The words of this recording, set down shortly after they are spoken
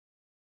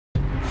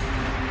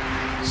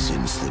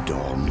Since the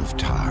dawn of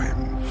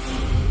time,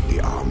 the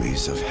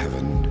armies of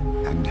heaven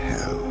and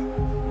hell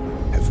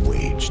have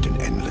waged an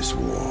endless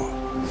war.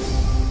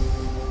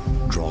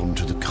 Drawn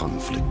to the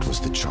conflict was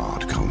the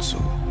Charred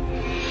Council,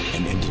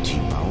 an entity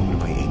bound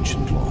by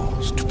ancient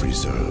laws to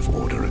preserve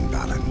order and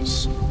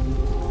balance.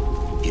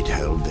 It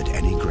held that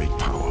any great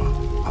power,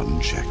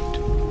 unchecked,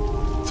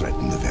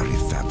 threatened the very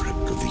fabric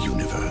of the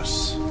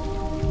universe.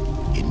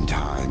 In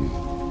time,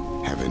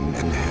 heaven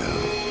and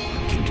hell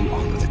came to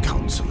honor the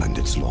Council and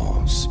its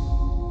laws,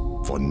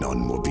 for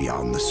none were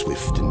beyond the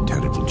swift and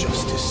terrible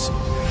justice of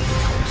the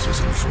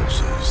Council's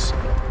enforcers,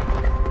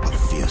 a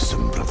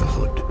fearsome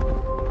brotherhood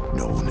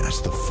known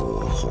as the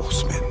Four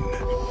Horsemen.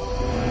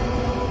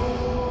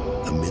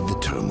 Amid the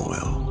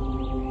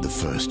turmoil, the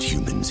first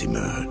humans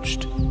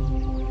emerged.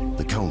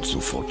 The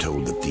Council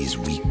foretold that these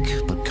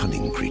weak but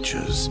cunning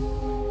creatures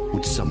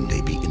would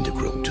someday be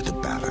integral to the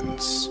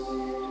balance.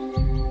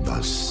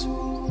 Thus,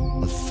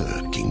 a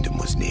third kingdom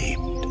was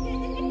named,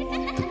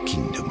 the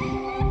Kingdom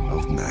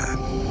of Man.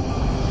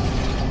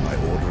 By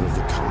order of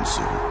the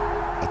Council,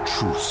 a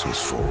truce was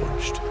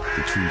forged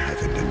between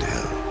heaven and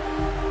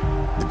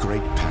hell. The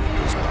Great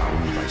Pact was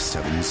bound by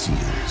 7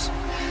 seals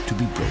to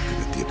be broken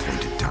at the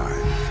appointed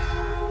time,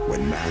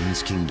 when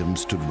man's kingdom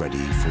stood ready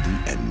for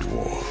the End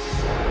War,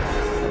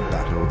 a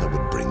battle that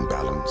would bring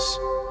balance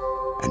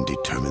and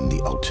determine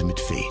the ultimate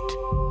fate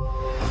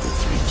of the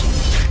 3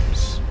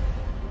 kingdoms.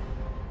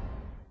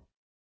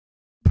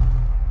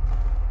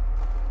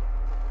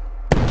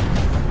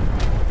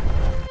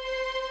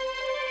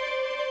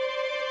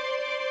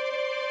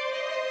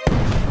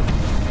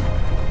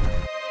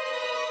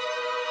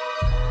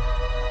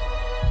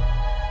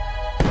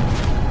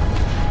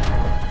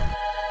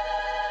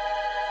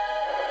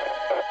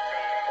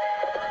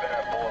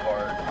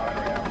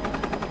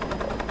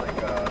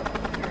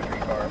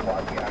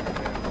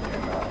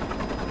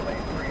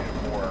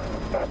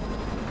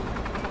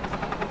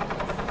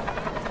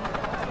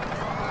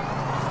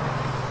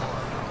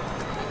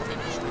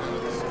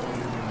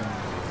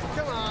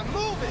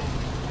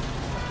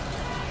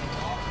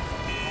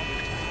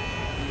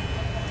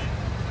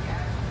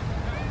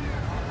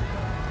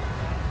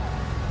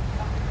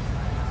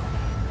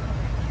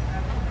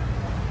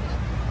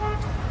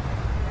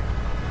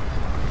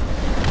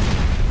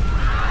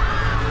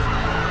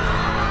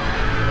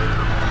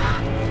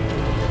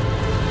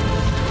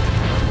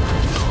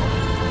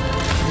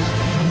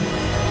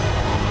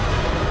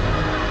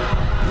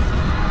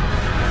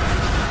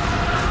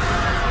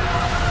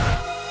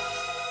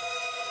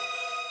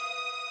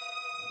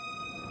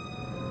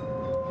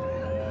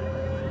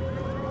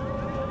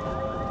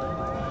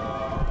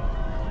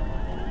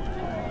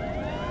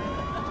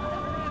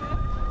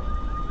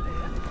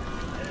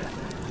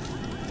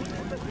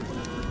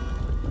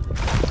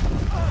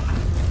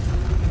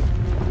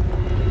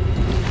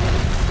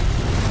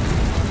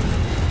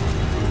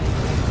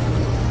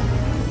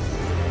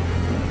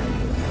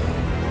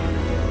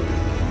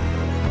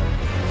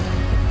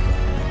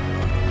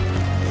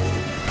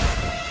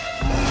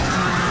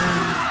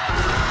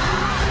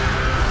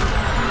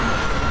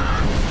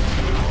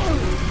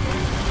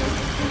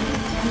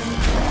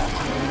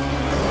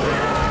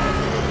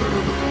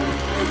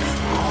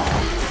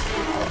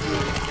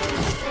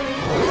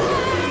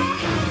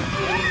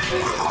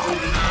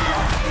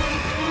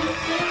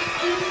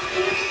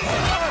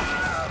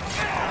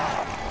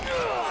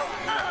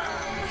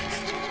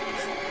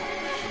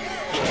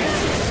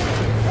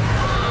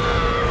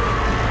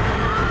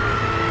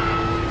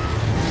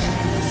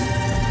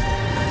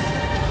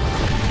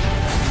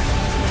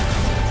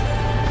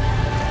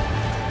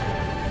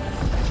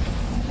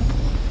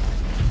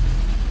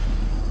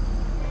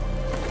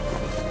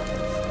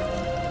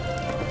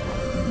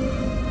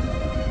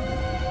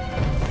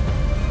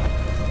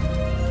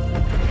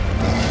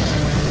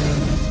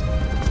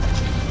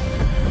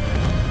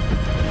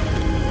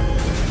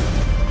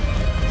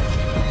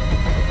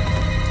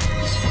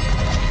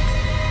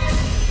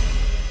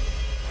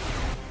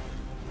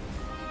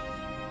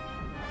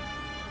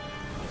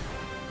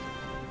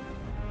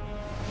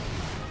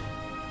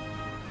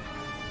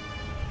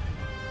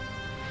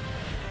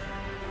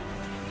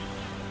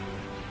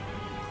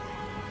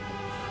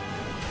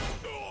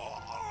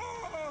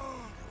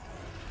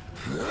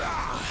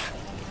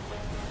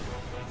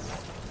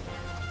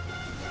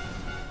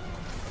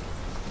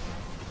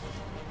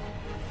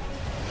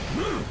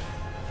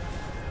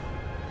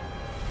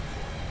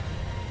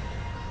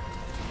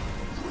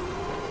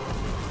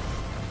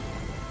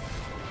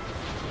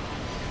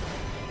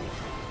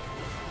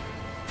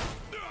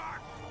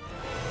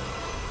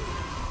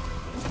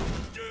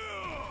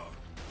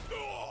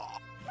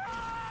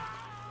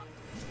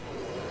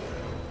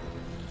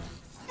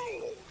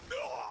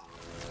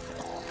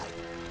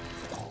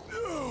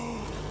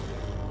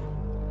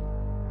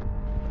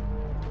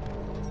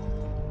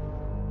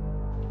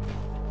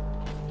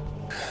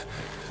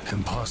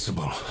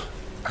 Impossible.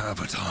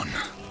 Abaddon.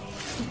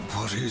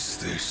 What is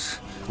this?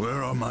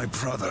 Where are my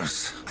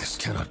brothers? This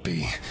cannot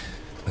be.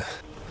 The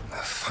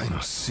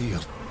final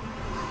seal.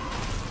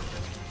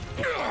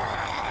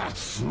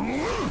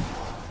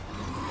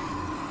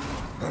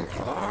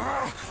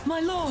 My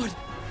lord!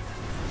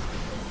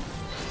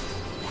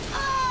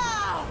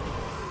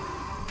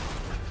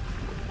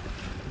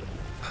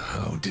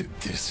 How did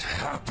this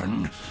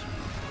happen?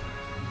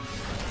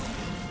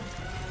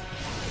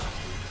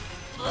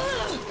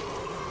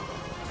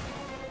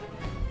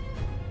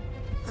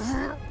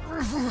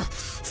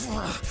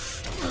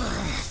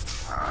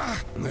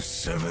 The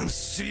seventh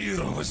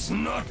seal was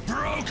not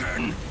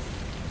broken!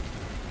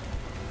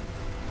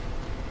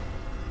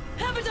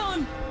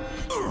 Abaddon!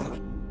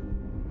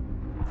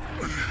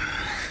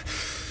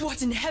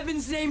 What in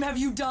heaven's name have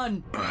you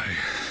done? I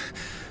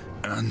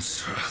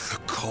answer the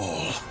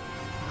call.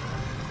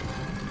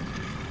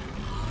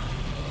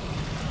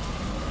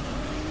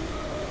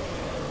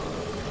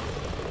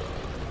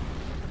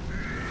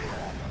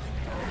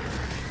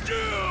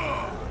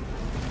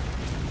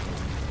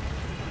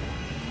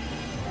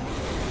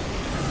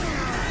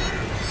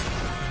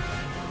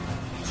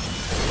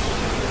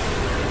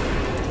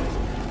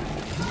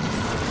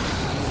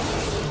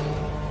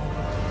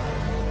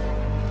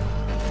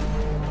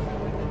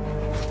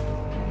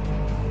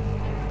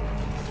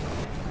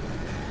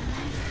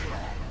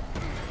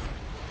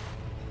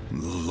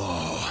 The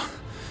law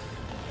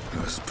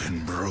has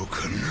been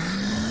broken.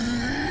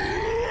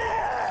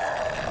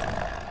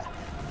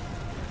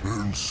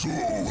 And so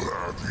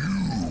have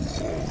you,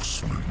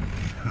 horseman.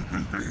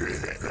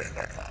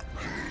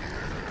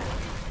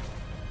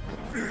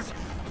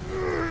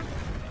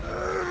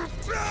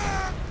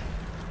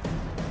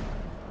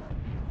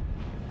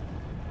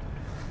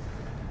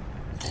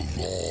 The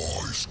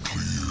law is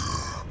clear.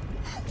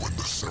 When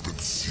the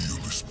seventh seal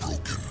is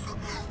broken,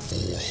 4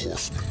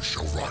 horsemen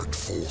shall ride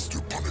forth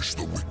to punish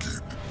the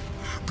wicked,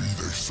 be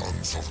they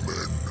sons of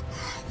men,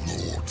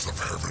 lords of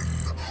heaven,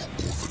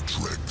 or the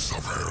dregs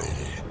of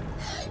hell.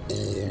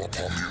 All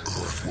upon the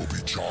earth will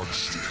be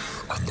judged,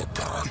 and the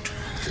pact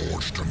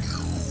forged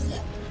anew.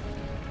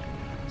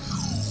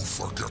 You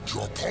forget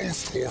your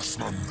post,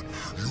 horseman.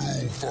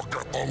 You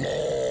forget the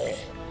law.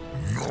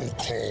 No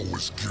call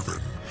was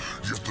given,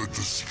 yet the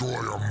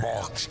destroyer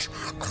marched,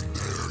 and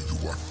there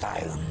you were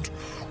found,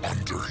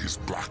 under his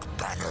black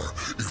banner,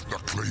 if the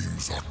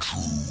claims are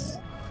true.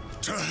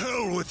 To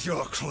hell with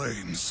your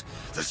claims!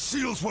 The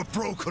seals were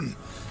broken!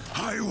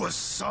 I was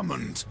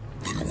summoned!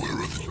 Then where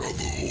are the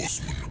other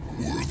horsemen?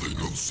 Were they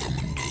not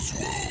summoned as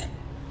well?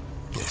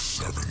 The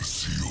 7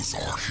 seals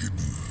are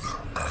hidden,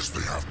 as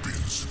they have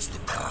been since the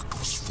pact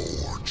was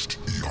forged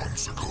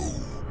eons ago.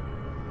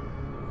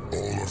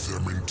 All of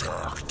them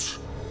intact.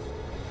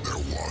 There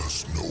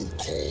was no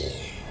call.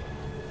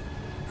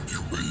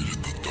 You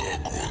aided the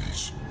Dark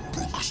Ones,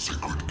 broke a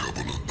sacred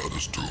covenant that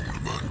has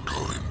doomed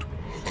mankind,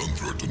 and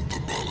threatened the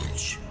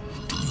balance.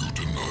 Do you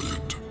deny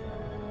it?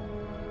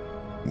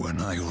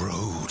 When I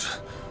rode,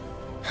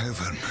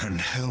 heaven and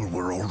hell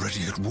were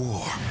already at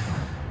war.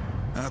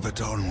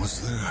 Abaddon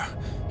was there.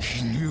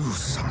 He knew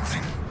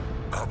something.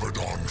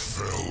 Abaddon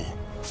fell,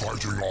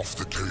 fighting off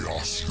the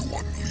chaos you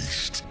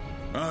unleashed.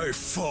 I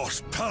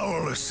fought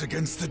powerless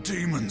against the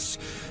demons,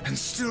 and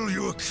still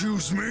you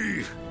accuse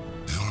me?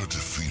 Your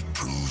defeat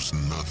proves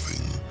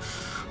nothing.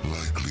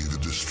 Likely the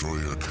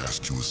Destroyer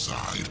cast you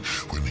aside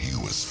when he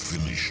was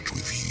finished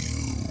with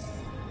you.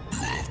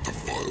 You have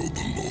defiled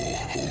the law,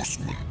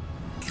 horseman.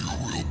 You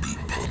will be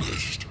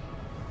punished.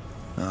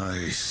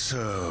 I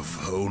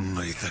serve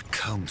only the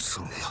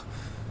Council.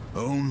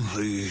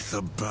 Only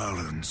the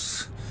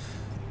balance.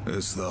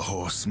 As the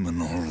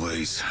horsemen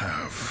always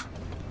have.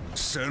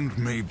 Send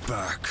me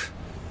back.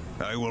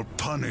 I will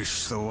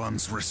punish the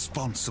ones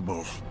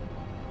responsible.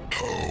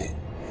 How?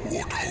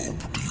 What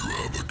hope do you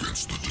have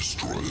against the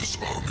Destroyer's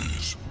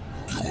armies?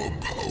 You are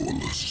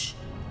powerless.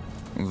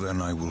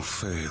 Then I will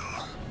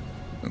fail,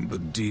 and the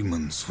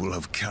demons will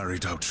have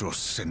carried out your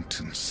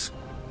sentence.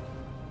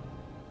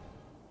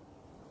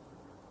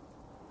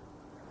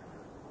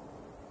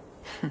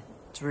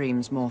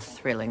 Dreams more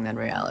thrilling than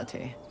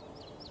reality.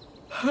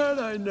 Had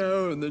I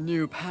known the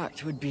new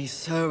pact would be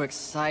so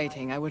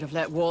exciting, I would have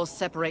let walls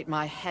separate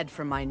my head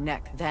from my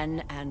neck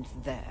then and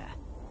there.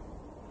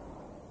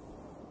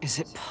 Is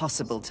it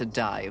possible to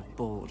die of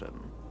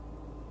boredom?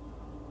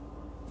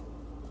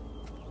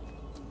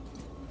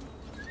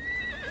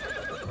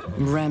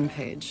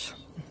 Rampage.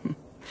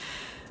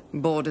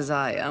 Bored as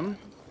I am,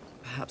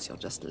 perhaps you're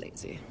just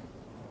lazy.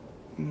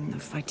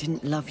 If I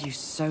didn't love you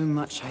so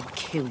much, I'd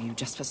kill you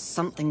just for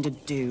something to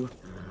do.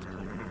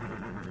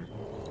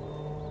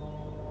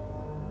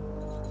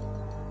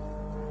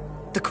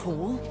 The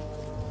call?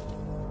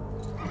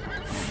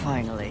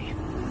 Finally.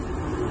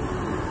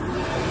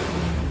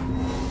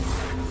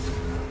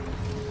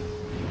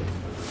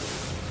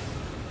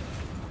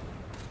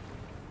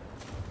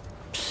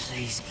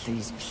 Please,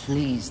 please,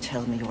 please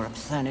tell me you're a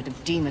planet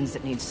of demons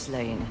that needs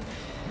slaying.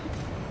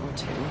 Or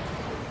 2.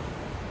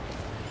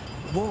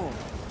 War.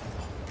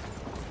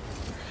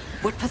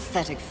 What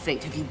pathetic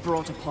fate have you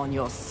brought upon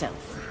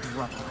yourself,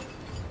 brother?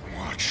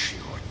 Watch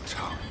your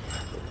tongue.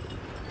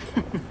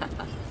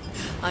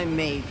 I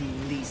may be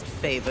least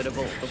favored of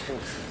all the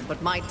horses,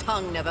 but my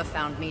tongue never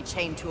found me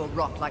chained to a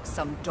rock like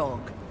some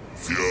dog.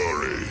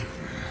 Fury!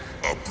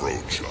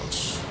 approach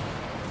us.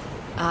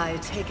 I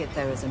take it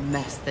there is a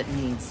mess that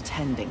needs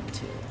tending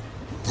to.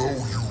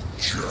 Though you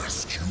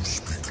jest, you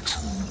speak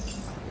true.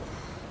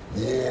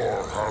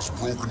 War has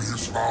broken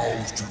his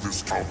vows to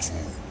this council,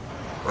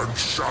 and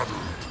shattered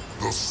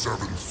the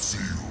seventh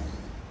seal.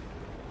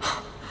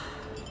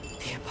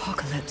 The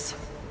apocalypse.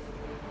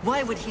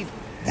 Why would he...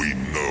 We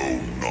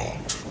know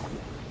not.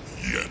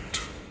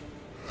 Yet.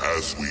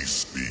 As we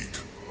speak,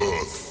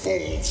 Earth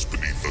falls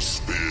beneath the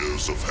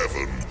spears of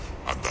heaven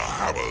and the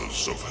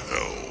hammers of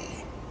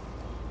hell.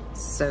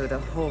 So the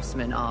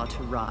horsemen are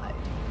to ride.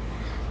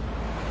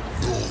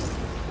 No.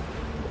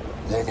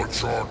 While the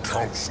Charred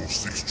Council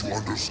seeks to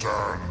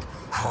understand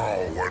how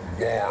and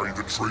why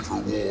the traitor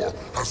war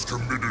has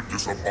committed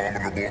this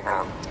abominable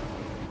act,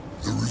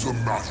 there is a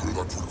matter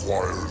that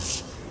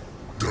requires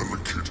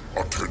delicate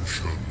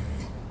attention.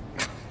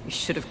 You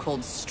should have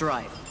called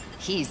Strife.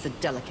 He's the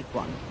delicate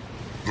one.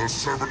 The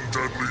 7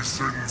 deadly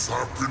sins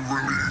have been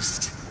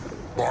released,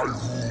 by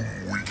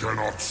whom we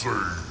cannot say,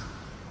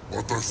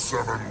 but the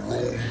 7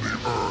 roam the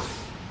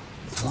earth,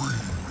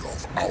 free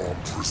of our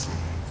prison.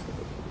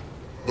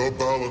 The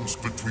balance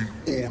between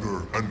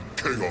order and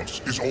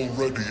chaos is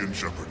already in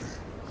jeopardy.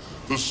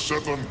 The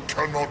 7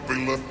 cannot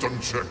be left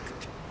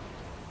unchecked.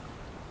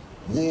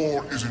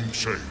 War is in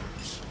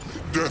chains.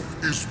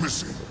 Death is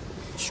missing.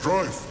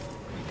 Strife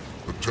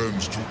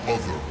attends to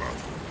other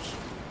matters.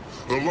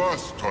 The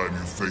last time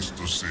you faced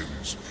the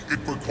sins, it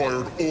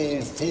required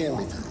all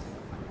 4 of you.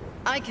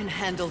 I can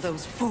handle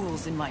those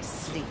fools in my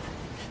sleep.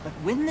 But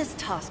when this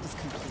task is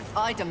complete,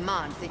 I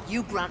demand that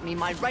you grant me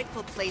my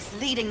rightful place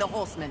leading the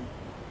horsemen.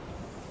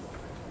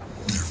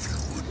 If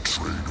you would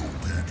trade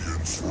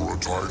obedience for a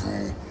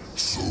title,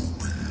 so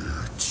be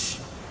it.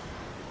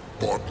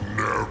 But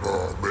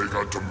never make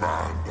a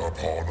demand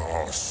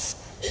upon us,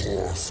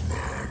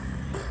 horsemen.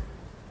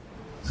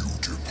 You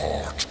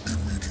depart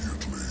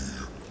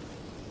immediately.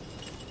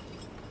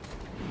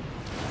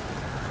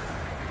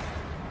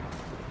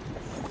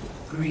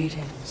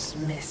 Greetings,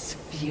 Miss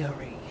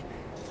Fury.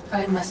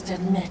 I must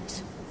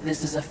admit,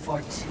 this is a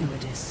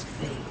fortuitous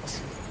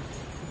fate.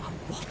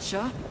 A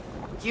watcher?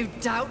 You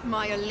doubt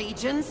my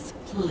allegiance?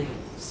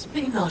 Please,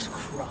 be not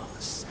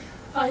cross.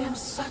 I am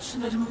such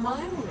an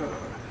admirer.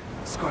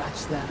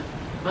 Scratch that.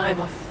 I'm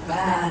a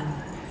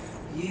fan.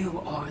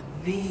 You are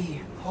the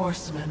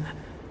horseman.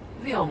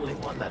 The only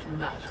one that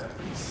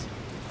matters.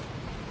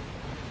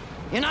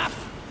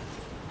 Enough!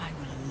 I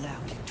will allow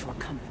you to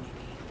accompany me.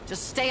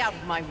 Just stay out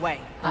of my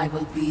way. I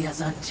will be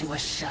as unto a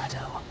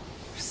shadow.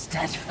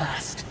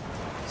 Steadfast.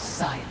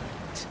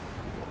 Silent.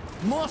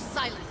 More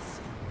silence!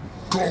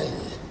 Go!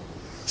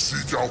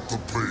 Seek out the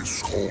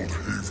place called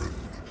Haven.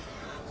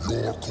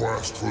 Your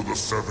quest for the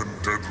 7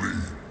 deadly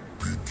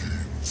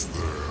begins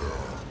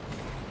there.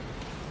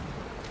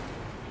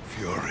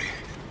 Fury,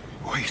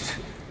 wait.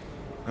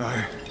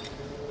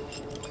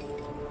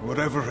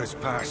 Whatever has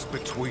passed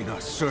between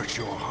us, search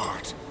your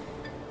heart.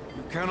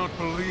 You cannot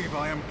believe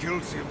I am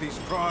guilty of these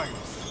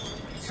crimes.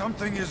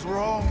 Something is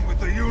wrong with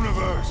the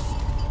universe.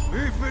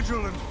 Be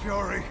vigilant,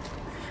 Fury.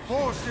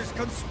 Forces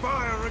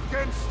conspire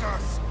against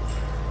us.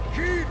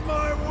 Heed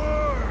my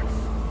words!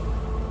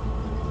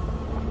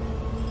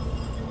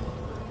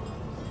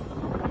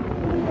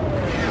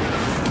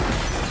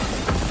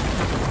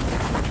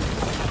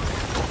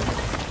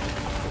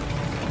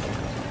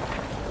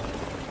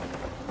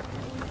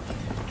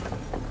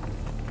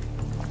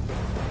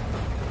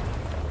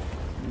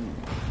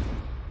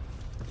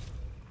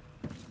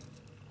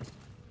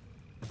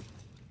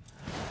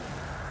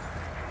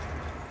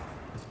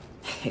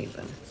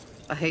 Haven.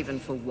 A haven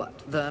for what?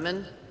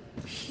 Vermin?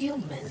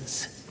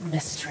 Humans,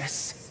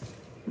 mistress.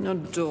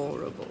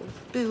 Adorable.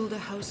 Build a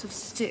house of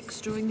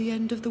sticks during the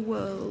end of the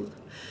world.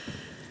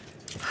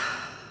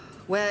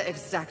 Where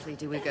exactly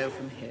do we go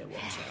from here,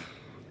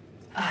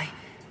 Watcher?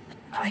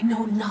 I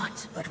know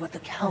not but what the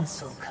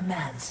Council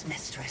commands,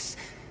 mistress.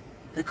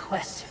 The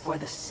quest for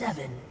the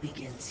 7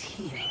 begins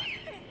here.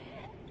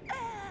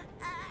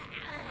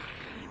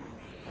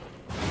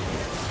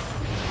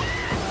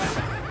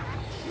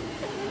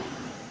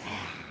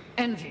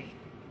 Envy.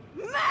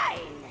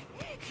 Mine!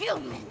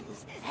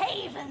 Humans,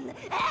 Haven,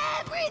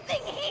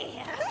 everything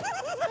here!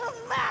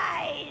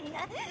 Mine!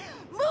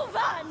 Move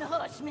on,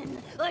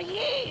 horsemen, or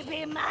ye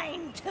be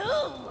mine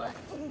too!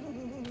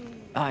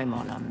 I'm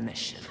on a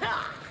mission.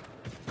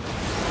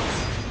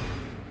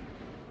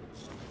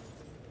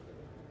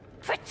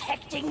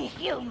 Protecting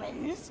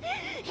humans?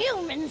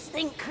 Humans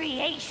think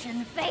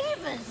creation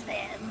favors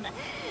them.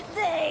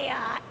 They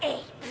are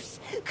apes,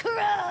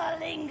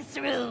 crawling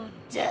through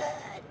dirt.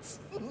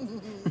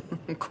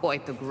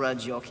 Quite the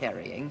grudge you're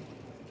carrying.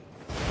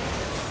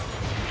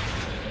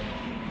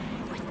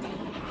 What they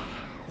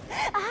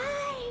have,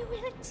 I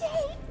will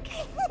take.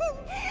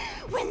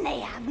 When they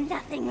have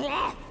nothing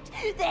left,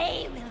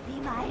 they will be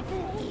my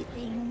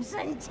playthings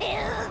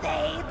until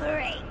they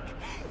break.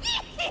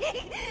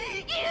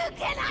 You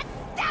cannot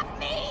stop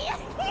me!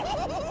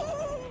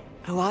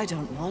 Oh, I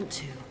don't want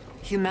to.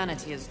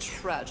 Humanity is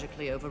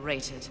tragically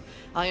overrated.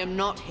 I am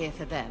not here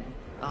for them.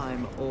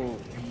 I'm all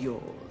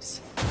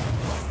yours.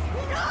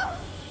 No!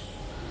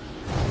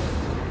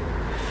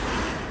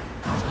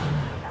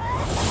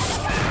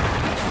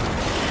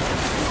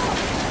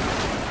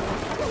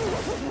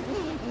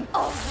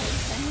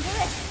 Always under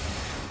it.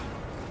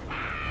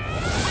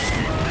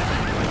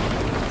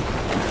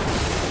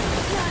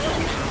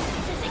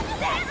 This is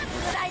exactly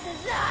what I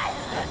desire.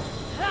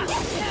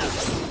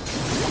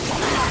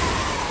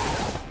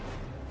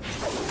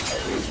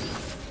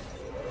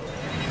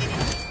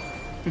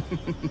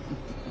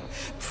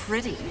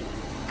 Pretty.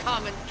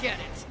 Come and get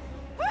it.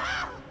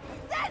 Ah,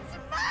 that's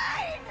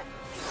mine!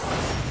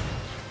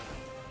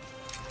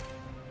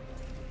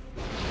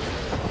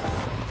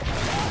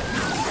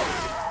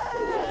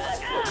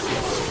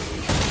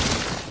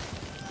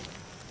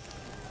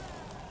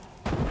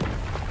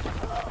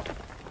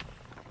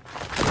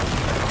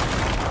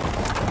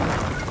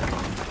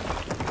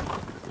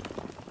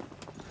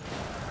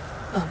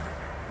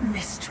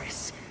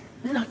 Mistress,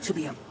 not to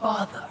be a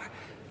bother,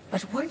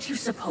 but weren't you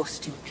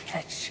supposed to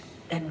catch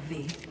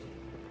Envy?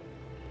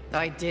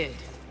 I did.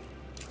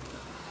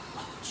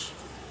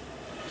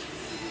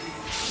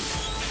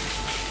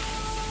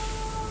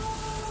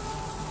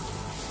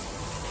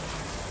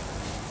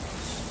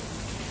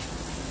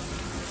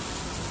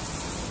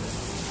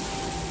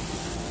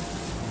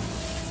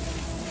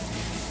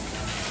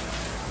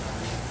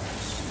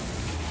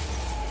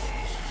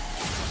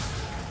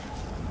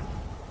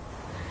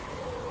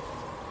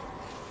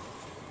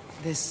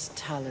 This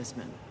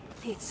talisman.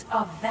 It's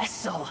a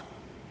vessel.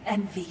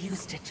 Envy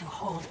used it to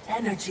hold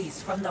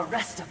energies from the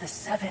rest of the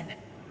Seven.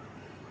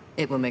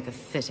 It will make a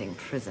fitting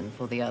prison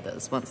for the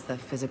others once their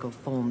physical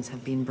forms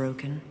have been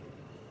broken.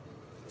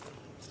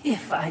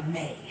 If I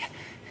may,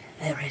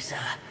 there is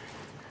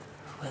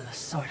a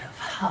sort of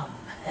hum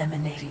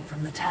emanating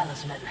from the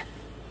talisman.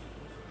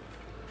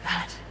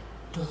 That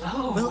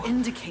glow Will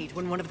indicate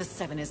when one of the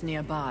Seven is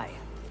nearby.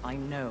 I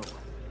know.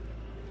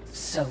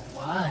 So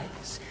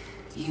wise.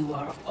 You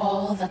are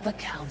all that the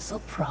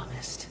Council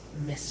promised,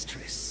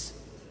 Mistress.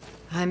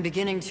 I'm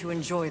beginning to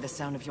enjoy the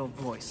sound of your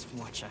voice,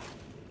 Watcher.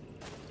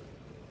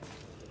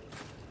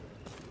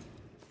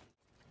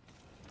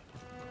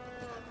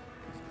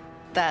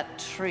 That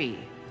tree.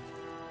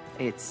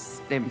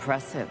 It's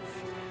impressive.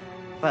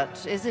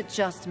 But is it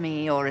just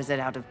me, or is it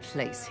out of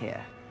place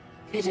here?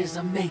 It is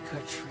a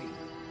Maker tree.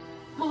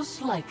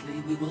 Most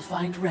likely we will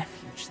find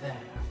refuge there.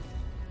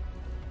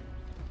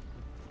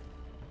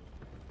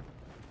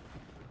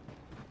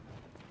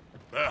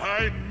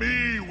 Behind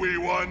me, wee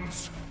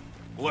ones!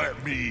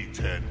 Let me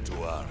tend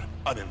to our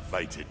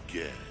uninvited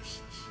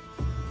guests.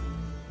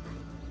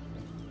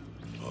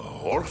 A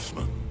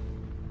horseman?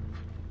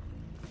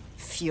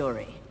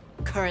 Fury.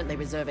 Currently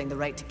reserving the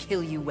right to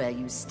kill you where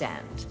you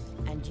stand.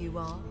 And you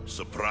are?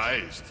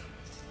 Surprised,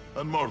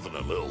 and more than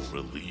a little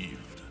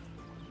relieved.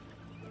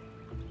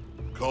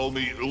 Call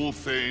me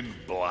Ulthane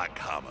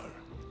Blackhammer.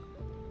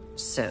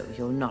 So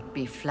you'll not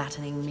be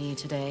flattening me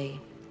today?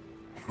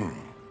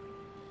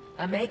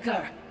 A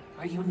Maker,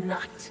 are you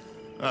not?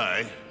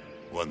 Aye,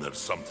 when there's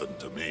something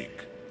to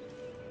make.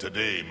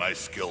 Today, my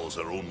skills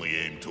are only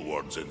aimed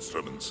towards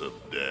instruments of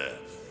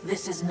death.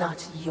 This is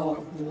not your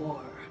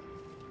war.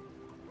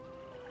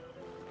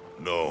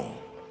 No,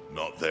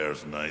 not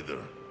theirs neither.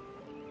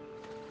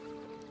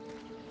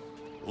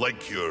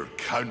 Like your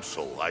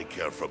council, I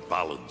care for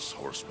balance,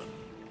 horsemen.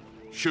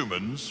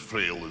 Humans,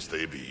 frail as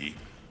they be,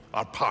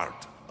 are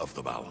part of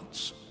the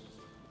balance.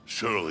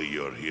 Surely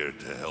you're here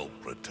to help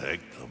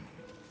protect them.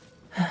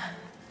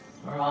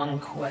 Wrong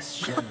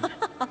question.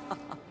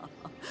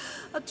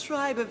 A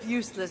tribe of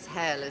useless,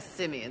 hairless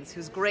simians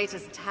whose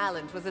greatest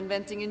talent was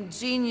inventing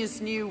ingenious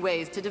new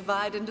ways to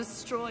divide and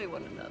destroy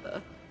one another.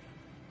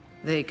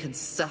 They could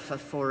suffer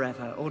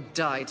forever or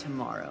die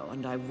tomorrow,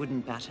 and I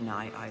wouldn't bat an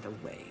eye either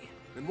way.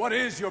 Then what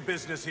is your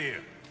business here?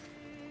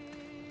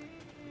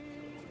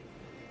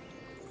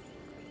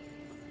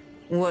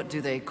 What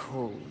do they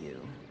call you?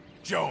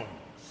 Jones.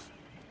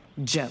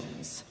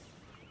 Jones.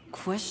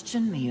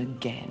 Question me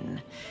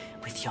again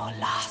with your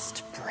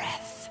last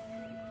breath.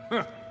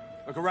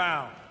 Look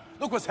around.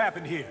 Look what's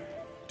happened here.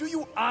 Do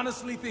you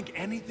honestly think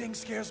anything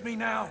scares me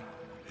now?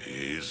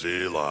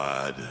 Easy,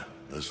 lad.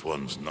 This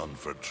one's none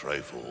for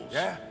trifles.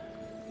 Yeah?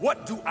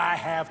 What do I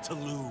have to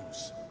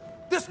lose?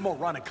 This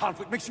moronic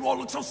conflict makes you all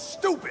look so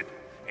stupid.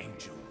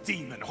 Angel,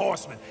 demon,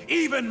 horseman,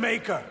 even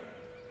Maker.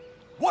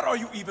 What are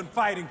you even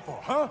fighting for,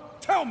 huh?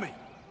 Tell me!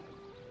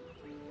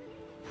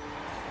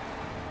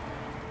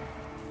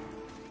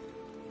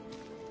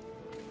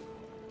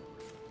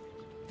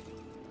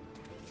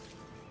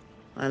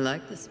 I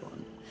like this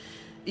one.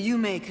 You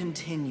may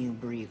continue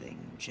breathing,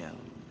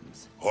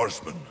 Jones.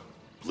 Horsemen,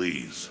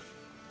 please.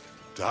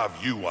 To have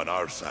you on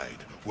our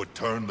side would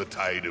turn the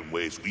tide in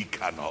ways we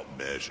cannot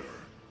measure.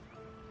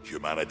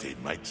 Humanity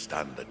might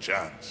stand a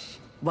chance.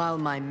 While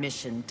my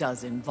mission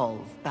does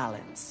involve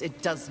balance,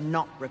 it does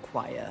not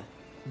require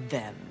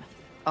them.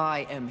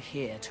 I am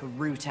here to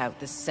root out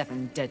the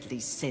 7 deadly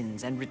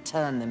sins and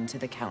return them to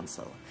the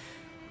Council.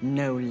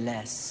 No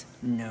less,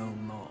 no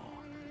more.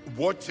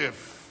 What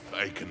if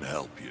I can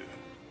help you?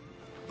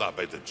 That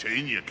bit of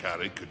chain you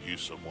carry could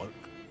use some work.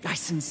 I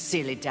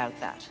sincerely doubt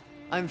that.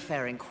 I'm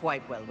faring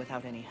quite well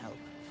without any help.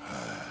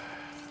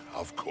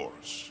 Of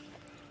course.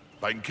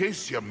 But in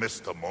case you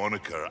missed the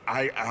moniker,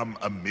 I am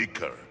a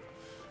maker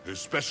who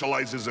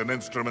specializes in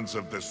instruments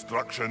of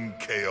destruction,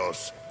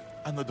 chaos,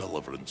 and the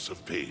deliverance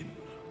of pain.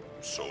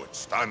 So it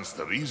stands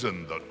to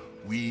reason that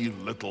we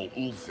little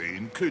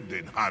Ulthane could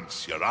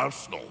enhance your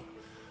arsenal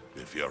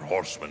if your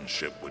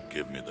horsemanship would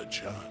give me the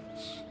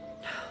chance.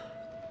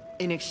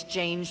 In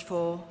exchange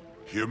for?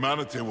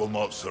 Humanity will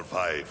not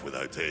survive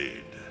without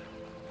aid.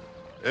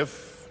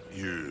 If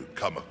you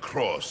come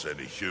across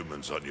any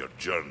humans on your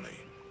journey,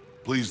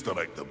 please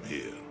direct them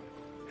here.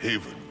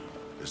 Haven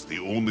is the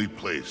only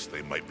place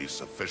they might be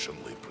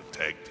sufficiently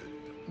protected.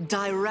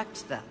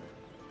 Direct them?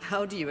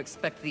 How do you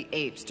expect the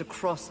apes to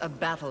cross a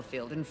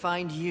battlefield and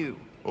find you?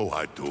 Oh,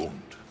 I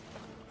don't.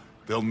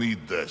 They'll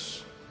need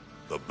this.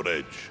 The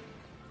bridge.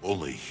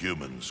 Only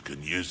humans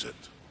can use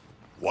it.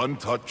 One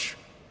touch,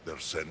 they're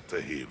sent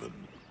to Haven.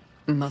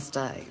 Must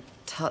I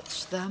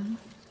touch them?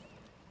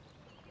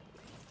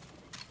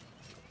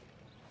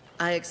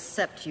 I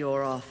accept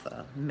your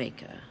offer,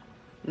 Maker.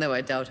 Though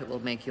I doubt it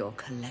will make your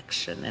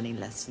collection any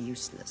less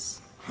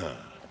useless.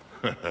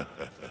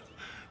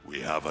 We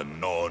have a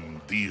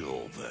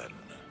non-deal, then.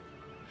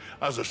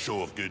 As a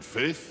show of good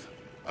faith,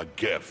 a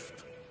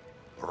gift.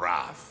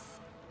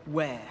 Wrath.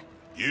 Where?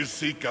 You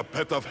seek a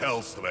pit of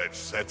Hellstretch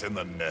set in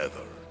the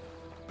Nether,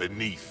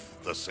 beneath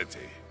the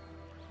city.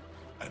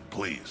 And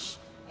please,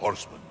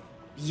 horsemen.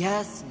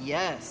 Yes,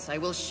 yes, I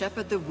will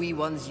shepherd the wee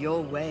ones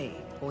your way,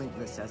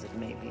 pointless as it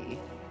may be.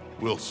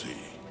 We'll see.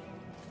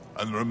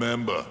 And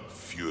remember,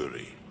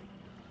 Fury.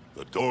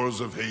 The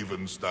doors of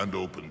Haven stand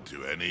open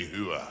to any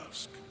who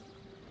ask.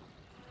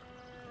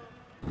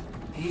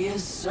 He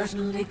is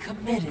certainly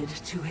committed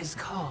to his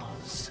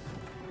cause.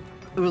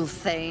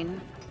 Ulthane?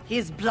 He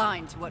is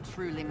blind to what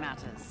truly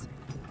matters.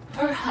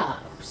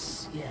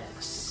 Perhaps,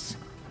 yes.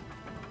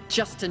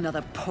 Just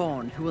another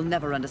pawn who will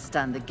never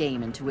understand the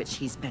game into which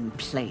he's been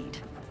played.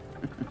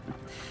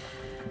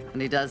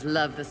 And he does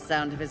love the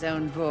sound of his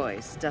own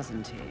voice,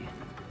 doesn't he?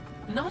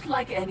 Not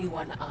like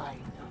anyone I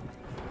know.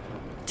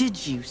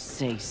 Did you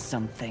say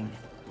something?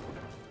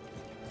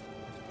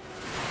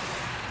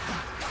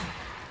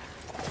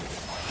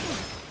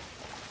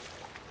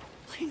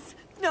 Please,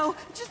 no,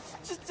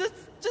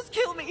 just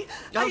kill me.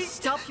 Oh,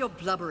 stop your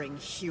blubbering,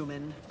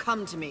 human.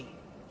 Come to me.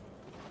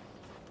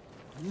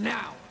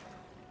 Now!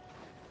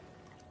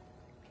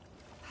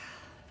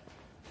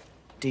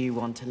 Do you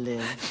want to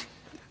live?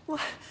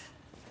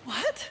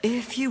 What?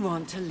 If you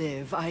want to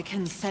live, I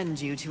can send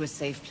you to a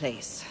safe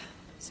place.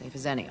 Safe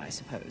as any, I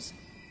suppose.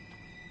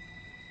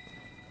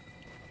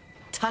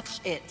 Touch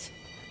it.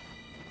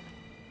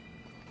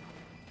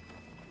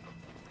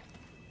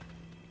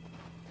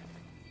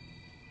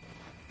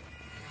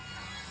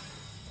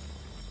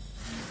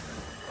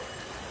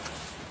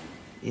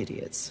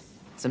 Idiots.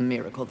 It's a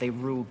miracle they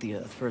ruled the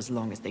Earth for as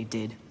long as they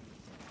did.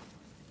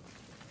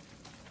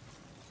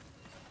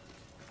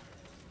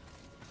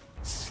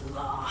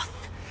 Sloth.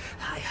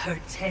 I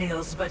heard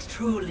tales, but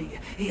truly,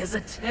 he is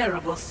a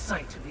terrible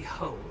sight to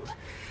behold.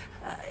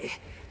 I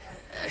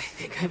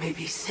think I may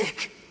be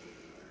sick.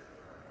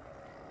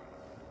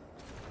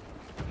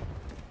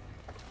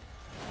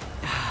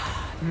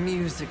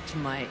 Music to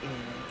my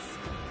ears.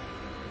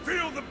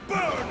 Feel the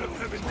burn of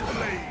Heaven's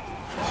blade!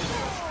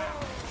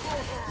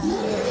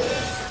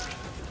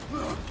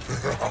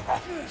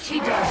 She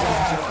does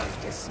enjoy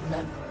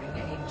dismembering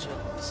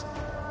angels.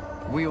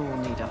 We all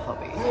need a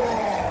hobby.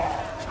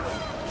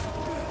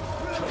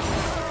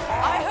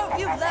 I hope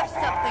you've left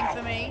something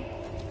for me.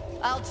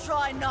 I'll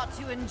try not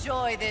to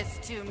enjoy this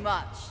too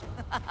much.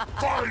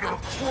 Fighter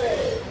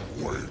troll,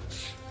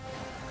 witch!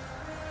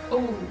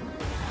 Oh,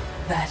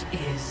 that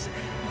is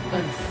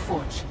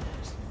unfortunate.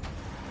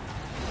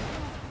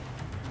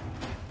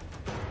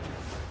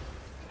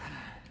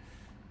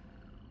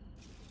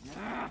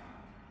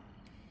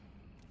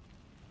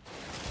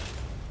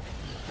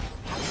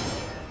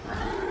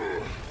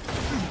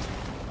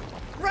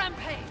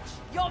 Rampage!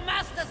 Your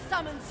master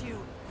summons you!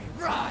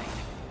 We ride!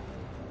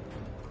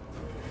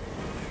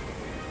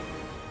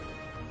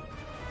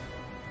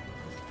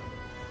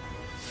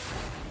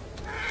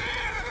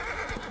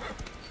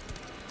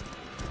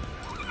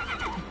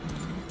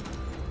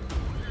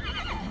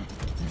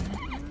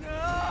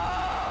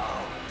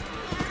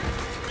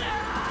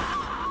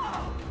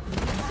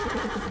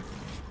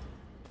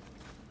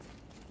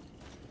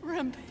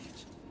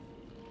 Rampage.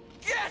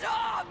 Get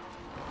up!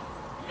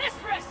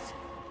 Mistress!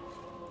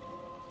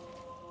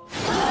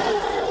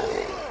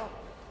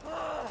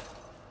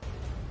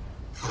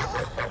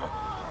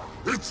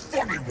 It's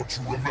funny what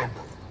you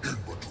remember in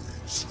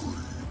between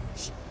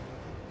screams.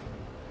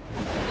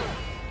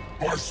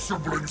 My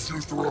siblings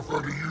used to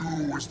refer to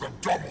you as the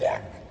dumb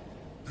one.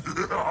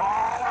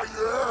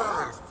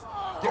 Yes!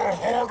 The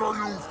harder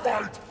you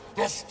fight,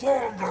 the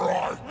stronger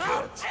I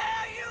get!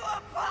 Tear you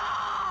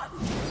apart!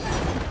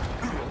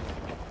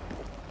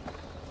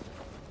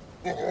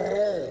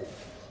 Oh,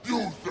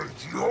 you think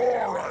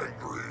you're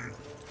angry?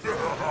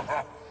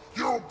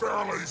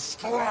 barely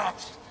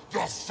scratched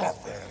the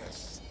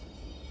surface.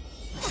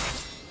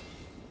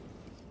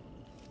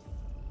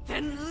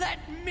 Then let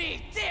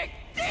me dig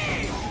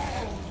deep!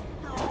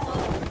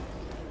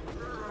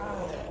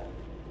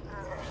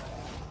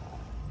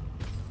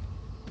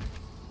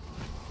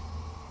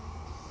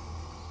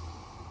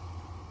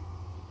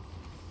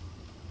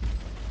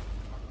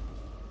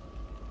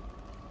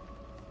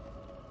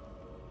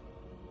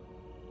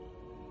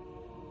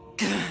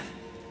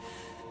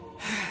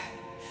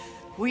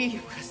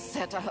 We were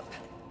set up.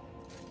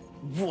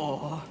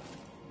 War.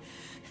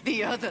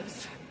 The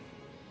others.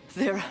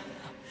 There are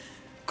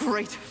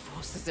great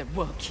forces at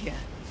work here.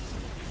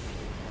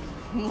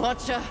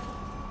 Watcher,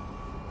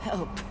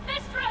 help.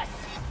 Mistress!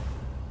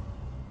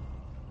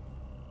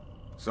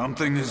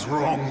 Something is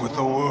wrong with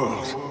the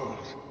world.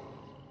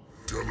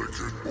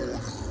 Delicate order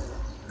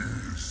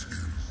is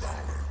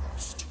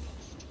imbalanced.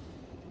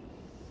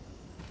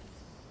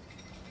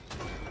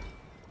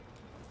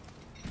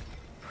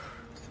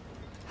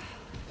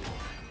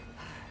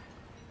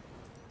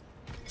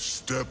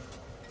 Step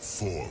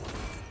forward.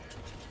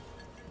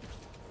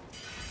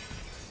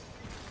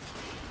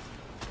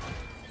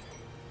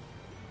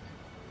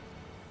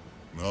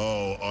 Now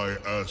I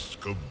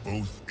ask of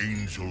both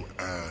angel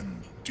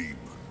and demon.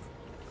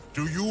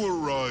 Do you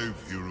arrive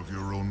here of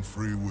your own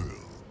free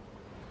will?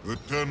 The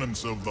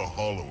tenants of the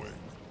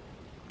Hollowing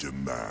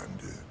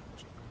demand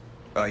it.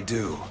 I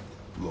do,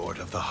 Lord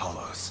of the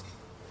Hollows.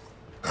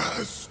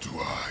 As do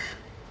I.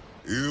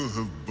 You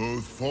have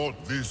both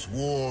fought this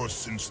war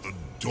since the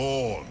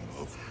dawn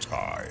of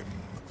time.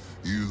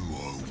 You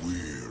are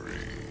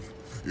weary.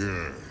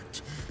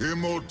 Yet,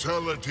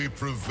 immortality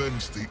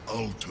prevents the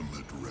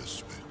ultimate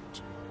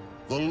respite.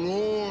 The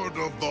Lord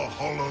of the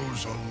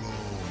Hollows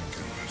alone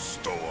can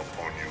bestow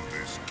upon you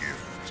this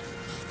gift.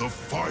 The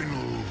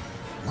final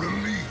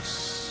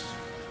release.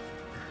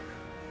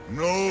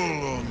 No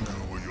longer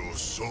will your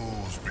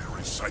souls be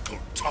recycled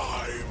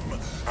time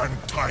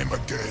and time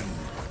again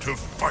to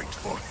fight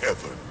for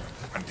heaven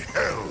and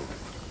hell.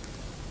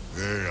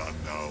 They are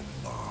now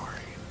mine.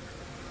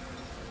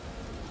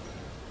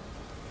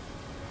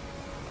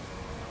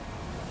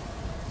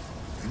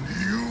 And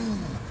you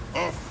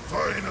are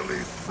finally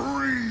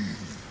free!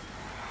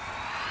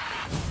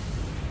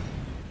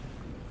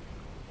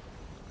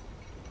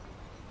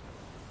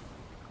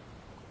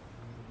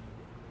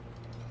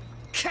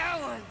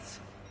 Cowards!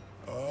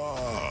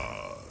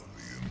 Ah,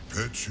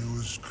 the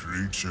impetuous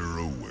creature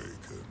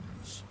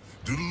awakens.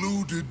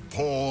 Deluded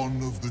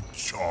pawn of the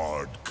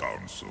Charred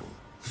Council.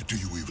 Do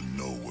you even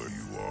know where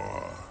you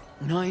are?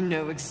 I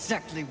know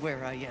exactly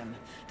where I am.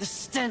 The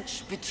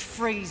stench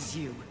betrays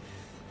you.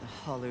 The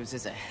Hollows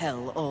is a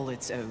hell all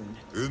its own.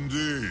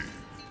 Indeed.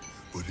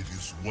 But it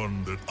is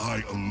one that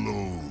I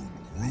alone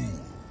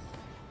rule.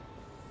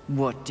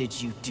 What did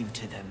you do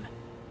to them?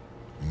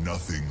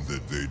 Nothing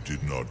that they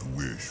did not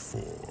wish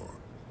for.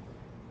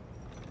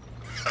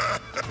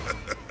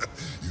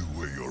 You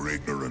wear your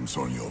ignorance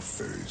on your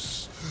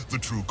face. The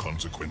true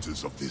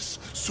consequences of this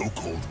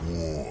so-called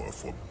war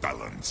for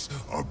balance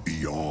are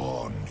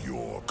beyond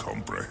your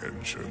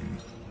comprehension.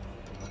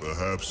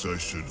 Perhaps I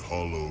should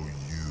hollow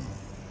you.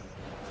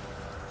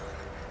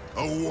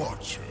 A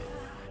Watcher.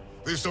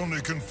 This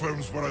only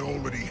confirms what I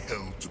already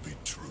held to be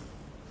true.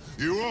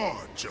 You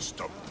are just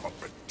a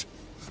puppet.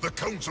 The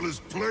Council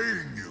is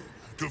playing you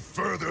to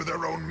further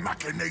their own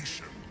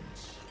machinations.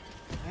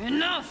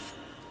 Enough!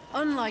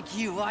 Unlike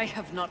you, I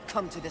have not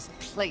come to this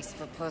place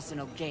for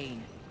personal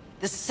gain.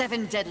 The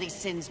 7 deadly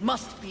sins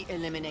must be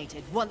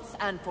eliminated once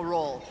and for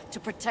all to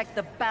protect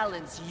the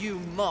balance you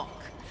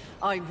mock.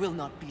 I will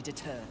not be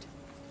deterred.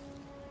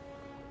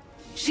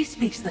 She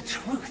speaks the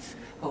truth,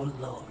 O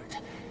Lord,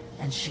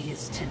 and she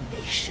is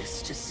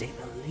tenacious to say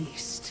the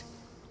least.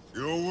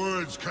 Your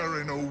words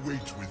carry no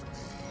weight with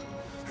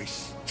me. They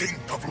stink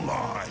of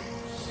lies.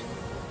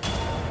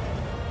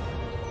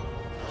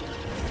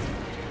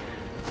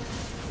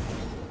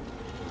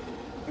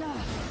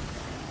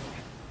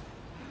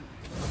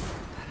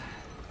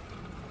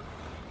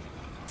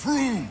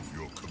 Prove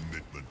your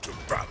commitment to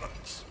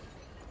balance.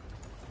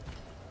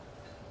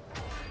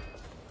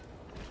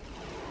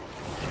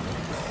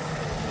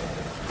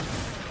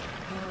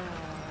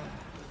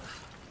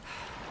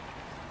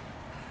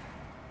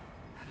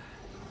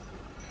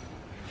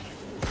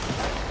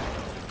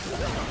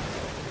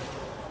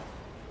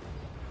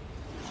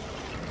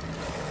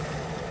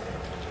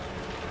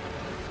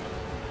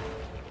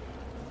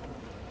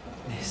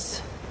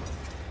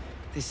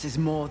 This is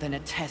more than a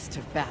test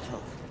of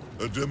battle.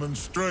 A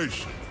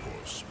demonstration,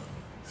 horseman.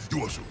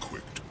 You are so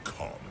quick to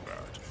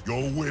combat.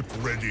 Your whip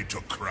ready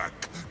to crack.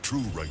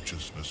 True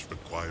righteousness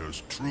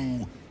requires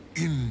true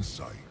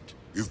insight.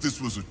 If this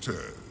was a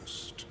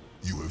test,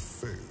 you have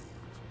failed.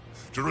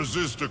 To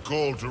resist a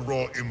call to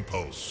raw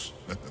impulse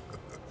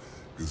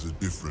is a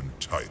different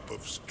type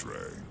of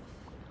strength.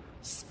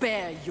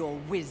 Spare your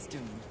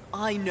wisdom.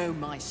 I know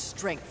my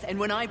strength, and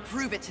when I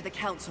prove it to the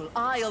Council,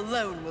 I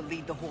alone will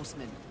lead the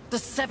Horsemen. The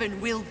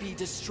 7 will be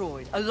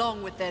destroyed,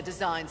 along with their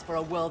designs for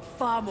a world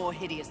far more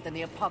hideous than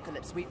the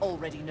apocalypse we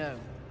already know.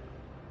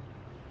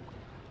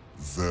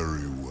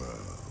 Very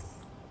well.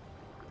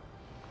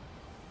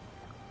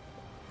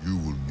 You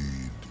will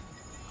need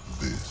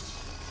this.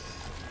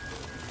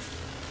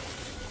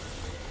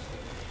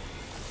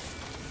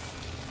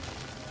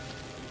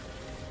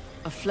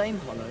 A flame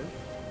hollow?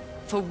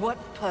 For what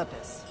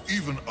purpose?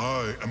 Even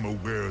I am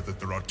aware that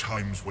there are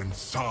times when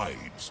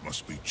sides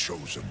must be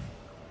chosen.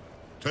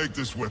 Take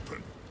this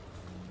weapon,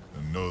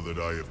 and know that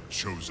I have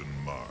chosen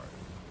mine.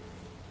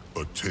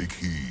 But take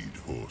heed,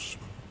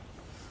 Horseman.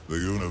 The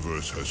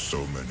universe has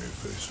so many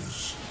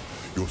faces.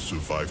 Your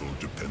survival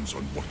depends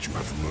on what you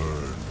have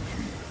learned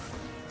here.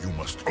 You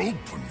must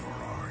open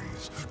your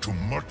eyes to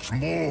much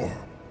more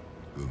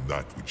than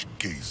that which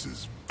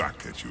gazes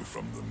back at you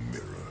from the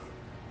mirror.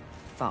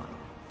 Fine.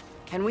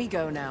 Can we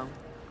go now?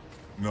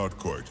 Not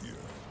quite yet.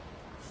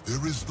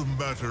 There is the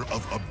matter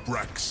of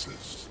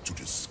Abraxas to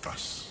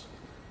discuss.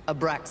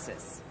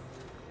 Abraxas.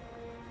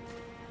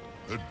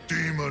 The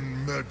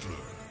demon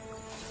meddler.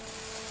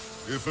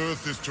 If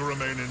Earth is to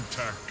remain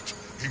intact,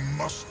 he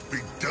must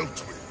be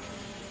dealt with.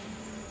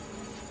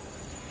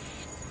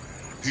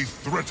 He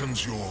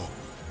threatens your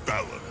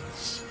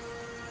balance.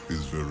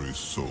 His very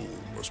soul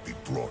must be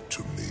brought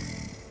to me.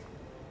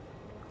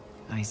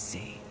 I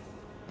see.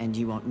 And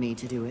you want me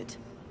to do it?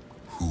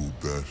 Who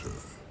better?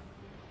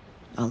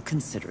 I'll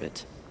consider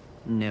it.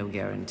 No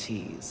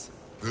guarantees.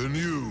 Then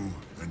you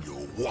and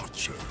your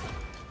Watcher,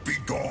 be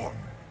gone.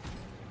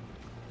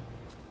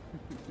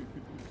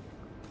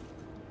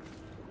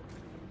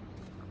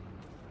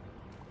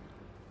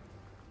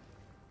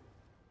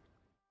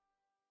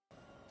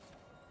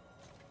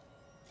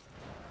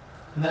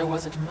 There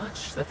wasn't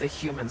much that the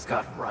humans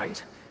got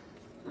right,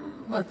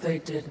 but they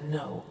did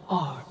know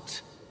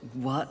art.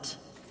 What?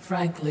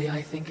 Frankly,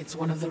 I think it's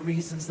one of the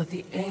reasons that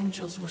the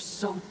angels were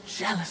so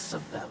jealous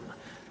of them.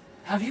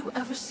 Have you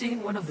ever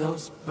seen one of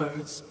those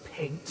birds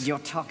paint? You're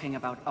talking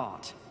about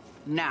art.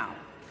 Now.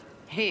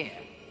 Here.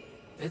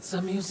 It's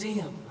a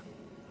museum.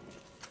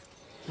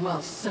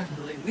 Well,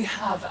 certainly, we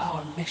have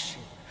our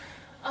mission.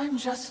 I'm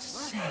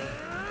just saying.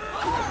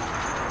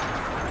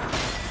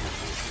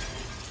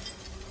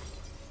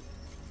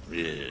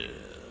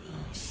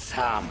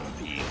 Some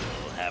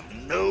people have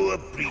no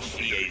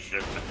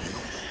appreciation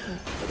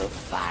for the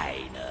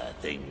finer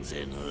things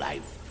in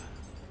life.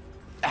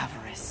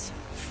 Avarice.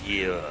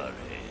 Fury.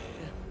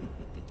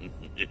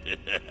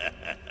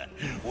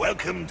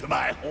 Welcome to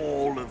my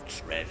Hall of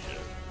Treasure.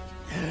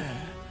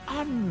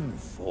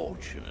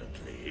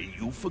 Unfortunately,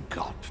 you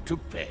forgot to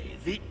pay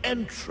the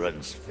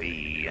entrance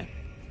fee.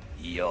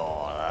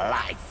 Your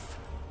life.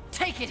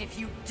 Take it if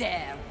you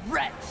dare,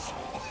 wretch!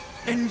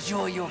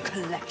 Enjoy your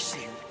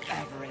collection,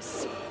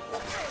 Avarice.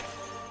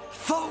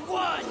 For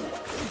one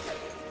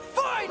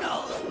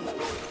final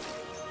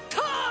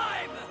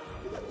time!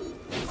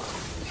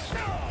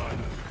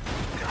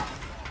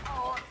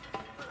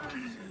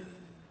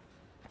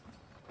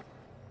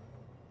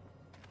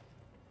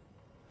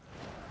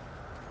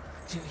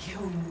 Do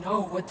you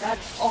know what that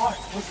art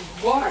was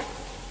worth?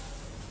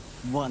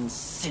 One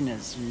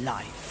sinner's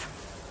life.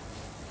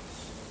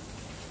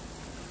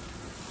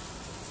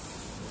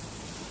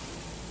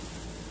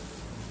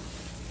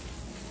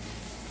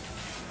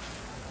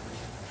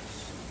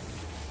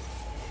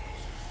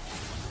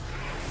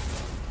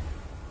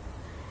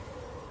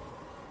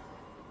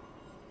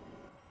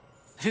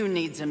 Who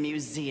needs a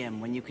museum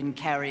when you can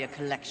carry a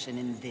collection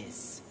in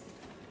this?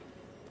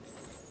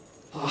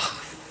 Oh,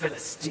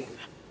 Philistine.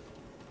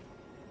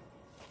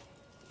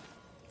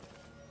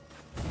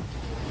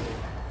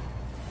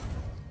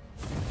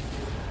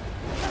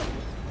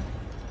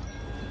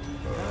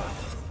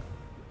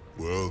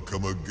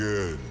 Welcome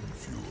again,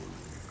 Fury.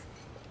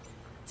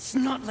 It's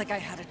not like I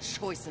had a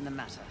choice in the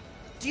matter.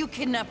 Do you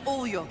kidnap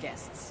all your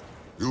guests?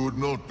 You would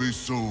not be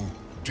so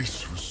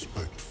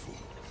disrespectful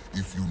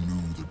if you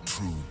knew the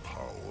true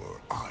power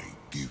I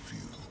give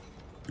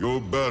you. Your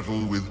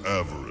battle with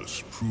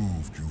Avarice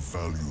proved you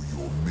value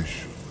your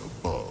mission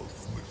above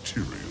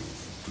material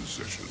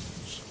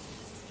possessions.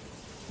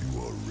 You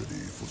are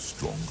ready for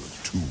stronger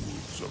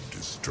tools of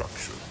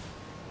destruction.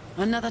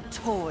 Another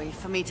toy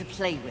for me to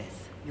play with.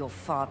 You're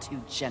far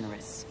too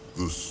generous.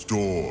 The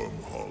Storm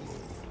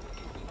Hollow.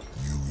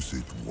 Use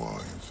it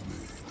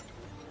wisely.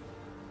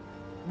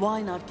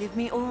 Why not give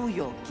me all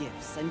your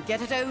gifts and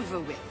get it over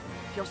with,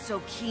 if you're so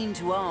keen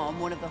to arm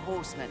one of the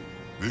horsemen?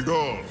 Be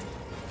gone!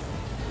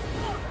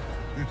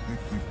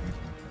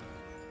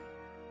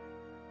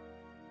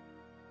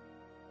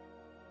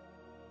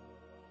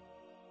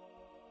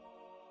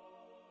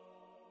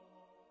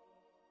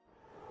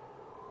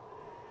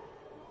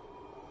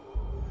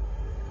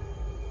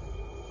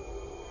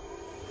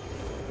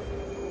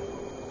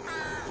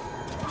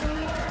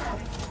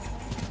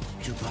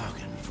 To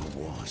bargain for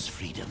war's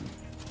freedom,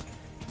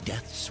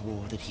 Death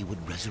swore that he would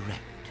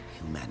resurrect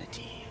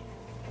humanity.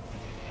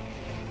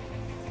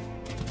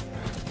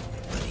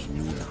 But he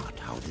knew not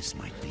how this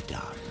might be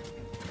done.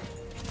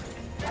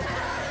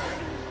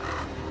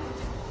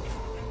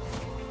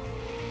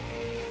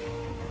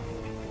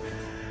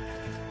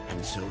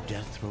 And so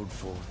Death rode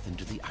forth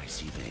into the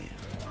icy veil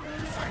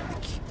to find the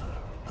Keeper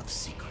of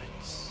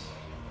Secrets.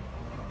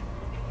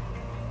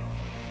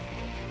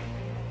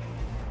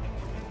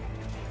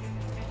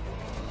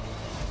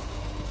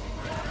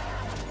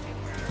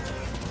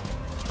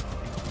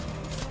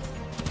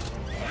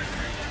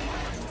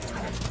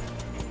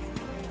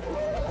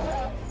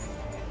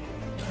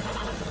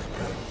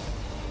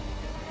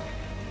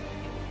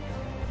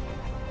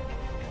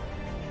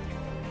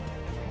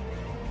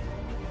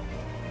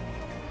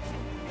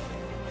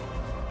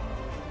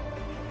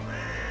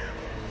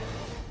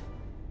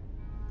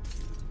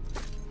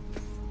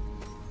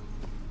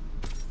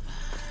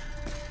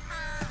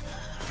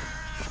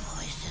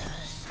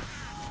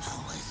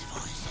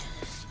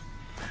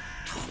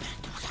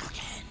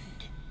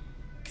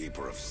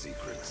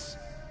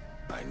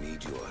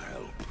 need your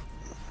help.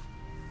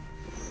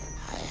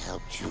 I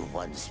helped you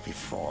once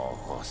before,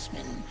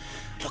 Horseman.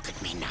 Look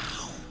at me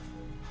now.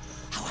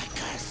 How I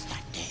cursed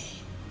that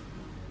day.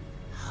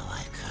 How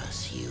I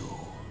curse you.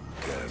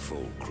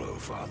 Careful,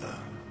 Crowfather.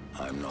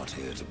 I'm not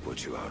here to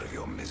put you out of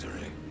your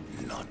misery.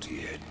 Not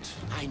yet.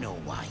 I know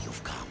why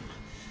you've come.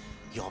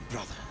 Your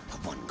brother, the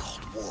one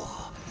called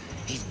War,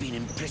 he's been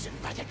imprisoned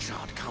by the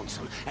Charred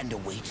Council and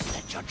awaits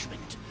their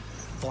judgment.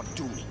 For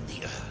dooming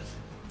the Earth.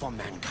 For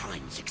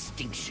mankind's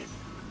extinction.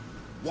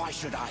 Why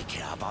should I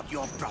care about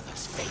your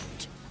brother's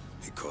fate?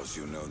 Because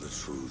you know the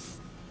truth.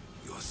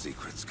 Your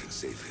secrets can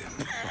save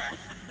him.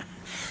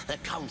 The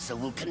Council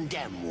will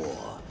condemn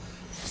War.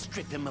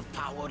 Strip him of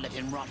power, let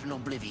him rot in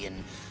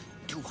oblivion.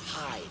 To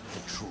hide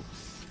the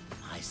truth.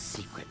 My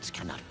secrets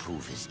cannot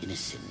prove his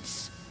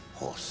innocence,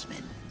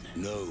 Horseman.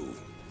 No,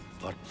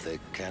 but they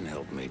can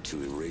help me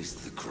to erase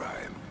the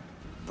crime.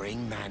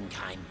 Bring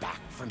mankind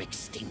back from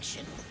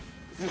extinction.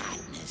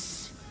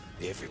 Madness.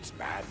 If it's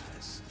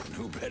madness, then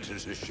who better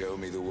to show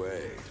me the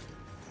way?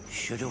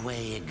 Should a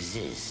way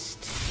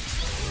exist,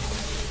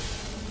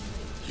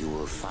 you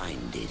will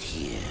find it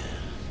here.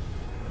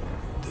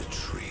 The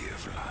Tree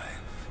of Life.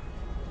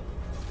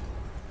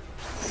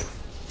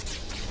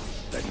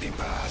 Let me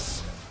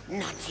pass.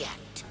 Not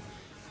yet.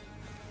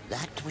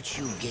 That which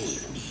you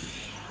gave me,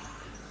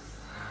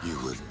 you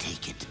will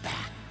take it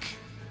back.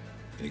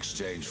 In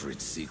exchange for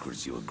its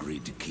secrets, you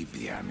agreed to keep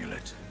the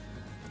amulet.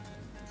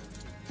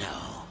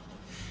 No.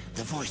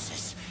 The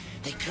voices,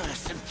 they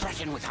curse and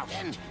threaten without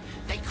end.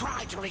 They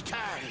cry to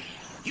return.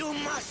 You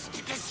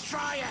must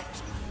destroy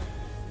it!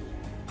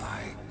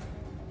 I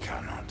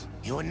cannot.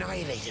 You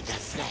annihilated their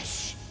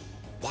flesh.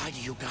 Why do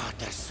you guard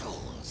their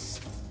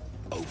souls?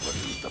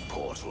 Open the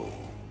portal.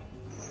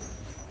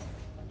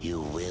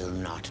 You will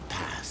not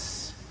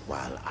pass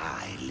while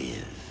I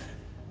live.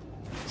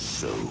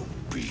 So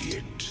be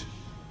it.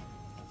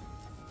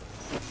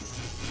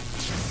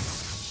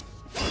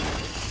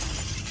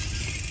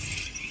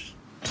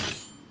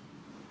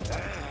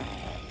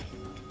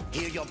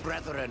 Here your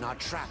brethren are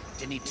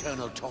trapped in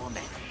eternal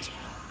torment.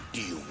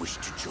 Do you wish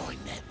to join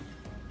them?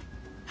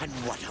 And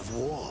what of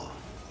War?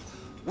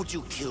 Would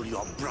you kill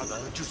your brother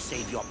to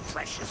save your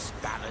precious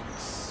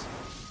balance?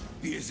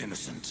 He is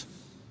innocent.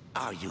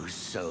 Are you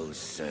so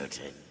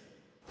certain?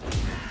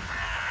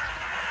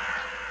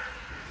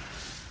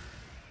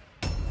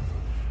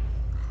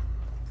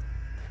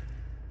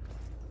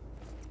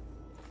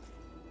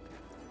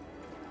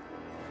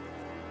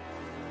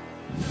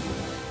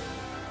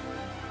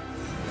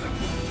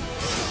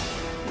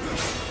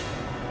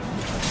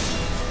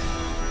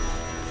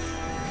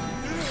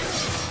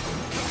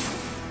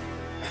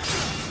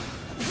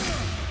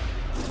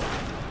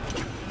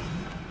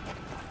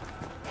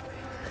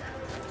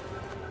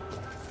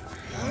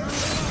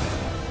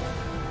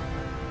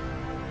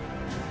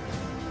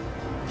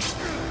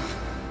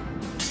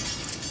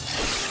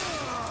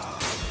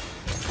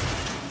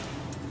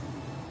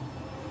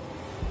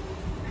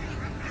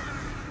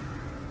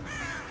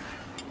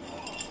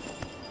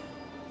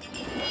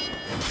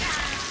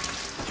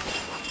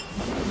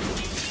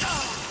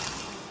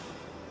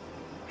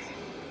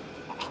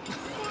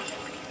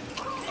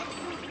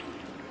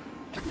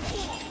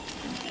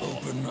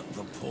 Open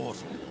the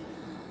portal.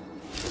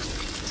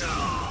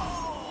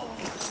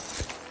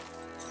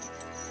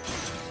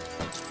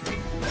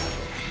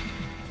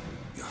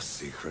 Your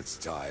secrets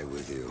die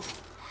with you.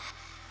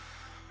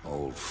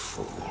 Old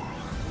fool.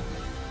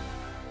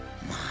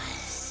 My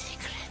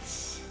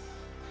secrets,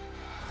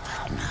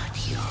 but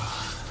not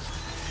yours.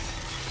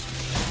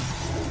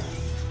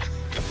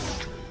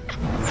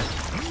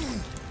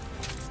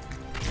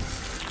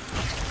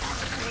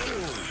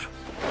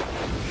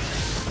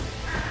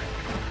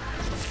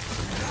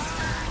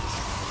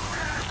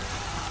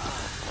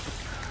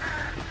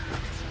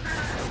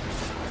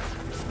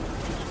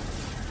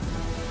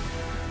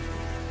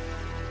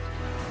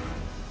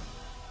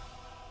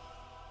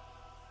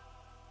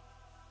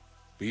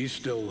 Be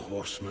still,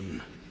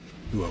 Horseman.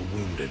 You are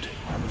wounded.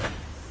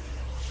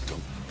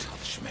 Don't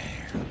touch me.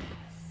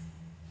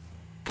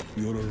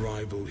 Your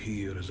arrival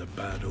here is a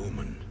bad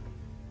omen.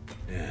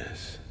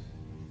 Yes.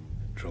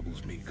 It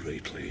troubles me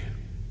greatly.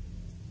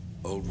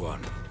 Old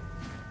One,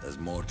 there's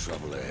more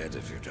trouble ahead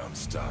if you don't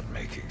start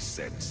making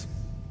sense.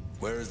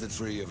 Where is the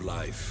Tree of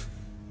Life?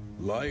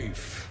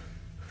 Life?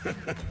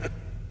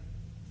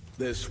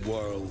 This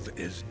world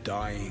is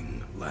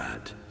dying,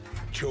 lad.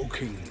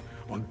 Choking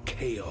on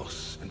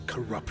chaos and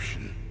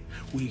corruption.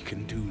 We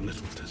can do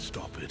little to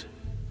stop it.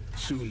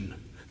 Soon,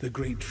 the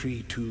great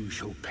tree too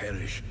shall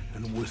perish,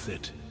 and with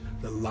it,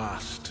 the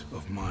last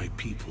of my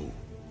people.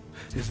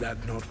 Is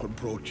that not what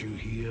brought you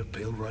here,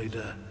 Pale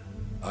Rider?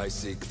 I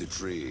seek the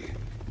tree.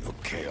 Your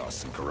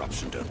chaos and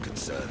corruption don't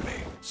concern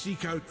me.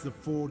 Seek out the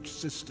Forged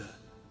Sister.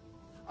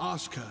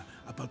 Ask her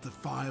about the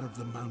fire of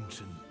the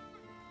mountain.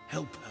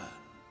 Help her,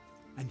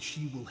 and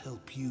she will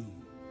help you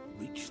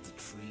reach the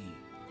tree.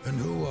 And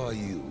who are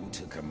you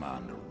to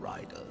command a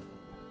rider?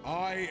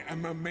 I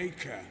am a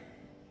maker,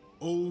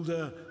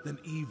 older than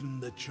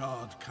even the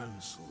Charred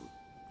Council.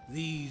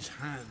 These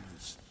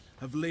hands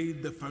have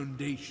laid the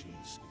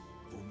foundations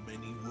for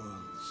many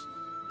worlds.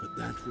 But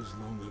that was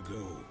long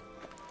ago.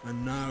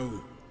 And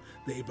now,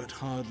 they but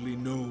hardly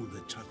know the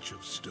touch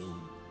of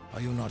stone.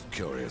 Are you not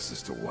curious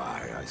as to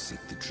why I seek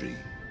the tree?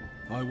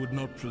 I would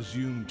not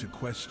presume to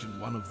question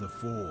one of the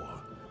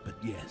four, but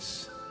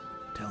yes,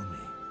 tell me.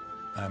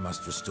 I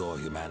must restore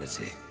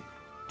humanity,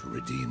 to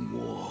redeem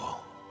war.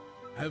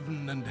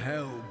 Heaven and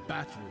hell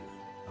battle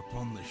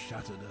upon the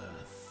shattered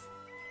earth.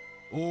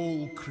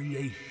 All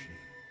creation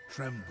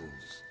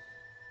trembles,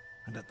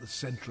 and at the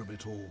center of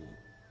it all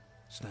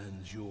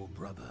stands your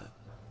brother.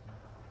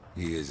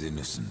 He is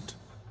innocent.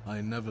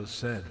 I never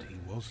said he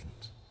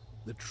wasn't.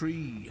 The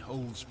tree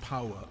holds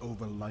power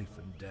over life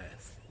and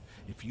death.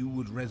 If you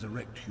would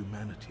resurrect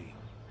humanity,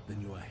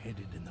 then you are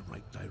headed in the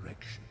right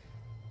direction.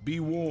 Be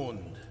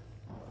warned.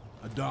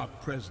 A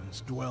dark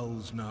presence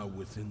dwells now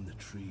within the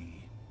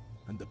tree,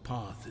 and the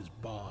path is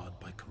barred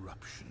by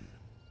corruption.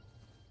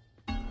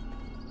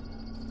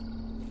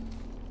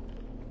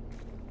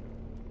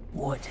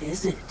 What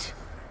is it?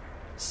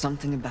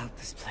 Something about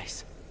this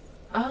place.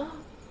 Ah,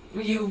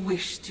 you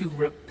wish to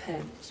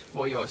repent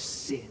for your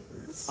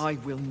sins? I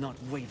will not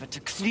waver to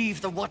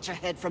cleave the Watcher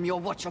head from your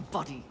Watcher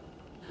body.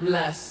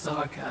 Less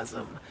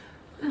sarcasm.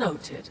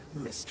 Noted,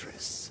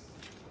 mistress.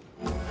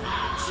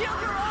 Shield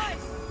your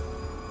eyes!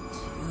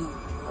 Too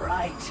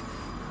bright.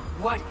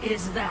 What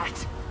is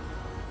that?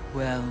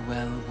 Well,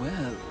 well,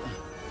 well.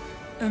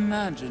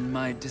 Imagine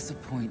my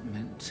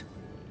disappointment.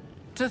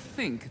 To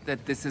think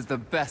that this is the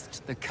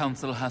best the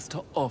Council has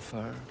to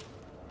offer.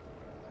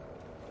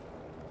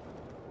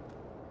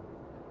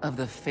 Of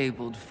the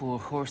fabled Four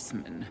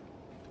Horsemen,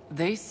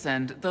 they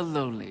send the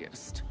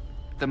lowliest,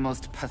 the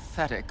most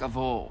pathetic of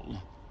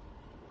all.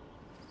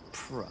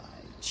 Pride,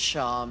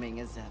 charming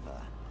as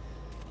ever.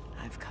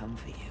 I've come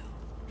for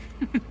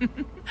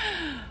you.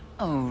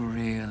 Oh,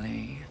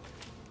 really?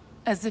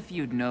 As if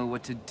you'd know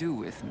what to do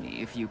with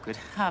me if you could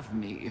have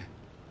me.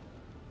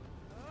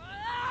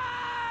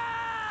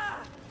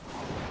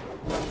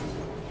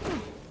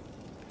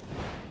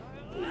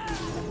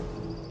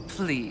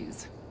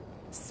 Please,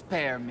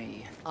 spare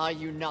me. Are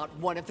you not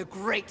one of the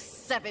great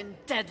Seven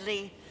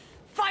Deadly?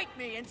 Fight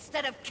me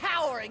instead of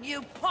cowering,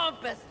 you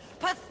pompous,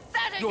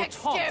 pathetic Your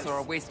excuse! taunts are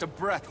a waste of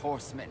breath,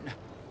 horseman.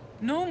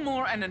 No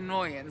more an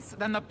annoyance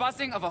than the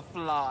buzzing of a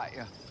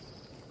fly.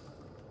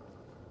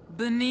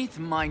 Beneath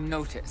my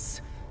notice,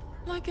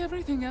 like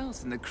everything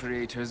else in the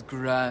Creator's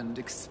grand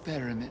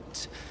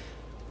experiment,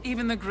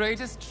 even the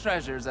greatest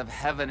treasures of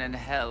heaven and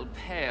hell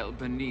pale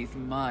beneath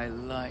my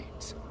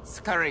light.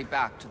 Scurry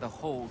back to the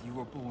hole you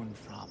were born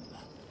from.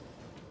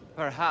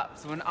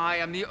 Perhaps when I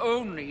am the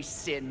only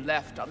sin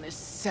left on this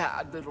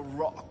sad little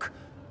rock,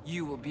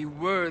 you will be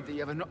worthy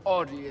of an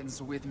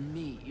audience with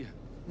me.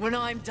 When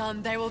I'm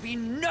done, there will be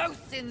no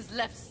sins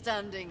left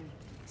standing.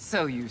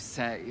 So you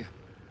say.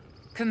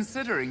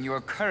 Considering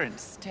your current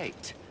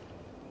state,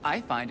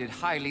 I find it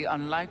highly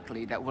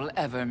unlikely that we'll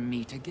ever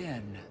meet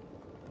again.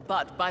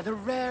 But by the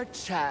rare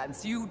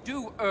chance you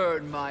do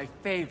earn my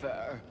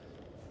favor,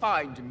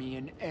 find me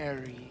in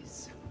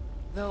Ares.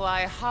 Though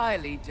I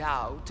highly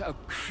doubt a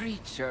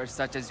creature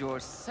such as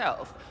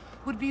yourself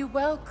would be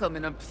welcome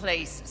in a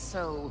place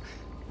so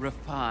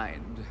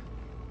refined.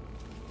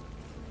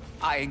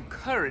 I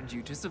encourage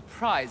you to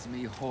surprise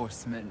me,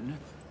 horseman.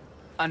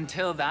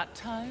 Until that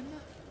time...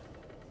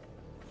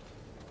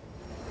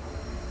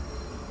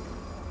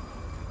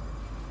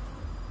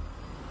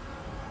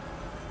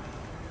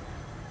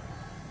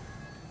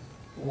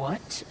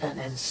 What an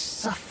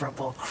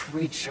insufferable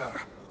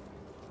creature.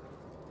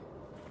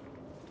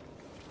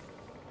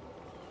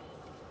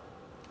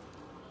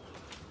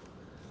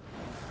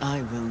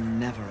 I will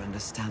never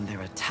understand their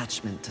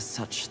attachment to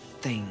such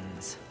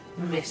things.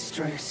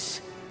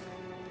 Mistress.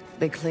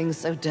 They cling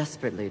so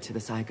desperately to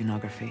this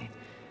iconography.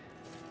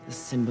 The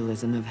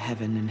symbolism of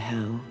heaven and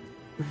hell.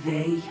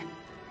 They?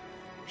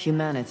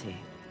 Humanity.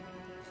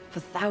 For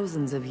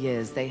thousands of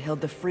years, they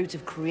held the fruit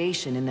of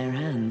creation in their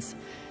hands,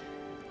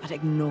 but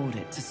ignored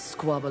it to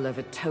squabble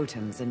over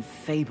totems and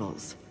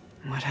fables.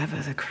 Whatever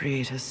the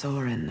Creator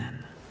saw in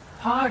them.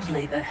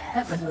 Hardly the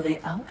heavenly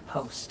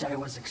outpost I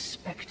was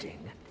expecting.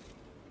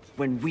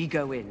 When we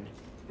go in...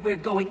 We're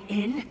going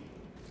in?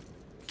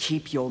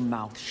 Keep your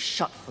mouth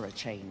shut for a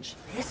change.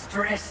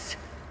 Mistress!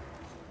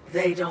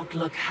 They don't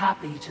look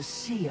happy to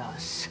see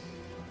us.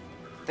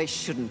 They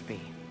shouldn't be.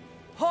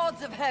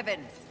 Hordes of Heaven,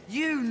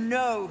 you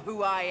know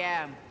who I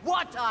am,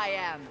 what I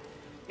am.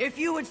 If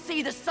you would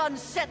see the sun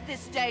set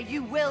this day,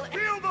 you will...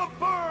 Feel the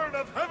burn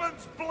of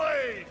Heaven's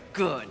blade!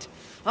 Good.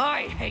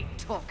 I hate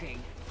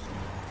talking.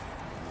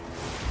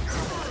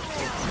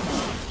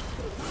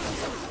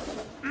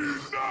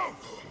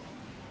 Enough!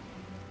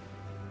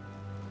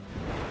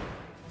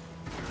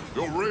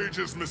 Your rage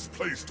is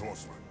misplaced,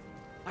 horseman.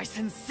 I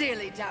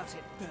sincerely doubt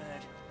it,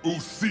 Bird.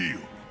 Usil!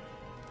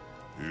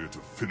 Here to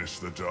finish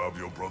the job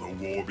your brother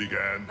War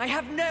began? I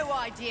have no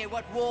idea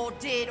what War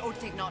did or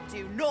did not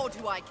do, nor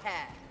do I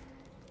care.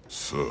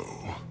 So,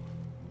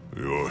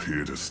 you're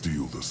here to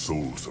steal the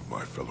souls of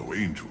my fellow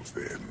angels,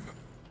 then?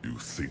 You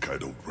think I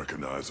don't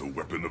recognize a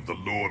weapon of the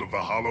Lord of the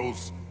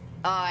Hollows?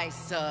 I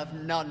serve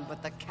none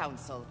but the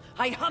Council.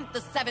 I hunt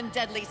the 7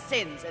 deadly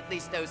sins, at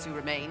least those who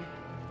remain.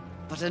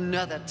 But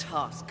another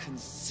task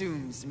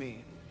consumes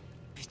me.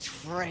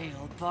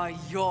 Betrayal by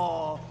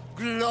your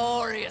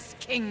glorious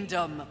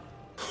kingdom.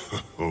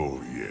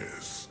 Oh,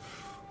 yes.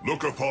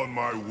 Look upon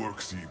my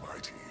works, ye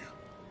mighty,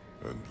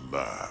 and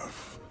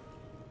laugh.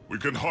 We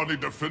can hardly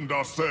defend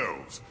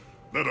ourselves,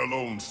 let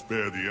alone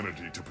spare the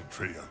energy to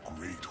betray a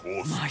great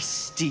horse. My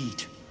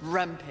steed,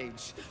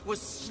 Rampage,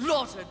 was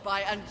slaughtered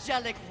by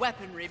angelic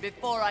weaponry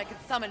before I could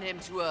summon him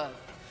to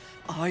Earth.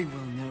 I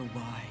will know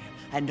why,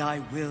 and I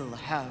will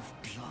have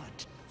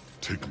blood.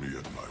 Take me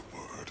at my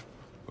word.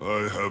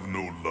 I have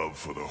no love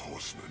for the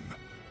Horsemen.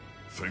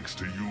 Thanks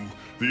to you,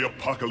 the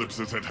apocalypse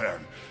is at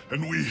hand,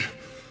 and we...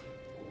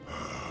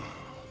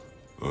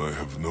 I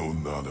have no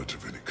knowledge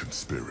of any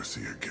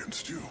conspiracy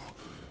against you,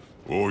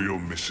 or your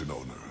mission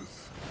on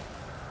Earth.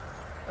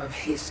 Of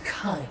his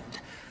kind,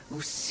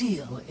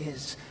 Lucille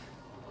is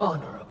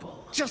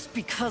honorable. Just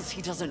because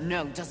he doesn't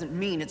know doesn't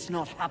mean it's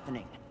not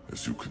happening.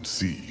 As you can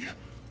see,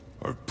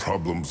 I've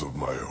problems of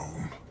my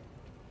own.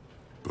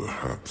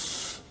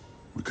 Perhaps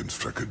we can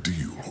strike a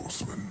deal,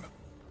 Horseman.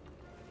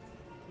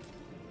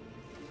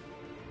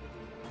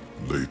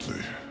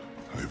 Lately,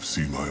 I have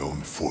seen my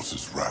own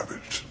forces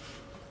ravaged,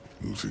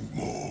 losing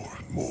more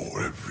and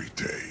more every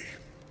day.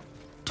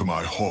 To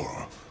my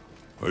horror,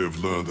 I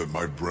have learned that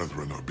my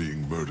brethren are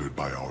being murdered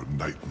by our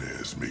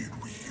nightmares made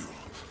real.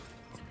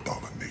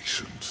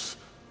 Abominations,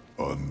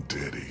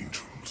 undead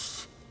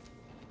angels.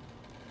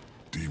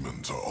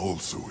 Demons are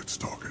also its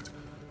target,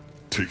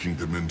 taking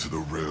them into the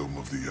realm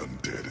of the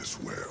undead as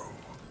well.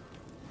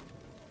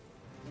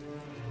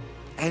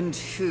 And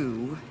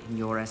who, in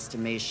your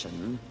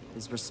estimation,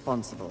 is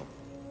responsible?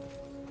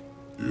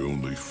 The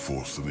only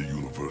force in the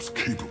universe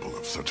capable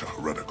of such a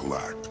heretical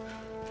act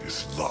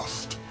is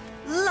lust.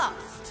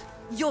 Lust?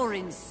 You're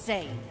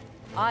insane.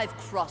 I've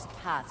crossed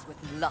paths with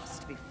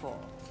lust before.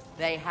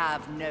 They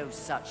have no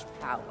such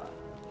power.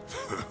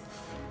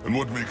 And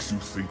what makes you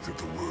think that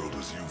the world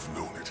as you've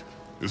known it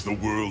is the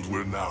world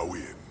we're now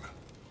in?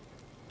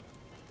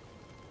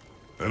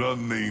 An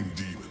unnamed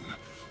demon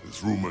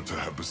is rumored to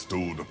have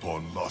bestowed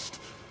upon lust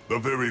the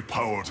very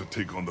power to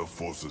take on the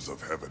forces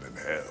of heaven and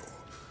hell.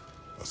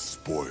 A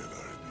spoiler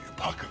in the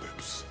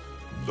apocalypse.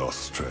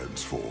 Lust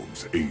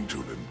transforms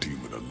angel and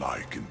demon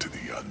alike into the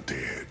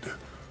undead.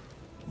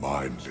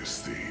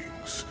 Mindless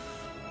things,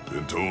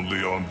 bent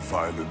only on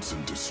violence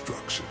and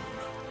destruction.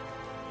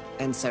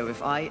 And so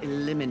if I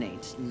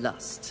eliminate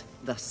lust,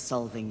 thus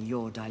solving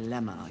your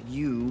dilemma,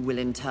 you will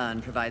in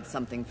turn provide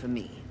something for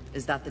me.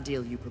 Is that the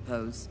deal you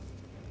propose?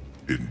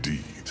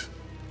 Indeed,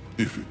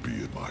 if it be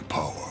in my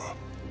power.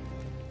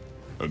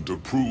 And to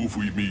prove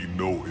we mean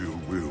no ill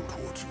will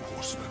towards you,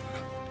 Horsemen.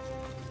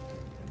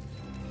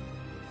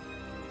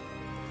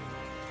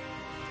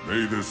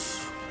 May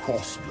this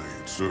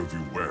crossblade serve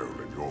you well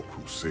in your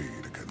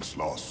crusade against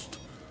lust.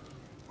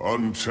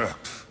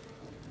 Unchecked,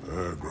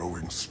 their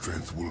growing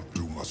strength will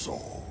doom us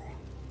all.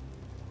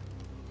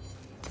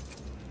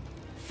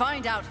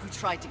 Find out who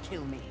tried to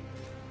kill me.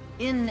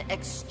 In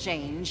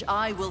exchange,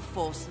 I will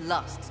force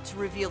lust to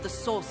reveal the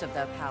source of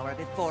their power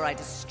before I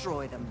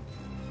destroy them.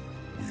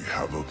 We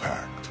have a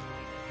pact.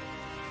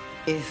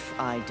 If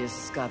I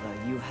discover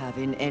you have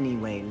in any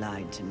way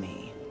lied to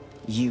me,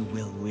 you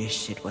will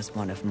wish it was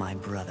one of my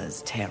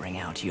brothers tearing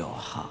out your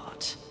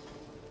heart.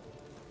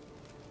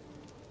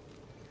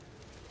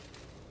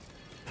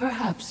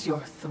 Perhaps your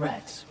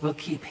threat will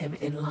keep him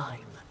in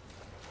line.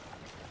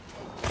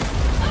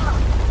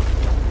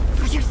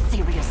 Are you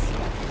serious?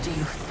 Do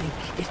you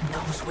think it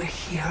knows we're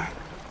here?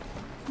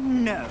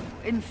 No.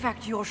 In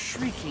fact, your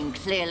shrieking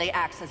clearly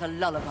acts as a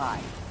lullaby.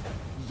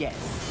 Yes.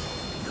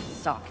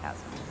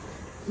 Sarcasm.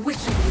 Which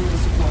of you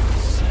is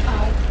worse?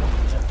 I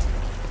wonder.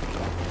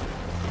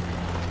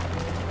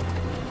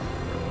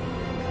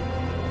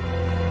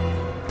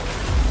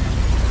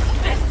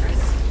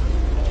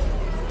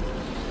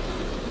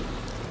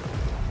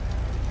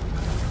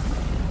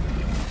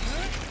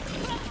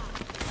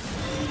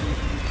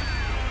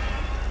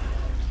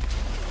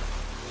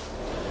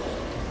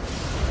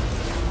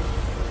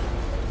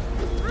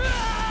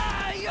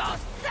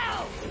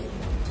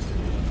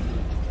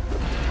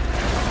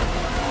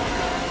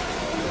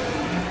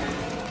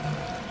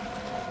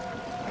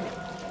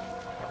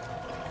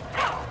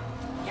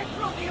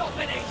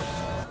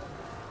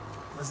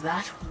 Was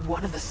that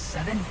one of the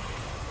 7?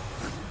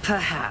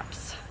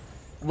 Perhaps.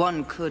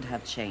 One could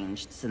have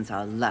changed since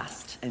our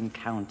last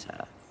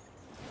encounter.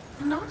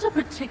 Not a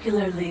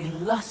particularly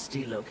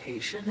lusty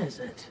location, is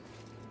it?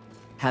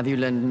 Have you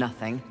learned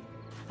nothing?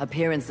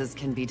 Appearances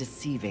can be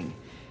deceiving.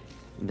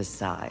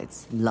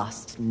 Besides,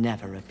 lust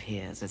never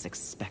appears as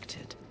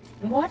expected.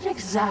 What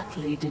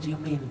exactly did you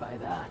mean by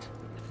that?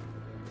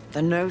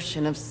 The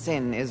notion of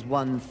sin is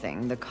one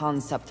thing, the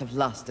concept of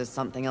lust is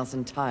something else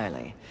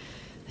entirely.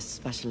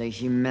 Especially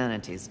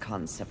humanity's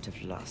concept of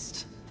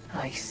lust.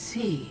 I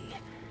see.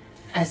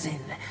 As in,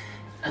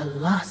 a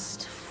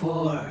lust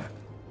for...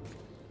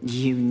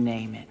 You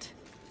name it.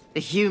 The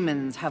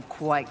humans have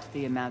quite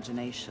the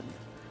imagination.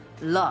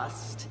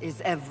 Lust is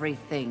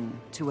everything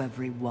to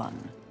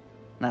everyone.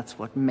 That's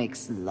what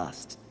makes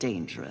lust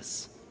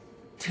dangerous.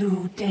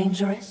 Too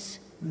dangerous,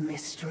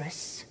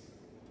 mistress?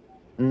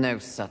 No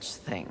such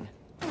thing.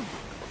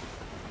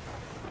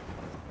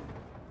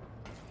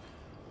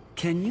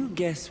 Can you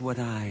guess what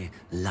I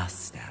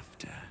lust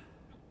after?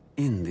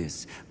 In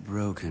this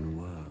broken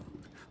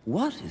world,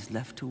 what is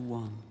left to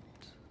want?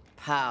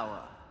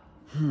 Power.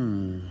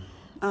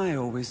 I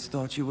always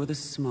thought you were the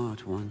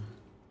smart one.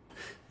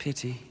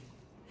 Pity.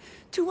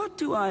 To what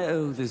do I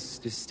owe this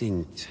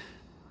distinct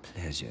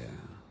pleasure?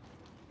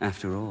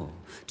 After all,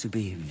 to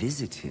be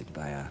visited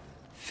by a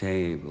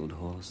fabled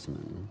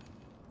horseman.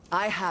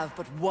 I have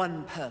but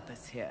one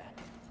purpose here.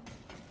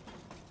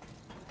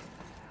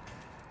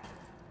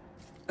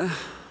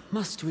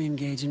 Must we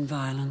engage in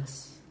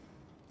violence?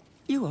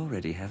 You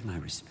already have my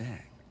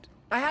respect.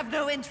 I have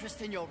no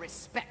interest in your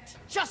respect,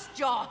 just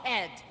your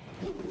head.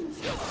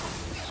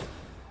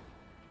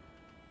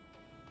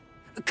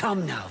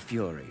 Come now,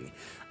 Fury.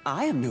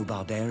 I am no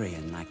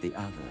barbarian like the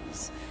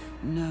others.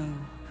 No,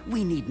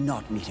 we need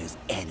not meet as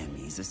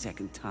enemies a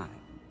second time.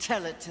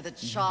 Tell it to the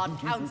Charred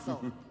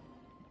Council.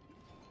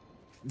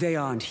 They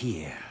aren't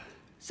here.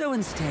 So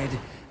instead,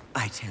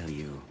 I tell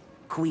you,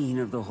 Queen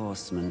of the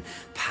Horsemen,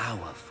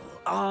 powerful,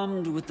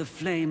 armed with the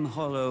Flame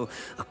Hollow,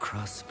 a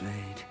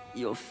crossblade,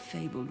 your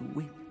fabled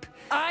whip.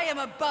 I am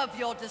above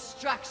your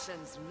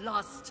distractions,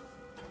 Lust.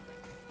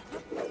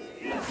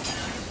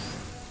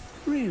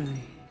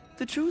 Really?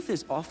 The truth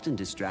is often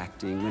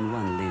distracting when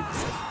one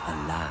lives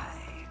a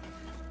lie.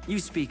 You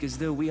speak as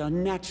though we are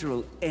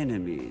natural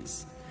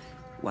enemies.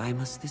 Why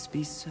must this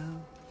be so?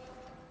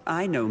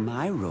 I know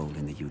my role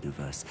in the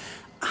universe.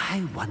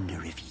 I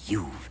wonder if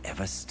you've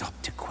ever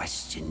stopped to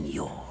question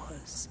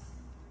yours.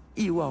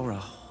 You are a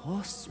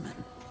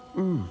horseman.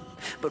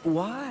 But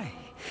why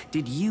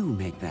did you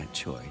make that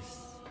choice?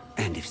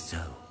 And if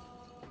so,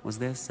 was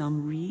there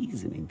some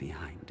reasoning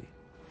behind it?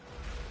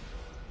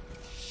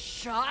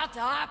 Shut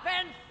up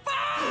and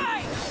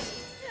fight!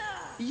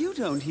 You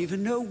don't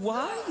even know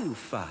why you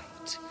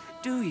fight,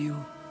 do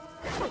you?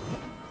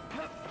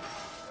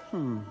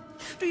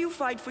 Do you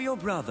fight for your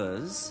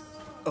brothers?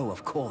 Oh,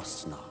 of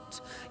course not.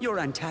 Your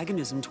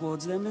antagonism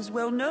towards them is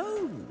well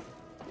known.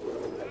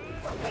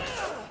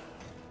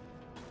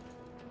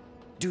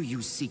 Do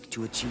you seek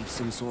to achieve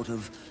some sort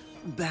of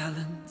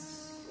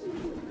balance?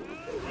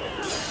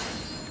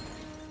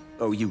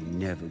 Oh, you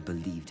never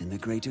believed in the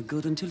greater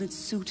good until it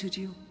suited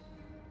you.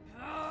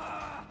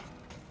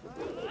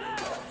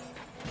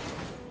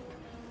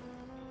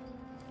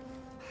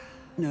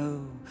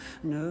 No.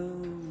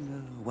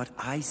 What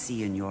I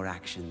see in your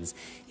actions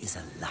is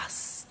a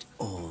lust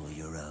all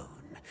your own.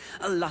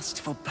 A lust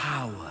for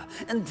power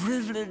and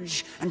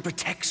privilege and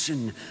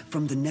protection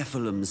from the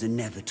Nephilim's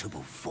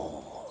inevitable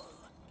fall.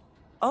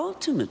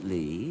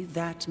 Ultimately,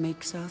 that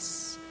makes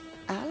us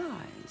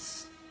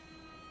allies,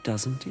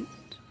 doesn't it?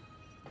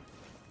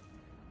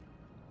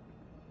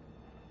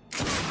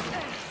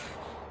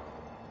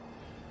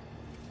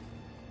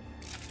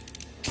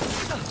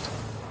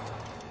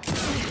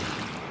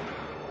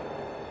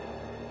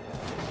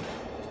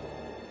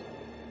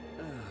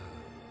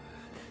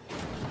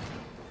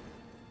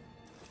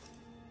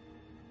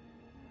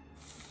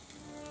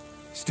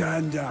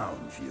 Stand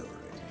down, Fury.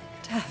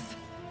 Death.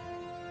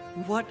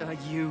 What are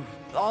you,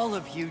 all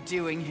of you,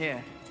 doing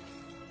here?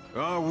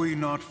 Are we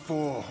not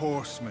four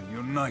horsemen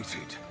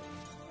united?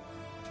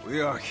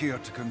 We are here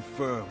to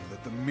confirm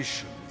that the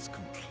mission is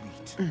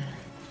complete.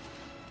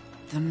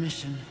 The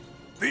mission.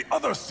 The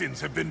other sins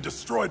have been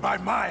destroyed by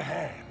my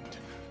hand.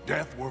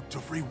 Death worked to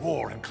free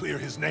War and clear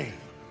his name.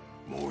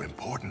 More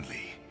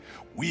importantly,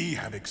 we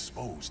have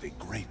exposed a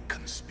great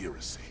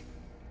conspiracy.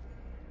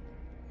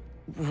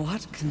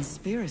 What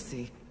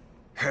conspiracy?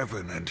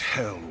 Heaven and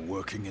hell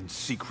working in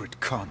secret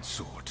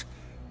consort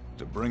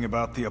to bring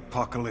about the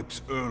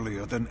apocalypse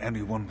earlier than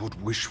anyone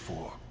would wish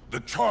for.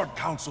 The Charred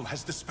Council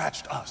has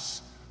dispatched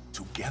us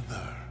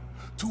together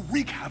to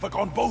wreak havoc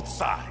on both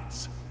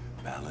sides.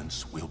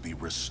 Balance will be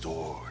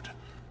restored.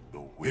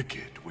 The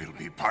wicked will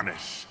be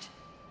punished.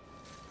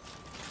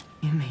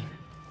 You mean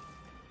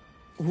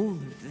all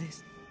of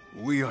this?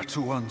 We are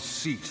to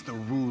unseat the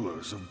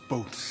rulers of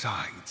both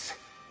sides.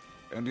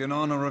 And in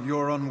honor of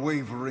your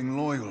unwavering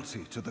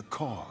loyalty to the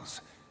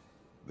cause,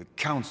 the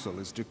Council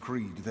has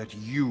decreed that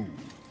you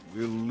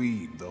will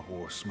lead the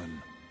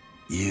Horsemen.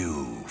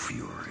 You,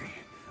 Fury,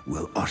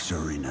 will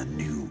usher in a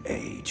new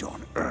age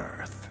on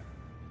Earth.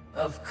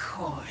 Of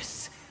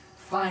course.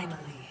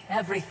 Finally,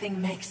 everything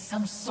makes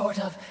some sort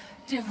of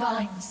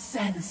divine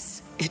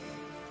sense. It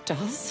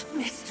does?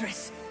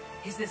 Mistress,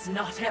 is this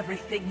not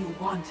everything you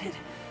wanted?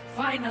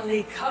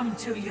 Finally come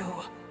to you.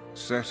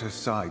 Set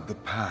aside the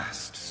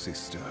past,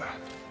 sister.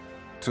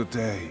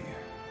 Today,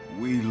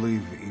 we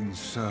live in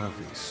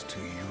service to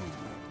you.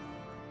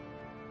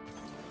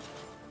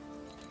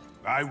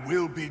 I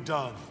will be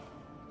done.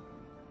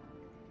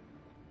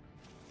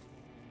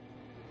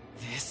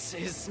 This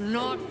is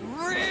not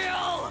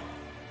real!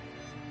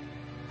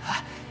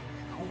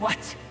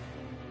 What?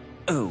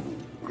 Oh,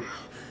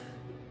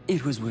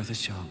 it was worth a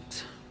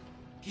shot.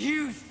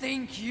 You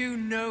think you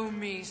know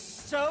me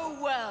so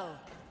well?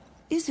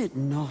 Is it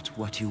not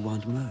what you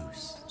want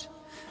most?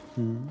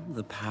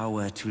 The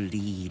power to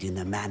lead in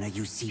the manner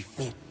you see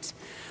fit.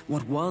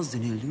 What was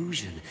an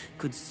illusion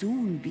could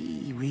soon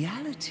be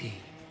reality.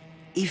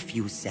 If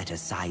you set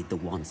aside the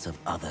wants of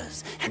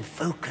others and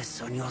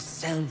focus on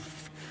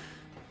yourself.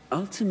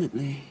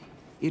 Ultimately,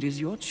 it is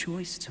your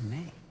choice to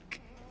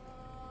make.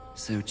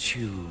 So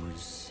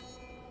choose.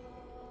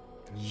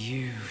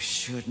 You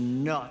should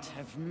not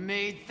have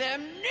made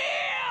them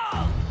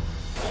kneel!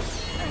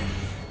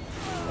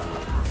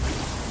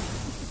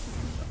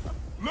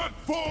 Let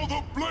fall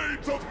the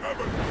blades of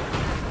heaven!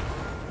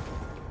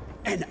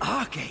 An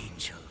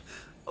archangel?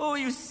 Oh,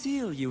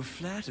 Lucille, you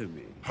flatter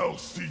me. I'll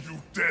see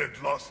you dead,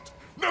 Lust,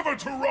 never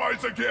to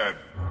rise again!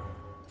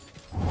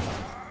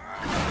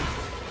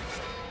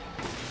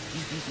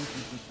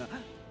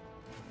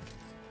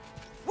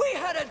 We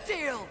had a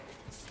deal!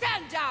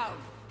 Stand down!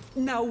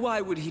 Now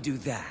why would he do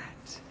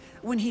that?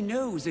 When he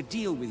knows a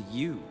deal with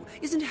you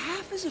isn't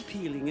half as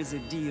appealing as a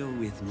deal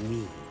with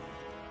me.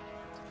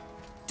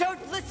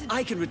 Don't listen!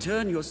 I can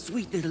return your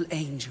sweet little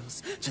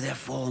angels to their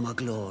former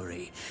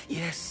glory.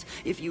 Yes,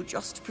 if you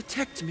just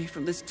protect me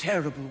from this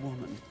terrible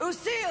woman.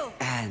 Lucille!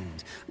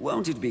 And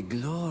won't it be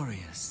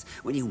glorious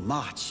when you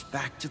march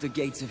back to the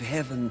gates of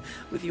heaven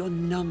with your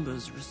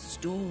numbers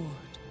restored?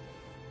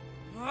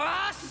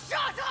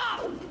 Shut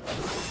up!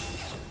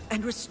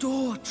 And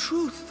restore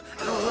truth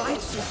and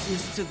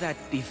righteousness to that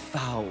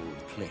befouled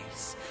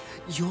place.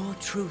 Your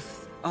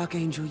truth,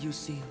 Archangel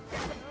Lucille.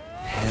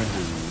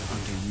 Heaven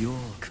under your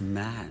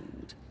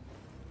command.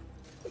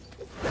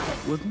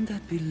 Wouldn't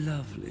that be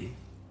lovely?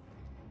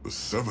 The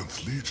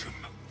 7th Legion.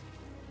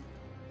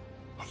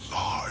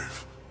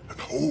 Alive and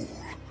whole.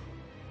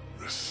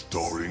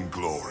 Restoring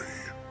glory.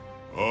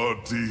 Our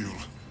deal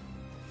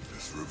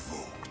is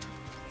revoked.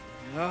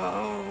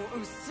 No,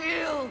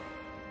 Lucille!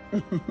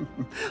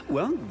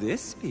 Won't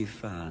this be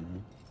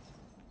fun?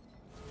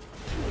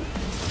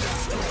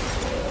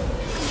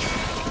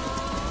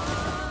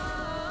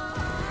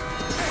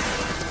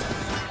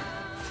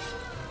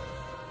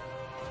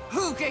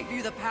 Who gave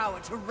you the power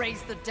to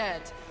raise the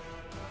dead?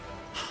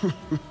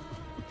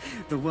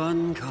 The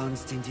one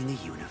constant in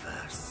the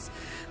universe.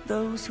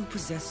 Those who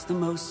possess the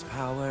most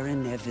power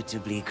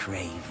inevitably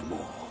crave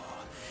more.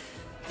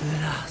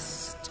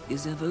 Lust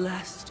is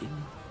everlasting.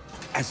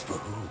 As for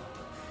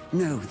who,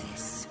 know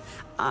this.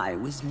 I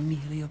was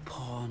merely a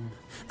pawn.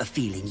 A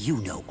feeling you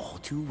know all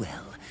too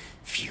well.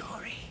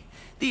 Fury.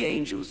 The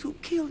angels who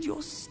killed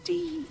your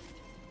steed.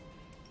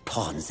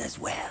 Pawns as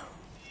well.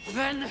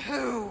 Then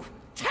who?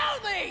 Tell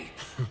me!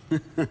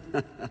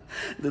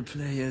 The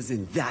players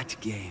in that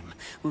game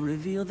will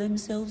reveal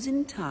themselves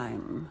in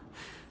time.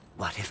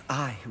 What if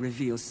I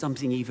reveal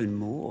something even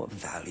more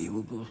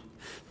valuable?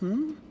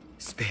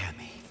 Spare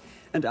me,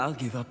 and I'll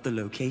give up the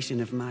location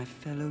of my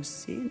fellow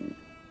sin.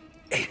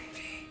 Envy.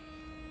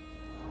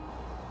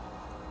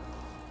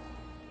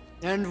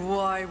 And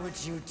why would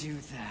you do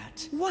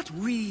that? What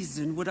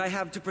reason would I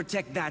have to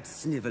protect that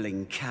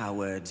sniveling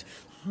coward?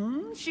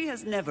 She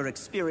has never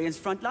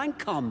experienced frontline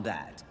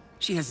combat.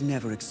 She has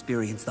never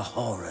experienced the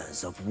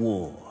horrors of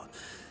war.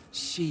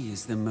 She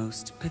is the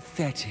most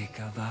pathetic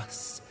of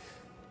us.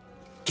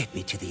 Get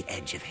me to the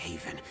edge of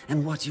Haven,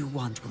 and what you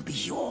want will be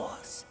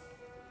yours.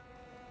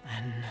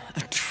 An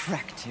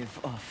attractive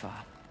offer.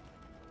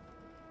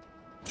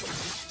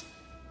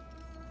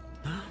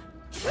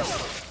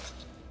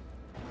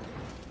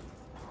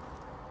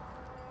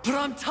 But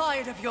I'm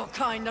tired of your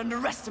kind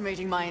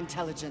underestimating my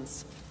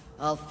intelligence.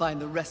 I'll find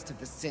the rest of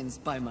the sins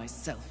by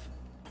myself.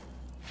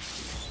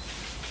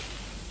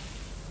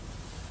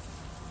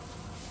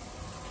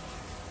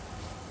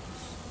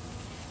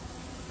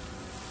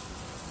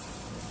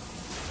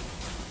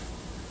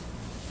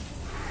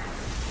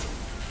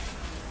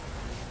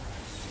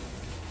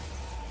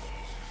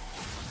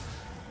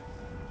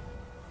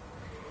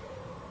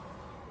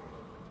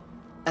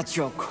 At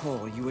your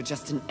core, you were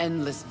just an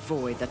endless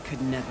void that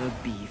could never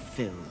be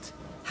filled.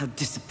 How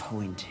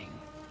disappointing.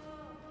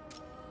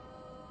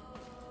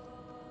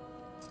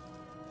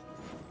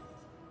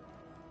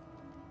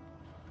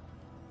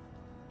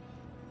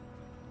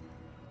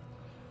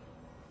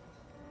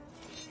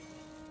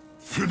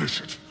 Finish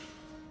it.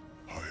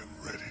 I am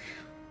ready.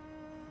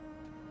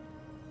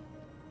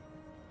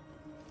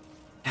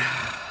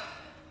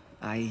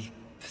 I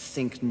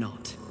think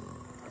not.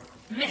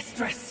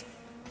 Mistress!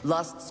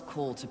 Lust's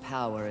call to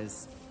power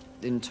is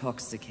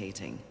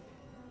intoxicating.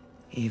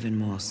 Even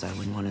more so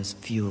when one is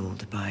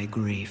fueled by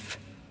grief.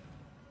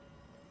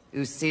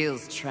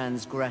 Lucille's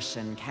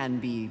transgression can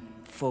be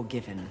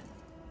forgiven.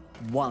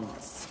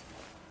 Once.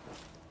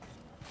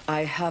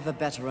 I have a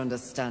better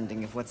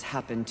understanding of what's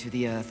happened to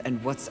the Earth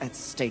and what's at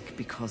stake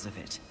because of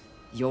it.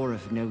 You're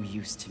of no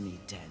use to me,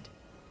 dead.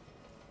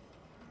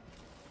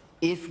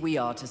 If we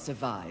are to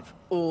survive,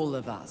 all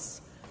of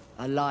us,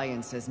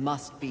 alliances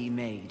must be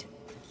made.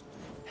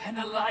 An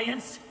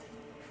alliance?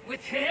 With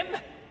him?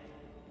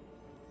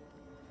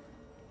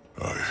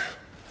 I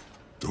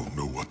don't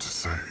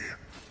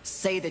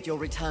Say that you'll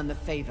return the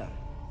favor.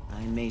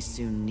 I may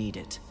soon need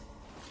it.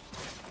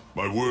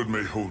 My word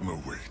may hold no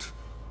weight,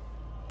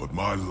 but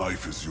my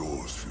life is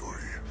yours,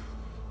 Fury.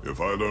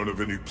 If I learn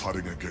of any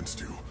plotting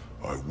against you,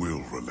 I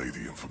will relay the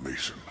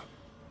information.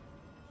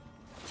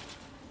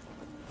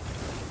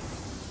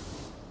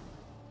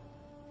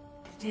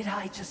 Did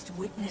I just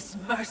witness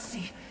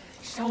mercy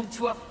shown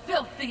to a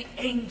filthy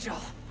angel?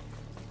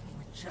 You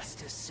would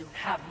just as soon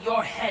have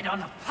your head on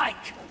a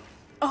pike!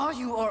 Are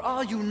you or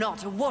are you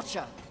not a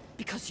Watcher?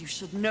 Because you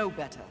should know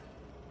better.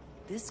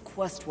 This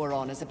quest we're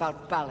on is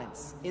about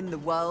balance, in the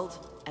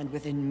world and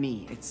within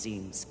me, it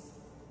seems.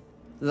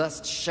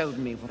 Lust showed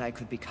me what I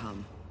could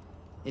become.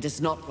 It is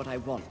not what I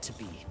want to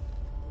be.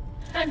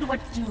 And what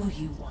do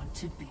you want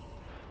to be?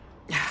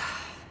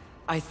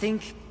 I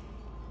think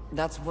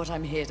that's what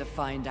I'm here to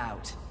find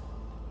out.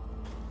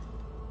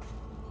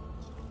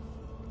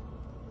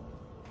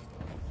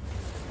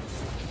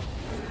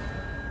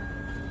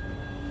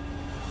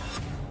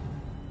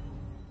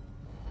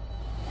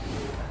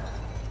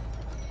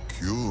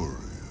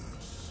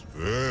 Curious.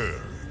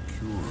 Very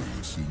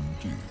curious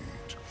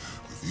indeed.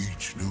 With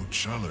each new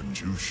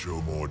challenge, you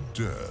show more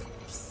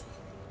depth.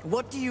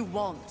 What do you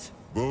want?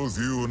 Both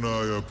you and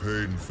I are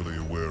painfully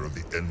aware of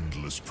the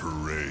endless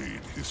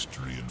parade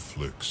history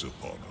inflicts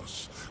upon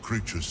us.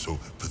 Creatures so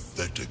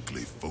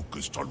pathetically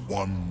focused on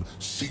one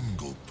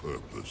single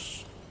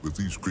purpose. But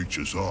these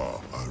creatures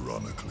are,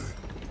 ironically,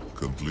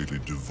 completely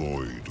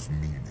devoid of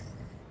meaning.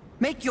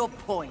 Make your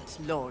point,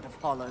 Lord of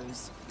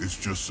Hollows.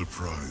 It's just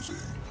surprising.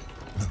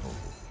 No.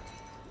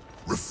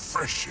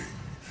 Refreshing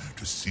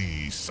to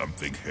see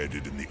something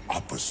headed in the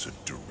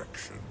opposite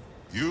direction.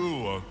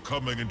 You are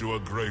coming into a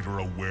greater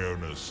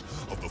awareness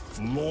of the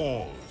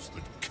flaws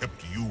that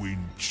kept you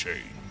in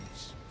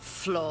chains.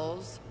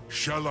 Flaws?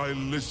 Shall I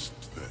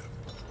list them?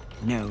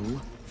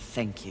 No,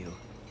 thank you.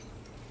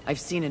 I've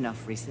seen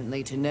enough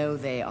recently to know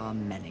they are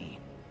many.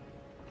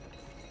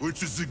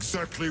 Which is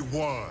exactly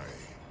why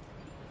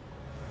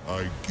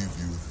I give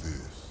you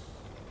this.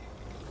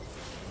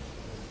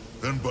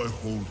 And by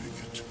holding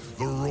it,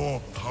 the raw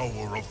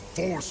power of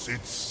Force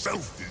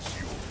itself is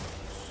yours.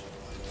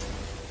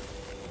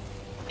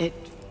 It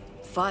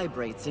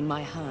vibrates in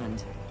my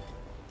hand.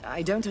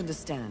 I don't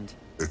understand.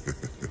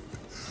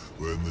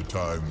 When the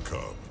time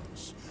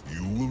comes,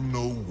 you will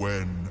know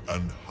when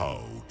and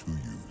how to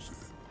use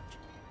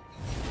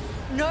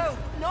it. No,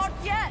 not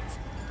yet!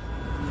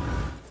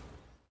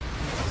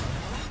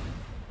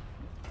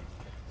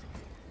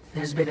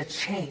 There's been a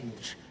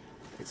change.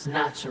 It's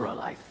natural,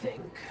 I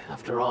think,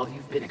 after all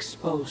you've been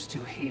exposed to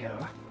here.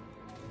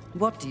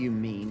 What do you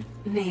mean?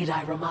 Need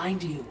I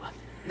remind you,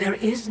 there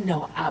is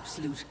no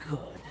absolute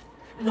good,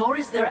 nor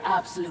is there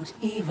absolute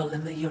evil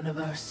in the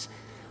universe.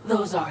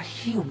 Those are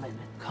human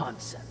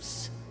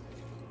concepts.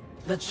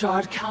 The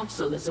Charred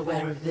Council is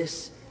aware of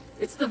this.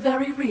 It's the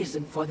very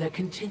reason for their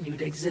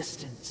continued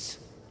existence.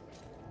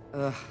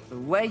 The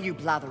way you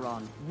blather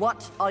on,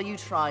 what are you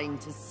trying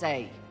to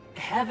say?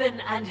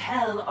 Heaven and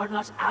hell are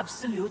not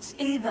absolutes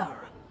either.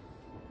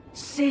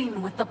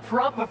 Seen with the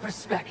proper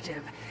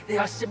perspective, they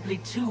are simply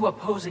two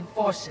opposing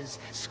forces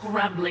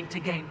scrambling to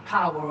gain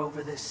power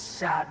over this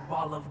sad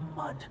ball of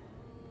mud.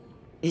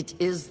 It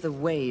is the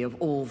way of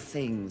all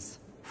things.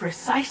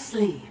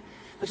 Precisely.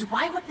 But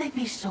why would they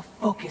be so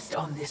focused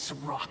on this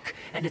rock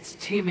and its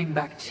teeming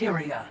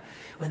bacteria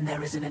when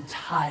there is an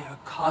entire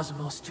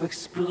cosmos to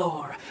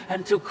explore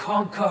and to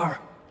conquer?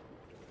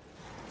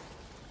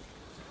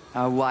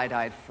 Our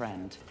wide-eyed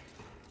friend.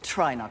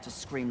 Try not to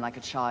scream like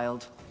a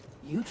child.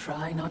 You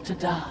try not to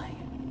die.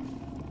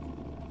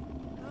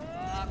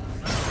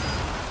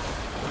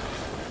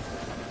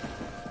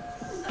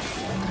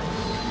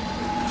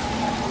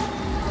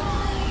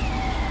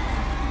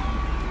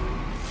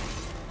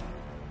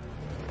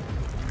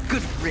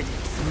 Good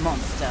riddance,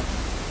 monster.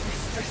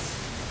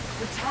 Mistress,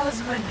 the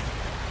talisman!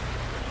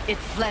 It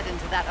fled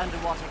into that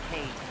underwater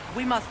cave.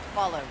 We must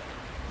follow.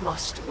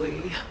 Must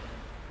we?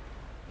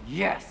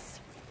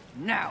 Yes.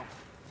 Now.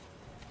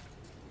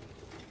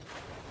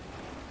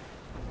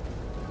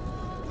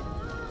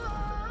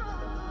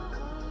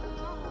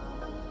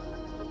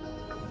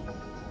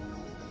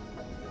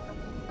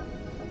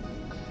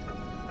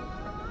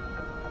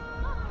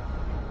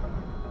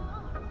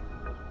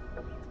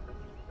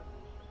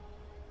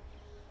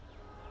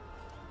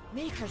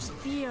 Maker's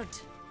beard.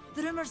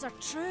 The rumors are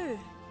true.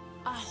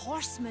 A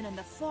horseman in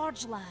the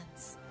Forge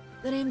lands.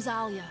 The name's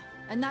Alia,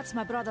 and that's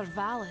my brother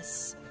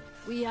Valis.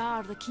 We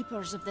are the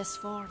keepers of this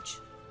forge.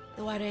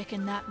 Though I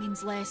reckon that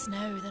means less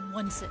now than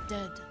once it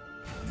did.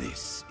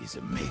 This is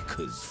a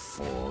Maker's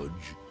Forge?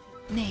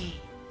 Nay,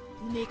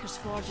 the Maker's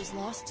Forge is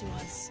lost to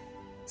us.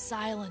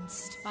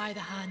 Silenced by the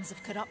hands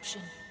of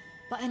corruption.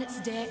 But in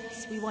its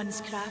depths we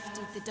once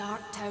crafted the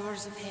dark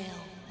towers of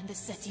hell and the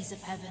cities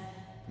of heaven.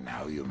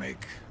 Now you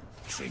make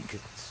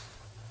trinkets?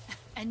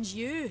 And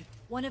you,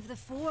 one of the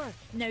four,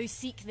 now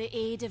seek the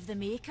aid of the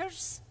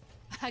Makers?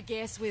 I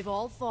guess we've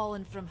all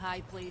fallen from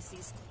high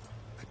places.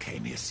 I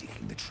came here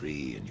seeking the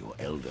tree, and your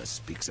elder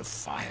speaks of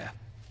fire.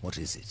 What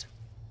is it?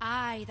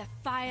 Aye, the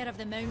fire of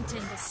the mountain,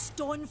 the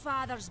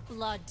Stonefather's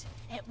blood.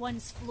 It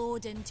once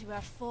flowed into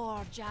our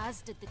forge,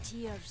 as did the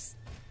tears.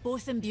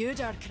 Both imbued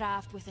our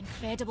craft with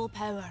incredible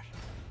power,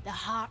 the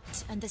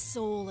heart and the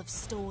soul of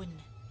stone.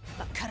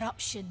 But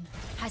corruption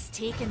has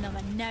taken them,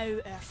 and now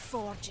our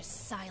forge is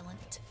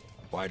silent.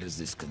 Why does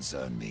this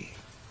concern me?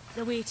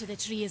 The way to the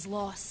tree is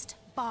lost,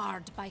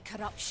 barred by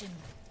corruption.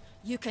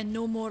 You can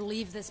no more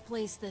leave this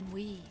place than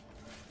we.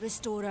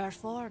 Restore our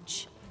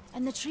forge,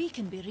 and the tree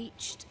can be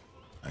reached.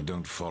 I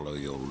don't follow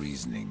your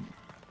reasoning.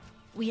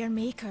 We are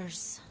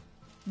makers,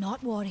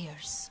 not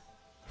warriors.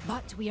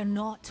 But we are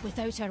not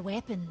without our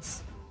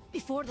weapons.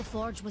 Before the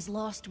forge was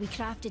lost, we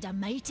crafted a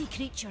mighty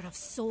creature of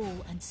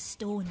soul and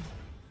stone.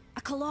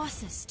 A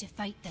colossus to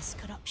fight this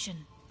corruption.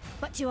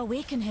 But to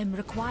awaken him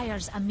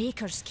requires a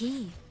maker's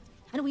key.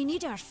 And we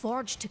need our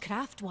forge to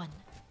craft one.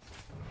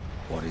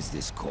 What is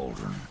this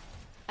cauldron?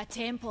 A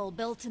temple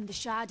built in the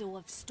shadow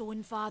of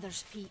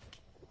Stonefather's Peak.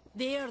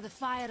 There, the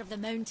fire of the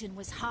mountain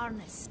was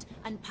harnessed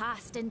and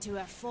passed into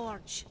our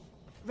forge.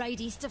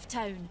 Ride east of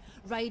town,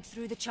 ride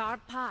through the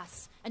Charred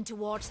Pass, and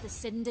towards the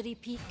cindery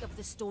peak of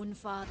the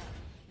Stonefather.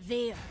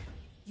 There,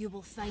 you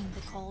will find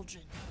the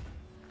cauldron.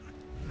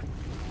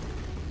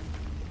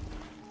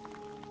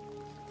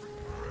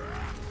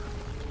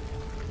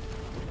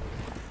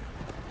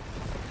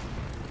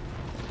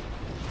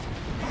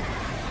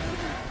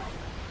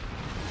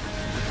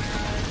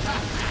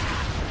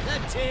 The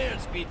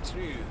tales be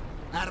true.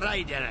 A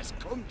rider has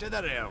come to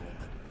the realm.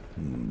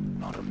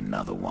 Not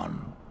another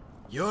one.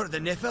 You're the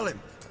Nephilim,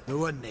 the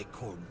one they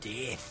call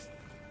Death.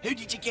 How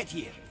did you get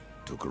here?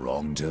 Took a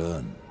wrong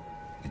turn.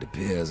 It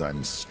appears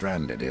I'm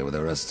stranded here with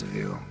the rest of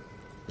you.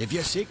 If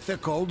you seek the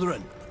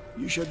cauldron,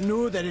 you should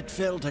know that it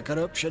fell to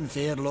corruption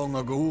fair long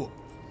ago.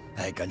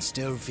 I can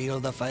still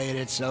feel the fire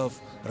itself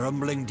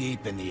rumbling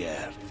deep in the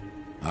earth.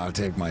 I'll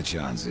take my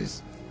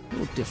chances.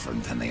 You're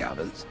different than the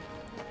others.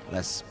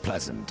 Less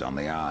pleasant on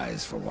the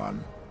eyes, for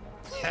one.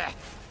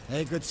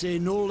 I could say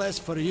no less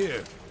for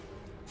you.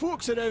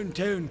 Folks around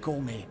town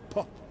call me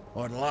Pup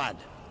or Lad,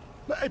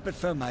 but I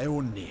prefer my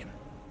own name.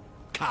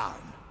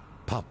 Karn.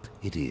 Pup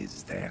it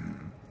is,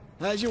 then.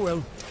 As you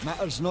will.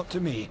 Matters not to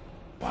me.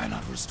 Why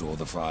not restore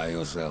the fire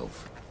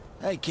yourself?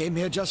 I came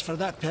here just for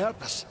that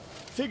purpose.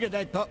 Figured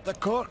I'd pop the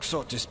cork,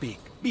 so to speak.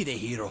 Be the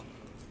hero.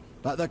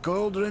 But the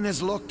cauldron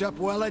is locked up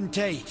well and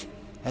tight,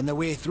 and the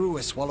way through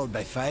is swallowed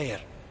by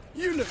fire.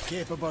 You look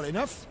capable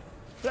enough.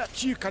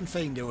 Perhaps you can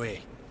find a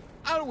way.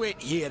 I'll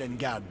wait here and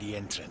guard the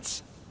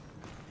entrance.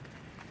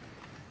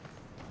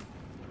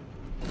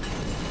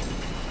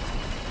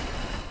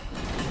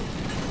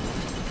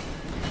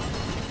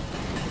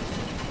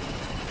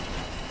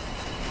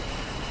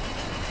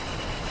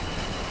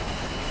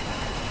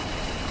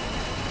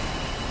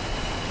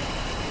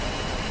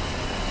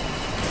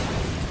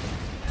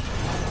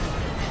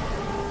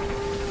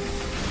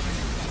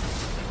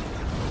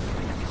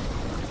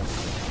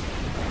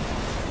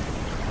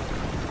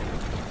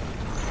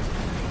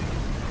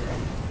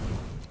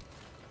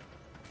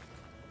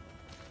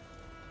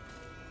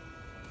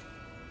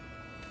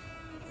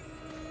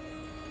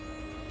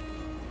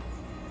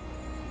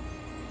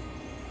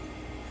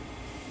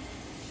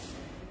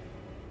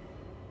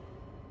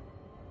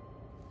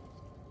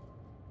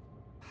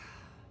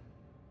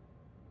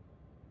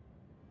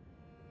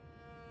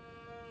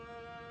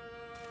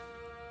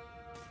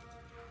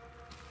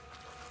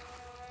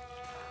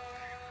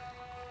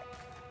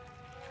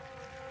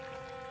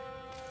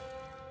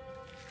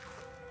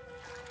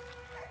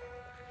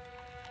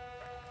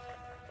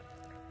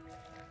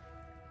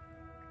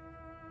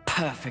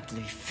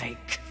 Perfectly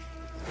fake.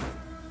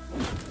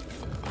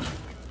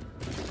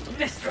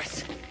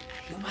 Mistress!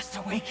 You must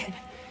awaken.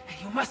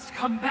 You must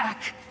come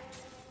back.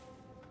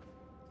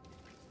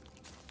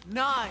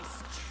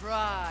 Nice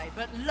try,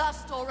 but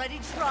Lust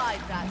already tried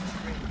that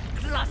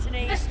trick.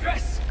 Gluttony!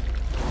 Mistress!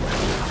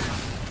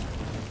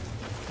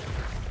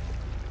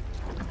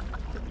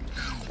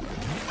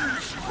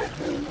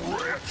 Miserable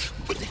wretch!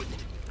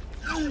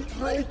 You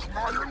broke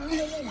my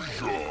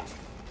illusion!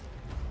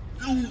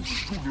 You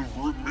should have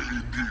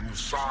remained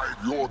inside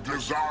your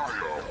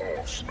desire,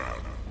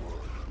 horseman.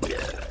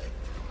 It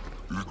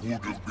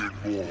would have been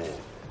more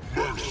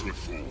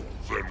merciful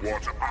than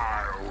what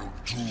I'll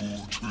do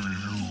to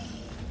you.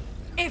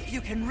 If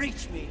you can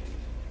reach me.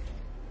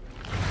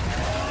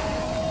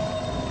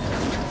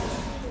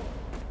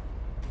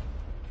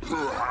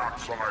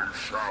 Perhaps I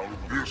shall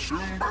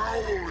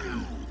disembowel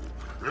you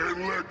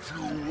and let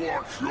you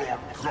watch your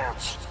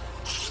guts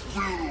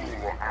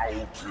spill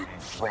out in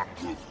front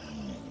of you.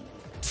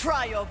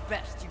 Try your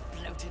best, you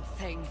bloated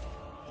thing.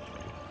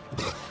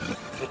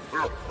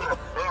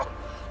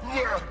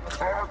 That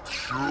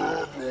cocks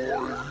your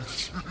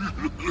voice.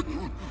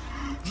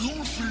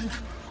 You think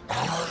I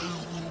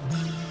will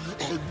be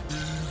an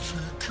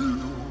easy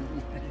kill?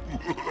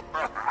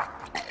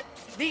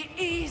 The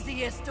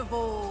easiest of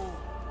all.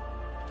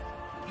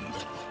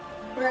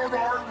 But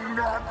I'm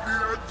not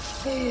yet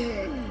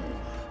full.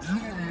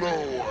 You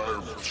know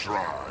I've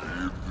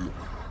tried.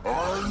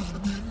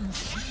 I've been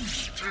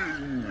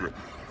feasting.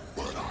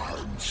 but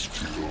I'm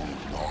still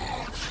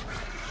not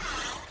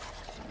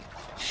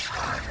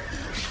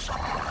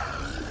satisfied.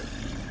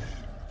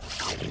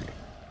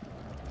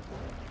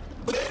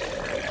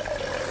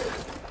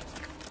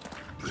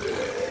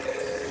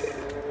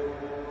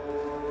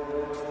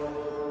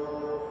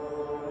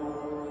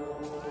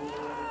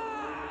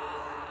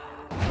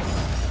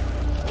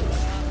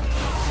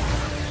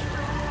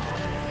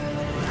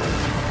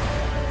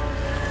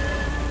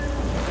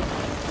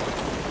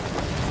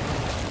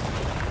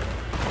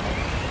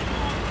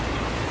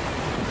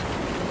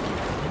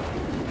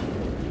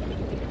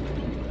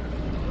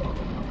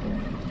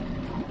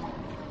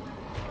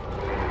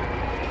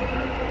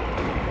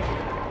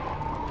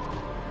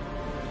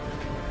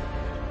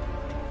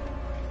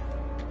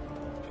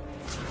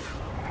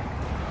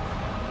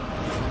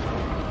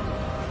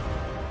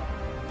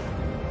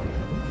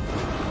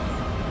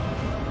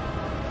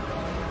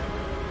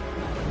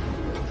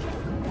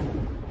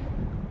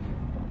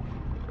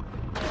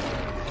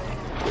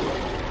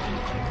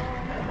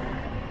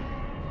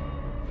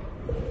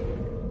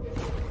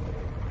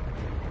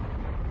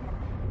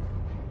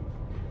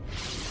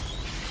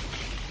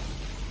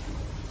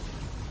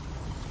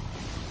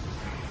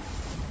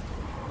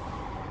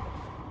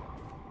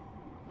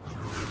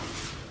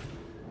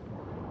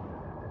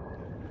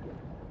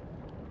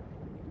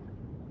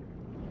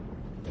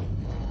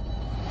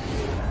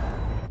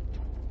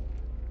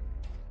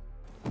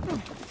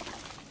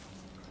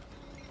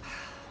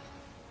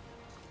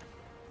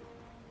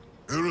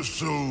 There are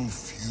so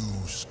few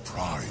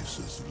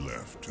prizes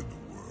left in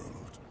the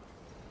world.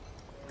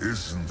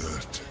 Isn't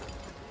that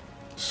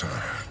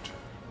sad?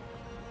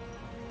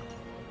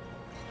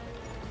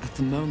 At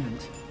the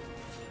moment,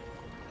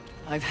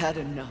 I've had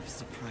enough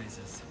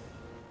surprises.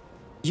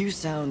 You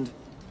sound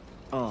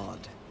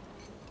odd.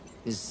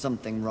 Is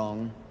something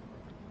wrong?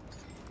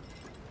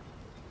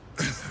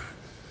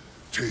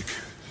 Take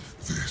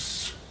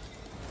this.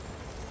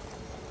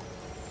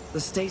 The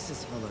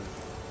stasis hollow.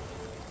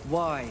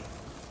 Why?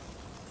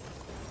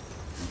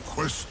 You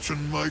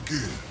question my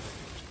gift.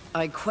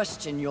 I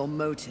question your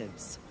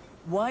motives.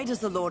 Why does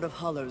the Lord of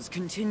Hollows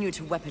continue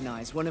to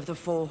weaponize one of the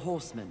Four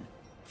Horsemen?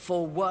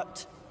 For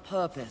what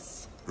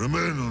purpose?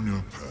 Remain on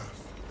your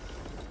path.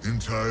 In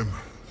time,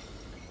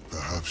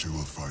 perhaps you will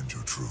find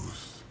your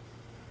truth.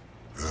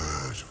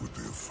 That would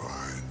be a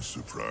fine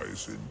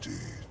surprise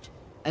indeed.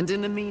 And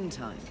in the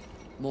meantime,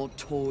 more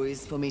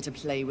toys for me to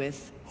play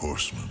with?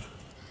 Horseman,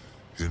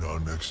 in our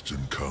next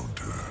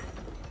encounter,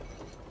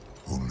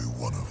 only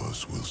one of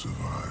us will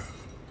survive.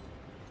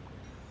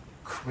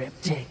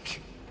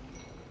 Cryptic.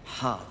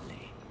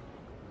 Hardly.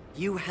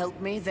 You help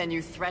me, then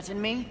you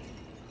threaten me?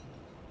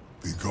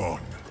 Be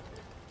gone.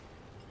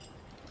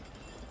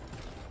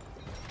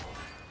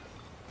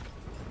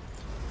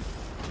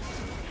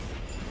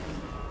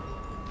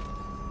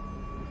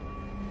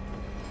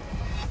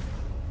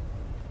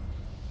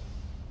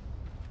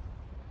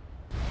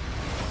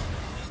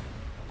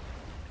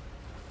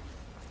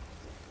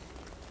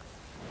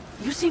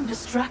 You seem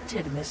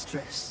distracted,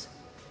 mistress.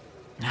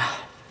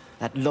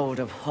 That Lord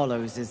of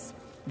Hollows is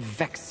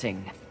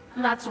vexing.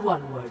 That's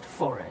one word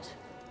for it.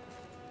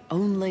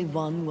 Only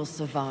one will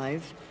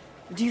survive?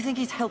 Do you think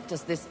he's helped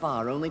us this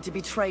far only to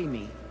betray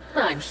me?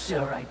 I'm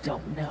sure I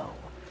don't know.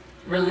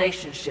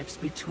 Relationships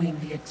between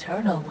the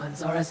Eternal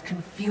Ones are as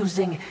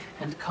confusing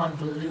and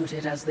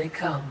convoluted as they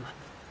come.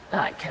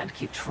 I can't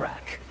keep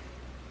track.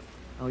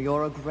 Oh,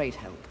 you're a great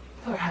help.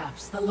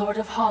 Perhaps the Lord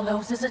of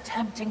Hollows is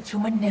attempting to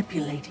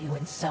manipulate you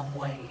in some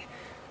way.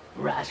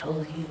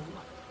 Rattle you.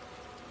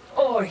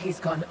 Or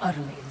he's gone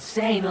utterly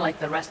insane like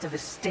the rest of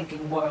his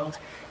stinking world.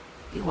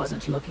 He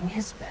wasn't looking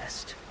his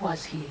best,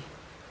 was he?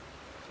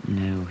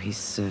 No, he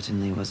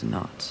certainly was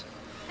not.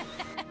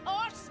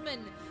 Horsemen!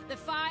 The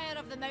fire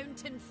of the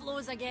mountain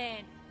flows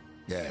again.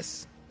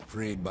 Yes,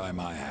 freed by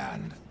my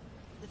hand.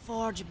 The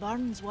forge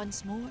burns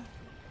once more.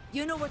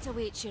 You know what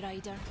awaits you,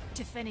 Ryder.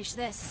 To finish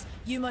this,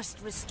 you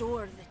must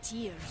restore the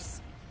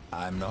tears.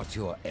 I'm not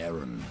your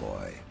errand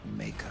boy,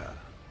 Maker.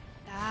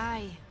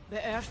 Aye,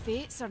 but our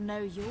fates are now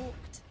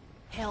yoked.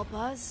 Help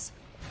us,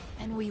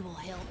 and we will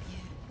help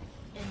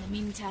you. In the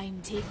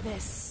meantime, take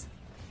this.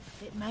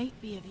 It might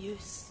be of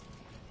use.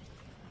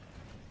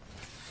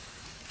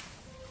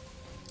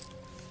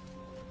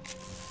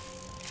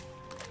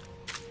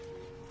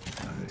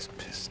 Oh, this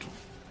pistol.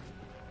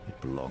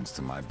 It belongs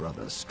to my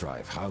brother,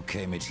 Strife. How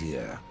came it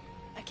here?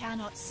 I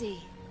cannot say,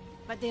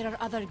 but there are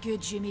other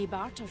goods you may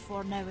barter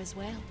for now as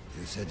well.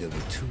 You said there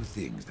were two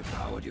things that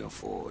powered your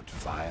forge,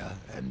 fire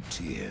and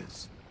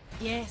tears.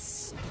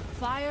 Yes,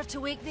 fire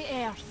to wake the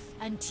earth,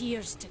 and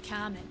tears to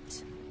calm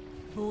it.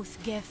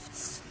 Both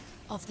gifts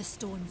of the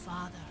Stone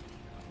Father.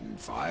 And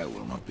fire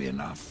will not be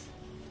enough.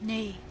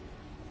 Nay,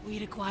 we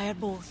require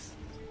both.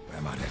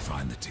 Where might I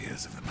find the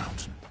tears of the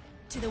mountain?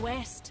 To the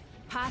west,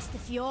 past the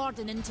fjord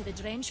and into the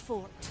Drench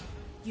Fort,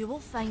 you will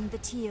find the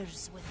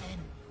tears within.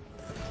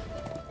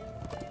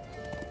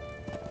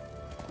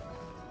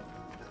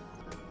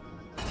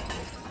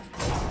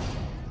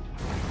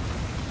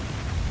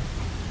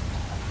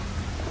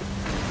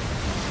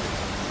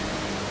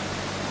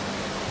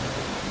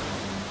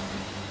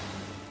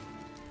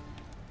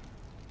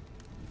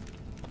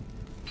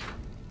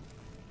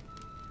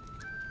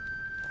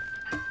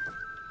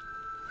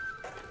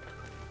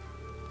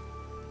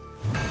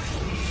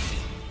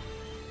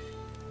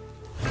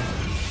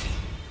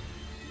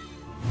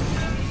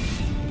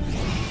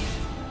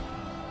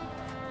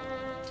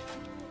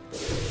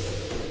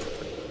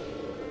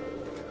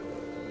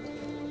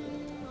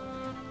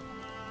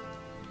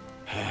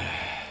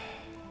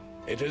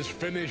 It is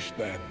finished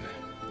then,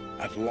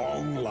 at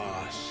long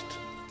last.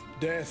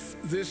 Death,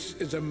 this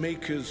is a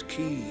Maker's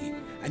key,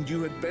 and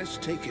you had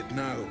best take it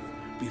now,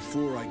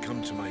 before I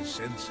come to my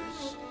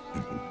senses.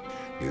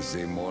 You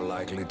seem more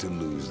likely to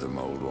lose them,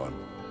 Old One.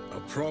 A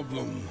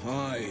problem,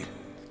 aye.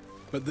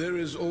 But there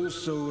is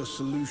also a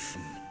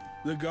solution.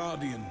 The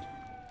Guardian.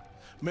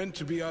 Meant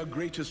to be our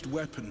greatest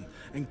weapon,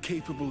 and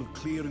capable of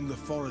clearing the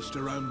forest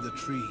around the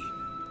tree.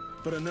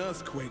 But an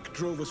earthquake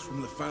drove us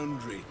from the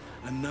Foundry,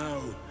 and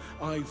now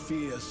I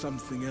fear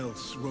something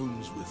else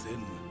roams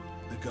within.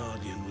 The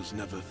Guardian was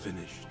never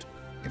finished.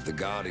 If the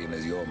Guardian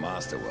is your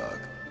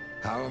masterwork,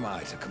 how am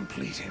I to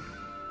complete him?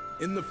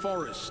 In the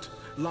forest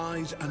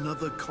lies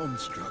another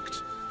construct,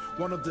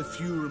 one of the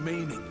few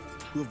remaining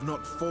who have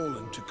not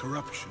fallen to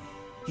corruption.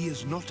 He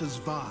is not as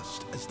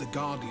vast as the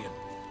Guardian,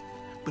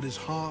 but his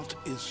heart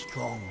is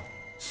strong.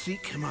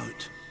 Seek him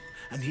out,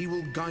 and he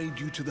will guide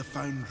you to the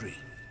Foundry.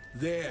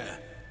 There,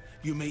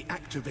 you may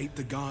activate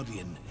the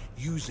Guardian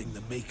using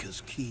the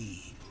Maker's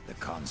key. The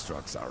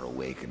constructs are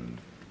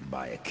awakened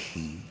by a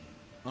key?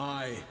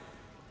 Aye.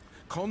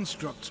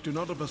 Constructs do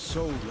not have a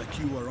soul like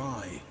you or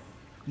I.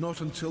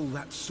 Not until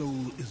that soul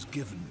is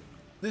given.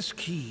 This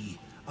key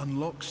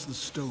unlocks the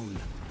stone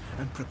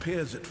and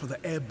prepares it for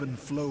the ebb and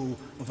flow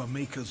of a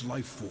Maker's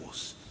life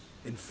force.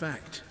 In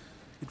fact,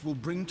 it will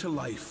bring to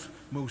life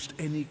most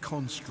any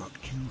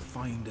construct you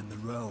find in the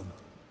realm.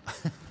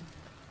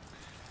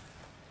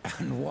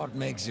 And what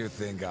makes you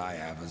think I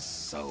have a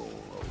soul,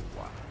 Old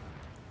One?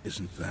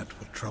 Isn't that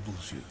what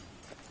troubles you?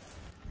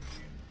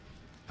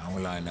 How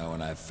will I know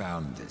when I've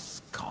found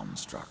this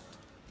construct?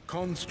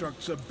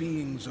 Constructs are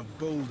beings of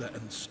boulder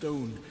and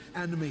stone,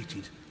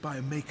 animated by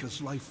a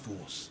Maker's life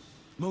force.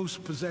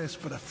 Most possess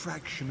but a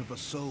fraction of a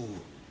soul,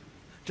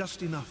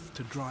 just enough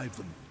to drive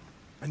them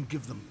and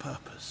give them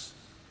purpose.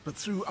 But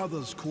through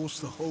others course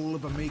the whole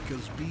of a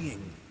Maker's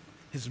being,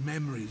 his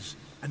memories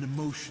and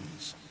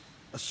emotions,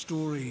 a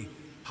story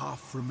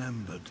half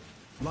remembered.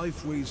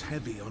 Life weighs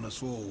heavy on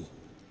us all.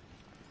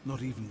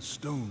 Not even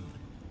stone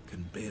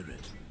can bear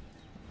it.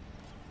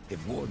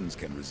 If wardens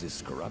can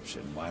resist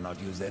corruption, why not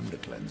use them to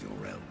cleanse your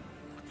realm?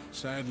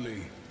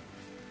 Sadly,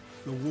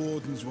 the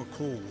wardens were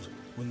called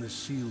when the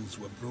seals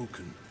were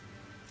broken.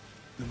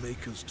 The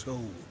Maker's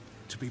toll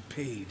to be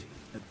paid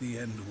at the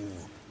end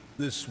war.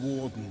 This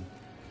warden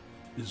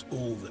is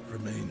all that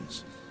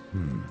remains.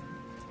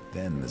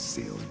 Then the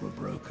seals were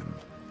broken.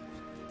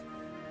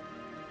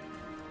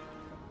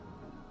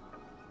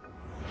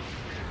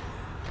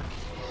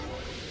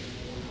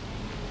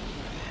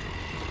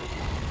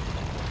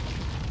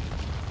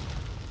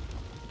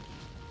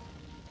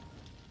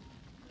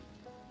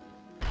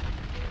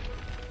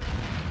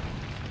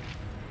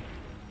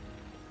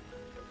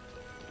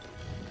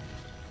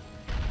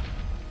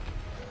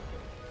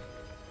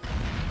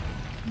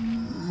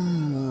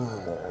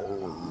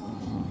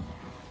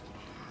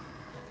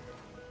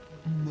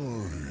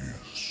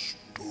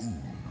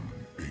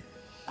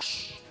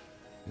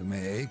 You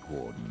may ache,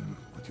 Warden,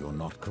 but you're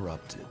not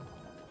corrupted.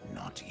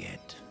 Not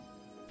yet.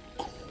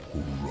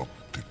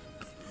 Corrupted?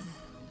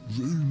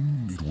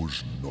 Then it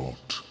was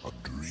not a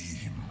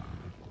dream.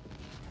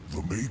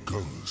 The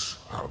Makers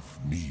have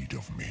need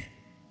of me.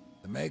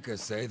 The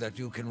Makers say that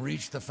you can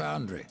reach the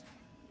Foundry,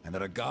 and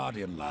that a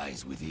Guardian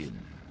lies within.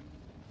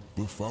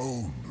 The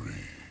Foundry,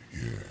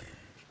 yes.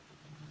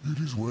 It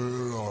is where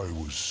I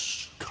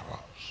was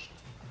cast.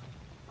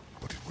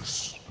 But it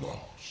was lost.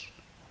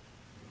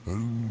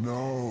 And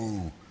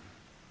now,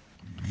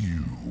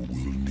 you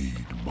will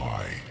need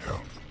my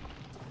help.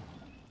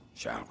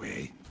 Shall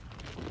we?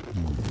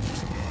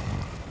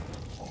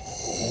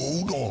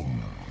 Hold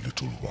on,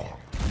 little one.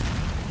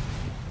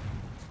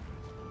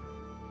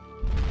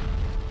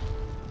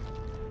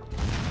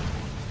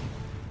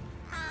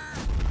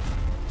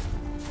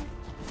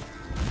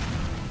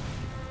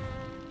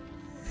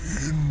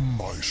 In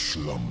my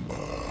slumber,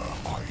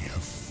 I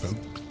have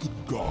felt the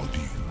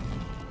Guardian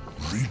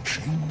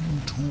reaching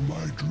to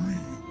my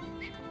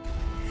dreams.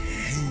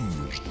 He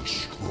is the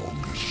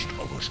strongest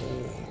of us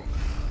all,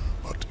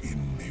 but in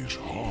his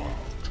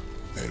heart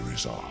there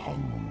is a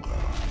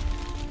hunger.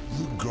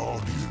 The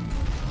Guardian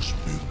was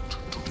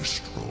built to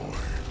destroy.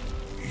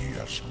 He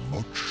has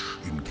much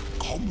in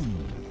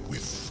common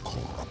with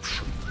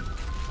corruption.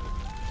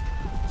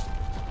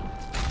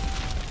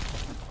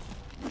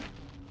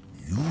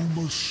 You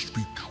must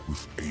speak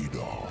with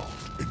Adar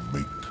and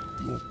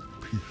make your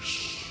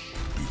peace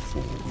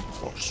before we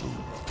cross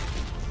over.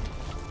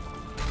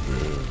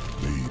 There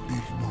may be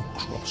no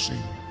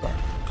crossing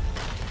back.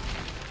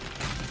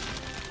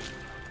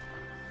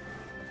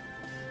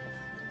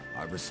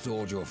 I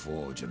restored your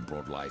forge and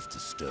brought life to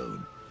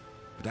stone.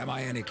 But am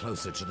I any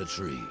closer to the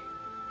tree?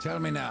 Tell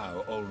me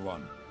now, Old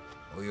One,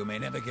 or you may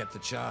never get the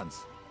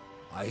chance.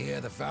 I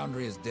hear the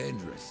Foundry is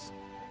dangerous.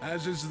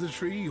 As is the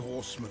tree,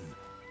 Horseman,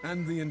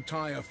 and the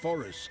entire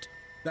forest.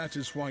 That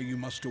is why you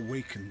must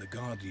awaken the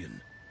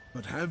Guardian.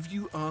 But have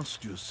you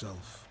asked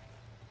yourself,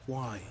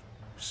 why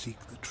seek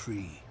the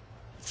tree?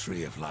 The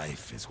Tree of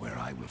Life is where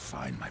I will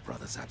find my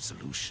brother's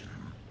absolution.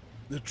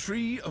 The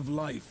Tree of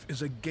Life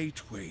is a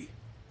gateway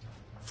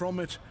From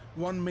it,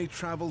 one may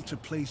travel to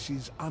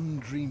places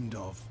undreamed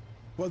of.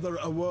 Whether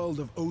a world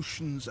of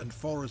oceans and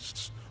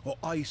forests, or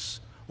ice,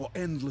 or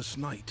endless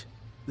night,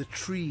 the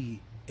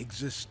tree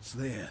exists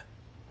there.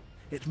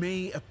 It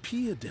may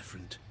appear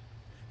different,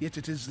 yet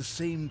it is the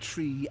same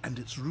tree, and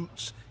its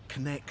roots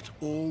connect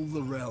all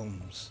the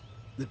realms.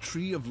 The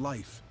tree of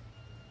life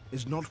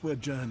is not where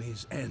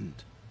journeys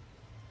end,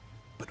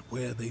 but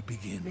where they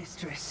begin.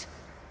 Mistress,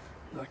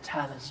 your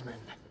talisman.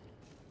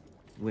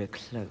 We're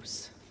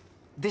close.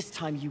 This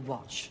time you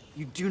watch.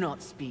 You do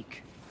not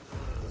speak.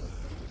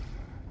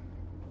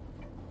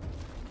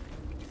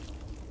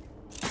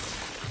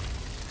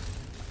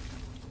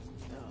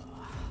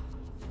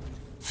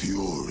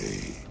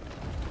 Fury.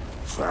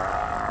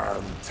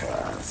 Fantastic.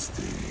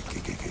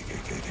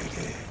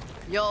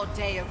 Your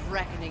day of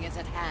reckoning is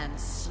at hand,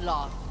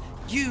 Sloth.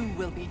 You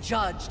will be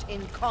judged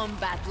in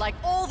combat like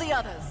all the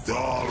others.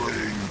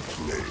 Darling,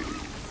 please.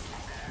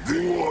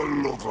 Do I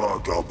look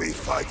like I'll be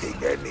fighting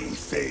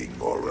anything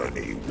or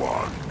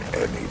anyone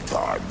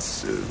anytime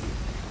soon?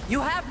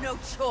 You have no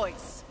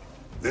choice.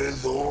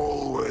 There's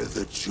always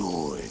a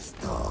choice,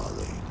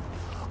 darling.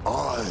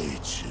 I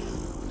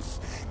choose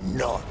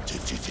not to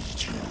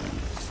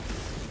choose.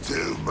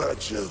 Too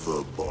much of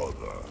a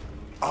bother.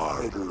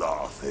 I'd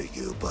laugh at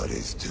you, but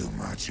it's too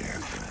much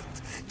effort.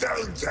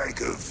 Don't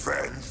take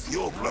offense.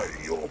 You're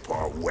playing your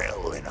part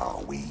well in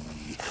our wee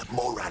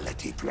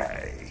morality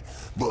play.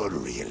 But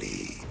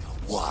really,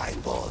 why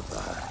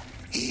bother?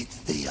 It's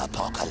the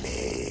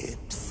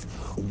apocalypse.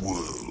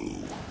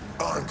 Woo.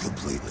 I'm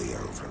completely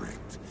over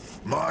it.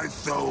 My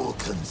sole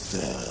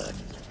concern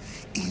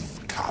is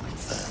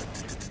comfort.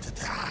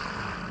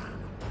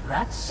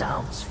 That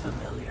sounds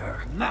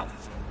familiar.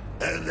 Mouth!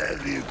 And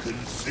as you can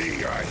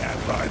see, I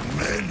have my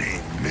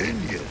many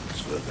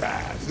minions for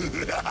that.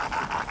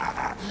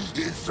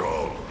 It's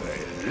all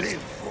they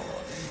live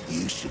for.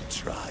 You should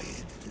try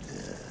it.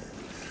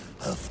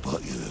 I'll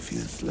spot you a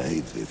few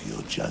slaves if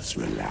you'll just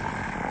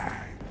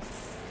relax.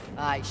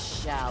 I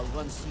shall,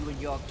 once you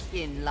and your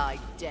kin lie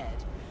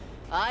dead.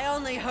 I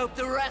only hope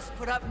the rest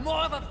put up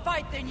more of a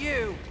fight than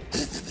you!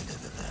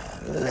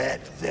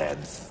 Let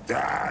them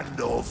stand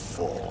or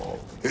fall.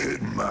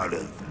 It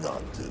matters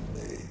not to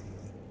me.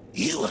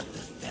 You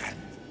understand,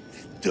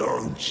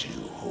 don't you,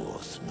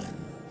 horseman?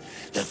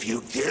 The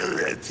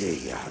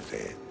futility of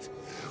it.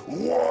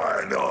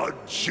 Why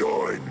not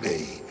join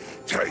me?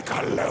 Take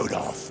a load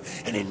off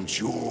and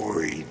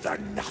enjoy the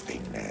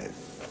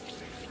nothingness.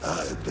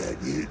 I bet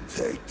you'd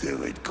take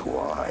to it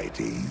quite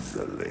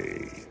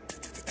easily.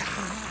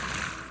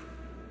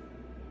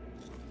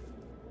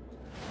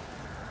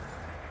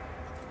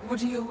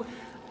 Would you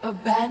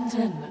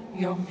abandon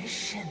your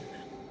mission?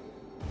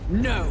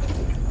 No!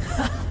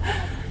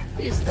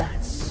 Is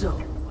that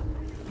so?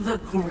 The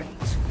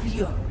Great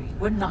Fury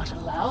would not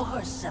allow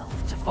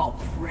herself to fall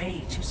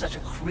prey to such a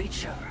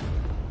creature.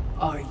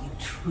 Are you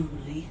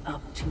truly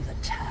up to the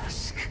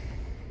task?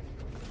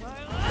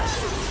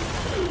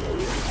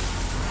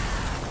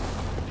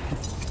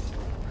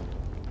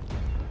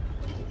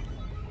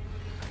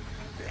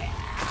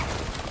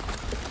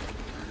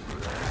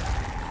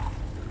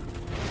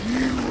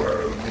 You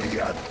owe me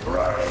a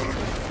throne,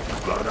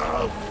 but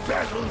I'll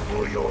settle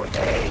for your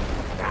head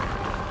now.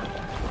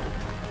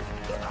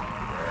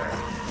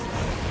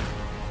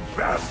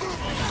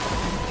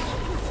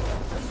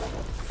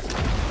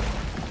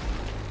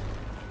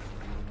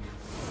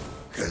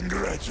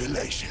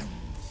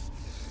 Congratulations.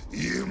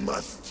 You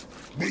must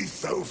be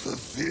so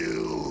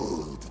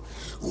fulfilled.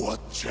 What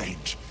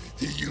change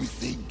do you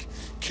think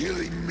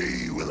killing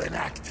me will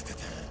enact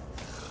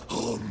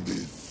on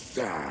this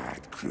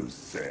sad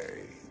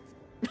crusade?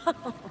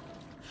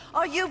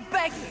 Are you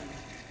begging?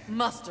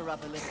 Muster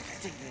up a little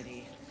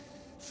dignity.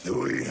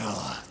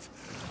 Sweetheart,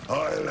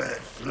 I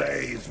let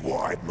slaves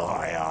wipe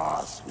my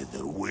ass with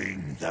the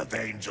wings of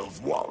angels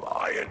while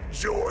I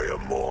enjoy a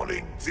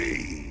morning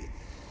tea.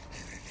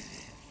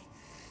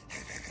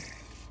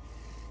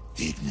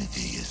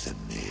 Dignity is a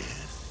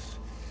myth,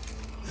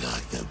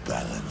 like the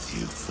balance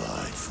you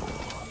fight for.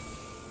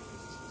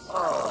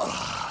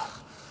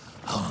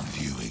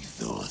 Aren't you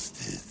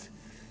exhausted?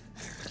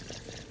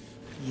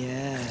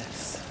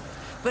 Yes.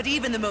 But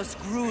even the most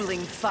grueling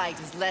fight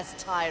is less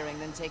tiring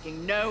than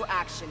taking no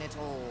action at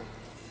all.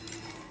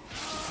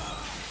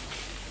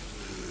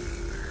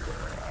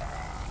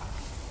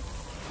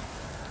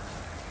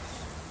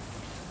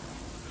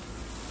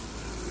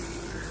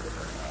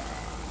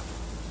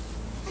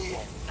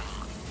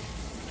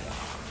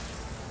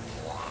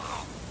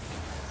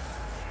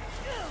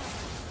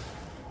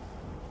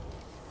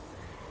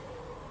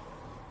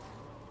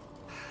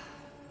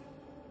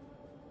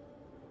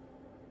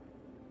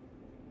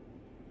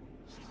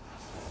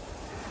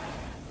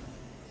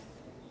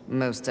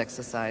 Most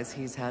exercise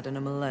he's had in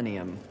a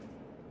millennium.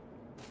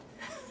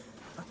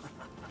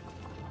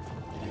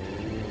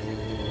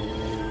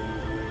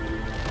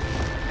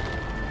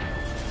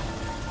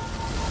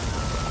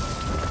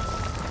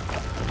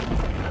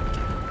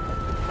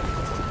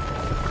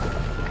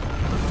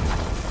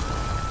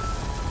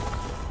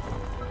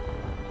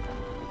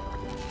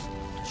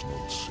 Does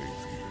not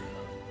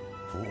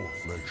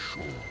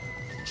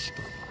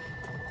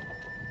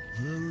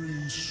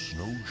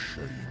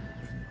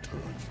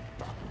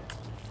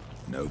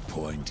No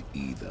point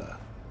either.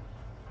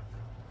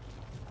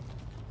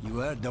 You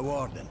heard the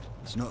warden.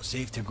 It's not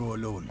safe to go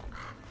alone.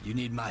 You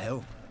need my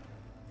help.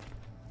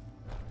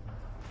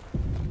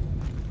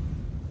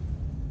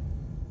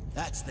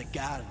 That's the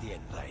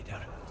Guardian,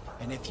 Ryder.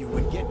 And if you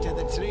would get to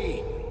the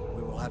tree,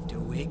 we will have to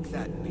wake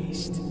that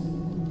beast.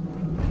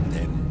 And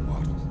then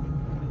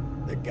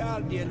what? The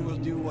Guardian will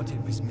do what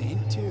it was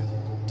meant to.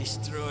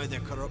 Destroy the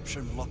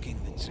corruption blocking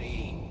the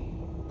tree.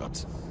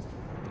 But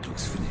it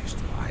looks finished.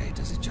 Why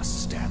does it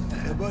just stand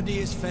there? The body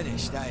is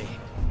finished, aye.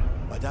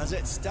 But as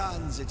it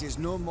stands, it is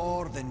no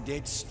more than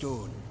dead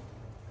stone.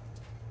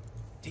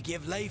 To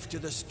give life to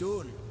the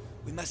stone,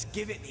 we must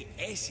give it the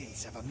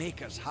essence of a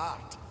Maker's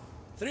heart.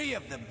 3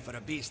 of them for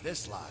a beast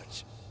this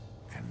large.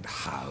 And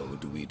how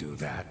do we do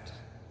that?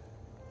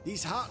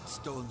 These heart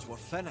stones were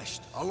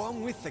finished,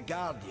 along with the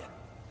Guardian,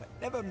 but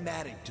never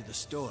married to the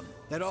stone.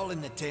 They're all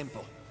in the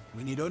temple.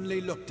 We need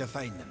only look to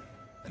find them.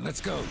 Then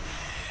let's go.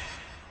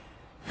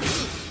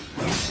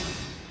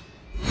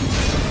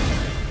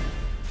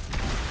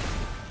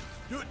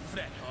 Don't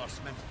fret,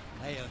 horseman.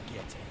 I'll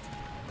get it.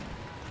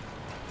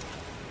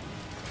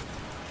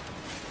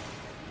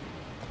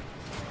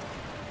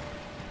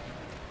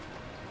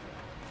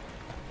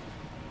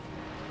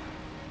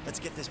 Let's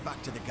get this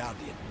back to the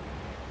Guardian.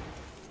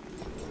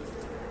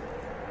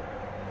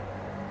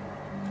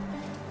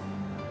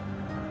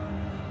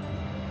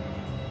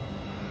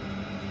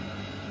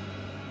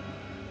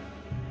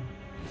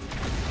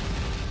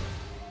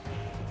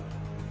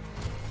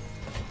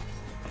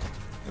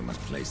 We must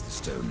place the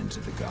stone into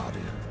the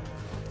Guardian.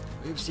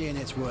 We've seen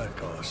its work,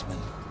 horseman.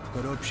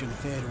 Corruption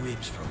fair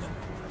weeps from him.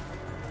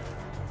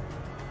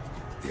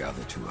 The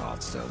other 2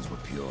 Heartstones were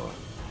pure.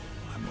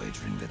 I'm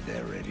wagering that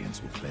their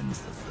radiance will cleanse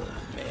the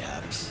 3rd.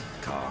 Mayhaps.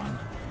 Khan,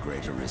 the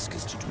greater risk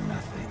is to do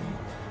nothing.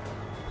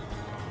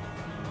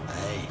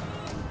 Aye.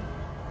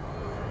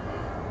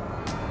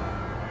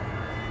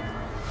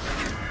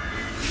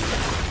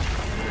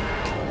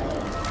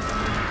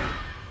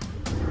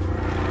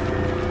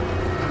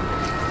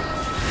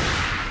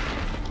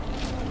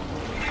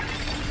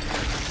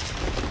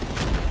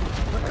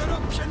 The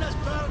corruption has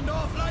burned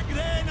off like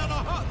rain on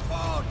a hot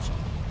forge.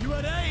 You were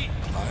right.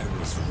 I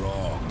was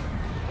wrong.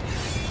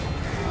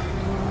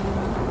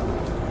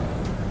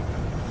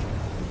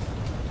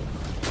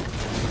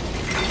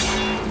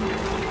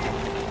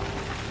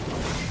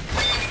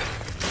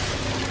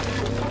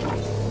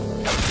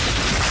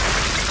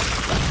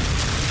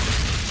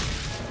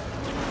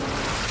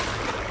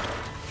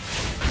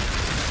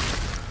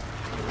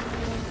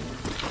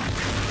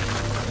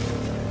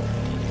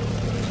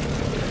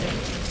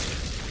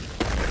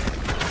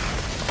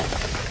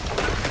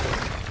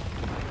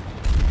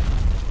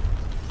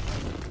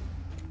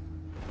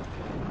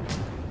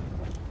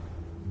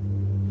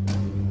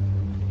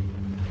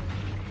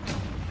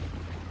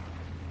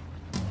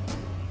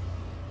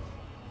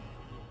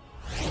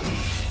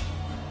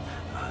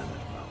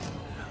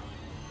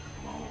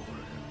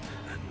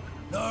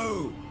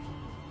 No!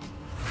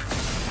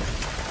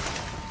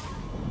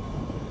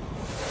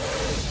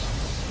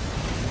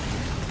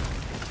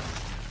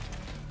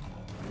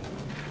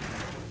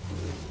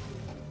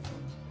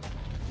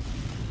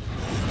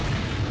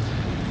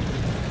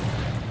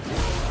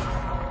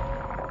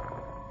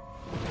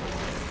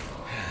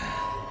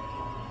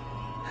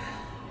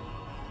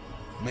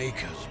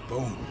 Maker's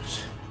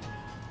bones.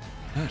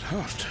 That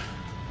hurt.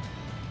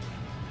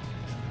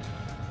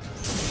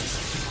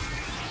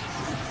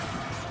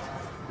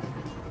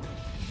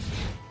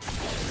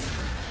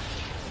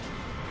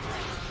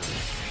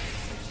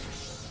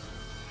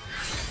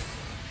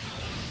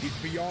 It's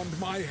beyond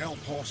my help,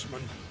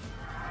 horseman.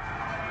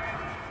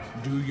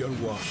 Do your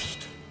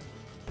worst.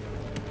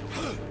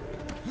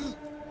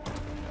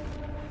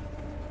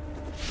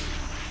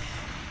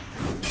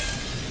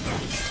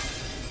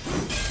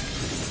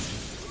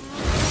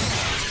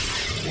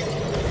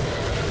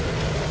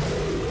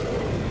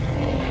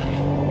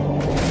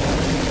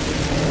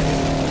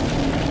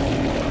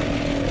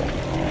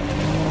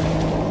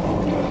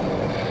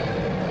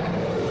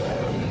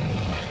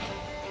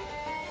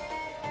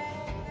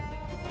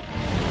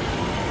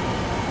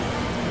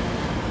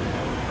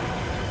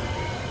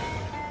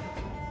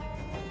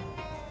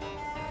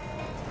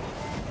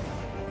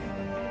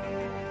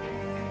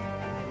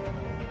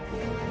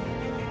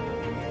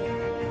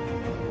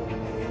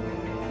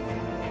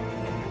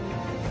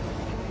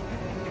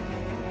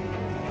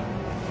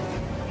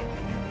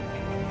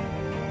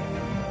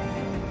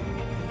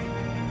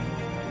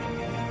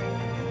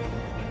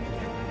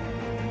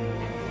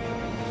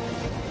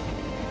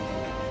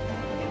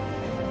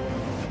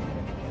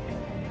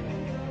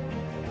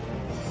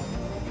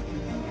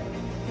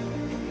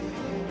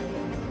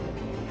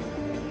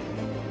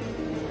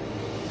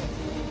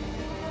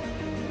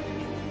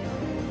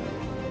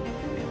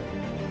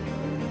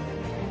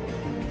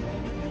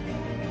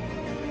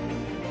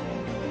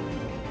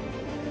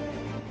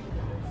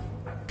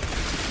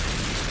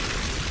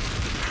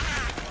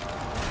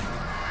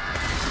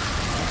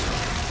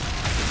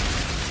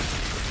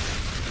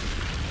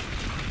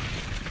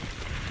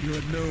 You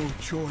had no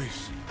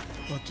choice.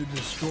 but to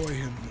destroy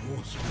him,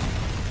 horseman.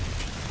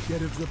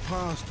 Yet if the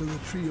path to the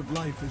Tree of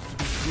Life is to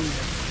be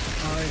clear,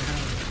 I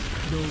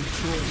have no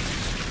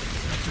choice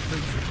but to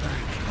bring him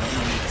back. How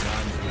many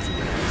times would you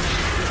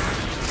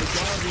have? The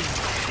Guardian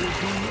will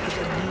be as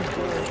a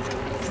newborn,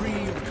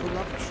 free of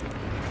corruption.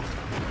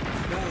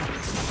 Now,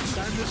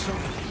 stand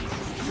aside.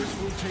 This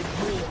will take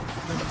more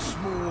than a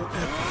small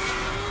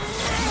effort.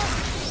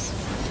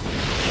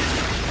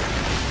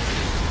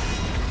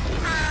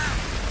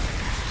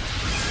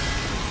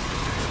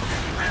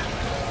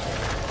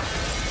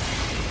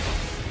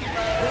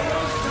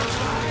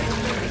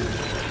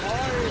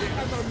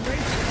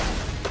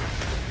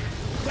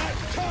 That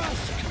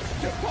task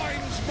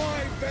defines my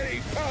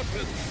very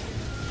purpose,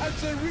 as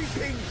the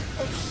reaping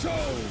of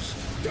souls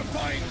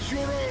defines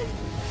your own.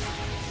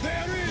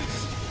 There is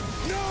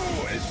no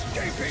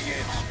escaping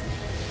it!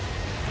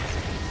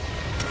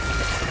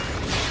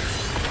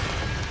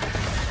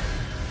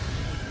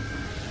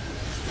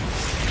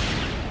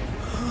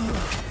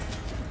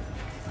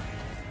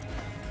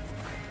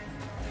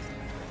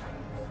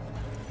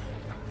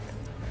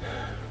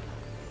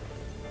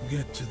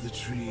 Get to the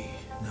tree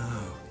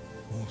now,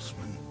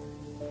 horseman.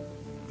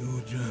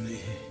 Your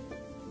journey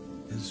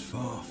is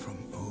far from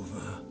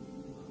over.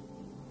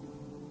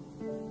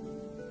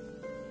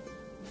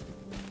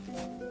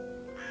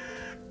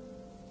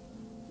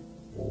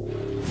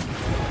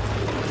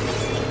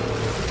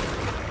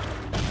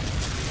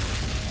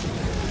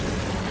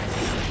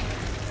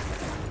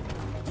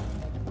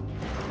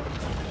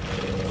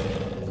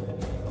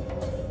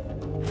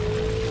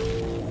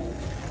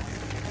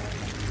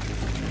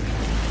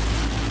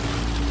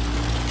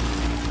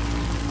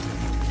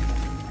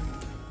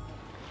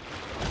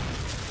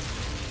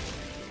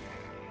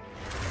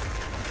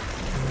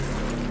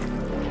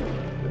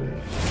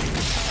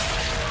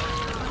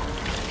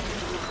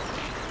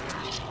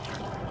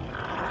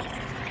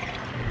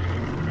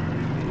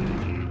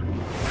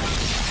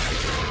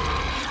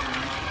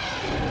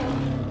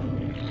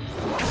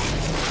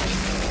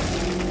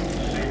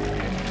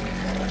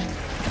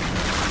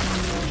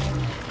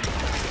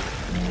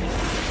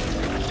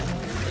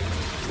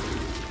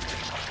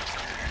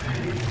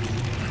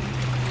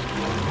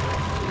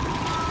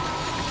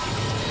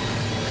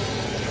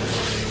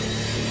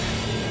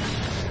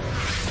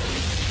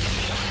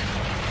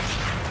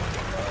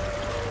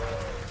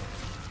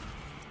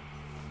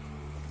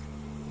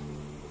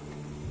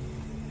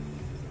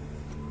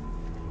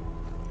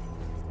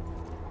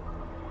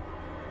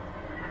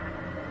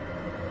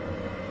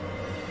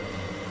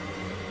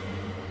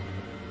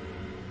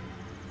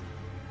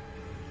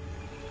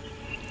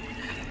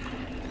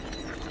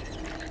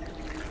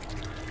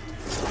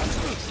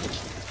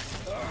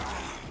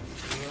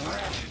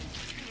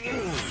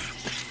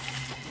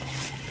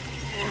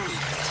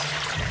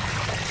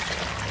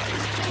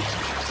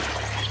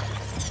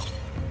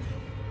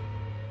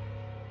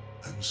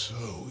 And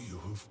so you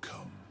have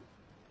come,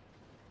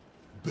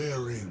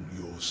 bearing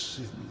your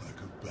sin like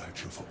a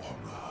badge of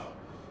honor.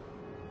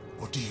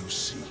 What do you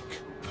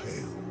seek,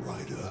 Pale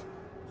Rider?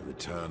 The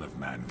return of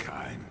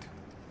mankind.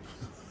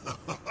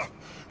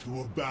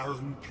 To a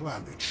barren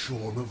planet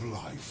shorn of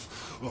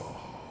life.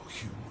 Oh,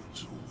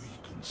 humans are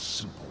weak and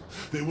simple.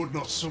 They would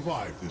not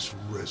survive this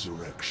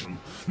resurrection,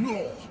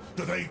 nor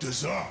do they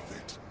deserve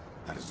it.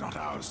 That is not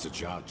ours to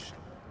judge.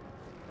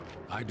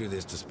 I do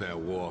this to spare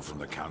war from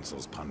the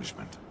Council's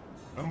punishment.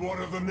 And what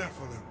of the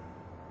Nephilim?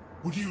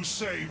 Would you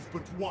save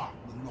but one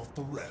and not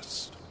the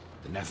rest?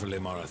 The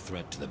Nephilim are a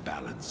threat to the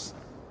balance.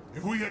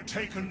 If we had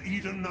taken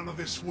Eden, none of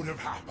this would have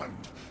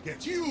happened.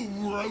 Yet you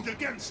rode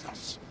against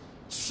us.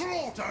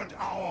 Slaughtered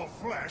our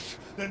flesh,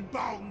 then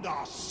bound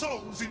our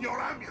souls in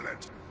your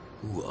amulet.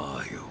 Who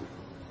are you?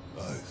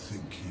 I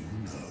think you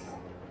know.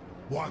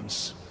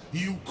 Once,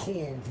 you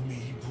called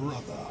me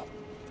brother.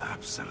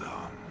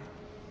 Absalom.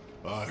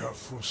 I have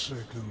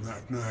forsaken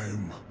that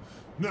name.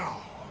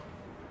 Now,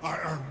 I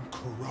am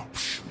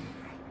corruption.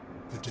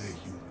 The day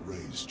you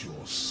raised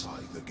your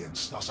scythe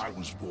against us, I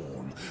was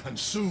born, and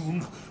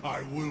soon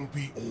I will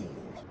be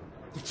all.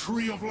 The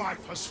Tree of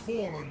Life has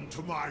fallen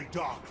to my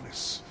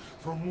darkness,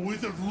 from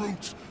withered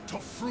root to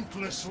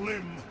fruitless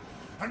limb,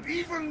 and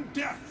even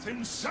death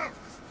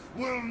himself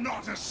will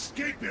not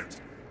escape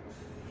it.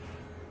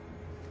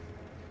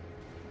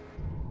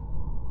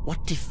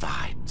 What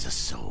defines a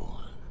soul?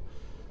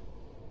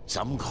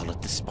 Some call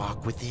it the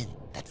spark within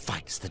that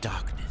fights the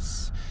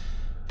darkness,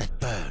 that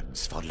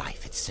burns for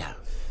life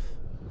itself.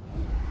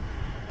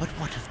 But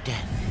what of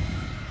Death,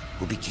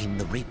 who became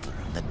the Reaper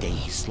on the day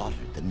he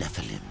slaughtered the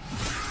Nephilim?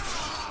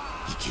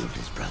 He killed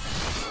his brother,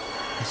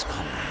 his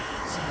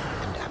comrades,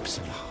 and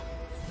Absalom.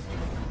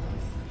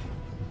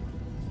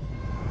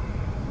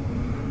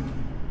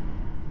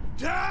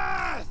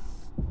 Death!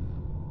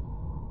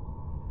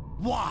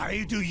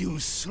 Why do you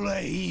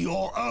slay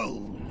your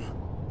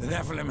own? The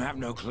Nephilim have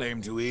no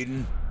claim to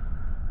Eden.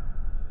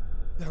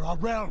 There are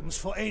realms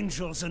for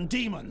angels and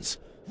demons.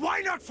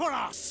 Why not for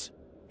us?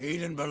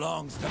 Eden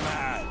belongs to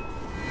man.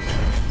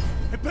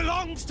 It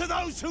belongs to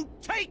those who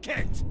take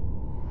it!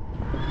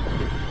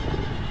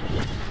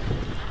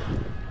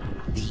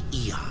 The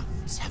Eon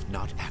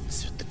not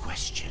answered the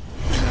question.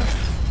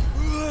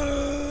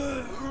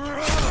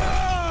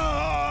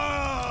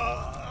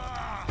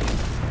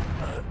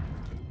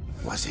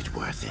 Was it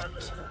worth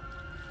it?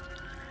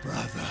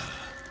 Brother,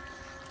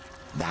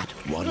 that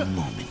one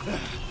moment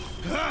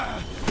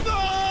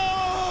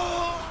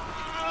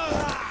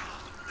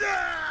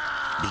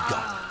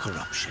begot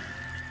corruption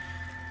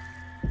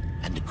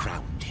and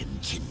crowned him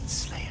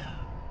Kinslayer.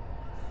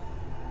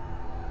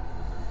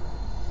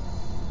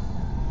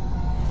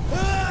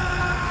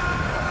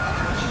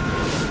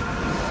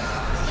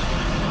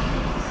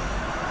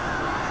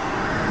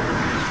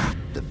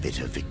 The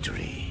bitter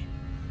victory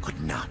could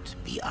not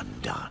be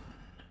undone.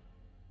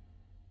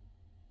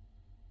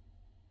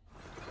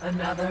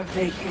 Another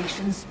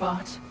vacation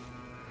spot?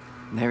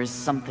 There is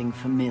something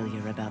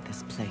familiar about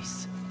this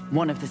place.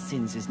 One of the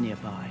Sins is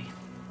nearby.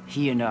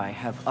 He and I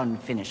have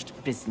unfinished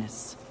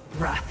business.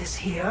 Wrath is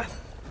here?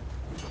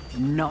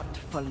 Not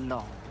for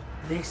long.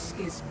 This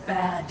is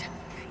bad.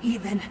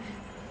 Even,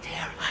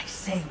 dare I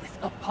say with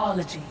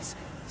apologies,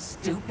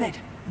 stupid,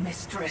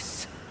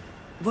 mistress.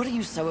 What are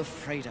you so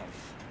afraid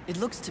of? It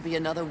looks to be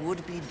another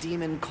would-be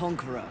demon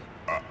conqueror.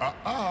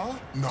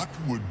 Not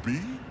would-be,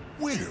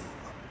 will.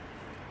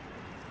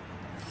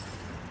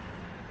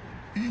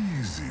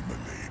 Easy,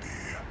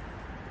 milady.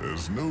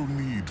 There's no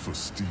need for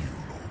steel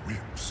or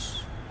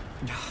whips.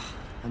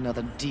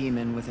 Another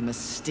demon with a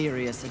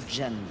mysterious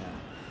agenda.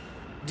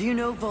 Do you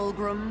know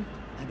Volgrim?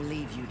 I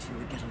believe you two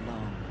would get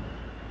along.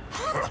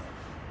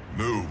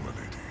 No,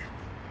 milady.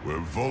 Where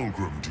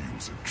Volgrim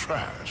deals in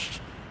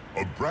trash,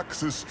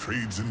 Abraxas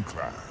trades in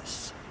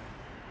class.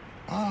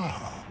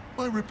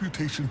 My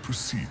reputation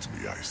precedes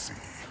me, I see.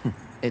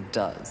 It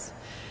does.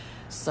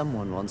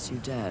 Someone wants you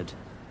dead.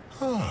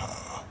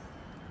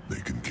 They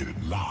can get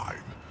in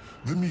line.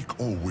 The meek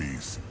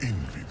always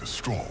envy the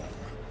strong.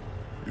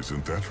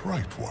 Isn't that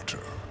right, Watcher?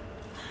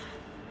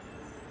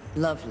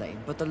 Lovely,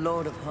 but the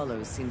Lord of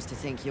Hollows seems to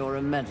think you're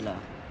a meddler.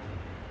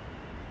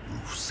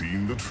 You've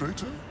seen the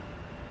traitor?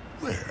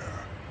 Where?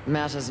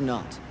 Matters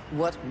not.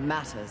 What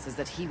matters is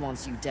that he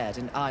wants you dead,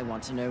 and I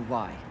want to know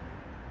why.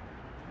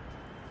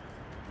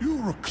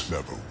 You're a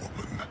clever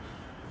woman.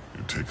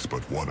 It takes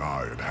but one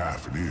eye and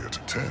half an ear to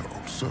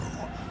tell, so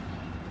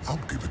I'll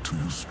give it to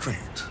you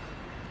straight.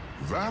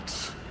 That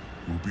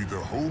will be the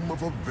home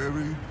of a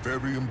very,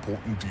 very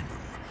important demon.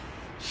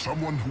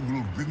 Someone who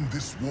will win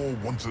this war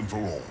once and for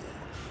all.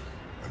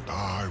 And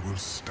I will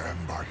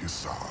stand by his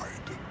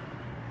side.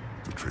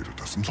 The traitor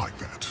doesn't like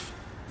that.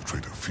 The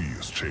traitor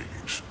fears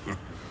change.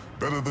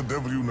 Better the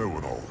devil you know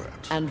and all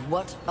that. And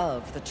what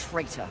of the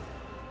traitor?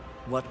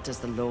 What does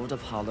the Lord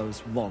of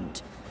Hollows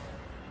want?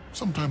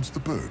 Sometimes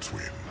the birds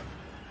win.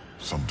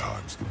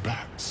 Sometimes the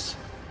bats.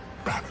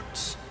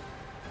 Balance.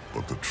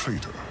 But the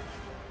traitor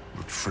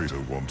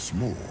wants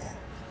more.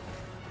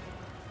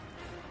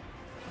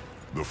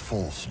 The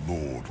false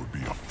lord would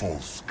be a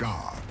false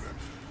god.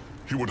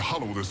 He would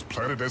hollow this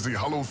planet as he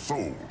hollows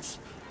souls.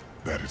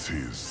 That is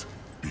his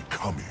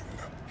becoming.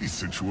 He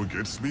sent you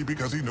against me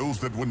because he knows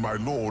that when my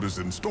lord is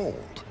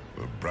installed,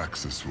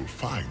 Abraxas will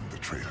find the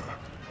traitor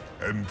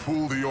and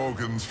pull the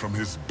organs from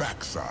his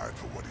backside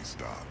for what he's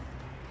done.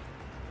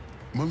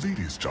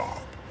 Milady's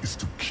job is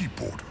to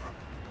keep order.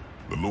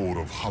 The Lord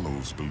of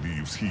Hollows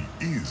believes he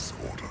is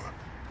order.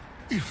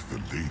 If the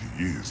lady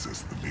is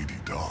as the lady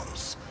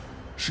does,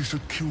 she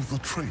should kill the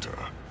traitor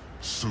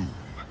soon,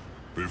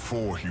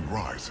 before he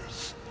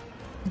rises.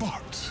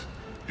 But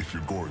if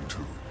you're going to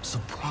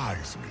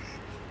surprise me,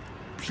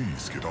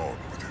 please get on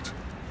with it.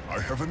 I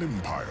have an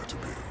empire to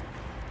build.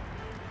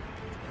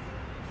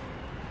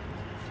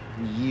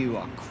 You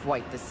are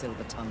quite the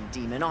silver-tongued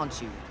demon,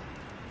 aren't you?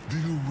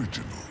 The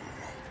original.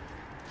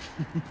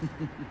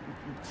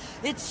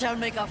 It shall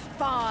make a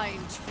fine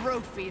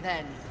trophy,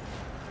 then.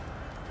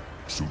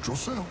 Suit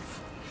yourself.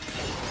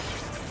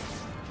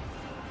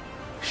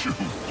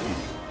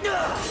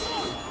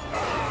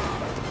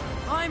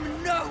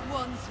 I'm no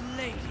one's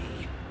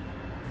lady.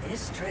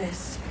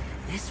 Mistress,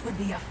 this would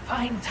be a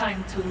fine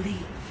time to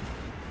leave.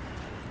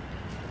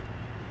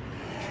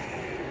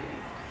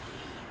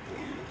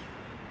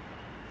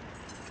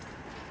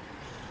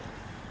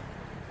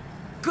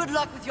 Good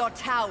luck with your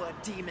tower,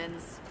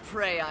 demons.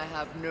 Pray I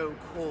have no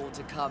call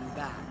to come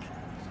back.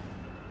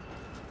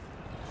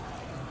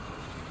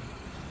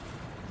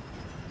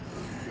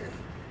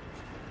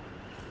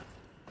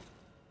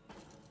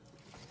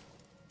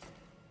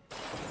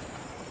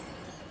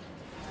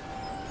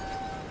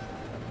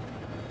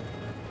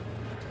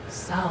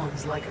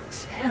 Sounds like a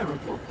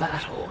terrible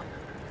battle.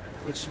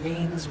 Which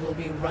means we'll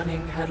be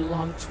running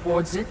headlong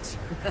towards it.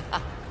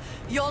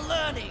 You're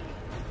learning!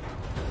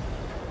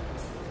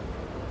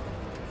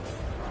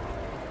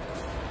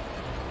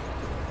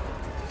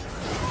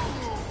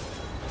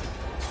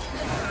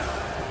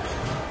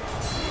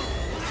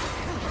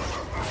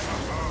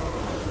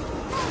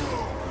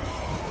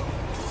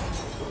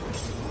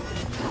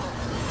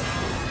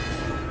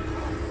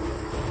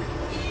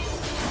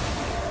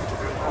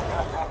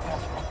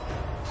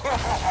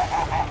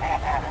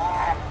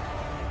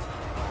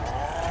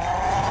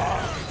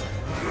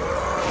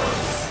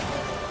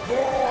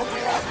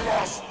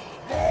 Just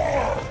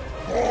more!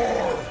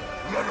 More!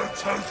 Let it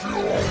take you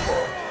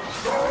over!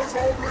 There is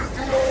only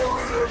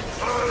glory in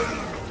pain!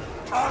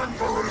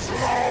 Anger is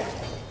love!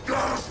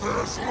 Death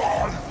is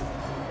life!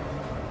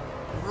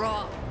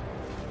 Wrong.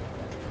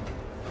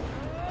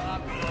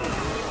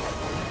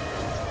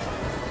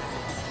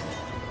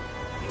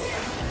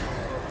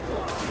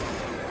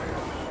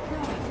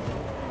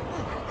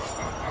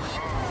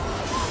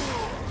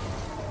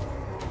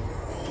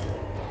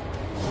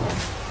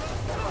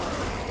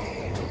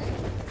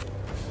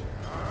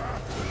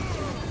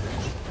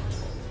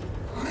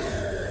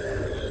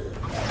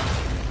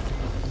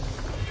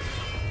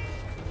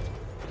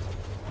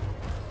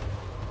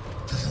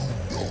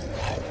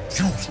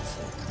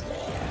 Beautiful you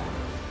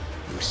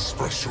are,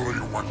 especially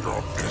when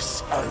you're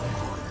this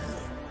angry.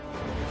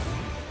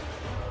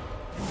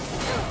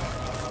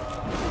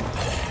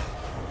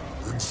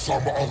 In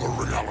some other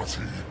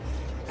reality,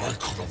 I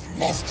could have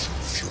loved you,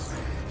 Fury.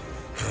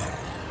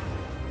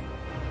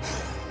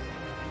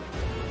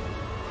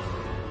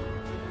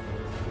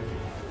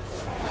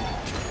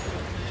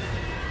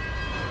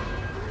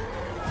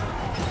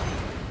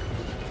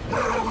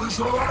 Where is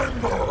your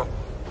anger?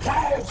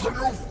 How can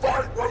you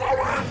fight without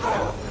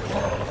anger?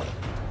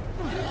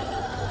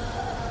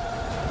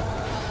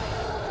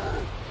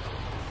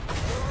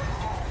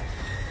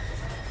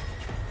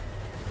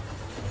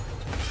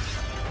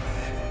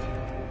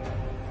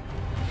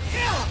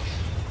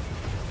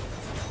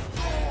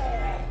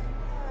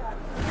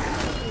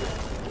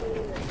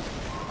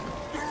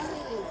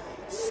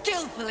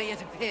 Skillfully,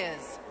 it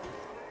appears.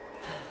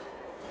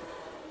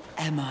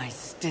 Am I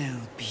still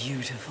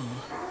beautiful?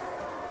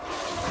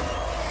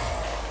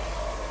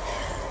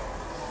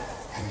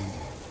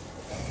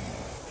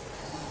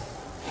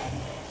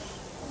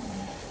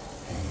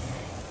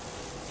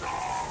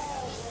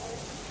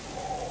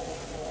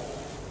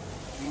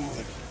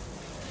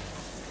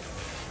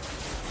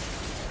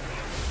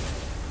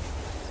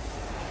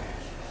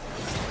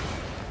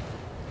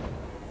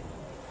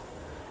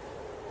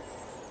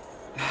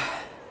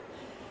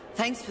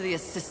 Thanks for the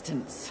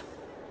assistance.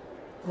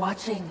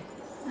 Watching,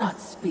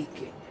 not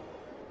speaking.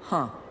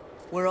 Huh.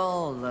 We're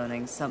all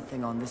learning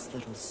something on this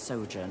little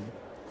sojourn.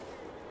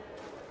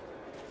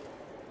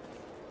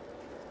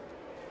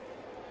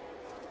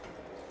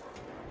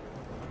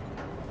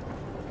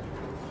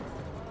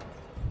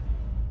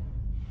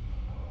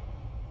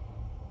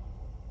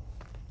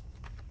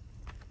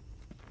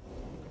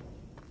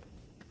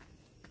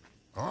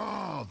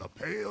 Ah, the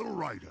Pale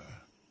Rider.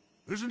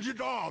 Isn't it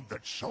odd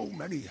that so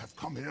many have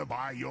come here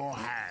by your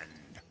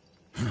hand?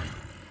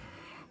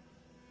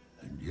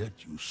 And yet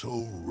you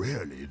so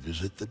rarely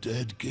visit the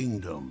Dead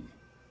Kingdom.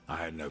 I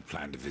had no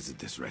plan to visit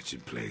this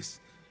wretched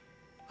place.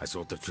 I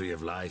sought the Tree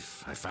of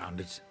Life, I found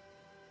it.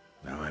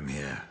 Now I'm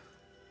here.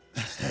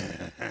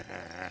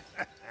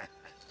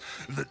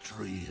 The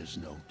tree is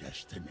no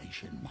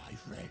destination, my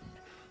friend.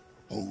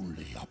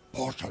 Only a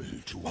portal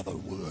to other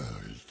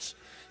worlds.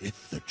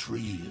 If the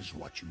tree is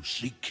what you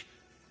seek,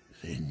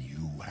 then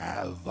you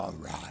have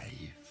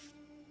arrived.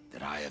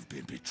 That I have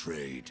been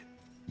betrayed.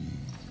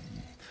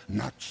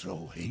 Not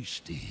so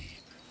hasty.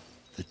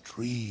 The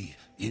tree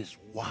is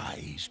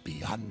wise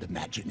beyond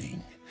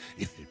imagining.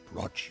 If it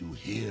brought you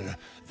here,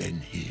 then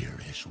here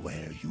is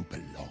where you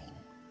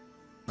belong.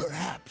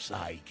 Perhaps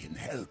I can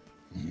help.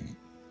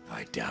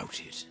 I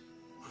doubt it.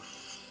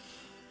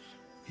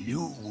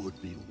 You would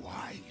be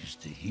wise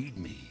to heed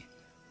me.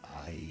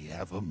 I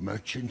have a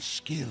merchant's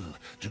skill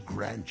to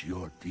grant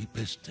your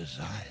deepest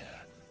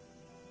desire.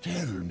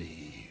 Tell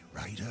me,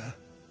 Rider,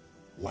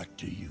 what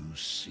do you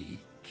seek?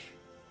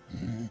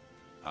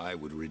 I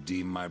would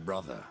redeem my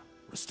brother,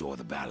 restore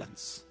the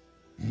balance.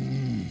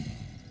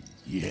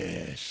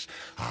 Yes,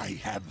 I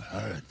have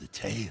heard the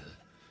tale.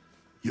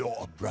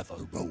 Your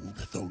brother rode,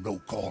 though no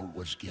call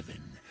was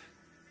given,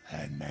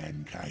 and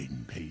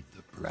mankind paid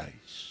the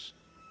price.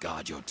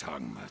 Guard your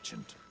tongue,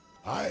 merchant.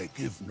 I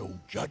give no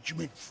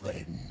judgment,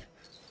 friend.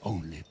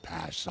 Only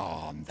pass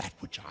on that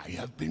which I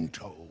have been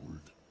told.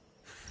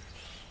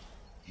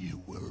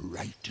 You were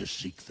right to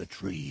seek the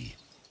tree,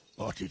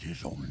 but it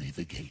is only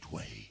the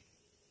gateway.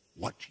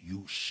 What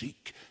you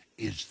seek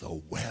is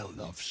the Well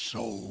of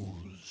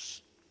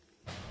Souls.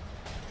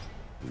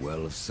 The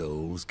Well of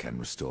Souls can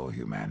restore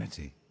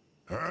humanity.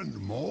 And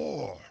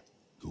more.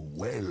 The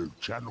well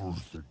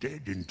channels the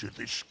dead into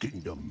this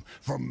kingdom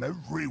from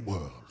every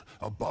world,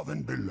 above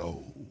and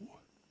below.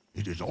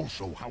 It is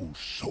also how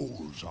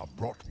souls are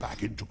brought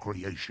back into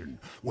creation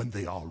when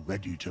they are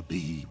ready to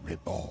be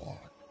reborn.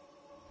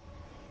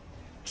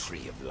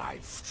 Tree of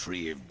life,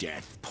 tree of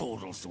death,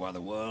 portals to other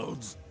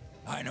worlds.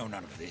 I know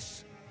none of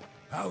this.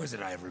 How is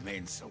it I have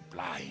remained so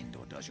blind,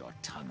 or does your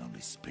tongue only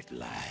spit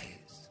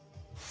lies?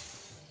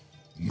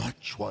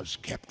 Much was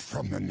kept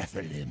from the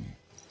Nephilim,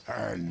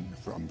 and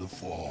from the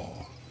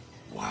Fall.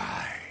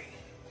 Why?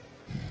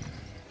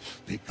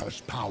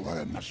 Because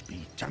power must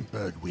be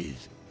tempered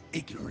with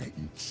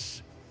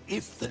ignorance.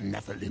 If the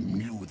Nephilim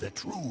knew the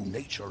true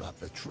nature of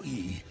the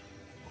tree,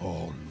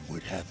 all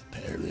would have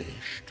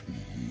perished.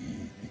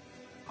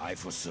 I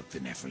forsook the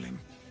Nephilim.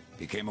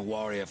 Became a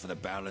warrior for the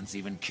balance,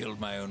 even killed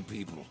my own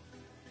people.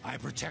 I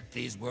protect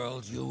these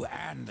worlds, you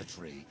and the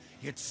tree,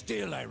 yet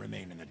still I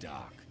remain in the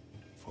dark.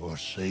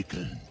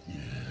 Forsaken,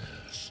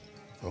 yes.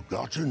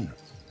 Forgotten?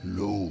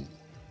 Lo,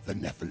 the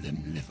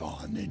Nephilim live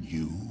on in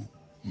you.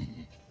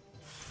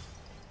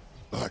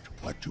 But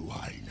what do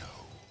I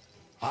know?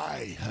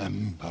 I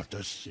am but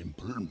a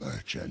simple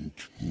merchant.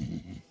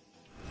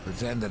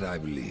 Pretend that I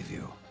believe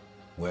you.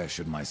 Where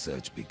should my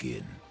search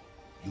begin?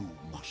 You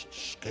must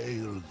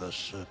scale the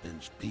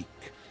Serpent's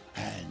Peak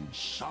and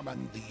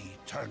summon the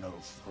Eternal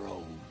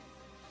Throne.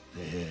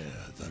 There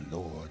the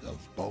Lord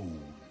of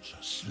Bones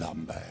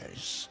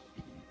slumbers.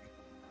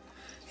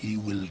 He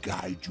will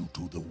guide you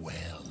to the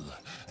well,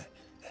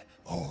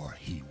 or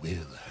he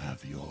will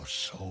have your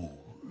soul.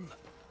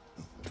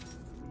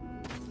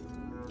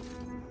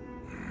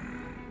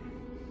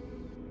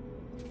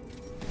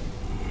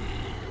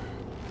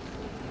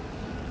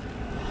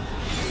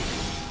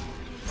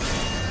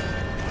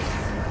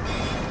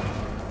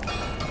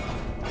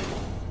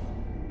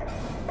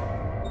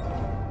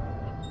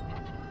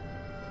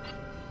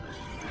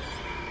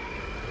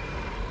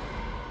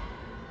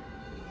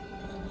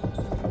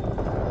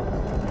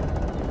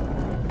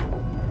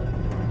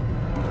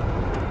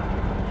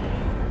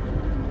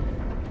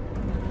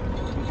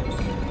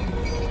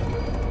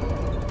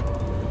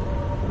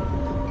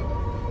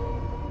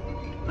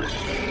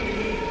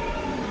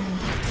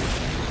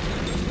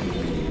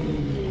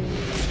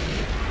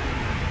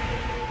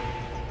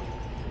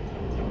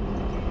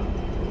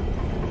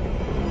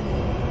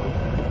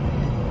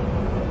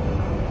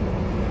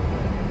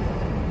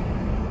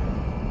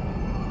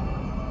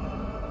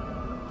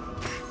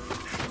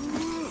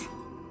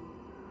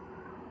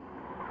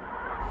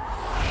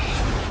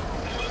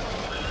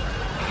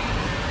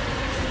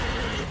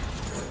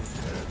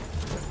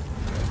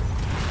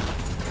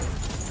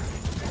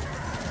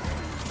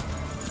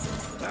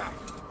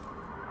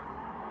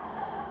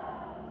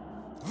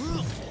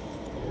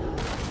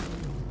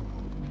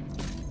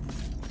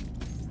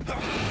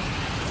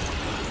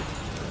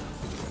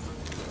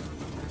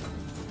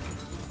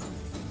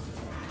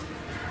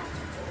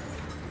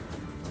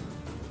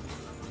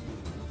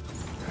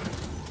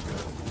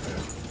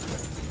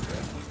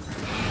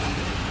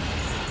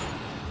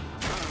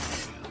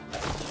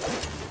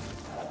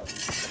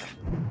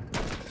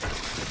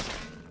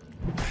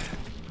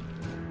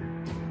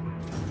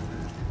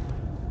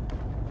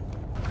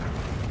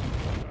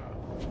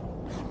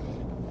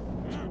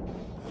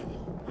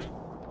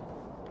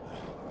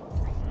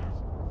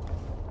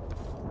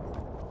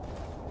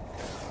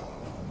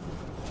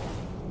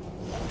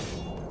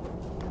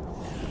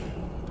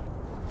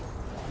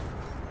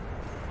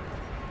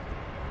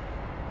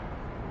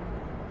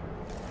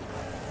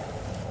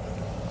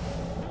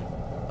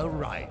 A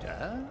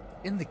rider?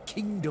 In the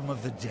kingdom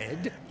of the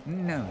dead?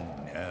 No,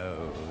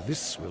 no,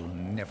 this will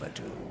never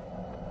do.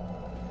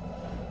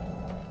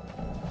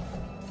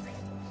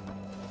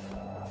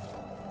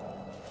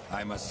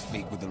 I must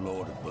speak with the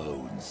Lord of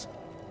Bones.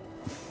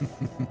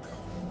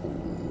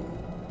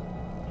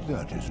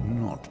 That is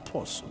not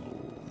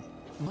possible.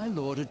 My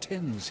lord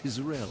attends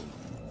his realm.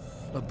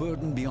 A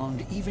burden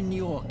beyond even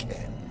your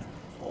ken,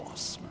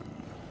 horseman.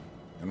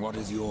 And what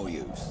is your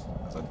use?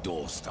 A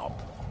doorstop?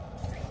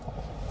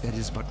 There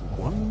is but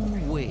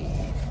one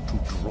way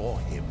to draw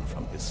him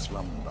from his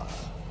slumber.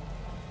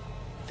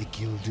 The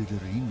Gilded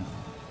Arena.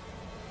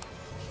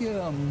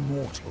 Here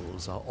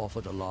mortals are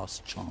offered a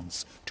last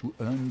chance to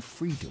earn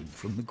freedom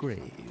from the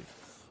grave.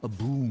 A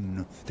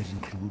boon that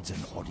includes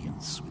an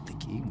audience with the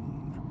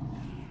king.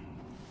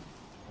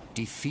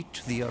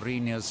 Defeat the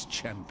arena's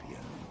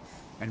champion,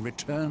 and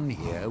return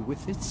here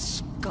with its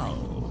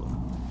skull.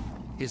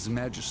 His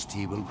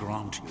Majesty will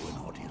grant you an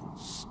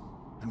audience.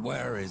 And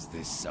where is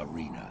this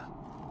arena?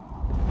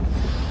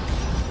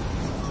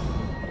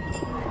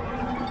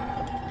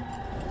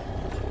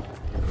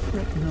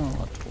 Fret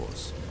not,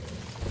 horse.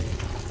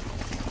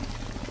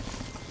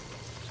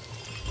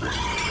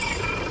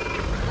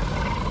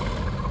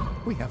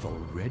 We have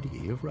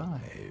already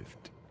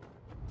arrived.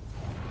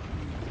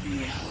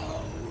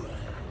 Behold,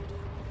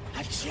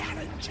 a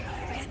challenger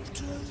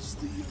enters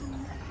the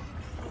arena.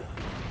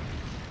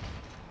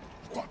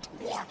 But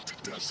what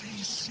does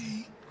he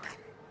seek?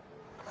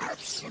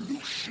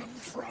 Absolution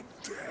from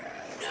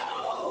death.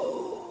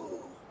 No!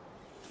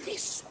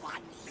 This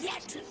one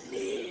yet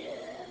live.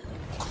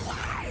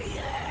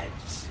 Quiet!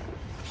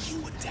 You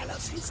would tell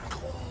us his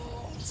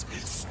cause.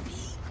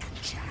 Speak,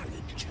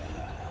 challenger.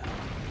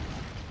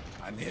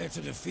 I'm here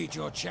to defeat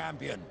your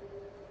champion.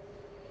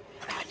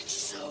 And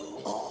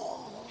so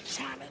all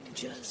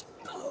challengers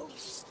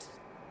boast.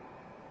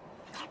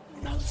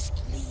 But most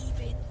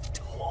leave in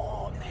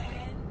torment.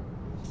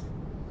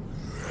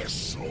 Their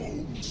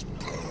souls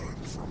burn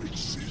from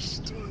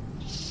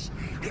existence,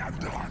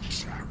 and our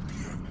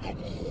champion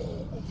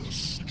all the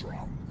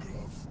stronger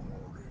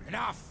for it.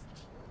 Enough!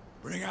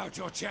 Bring out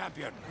your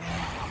champion!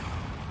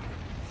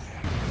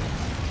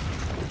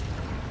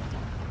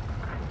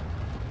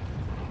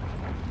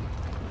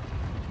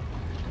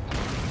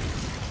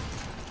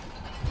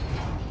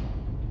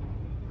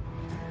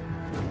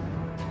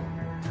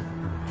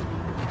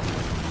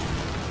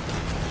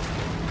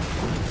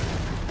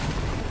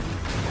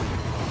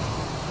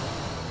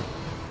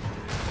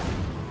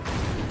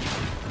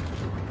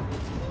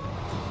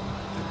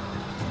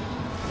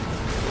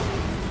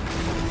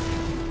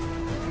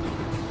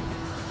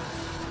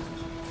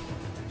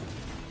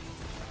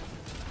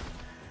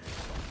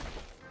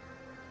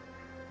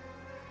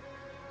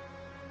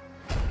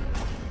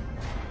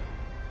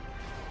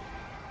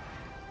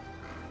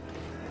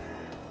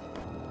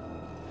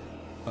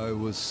 I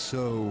was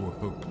so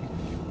hoping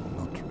you would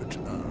not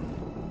return.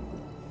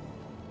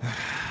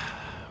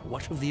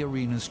 What of the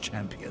arena's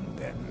champion,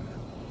 then?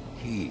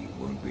 He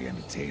won't be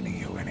entertaining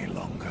you any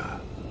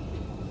longer.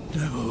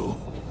 No.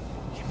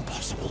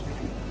 Impossible.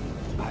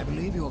 I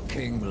believe your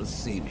king will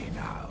see me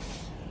now.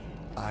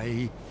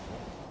 I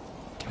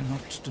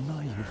cannot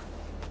deny you.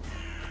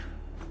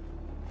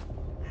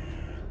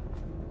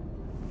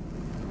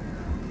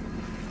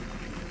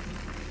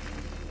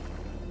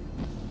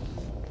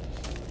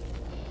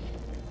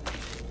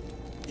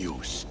 You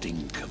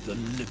stink of the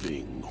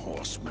living,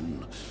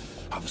 horseman,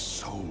 of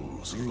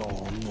souls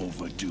long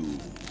overdue.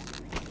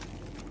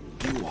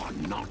 You are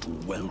not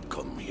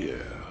welcome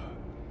here.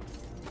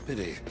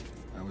 Pity.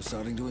 I was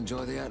starting to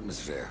enjoy the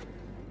atmosphere.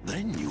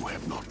 Then you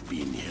have not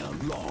been here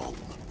long.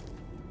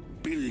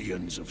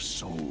 Billions of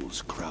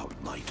souls crowd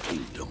my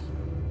kingdom.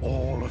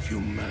 All of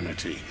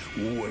humanity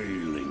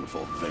wailing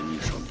for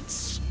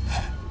vengeance.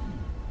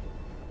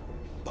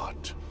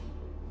 But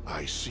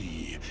I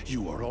see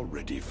you are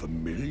already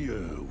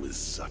familiar with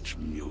such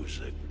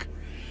music.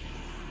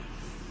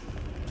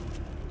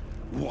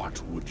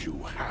 What would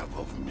you have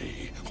of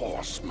me,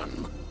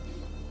 horseman?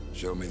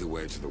 Show me the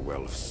way to the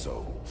Well of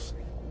Souls.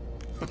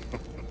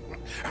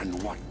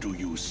 And what do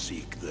you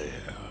seek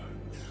there?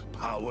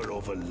 Power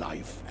over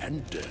life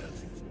and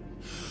death?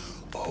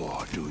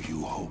 Or do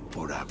you hope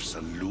for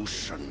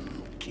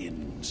absolution,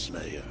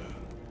 Kinslayer?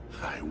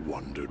 I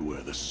wondered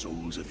where the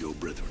souls of your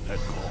brethren had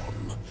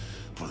gone,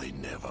 for they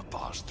never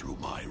passed through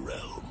my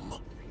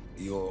realm.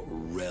 Your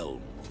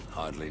realm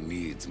hardly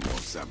needs more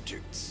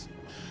subjects.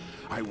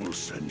 I will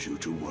send you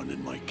to one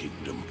in my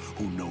kingdom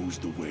who knows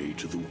the way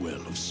to the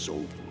Well of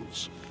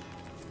Souls.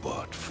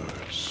 But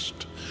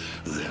first,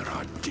 there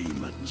are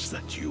demons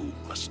that you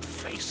must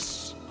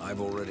face.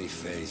 I've already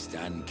faced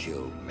and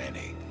killed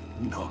many.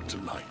 Not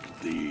like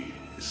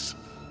these.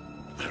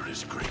 There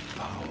is great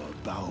power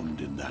bound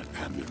in that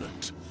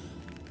amulet.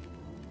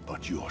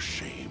 But your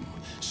shame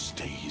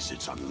stays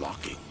its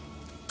unlocking.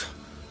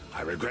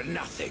 I regret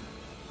nothing.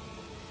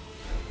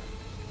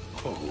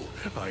 Oh,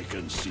 I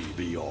can see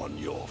beyond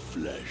your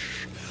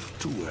flesh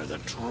to where the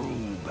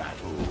true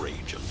battle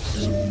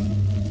rages.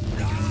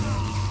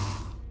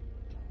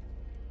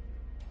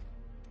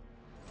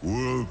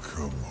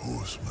 Welcome,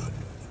 horsemen,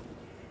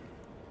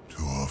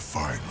 to our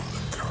final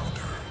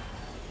encounter.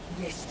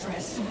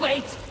 Mistress,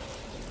 wait!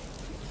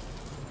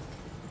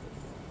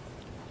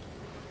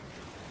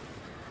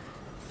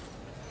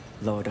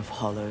 Lord of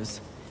Hollows,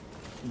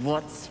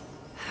 what's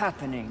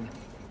happening?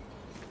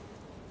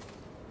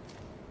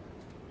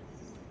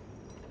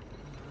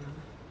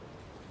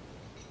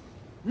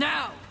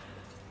 Now!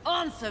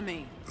 Answer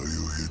me! Are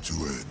you here to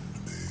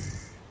end me?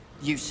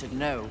 You should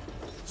know.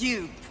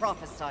 You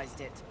prophesized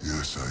it.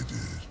 Yes, I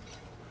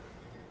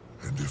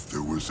did. And if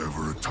there was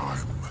ever a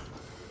time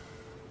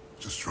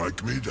to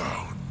strike me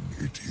down,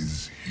 it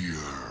is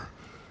here.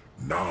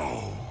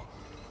 Now.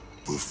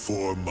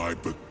 Before my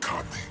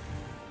becoming.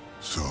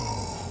 So,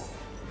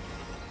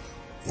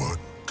 what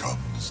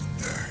comes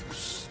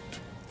next,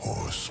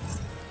 horseman?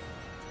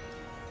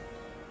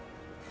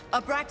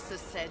 Abraxas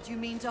said you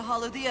mean to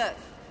hollow the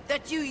earth.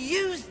 That you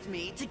used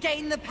me to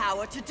gain the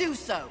power to do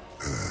so.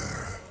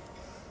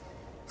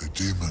 A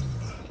demon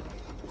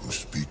who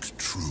speaks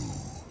true.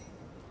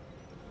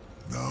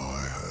 Now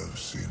I have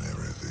seen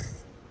everything,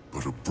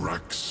 but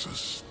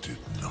Abraxas did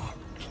not.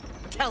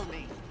 Tell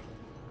me.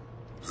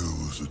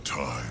 There was a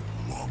time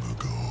long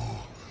ago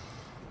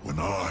when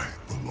I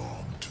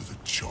belonged to the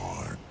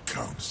Charred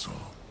Council.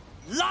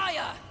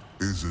 Liar!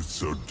 Is it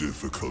so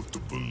difficult to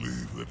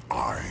believe that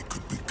I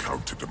could be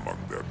counted among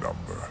their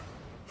number?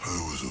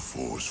 I was a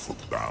force for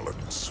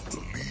balance,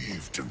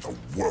 believed in the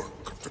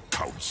work of the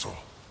Council.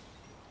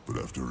 But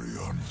after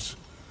eons,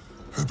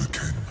 I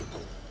became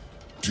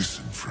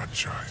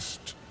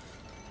disenfranchised.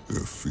 Their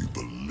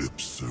feeble lip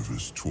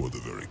service toward the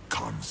very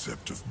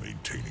concept of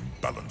maintaining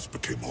balance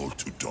became all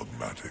too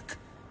dogmatic.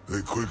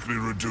 They quickly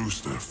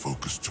reduced their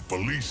focus to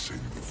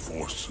policing the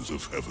forces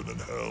of heaven and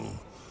hell.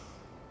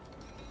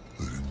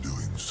 But in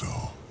doing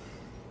so,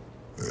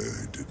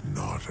 they did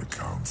not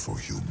account for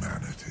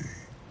humanity.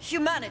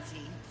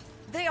 Humanity?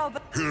 They are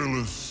but—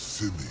 Peerless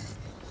Simeon,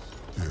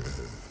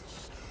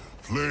 yes.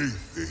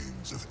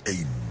 Playthings of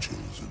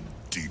angels and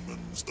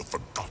demons, the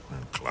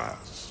forgotten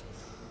class.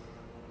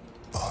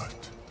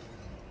 But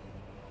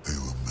they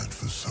were meant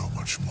for so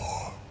much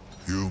more.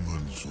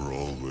 Humans were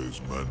always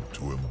meant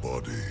to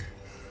embody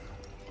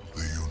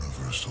the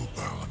universal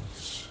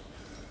balance.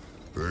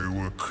 They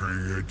were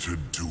created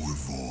to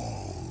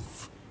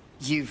evolve.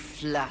 You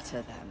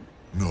flatter them.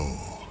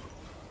 No.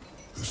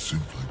 They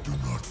simply do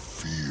not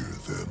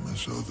fear them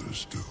as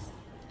others do.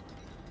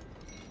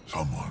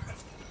 Someone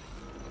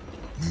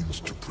means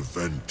to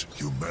prevent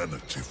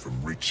humanity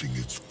from reaching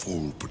its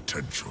full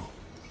potential.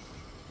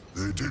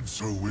 They did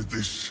so with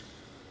this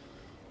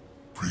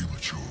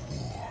premature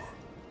war.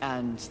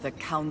 And the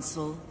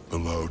Council?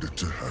 Allowed it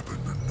to happen,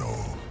 and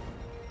no.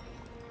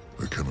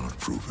 I cannot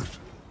prove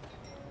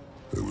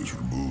it. It was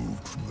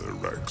removed from their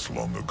ranks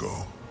long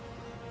ago.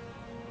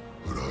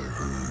 But I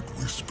heard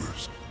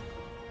whispers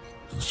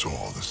and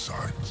saw the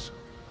signs.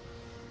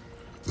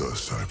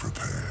 Thus I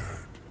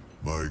prepared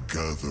my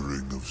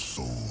gathering of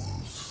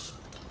souls,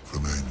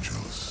 from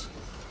angels,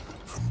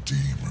 from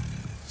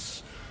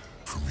demons,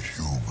 from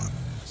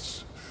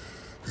humans.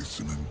 It's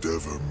an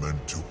endeavor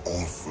meant to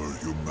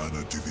offer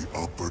humanity the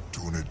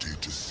opportunity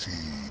to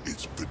see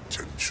its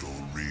potential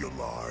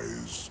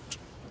realized.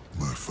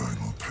 My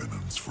final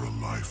penance for a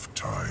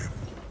lifetime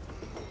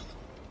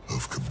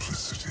of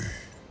complicity.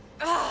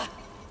 Ah!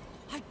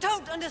 I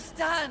don't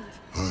understand!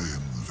 I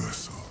am the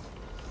vessel.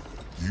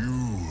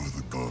 You are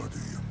the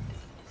guardian.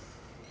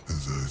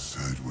 As I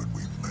said when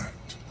we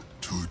met,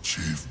 to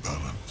achieve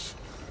balance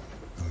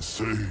and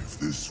save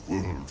this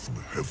world from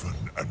heaven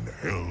and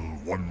hell,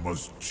 one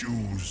must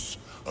choose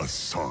a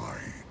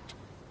side.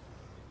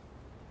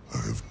 I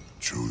have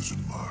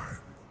chosen mine.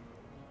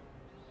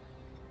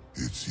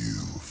 It's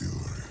you,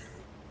 Fury.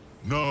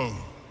 Now,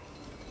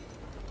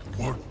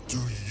 what do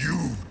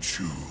you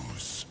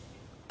choose?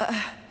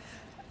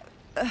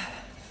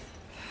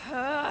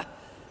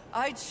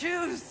 I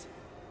choose...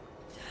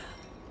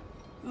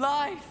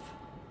 life.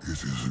 It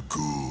is a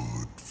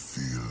good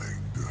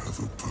feeling to have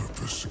a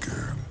purpose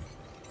again.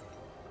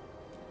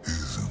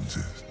 Isn't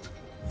it?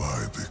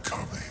 My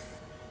becoming.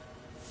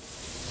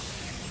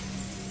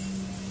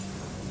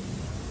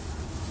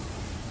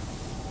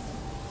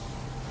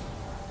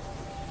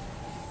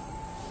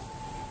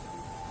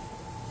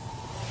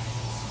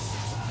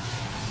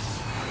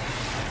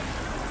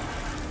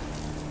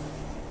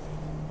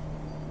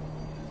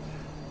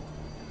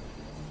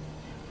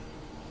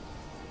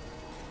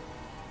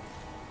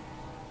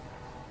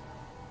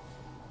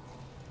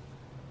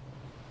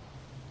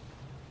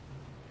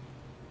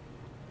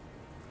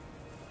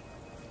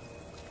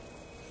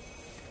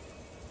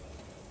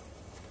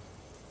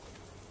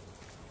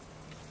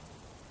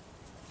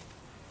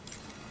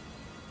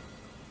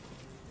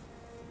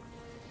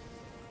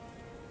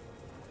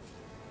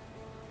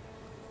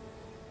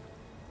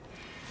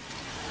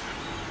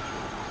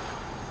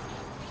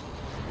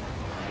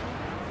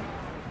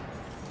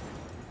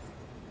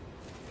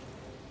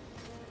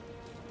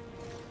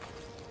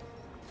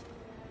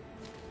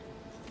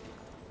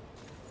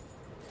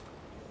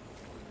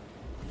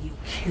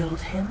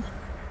 Killed him?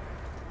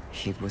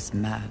 He was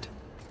mad.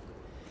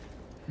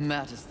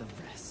 Mad as the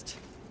rest.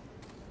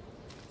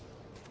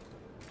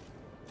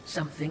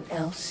 Something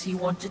else you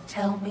want to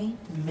tell me,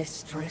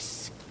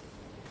 mistress?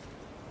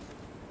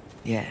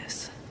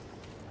 Yes.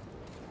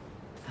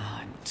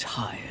 I'm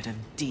tired of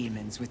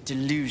demons with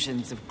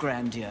delusions of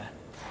grandeur.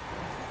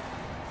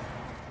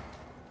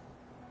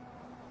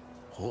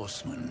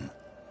 Horseman,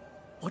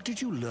 what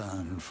did you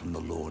learn from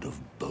the Lord of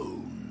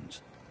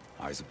Bones?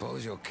 I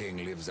suppose your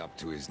king lives up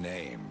to his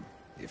name,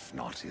 if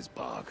not his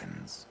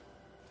bargains.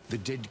 The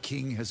dead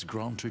king has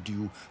granted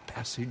you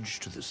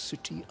passage to the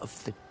city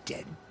of the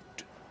dead.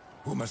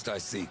 Who must I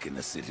seek in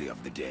the city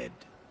of the dead?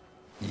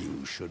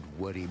 You should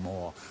worry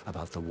more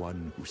about the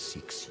one who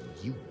seeks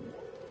you.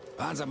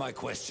 Answer my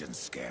questions,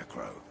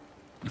 Scarecrow.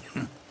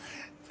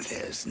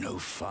 There's no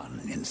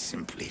fun in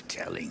simply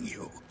telling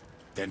you.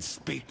 Then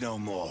speak no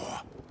more.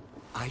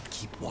 I'd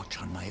keep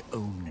watch on my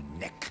own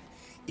neck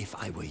if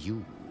I were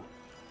you.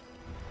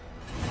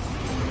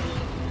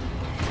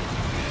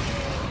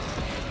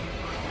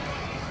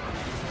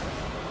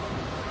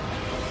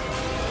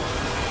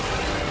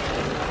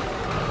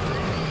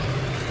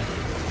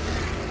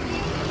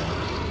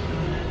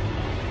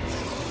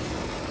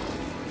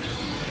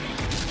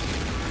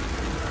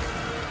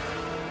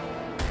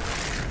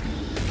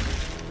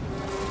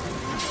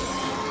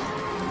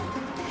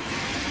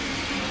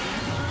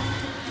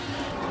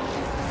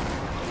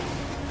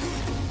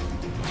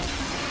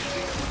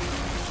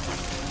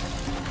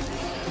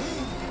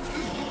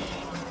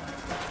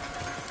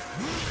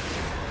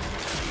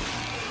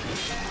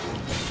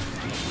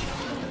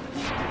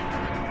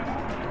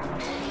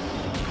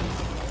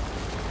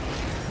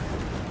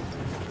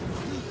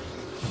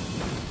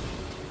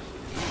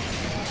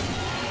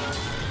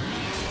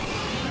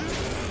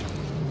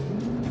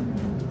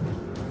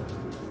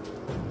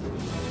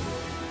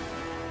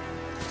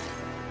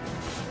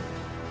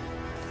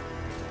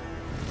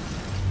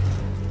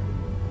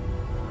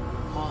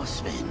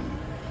 Horseman,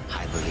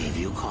 I believe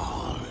you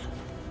called.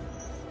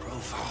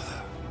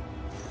 Brother,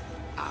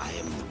 I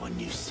am the one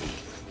you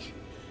seek.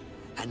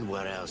 And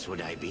where else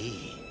would I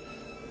be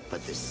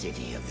but the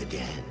city of the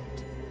dead?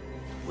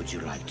 Would you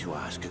like to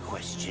ask a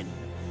question?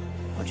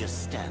 Or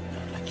just stand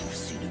there like you've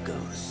seen a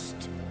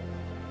ghost?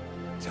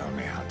 Tell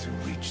me how to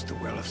reach the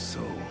Well of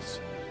Souls.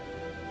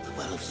 The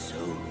Well of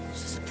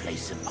Souls is a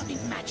place of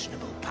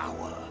unimaginable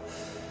power.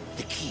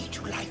 The key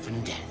to life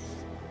and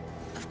death,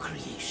 of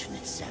creation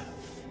itself.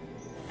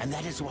 And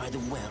that is why the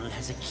well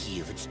has a key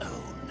of its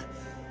own.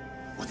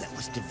 One that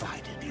was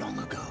divided long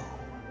ago.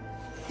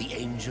 The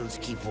angels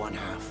keep one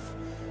half,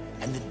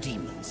 and the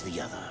demons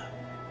the other.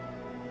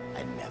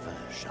 And never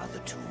shall the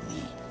two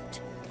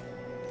meet.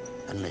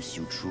 Unless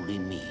you truly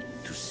mean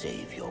to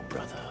save your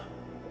brother.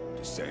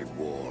 To save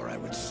war, I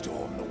would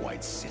storm the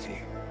White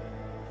City.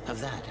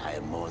 Of that I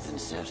am more than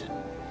certain.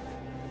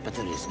 But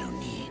there is no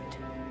need.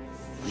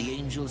 The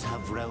angels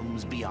have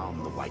realms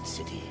beyond the White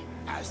City,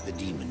 as the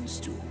demons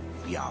do,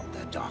 beyond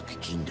their dark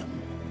kingdom.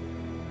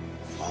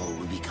 All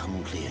will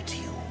become clear to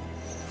you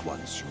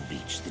once you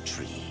reach the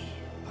tree.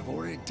 I've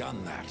already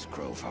done that,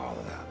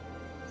 Crowfather.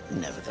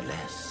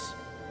 Nevertheless,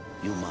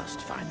 you must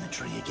find the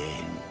tree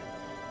again,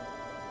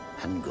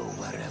 and go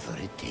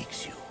wherever it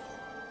takes you.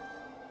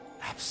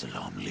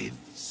 Absalom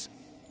lives.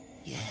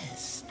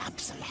 Yes,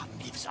 Absalom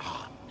lives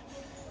on.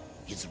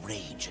 His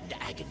rage and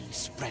agony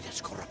spread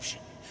as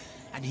corruption,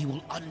 and he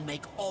will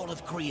unmake all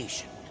of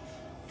creation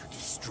to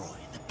destroy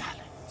the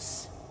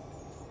balance.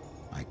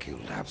 I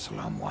killed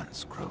Absalom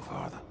once,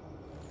 Crowfather.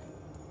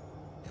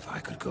 If I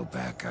could go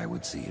back, I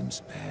would see him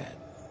spared.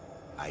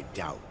 I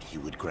doubt he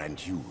would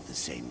grant you the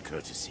same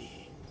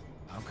courtesy.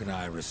 How can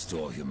I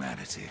restore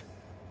humanity?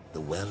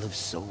 The Well of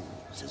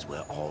Souls is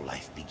where all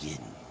life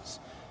begins,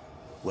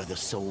 where the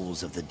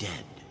souls of the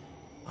dead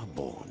are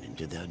born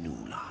into their new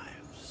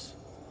lives.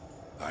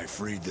 I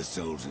freed the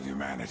souls of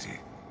humanity.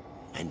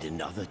 And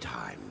in other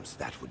times,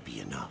 that would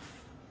be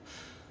enough.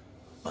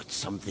 But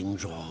something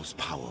draws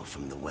power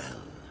from the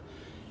well,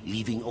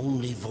 leaving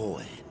only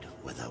void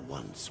where there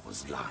once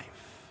was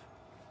life.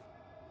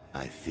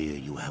 I fear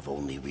you have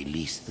only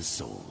released the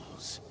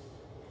souls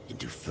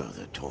into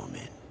further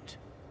torment.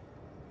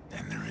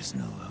 Then there is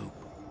no hope.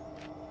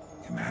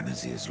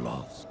 Humanity is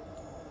lost.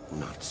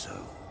 Not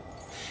so.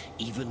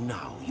 Even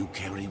now, you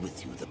carry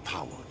with you the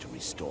power to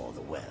restore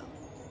the well.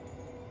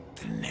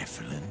 The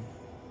Nephilim?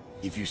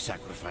 If you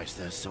sacrifice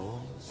their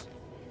souls,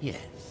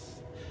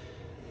 yes.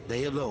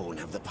 They alone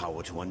have the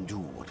power to undo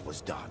what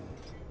was done.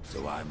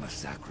 So I must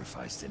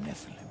sacrifice the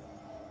Nephilim,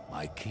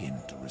 my kin,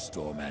 to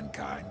restore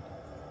mankind?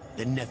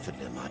 The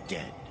Nephilim are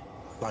dead,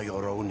 by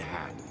your own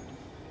hand.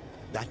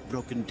 That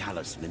broken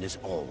talisman is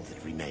all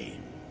that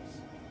remains.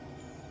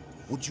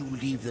 Would you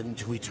leave them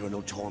to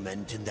eternal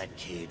torment in that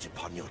cage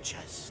upon your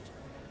chest?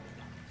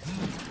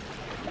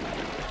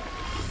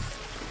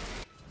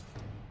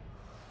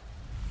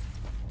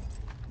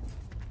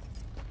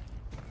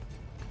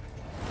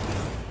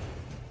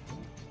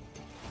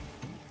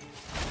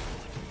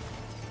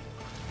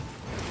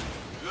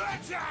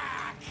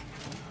 Attack!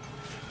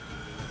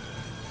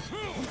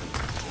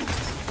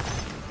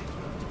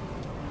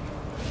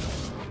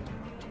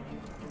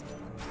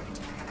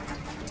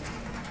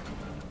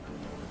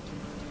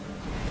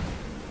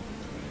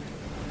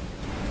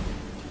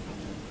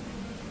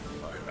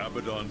 By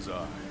Abaddon's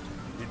eye,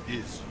 it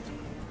is.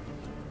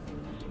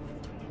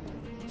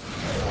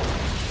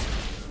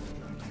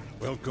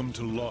 Welcome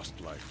to Lost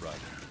Life, Rider.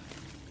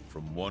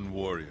 From one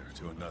warrior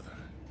to another.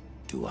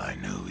 Do I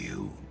know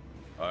you?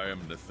 I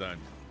am Nathaniel.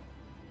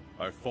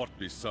 I fought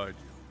beside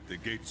you at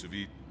the gates of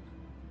Eden.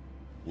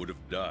 Would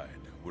have died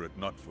were it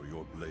not for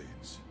your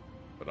blades.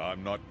 But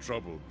I'm not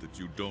troubled that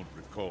you don't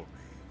recall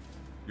me.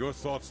 Your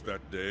thoughts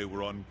that day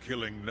were on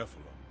killing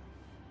Nephilim.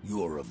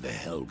 You're of the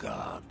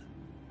Hellguard.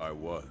 I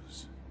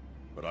was.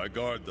 But I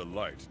guard the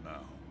light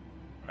now.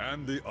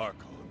 And the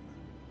Archon.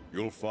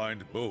 You'll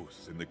find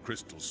both in the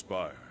Crystal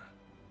Spire.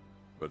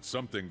 But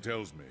something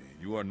tells me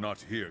you are not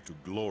here to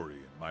glory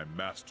in my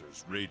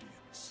master's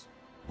radiance.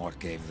 What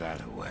gave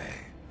that away?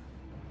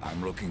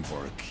 I'm looking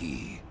for a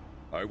key.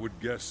 I would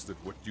guess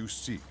that what you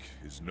seek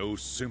is no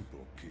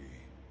simple key.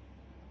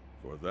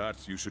 For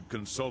that, you should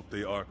consult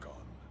the Archon.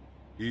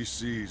 He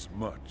sees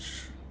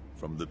much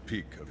from the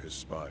peak of his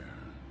spire.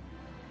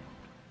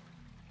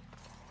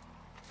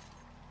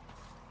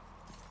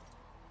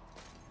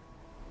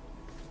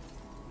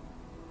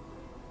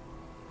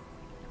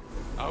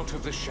 Out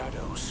of the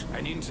shadows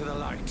and into the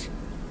light.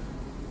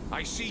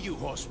 I see you,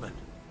 horsemen.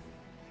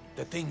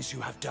 The things you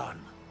have done.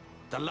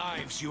 The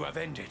lives you have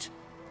ended.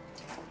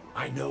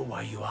 I know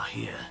why you are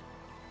here.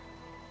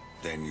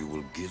 Then you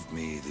will give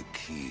me the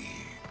key.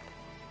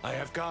 I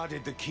have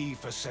guarded the key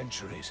for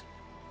centuries.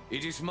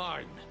 It is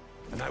mine,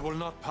 and I will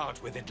not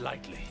part with it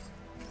lightly.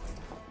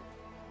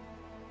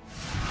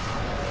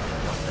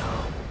 Not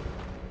now.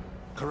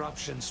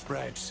 Corruption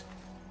spreads.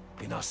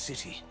 In our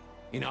city.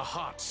 In our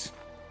hearts.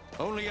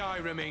 Only I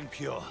remain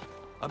pure.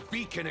 A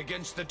beacon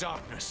against the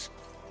darkness.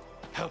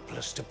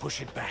 Helpless to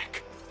push it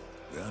back.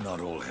 We are not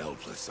all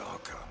helpless,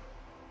 Archon.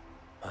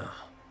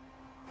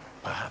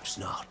 Perhaps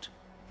not.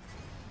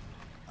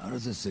 How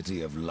does a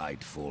city of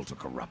light fall to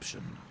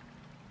corruption?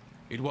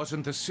 It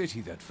wasn't the city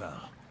that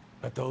fell,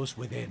 but those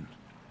within.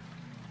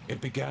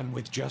 It began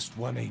with just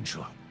one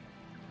angel.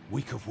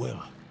 Weak of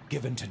will,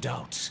 given to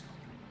doubts.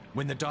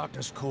 When the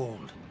darkness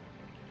called,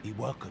 he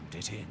welcomed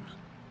it in.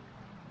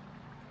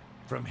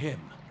 From him,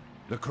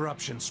 the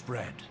corruption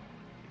spread.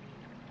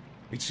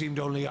 It seemed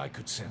only I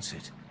could sense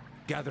it,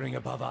 gathering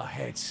above our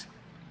heads.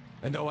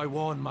 And though I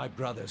warned my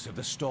brothers of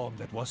the storm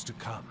that was to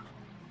come,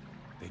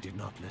 they did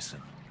not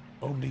listen.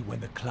 Only when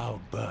the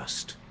cloud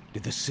burst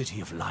did the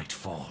City of Light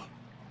fall.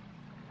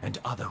 And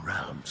other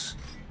realms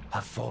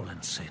have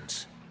fallen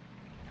since.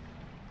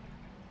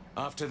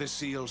 After the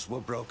seals were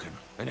broken,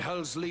 and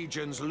Hell's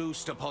legions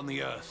loosed upon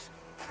the earth,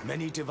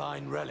 many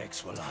divine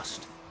relics were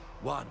lost.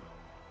 One,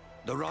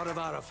 the Rod of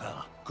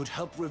Arafel, could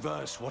help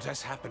reverse what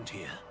has happened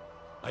here.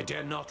 I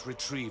dare not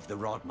retrieve the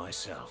rod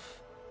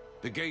myself.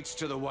 The gates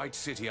to the White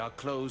City are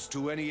closed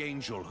to any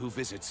angel who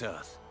visits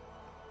Earth.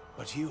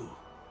 But you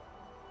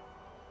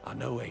are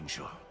no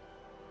angel.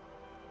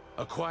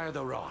 Acquire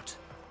the rod,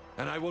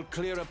 and I will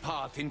clear a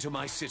path into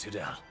my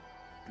citadel.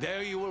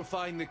 There you will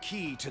find the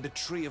key to the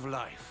Tree of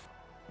Life.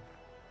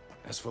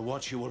 As for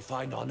what you will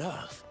find on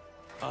Earth,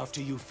 after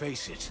you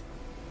face it,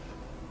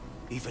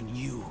 even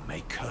you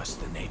may curse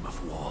the name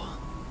of war.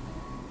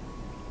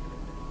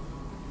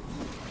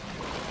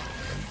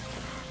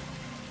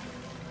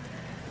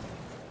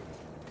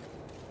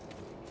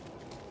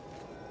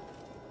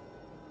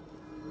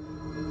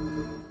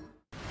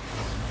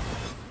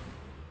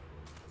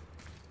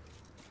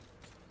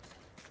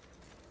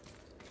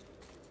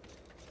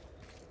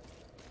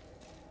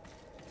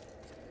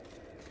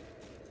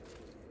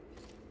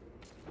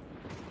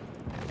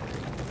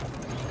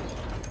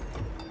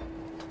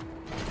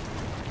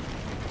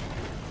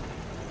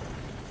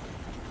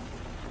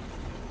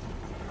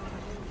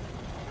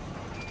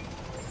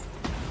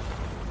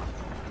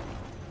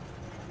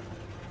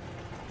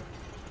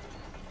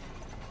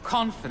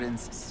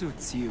 Confidence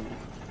suits you.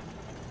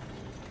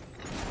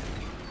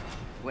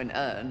 When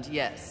earned,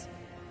 yes.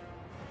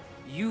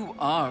 You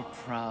are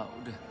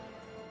proud.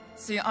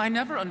 See, I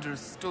never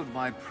understood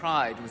why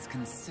pride was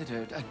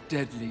considered a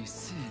deadly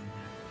sin.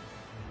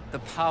 The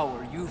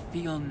power you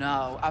feel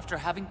now after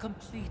having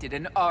completed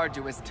an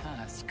arduous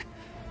task,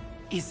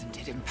 isn't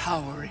it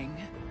empowering?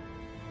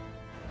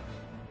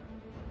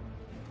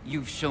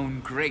 You've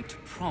shown great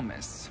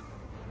promise,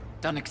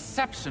 done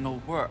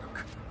exceptional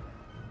work.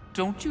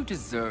 Don't you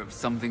deserve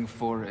something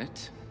for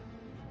it?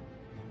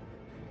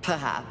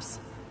 Perhaps,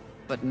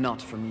 but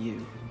not from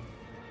you.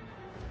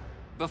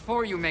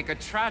 Before you make a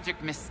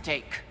tragic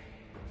mistake,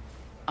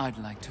 I'd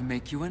like to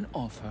make you an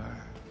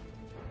offer.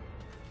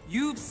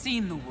 You've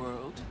seen the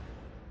world.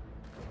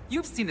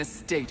 You've seen the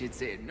state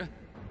it's in.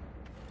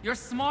 You're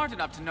smart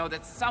enough to know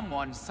that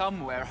someone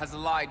somewhere has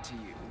lied to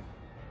you.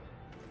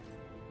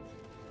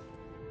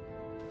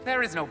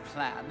 There is no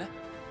plan.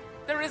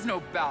 There is no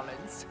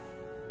balance.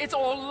 It's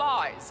all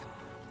lies.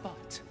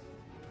 But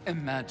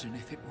imagine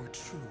if it were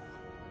true.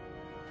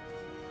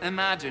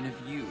 Imagine if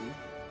you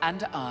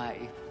and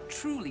I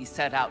truly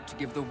set out to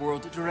give the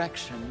world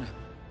direction,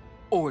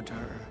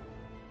 order.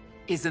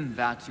 Isn't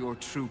that your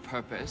true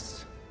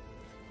purpose?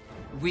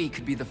 We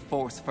could be the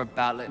force for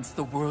balance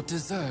the world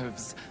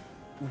deserves.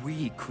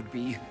 We could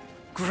be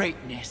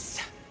greatness.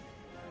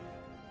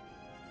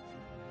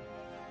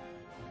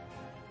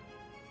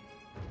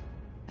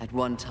 At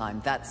one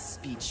time, that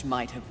speech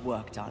might have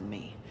worked on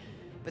me.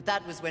 But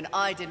that was when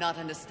I did not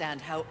understand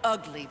how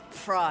ugly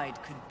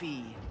pride could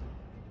be.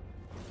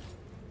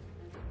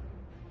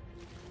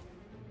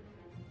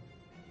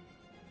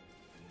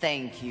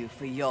 Thank you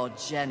for your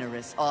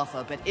generous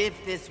offer, but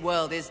if this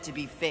world is to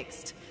be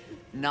fixed,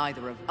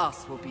 neither of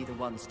us will be the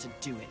ones to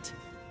do it.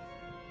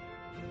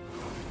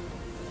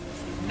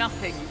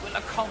 Nothing you will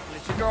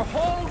accomplish in your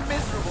whole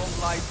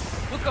miserable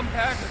life will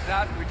compare to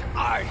that which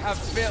I have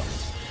built.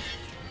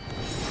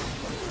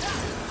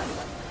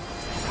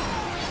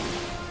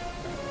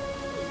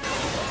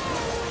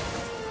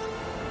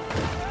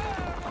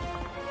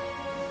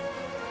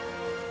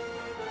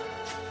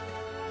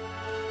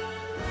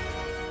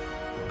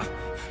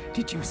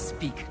 Did you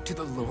speak to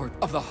the Lord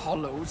of the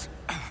Hollows?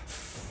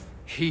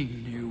 He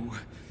knew.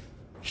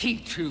 He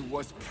too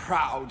was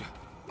proud.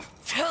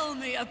 Tell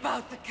me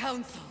about the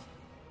Council.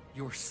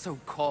 Your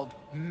so-called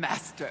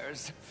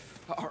masters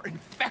are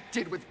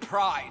infected with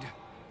pride.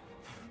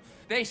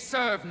 They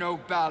serve no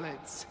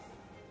balance.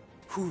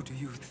 Who do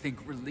you think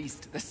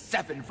released the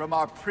Seven from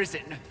our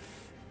prison?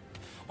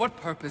 What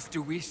purpose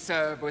do we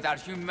serve without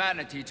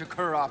humanity to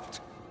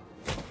corrupt?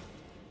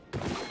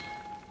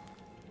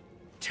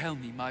 Tell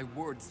me my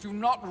words do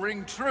not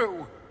ring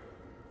true.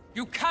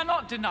 You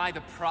cannot deny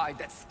the pride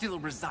that still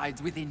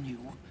resides within you,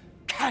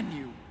 can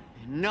you?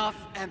 Enough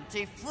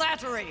empty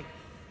flattery!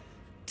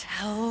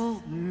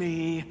 Tell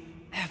me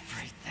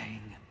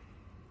everything.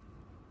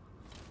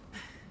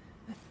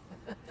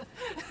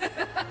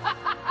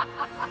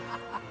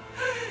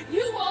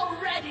 You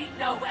already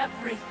know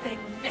everything,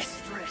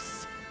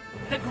 mistress.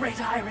 The great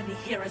irony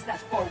here is that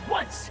for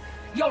once,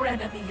 your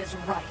enemy is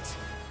right.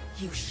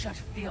 You should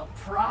feel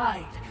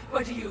pride,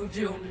 but you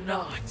do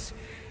not.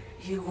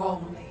 You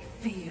only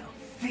feel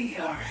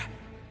fear.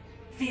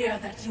 Fear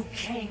that you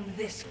came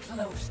this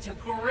close to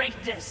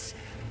greatness,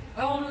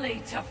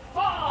 only to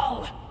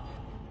fall!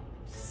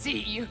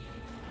 See?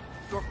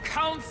 Your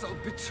council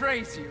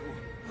betrays you.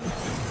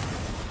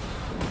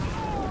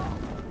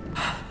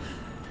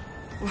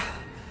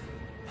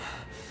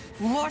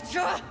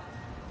 Watcher?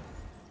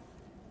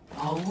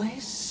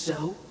 Always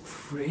so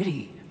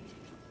pretty.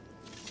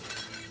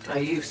 I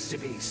used to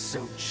be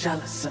so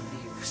jealous of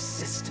you,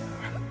 sister.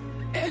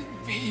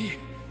 Envy.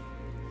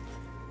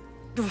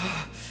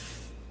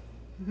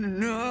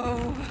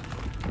 No.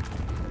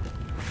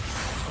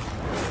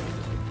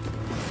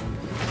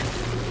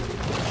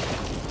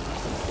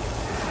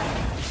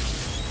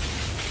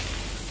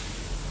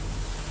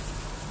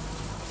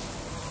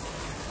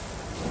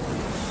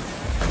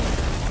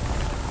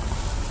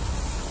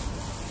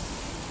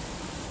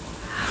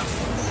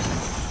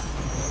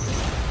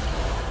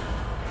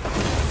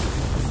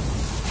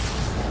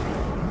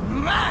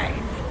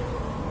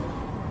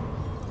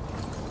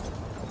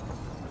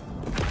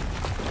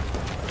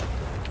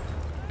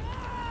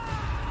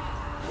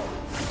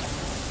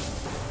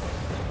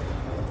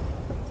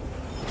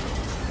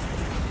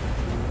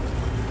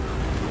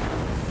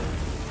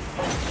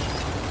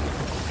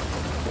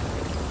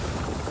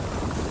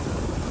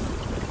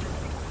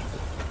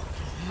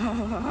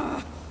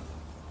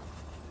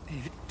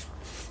 It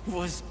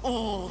was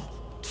all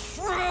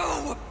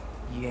true!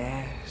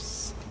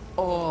 Yes,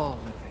 all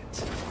of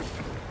it.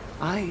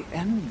 I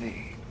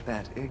envy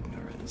that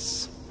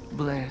ignorance.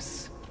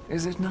 Bliss,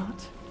 is it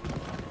not?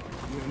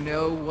 You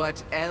know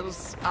what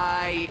else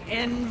I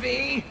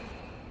envy?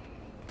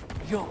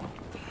 Your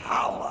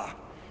power.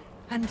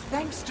 And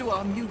thanks to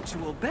our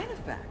mutual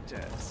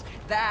benefactors,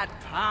 that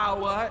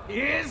power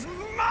is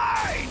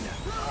mine!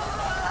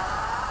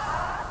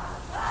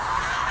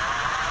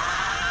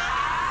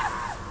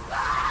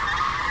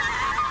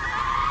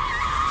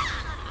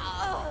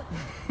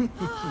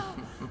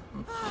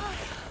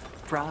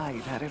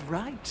 Pride had it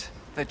right.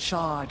 The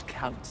Charred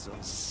Council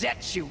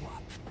set you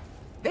up.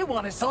 They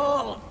want us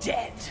all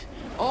dead.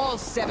 All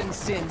Seven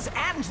Sins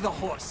and the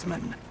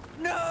Horsemen.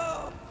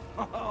 No!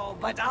 Oh,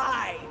 but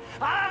I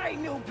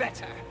knew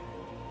better.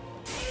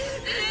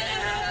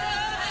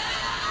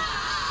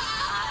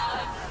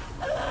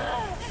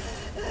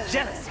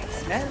 Jealousy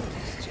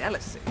smells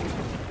jealousy.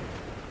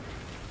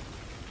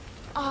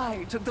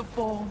 I took the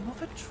form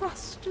of a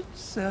trusted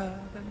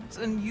servant,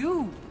 and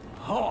you,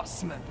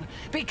 Horseman,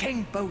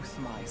 became both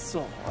my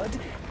sword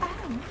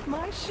and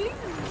my shield.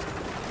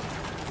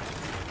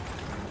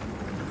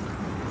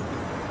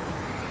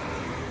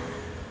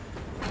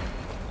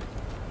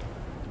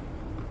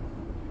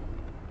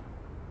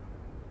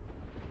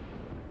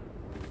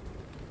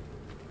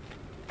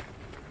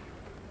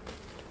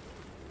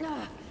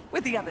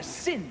 With the other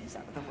sins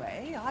out of the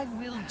way, I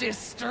will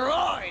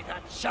destroy the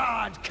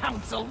Charred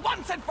Council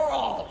once and for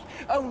all!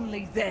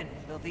 Only then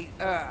will the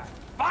Earth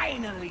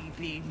finally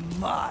be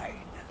mine!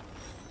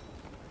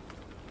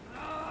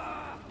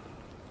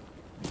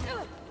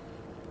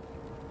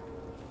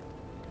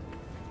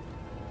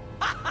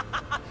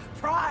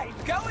 Pride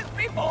goeth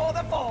before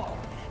the fall!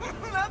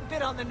 A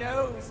bit on the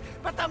nose,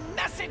 but the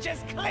message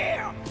is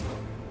clear!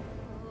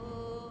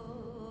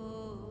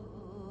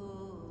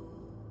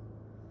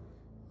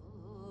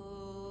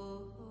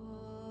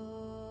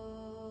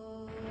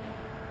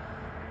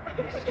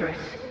 Mistress.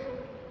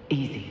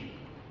 Easy.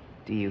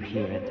 Do you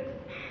hear it?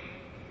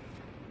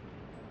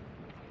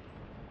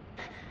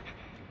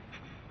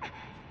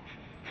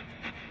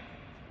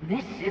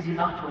 This is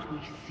not what we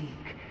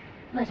seek.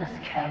 Let us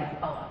carry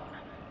on.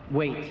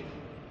 Wait.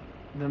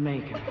 The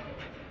Maker.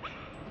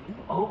 You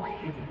owe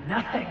him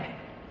nothing.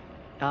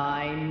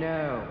 I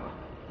know.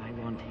 I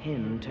want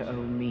him to owe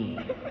me.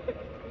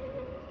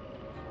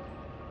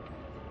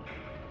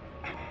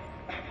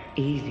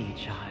 Easy,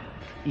 child.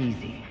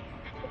 Easy.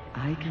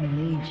 I can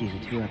lead you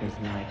to others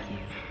like you.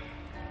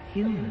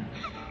 Humans.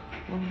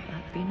 Won't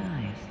that be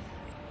nice?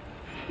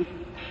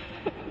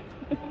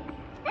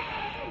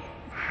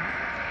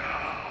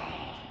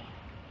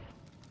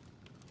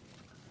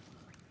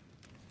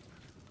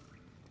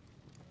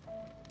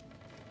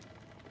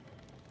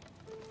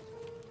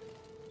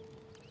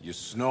 You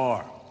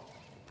snore.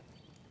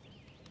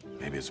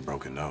 Maybe it's a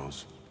broken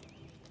nose.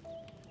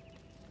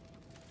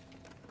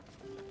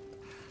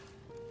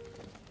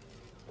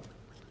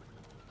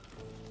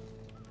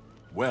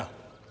 Well,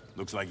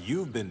 looks like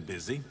you've been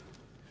busy.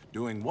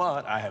 Doing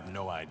what, I have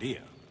no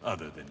idea,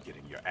 other than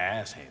getting your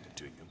ass handed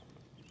to you.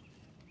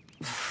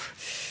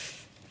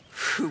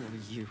 Who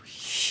are you,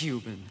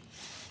 human?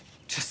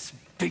 To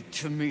speak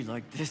to me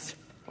like this?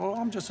 Oh,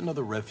 I'm just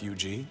another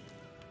refugee,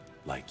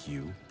 like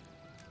you.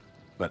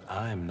 But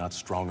I'm not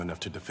strong enough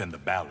to defend the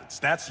balance.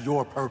 That's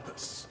your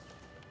purpose.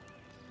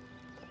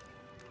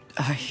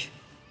 I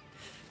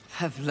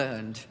have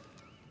learned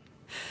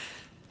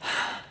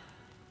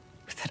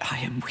that I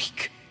am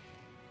weak.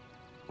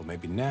 Well,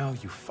 maybe now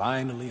you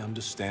finally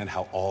understand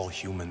how all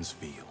humans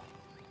feel.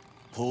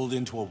 Pulled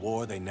into a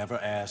war they never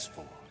asked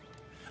for.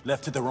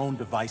 Left to their own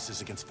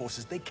devices against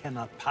forces they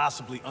cannot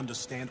possibly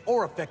understand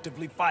or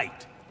effectively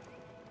fight.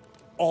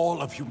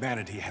 All of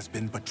humanity has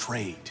been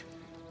betrayed,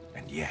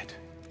 and yet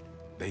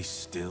they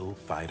still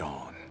fight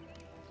on.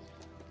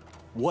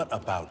 What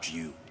about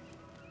you?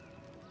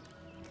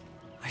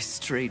 I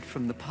strayed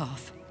from the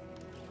path.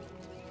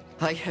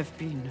 I have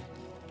been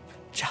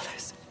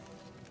jealous.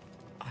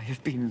 I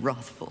have been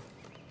wrathful.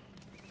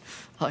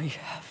 I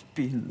have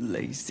been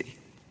lazy.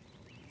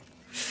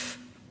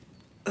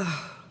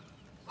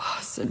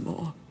 Worse and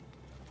more.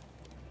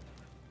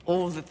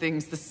 All the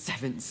things the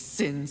Seven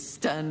Sins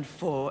stand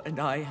for, and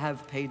I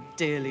have paid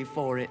dearly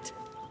for it.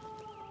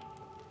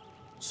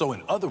 So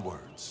in other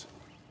words,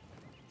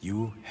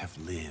 you have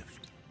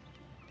lived.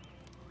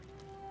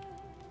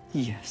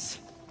 Yes.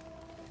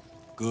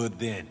 Good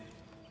then.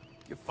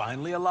 You're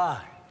finally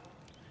alive.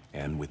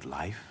 And with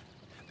life,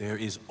 there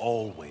is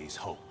always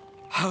hope.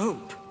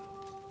 Hope?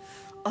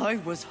 I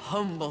was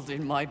humbled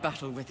in my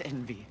battle with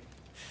Envy.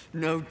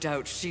 No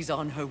doubt she's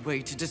on her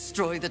way to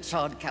destroy the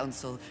Charred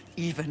Council,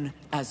 even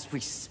as we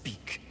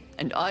speak.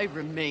 And I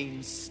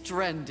remain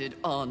stranded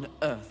on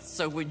Earth,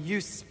 so when you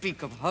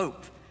speak of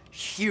hope,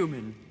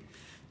 human,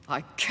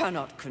 I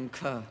cannot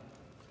concur.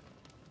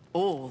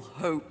 All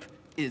hope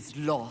is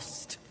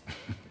lost.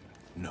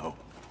 No.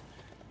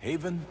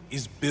 Haven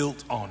is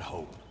built on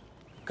hope.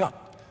 Come,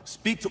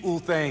 speak to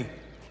Ulthane.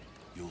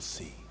 You'll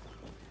see.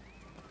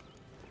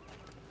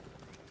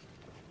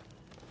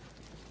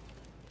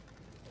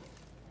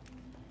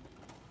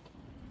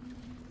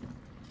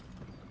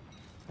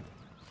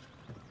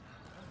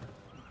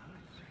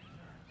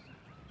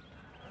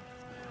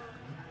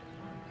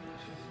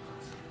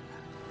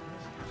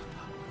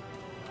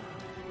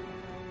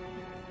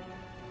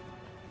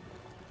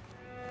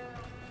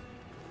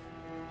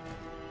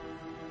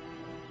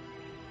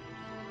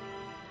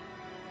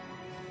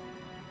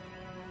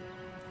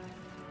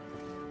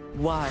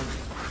 Why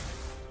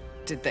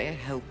did they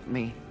help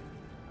me?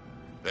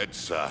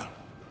 It's,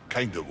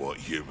 kind of what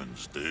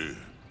humans do.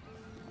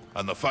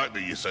 And the fact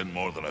that you sent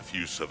more than a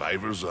few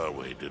survivors our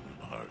way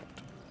didn't hurt.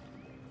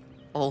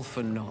 All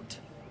for naught.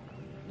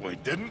 We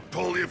didn't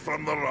pull you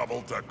from the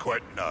rubble to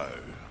quit now.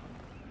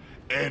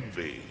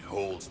 Envy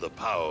holds the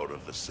power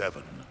of the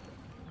Seven.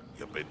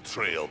 Your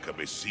betrayal can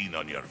be seen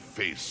on your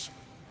face.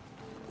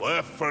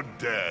 Left for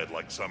dead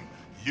like some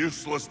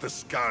useless,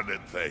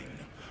 discarded thing.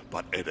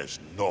 But it is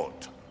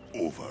not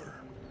over.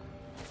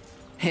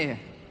 Here,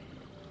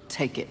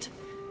 take it.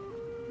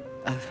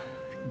 A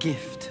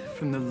gift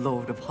from the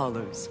Lord of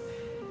Hollows.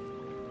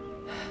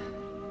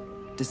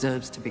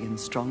 Deserves to be in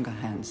stronger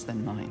hands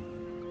than mine.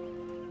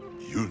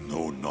 You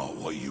know not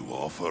what you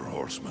offer,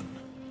 Horseman.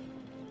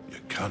 You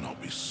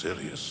cannot be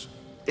serious.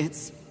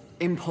 It's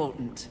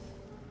important.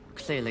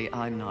 Clearly,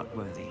 I'm not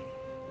worthy.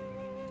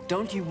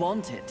 Don't you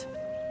want it?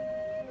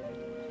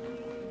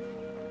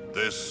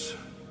 This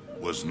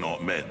was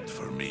not meant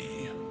for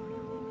me.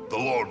 The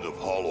Lord of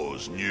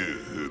Hollows knew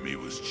whom he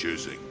was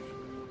choosing.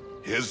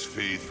 His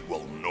faith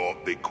will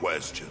not be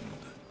questioned.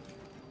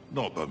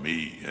 Not by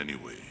me,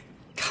 anyway.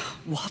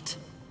 What?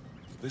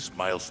 This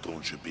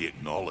milestone should be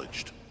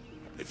acknowledged.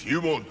 If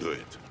you won't do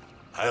it,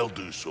 I'll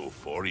do so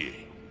for you.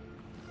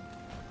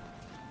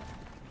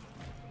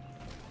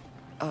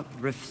 A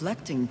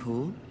reflecting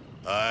pool?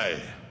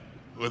 Aye,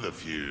 with a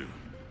few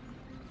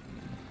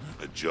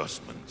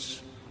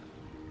adjustments.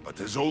 But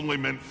it's only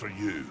meant for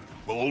you.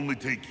 Will only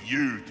take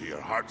you to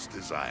your heart's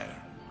desire.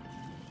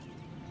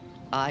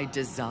 I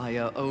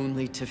desire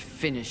only to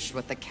finish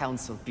what the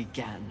Council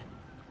began.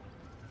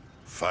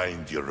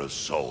 Find your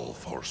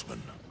resolve,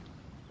 Horseman.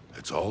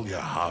 It's all you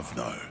have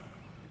now.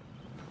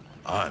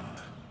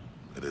 And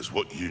it is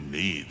what you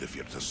need if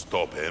you're to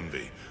stop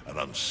envy and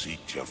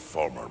unseat your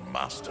former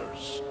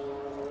masters.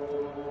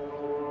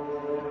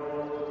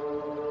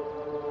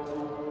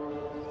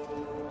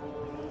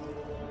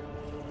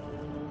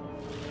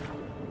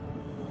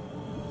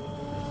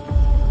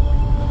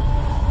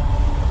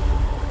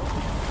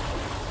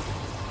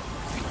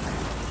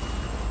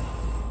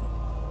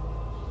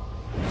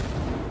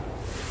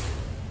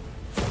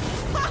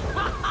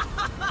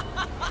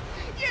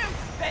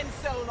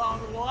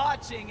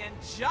 And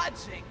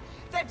judging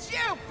that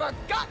you've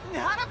forgotten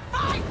how to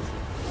fight!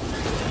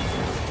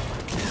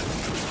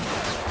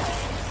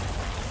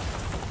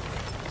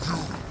 You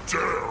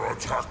dare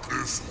attack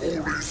this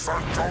holy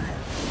sanctum?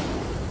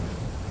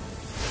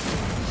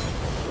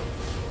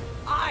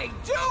 I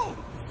do!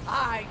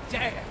 I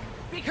dare!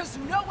 Because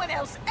no one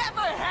else ever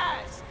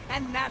has!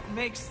 And that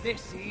makes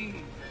this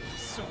eve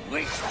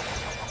sweet!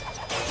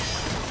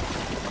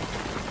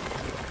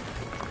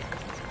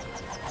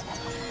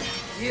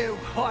 You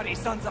haughty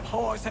sons of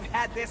whores have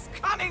had this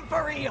coming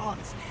for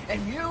eons,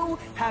 and you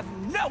have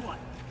no one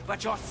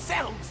but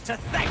yourselves to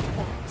thank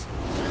for it.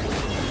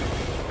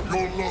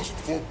 Your lust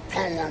for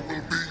power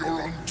will be your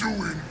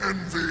undoing,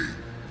 Envy.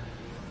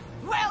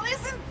 Well,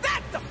 isn't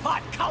that the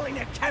pot calling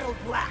a kettle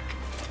black?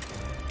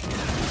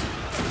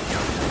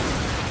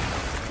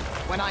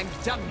 When I'm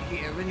done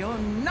here and you're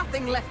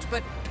nothing left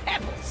but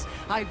pebbles,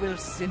 I will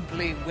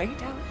simply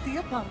wait out the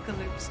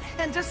apocalypse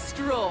and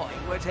destroy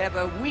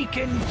whatever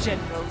weakened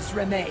generals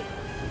remain.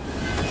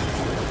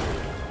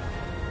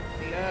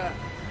 The Earth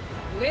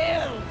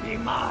will be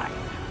mine.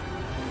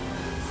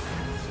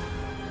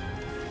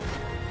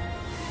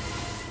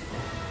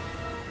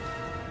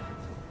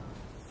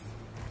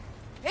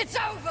 It's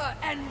over,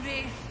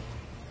 Envy!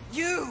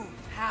 You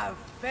have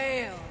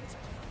failed!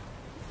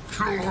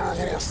 Kill her,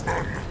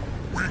 Horseman!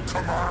 We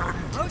command!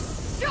 Oh,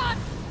 shut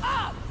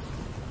up!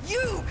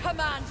 You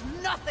command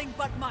nothing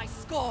but my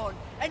scorn,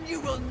 and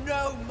you will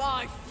know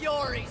my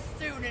fury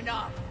soon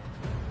enough!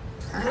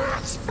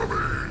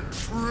 Blasphemy!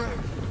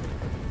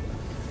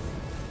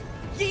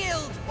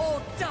 Yield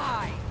or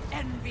die,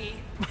 Envy!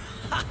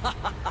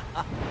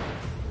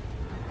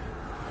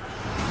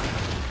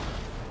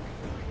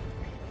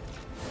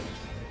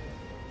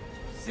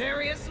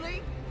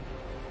 Seriously?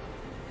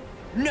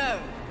 No,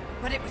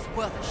 but it was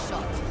worth a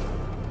shot.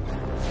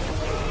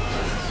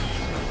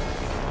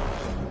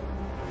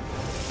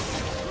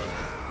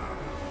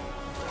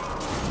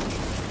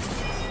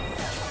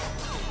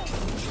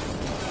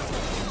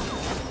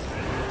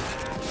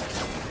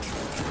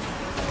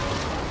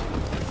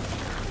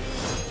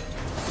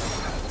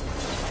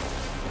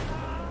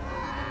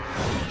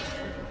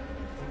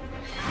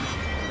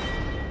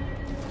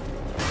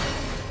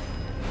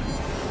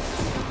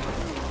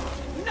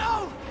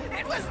 No!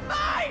 It was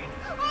mine!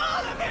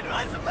 All of it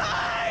was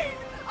mine!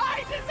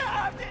 I deserve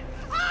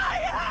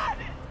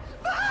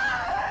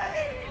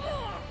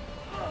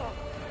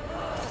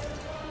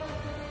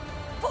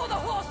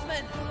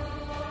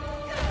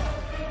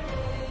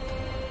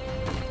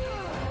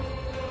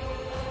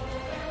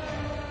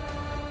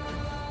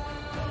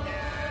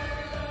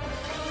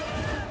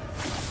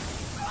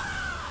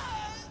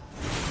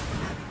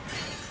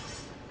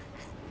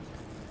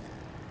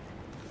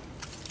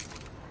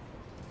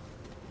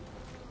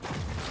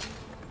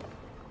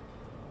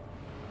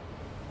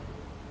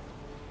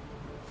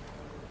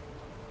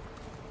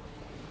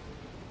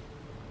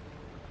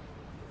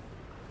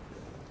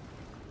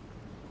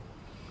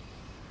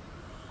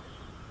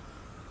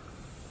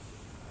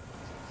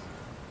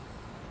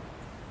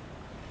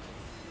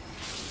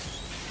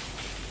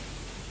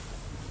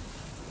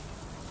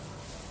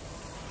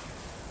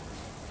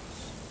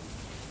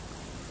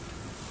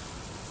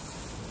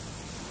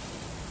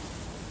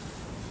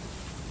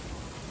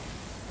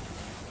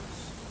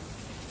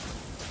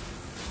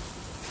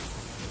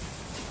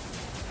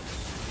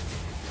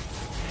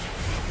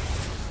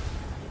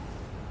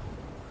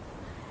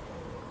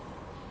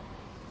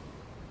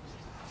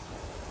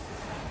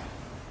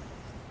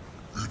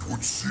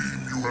would seem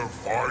you have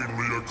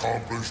finally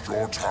accomplished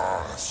your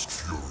task,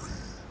 Fury.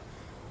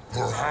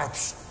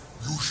 Perhaps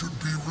you should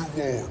be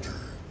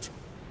rewarded.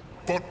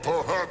 But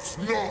perhaps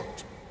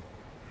not.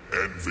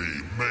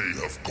 Envy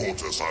may have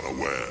caught us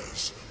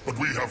unawares, but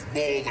we have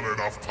more than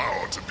enough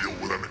power to deal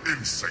with an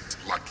insect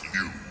like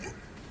you.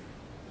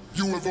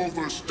 You have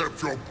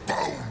overstepped your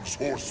bounds,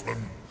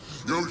 Horseman.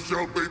 You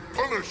shall be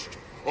punished,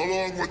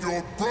 along with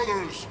your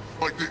brothers,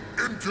 like the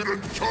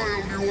impudent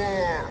child you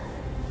are.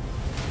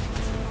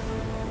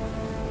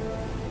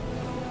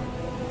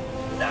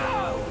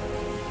 No!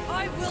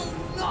 I will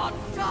not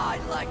die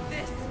like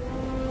this!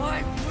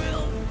 I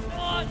will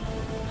not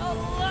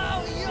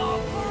allow your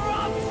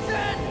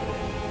corruption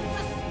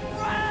to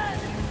spread!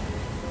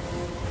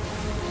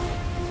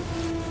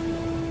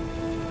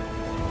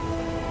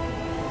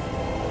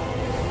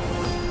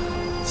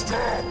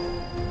 Stop!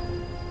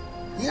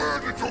 Where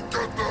did you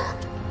get that?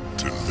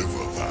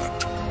 Deliver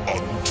that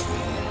unto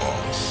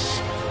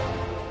us.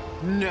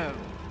 No.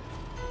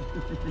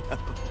 No.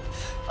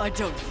 I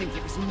don't think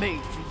it was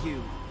made for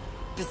you.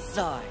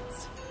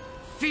 Besides,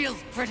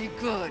 feels pretty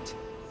good.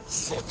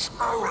 Such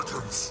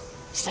arrogance!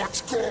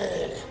 Such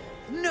gall!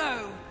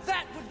 No,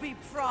 that would be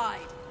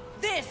pride.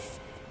 This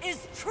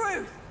is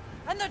truth.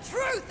 And the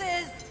truth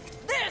is,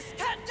 this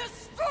can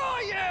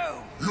destroy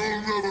you!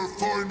 You'll never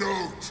find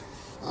out,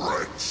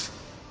 wretch!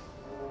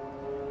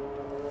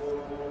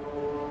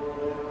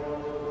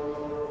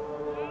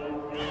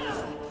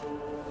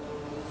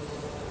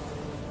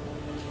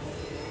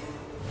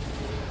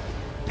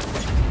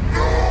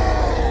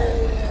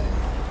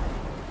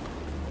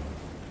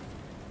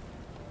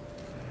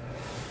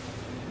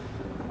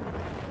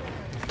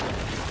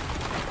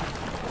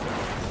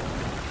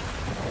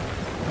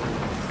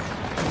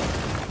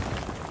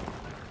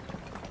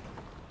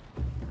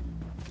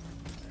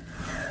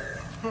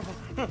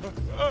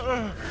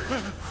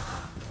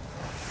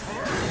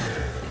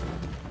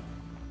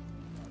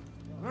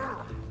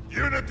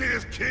 Unity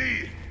is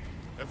key.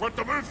 If we're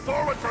to move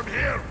forward from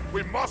here,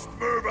 we must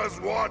move as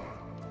one.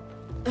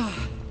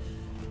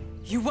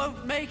 You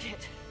won't make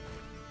it.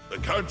 The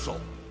Council.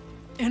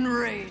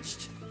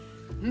 Enraged.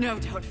 No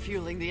doubt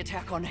fueling the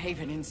attack on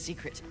Haven in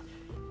secret.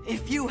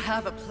 If you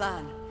have a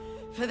plan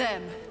for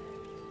them...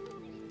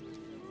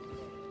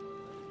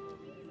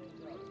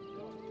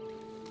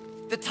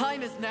 The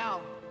time is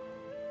now.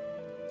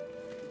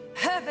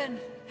 Heaven,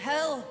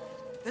 hell,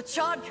 the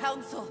Charred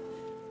Council.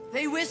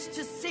 They wish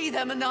to see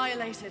them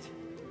annihilated.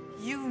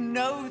 You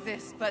know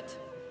this, but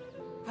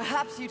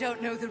perhaps you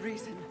don't know the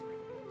reason.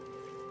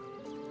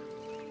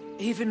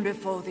 Even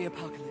before the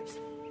apocalypse,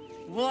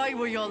 why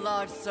were your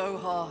lives so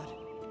hard?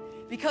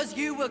 Because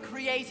you were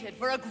created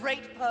for a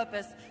great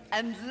purpose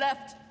and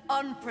left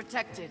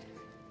unprotected.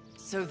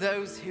 So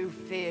those who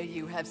fear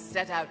you have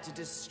set out to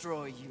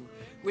destroy you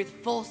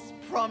with false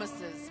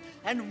promises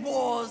and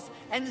wars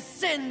and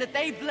sin that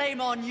they blame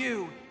on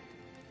you.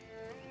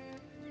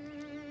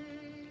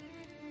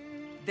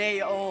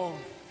 They all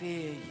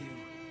fear you.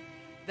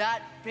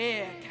 That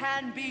fear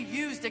can be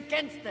used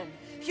against them.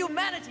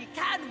 Humanity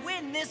can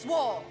win this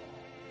war.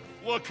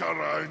 Look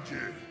around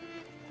you.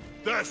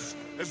 This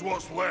is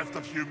what's left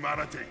of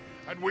humanity,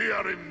 and we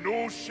are in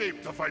no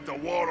shape to fight a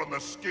war on the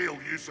scale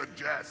you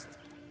suggest.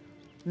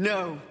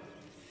 No.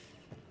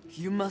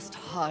 You must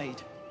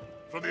hide.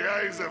 From the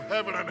eyes of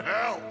heaven and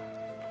hell?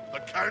 The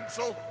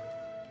Council?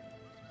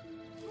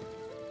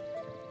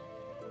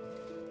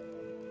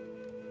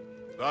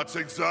 That's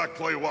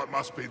exactly what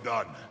must be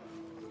done.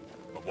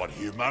 But what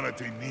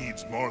humanity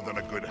needs more than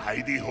a good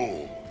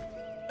hidey-hole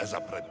is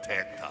a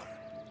protector.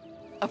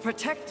 A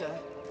protector?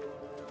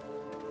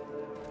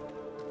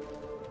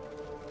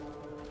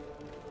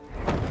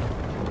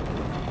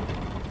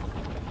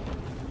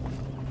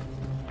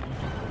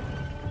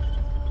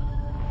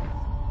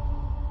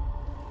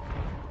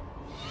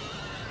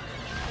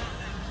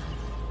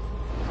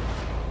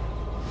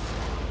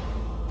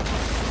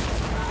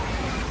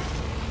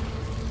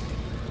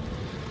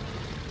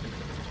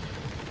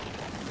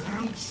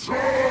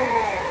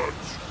 Charge!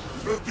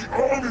 Let the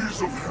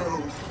armies of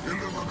hell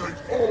eliminate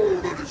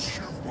all that is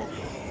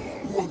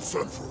human. Once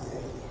and for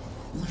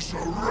all, we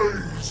shall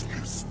raise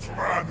this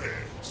planet.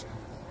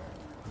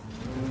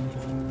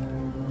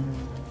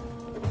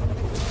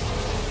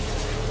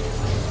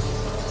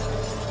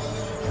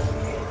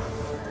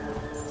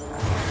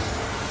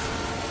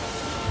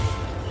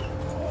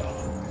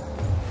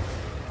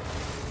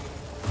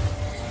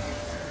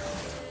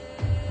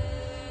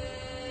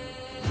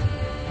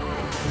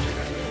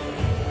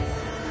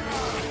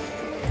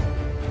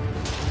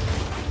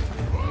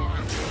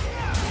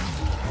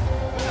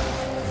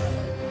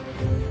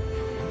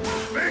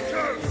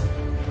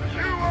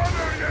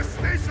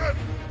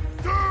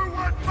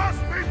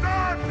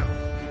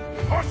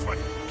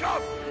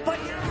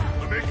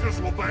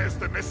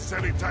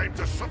 Necessary time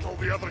to shuttle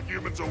the other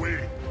humans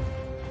away.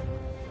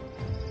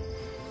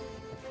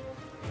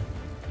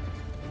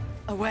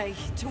 Away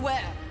to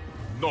where?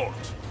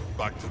 North,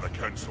 back to the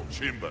Council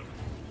chamber.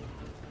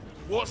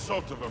 What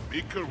sort of a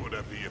maker would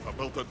I be if I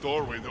built a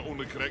doorway that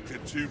only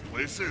connected 2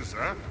 places,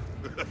 huh?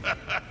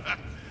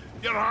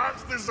 Your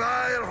heart's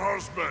desire,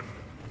 Horseman!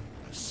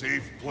 A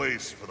safe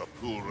place for the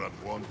poor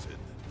unwanted.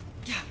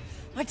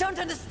 I don't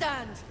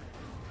understand!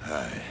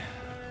 Aye.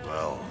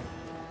 Well,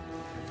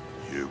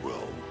 you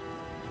will.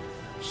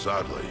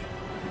 Sadly,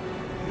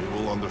 you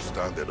will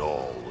understand it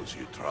all as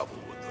you travel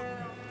with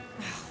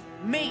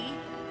them. Me?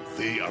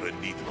 They are in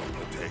need of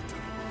a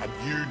protector, and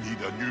you need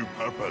a new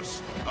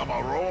purpose. Am I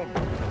wrong?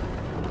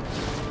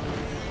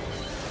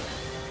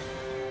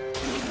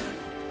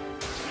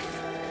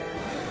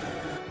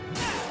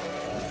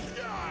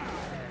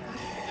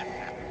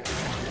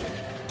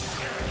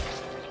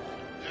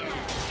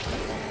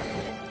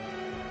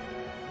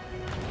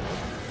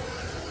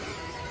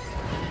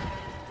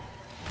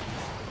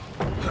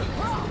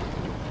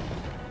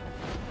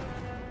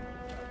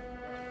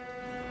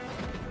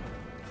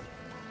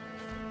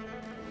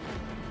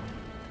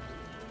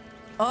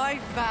 I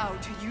vow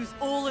to use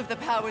all of the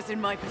powers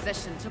in my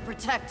possession to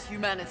protect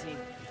humanity.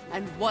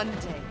 And one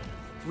day,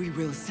 we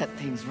will set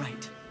things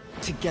right.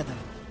 Together.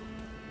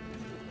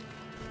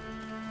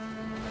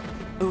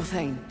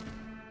 Ulthane,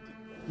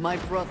 my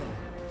brother,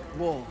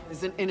 War,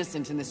 is an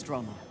innocent in this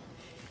drama.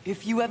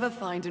 If you ever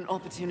find an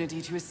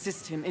opportunity to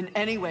assist him in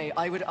any way,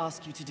 I would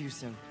ask you to do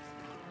so.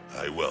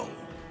 I will.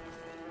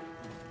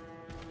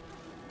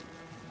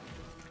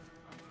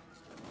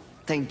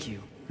 Thank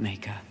you,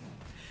 Maker.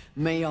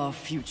 May our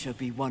future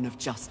be one of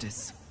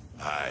justice.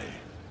 Aye.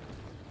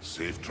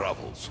 Safe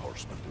travels,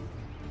 Horseman.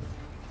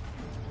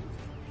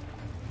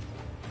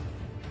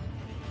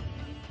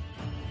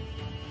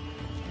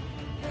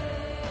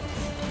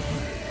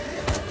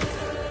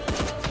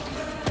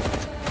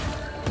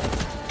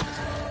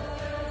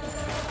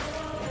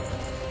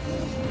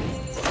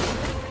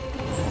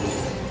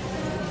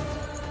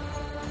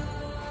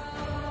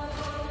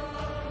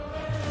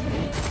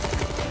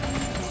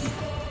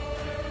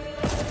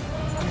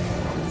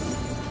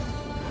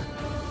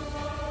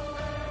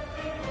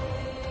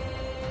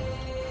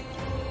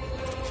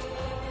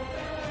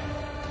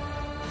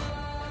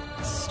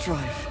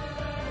 Strife.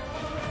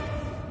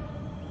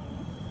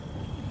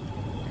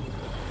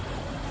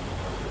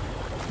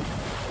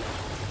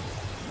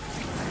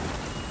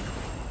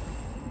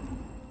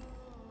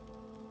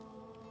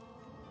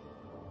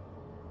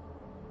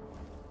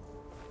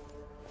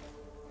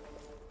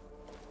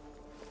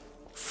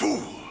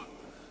 Fool!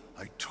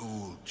 I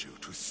told you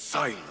to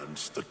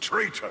silence the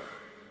traitor!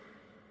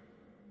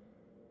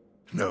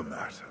 No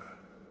matter.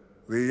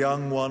 The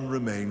young one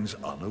remains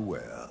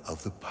unaware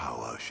of the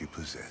power she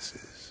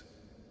possesses.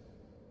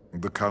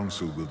 The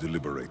Council will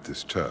deliberate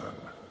this turn,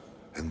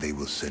 and they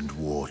will send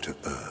War to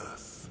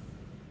Earth.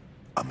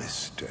 A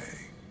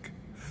mistake.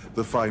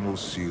 The final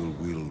seal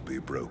will be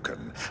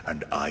broken,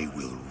 and I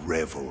will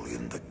revel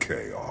in the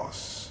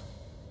chaos.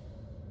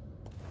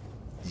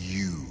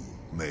 You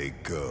may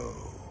go.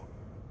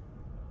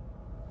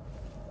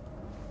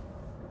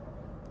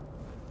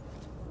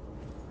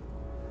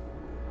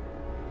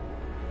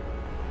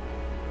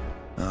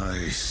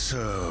 I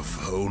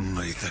serve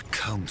only the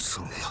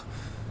Council.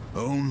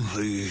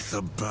 Only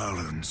the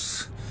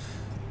balance,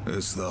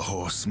 as the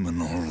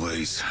Horsemen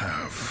always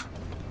have.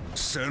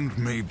 Send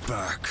me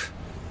back.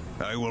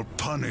 I will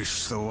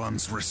punish the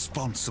ones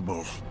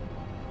responsible.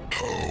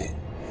 How?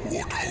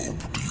 What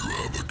hope do you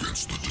have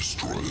against the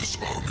Destroyer's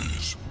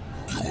armies?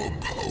 You are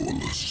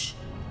powerless.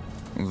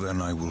 Then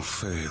I will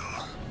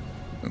fail,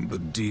 and the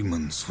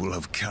demons will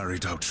have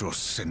carried out your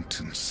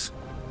sentence.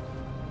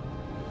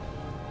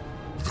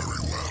 Very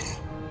well.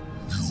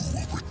 You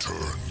will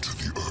return to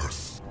the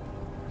Earth.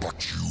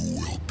 But you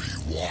will be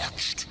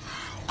watched.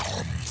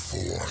 Come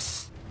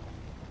forth.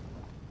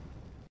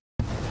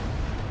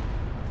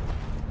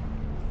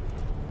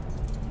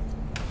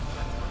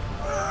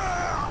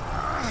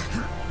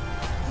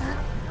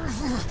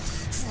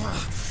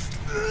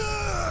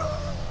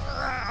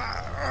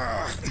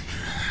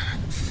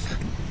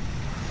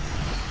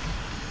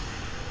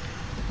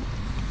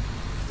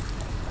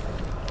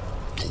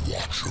 The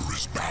Watcher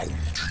is bound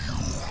to you.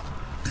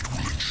 It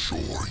will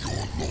ensure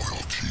your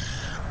loyalty.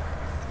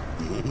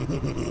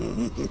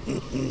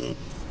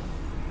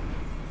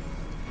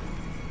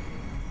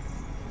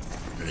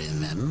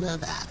 Remember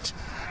that,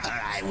 or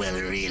I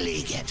will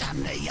really get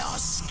under your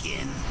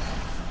skin.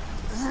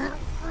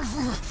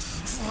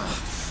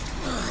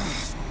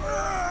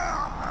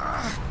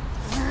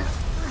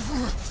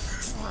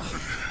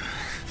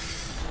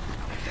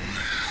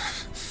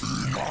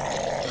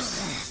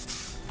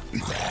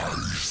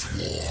 Rise,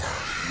 War,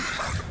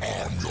 and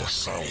arm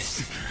yourself.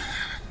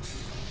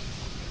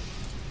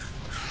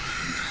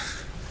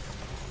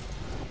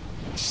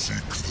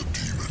 Seek the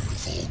demon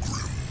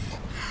Vulgrim.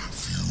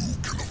 Few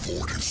can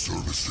afford his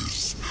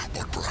services,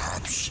 but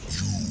perhaps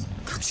you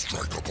can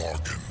strike a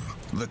bargain.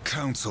 The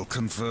Council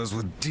confers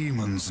with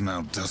demons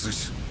now, does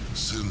it?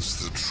 Since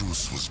the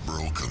truce was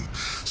broken,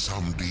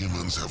 some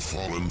demons have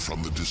fallen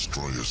from the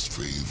Destroyer's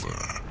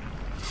favor.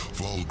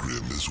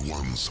 Vulgrim is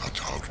one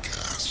such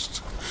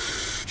outcast.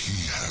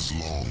 He has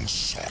long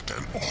sought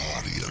an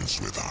audience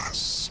with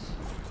us.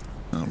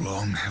 How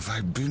long have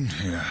I been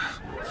here?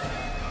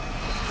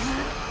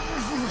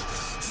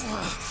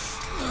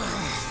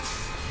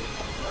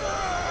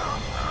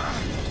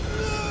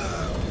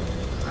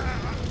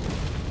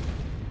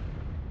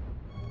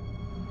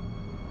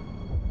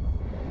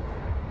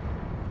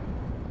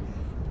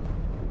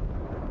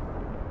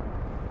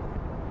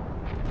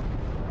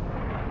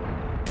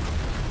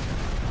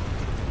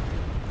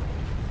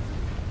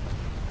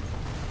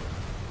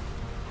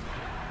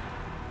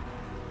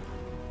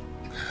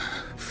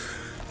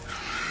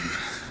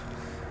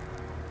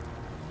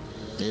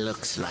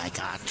 Looks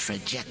like our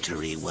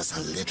trajectory was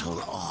a little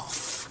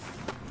off.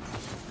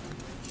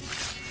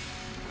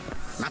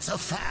 Not so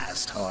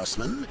fast,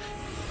 horseman.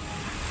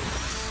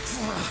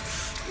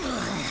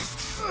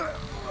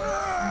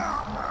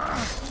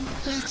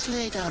 Let's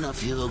lay down a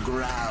few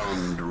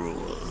ground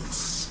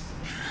rules.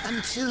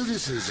 Until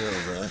this is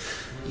over,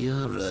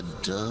 you're a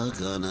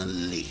dog on a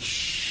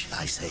leash.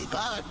 I say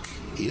bark,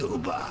 you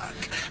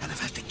bark. And if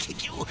I have to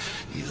kick you,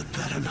 you'd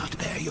better not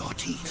bare your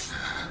teeth.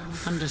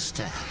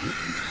 Understand?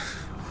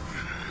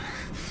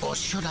 Or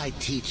should I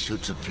teach you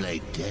to play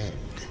dead?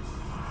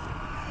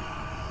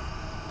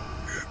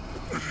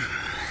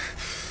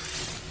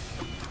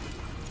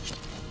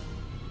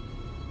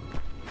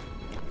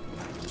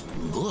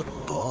 Good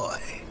boy.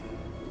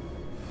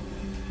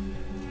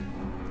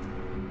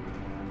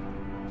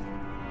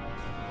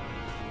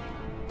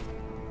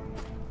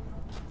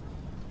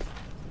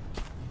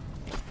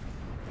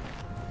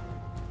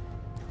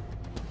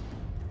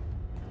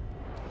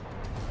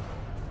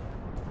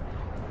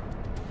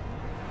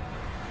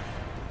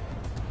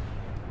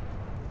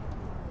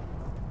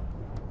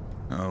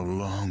 How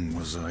long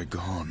was I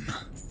gone?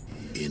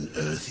 In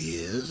Earth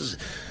years,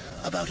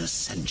 about a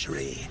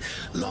century.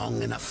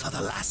 Long enough for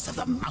the last of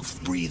the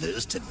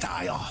mouth-breathers to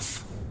die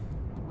off.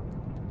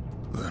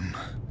 Then,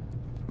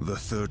 the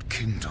Third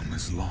Kingdom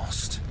is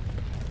lost.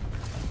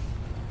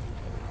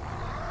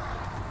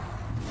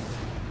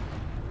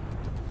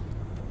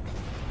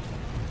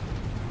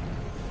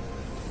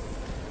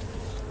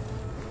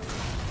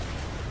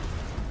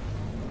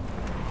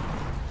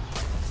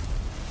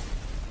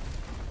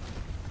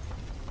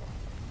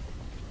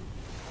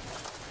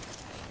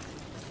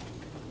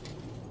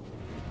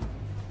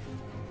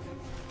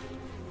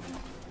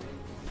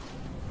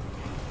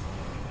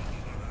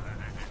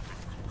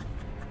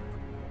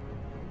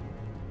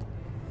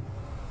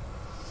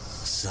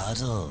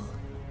 Subtle.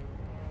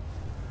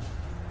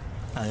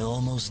 I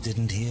almost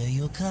didn't hear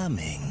you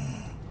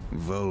coming.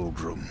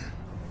 Vulgrim.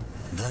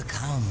 The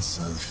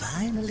Council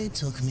finally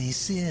took me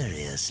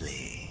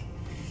seriously.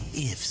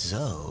 If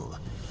so,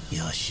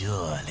 you're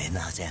surely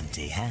not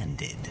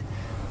empty-handed,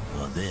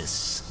 for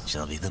this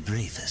shall be the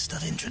briefest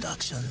of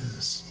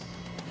introductions.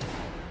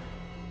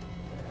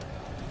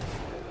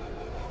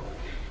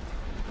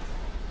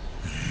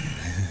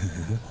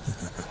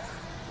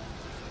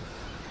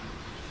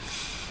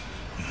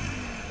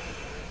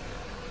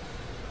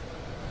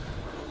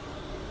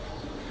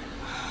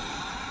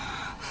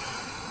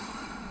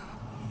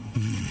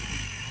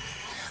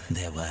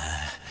 There were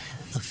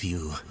a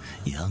few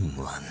young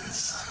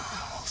ones.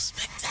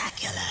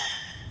 Spectacular.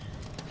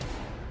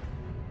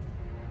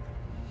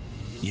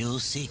 You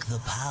seek the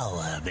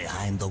power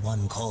behind the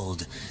one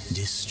called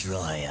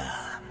Destroyer.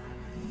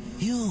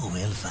 You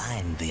will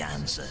find the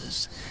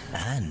answers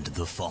and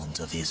the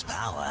font of his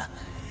power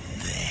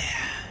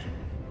there.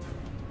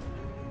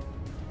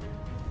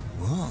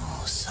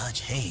 Oh,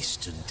 such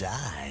haste to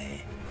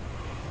die.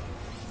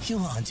 You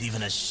aren't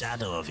even a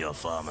shadow of your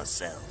former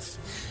self.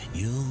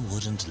 You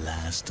wouldn't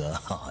last a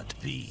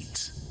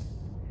heartbeat.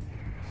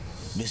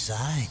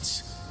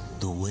 Besides,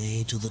 the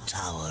way to the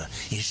tower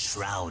is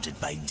shrouded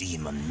by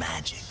demon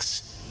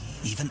magics.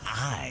 Even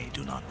I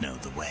do not know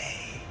the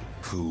way.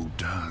 Who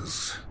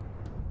does?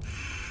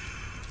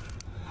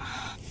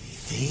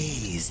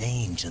 These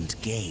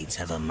ancient gates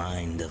have a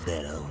mind of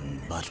their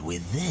own, but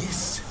with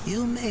this,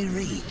 you may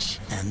reach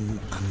an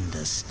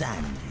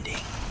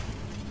understanding.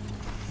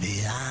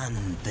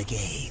 Beyond the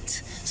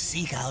gate,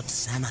 seek out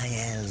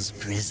Samael's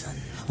prison.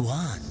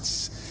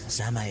 Once,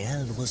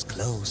 Samael was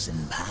close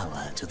in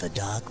power to the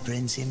Dark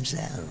Prince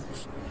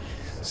himself.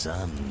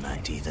 Some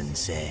might even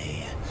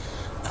say,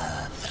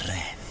 a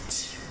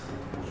threat.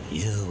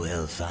 You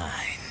will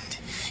find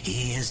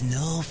he is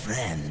no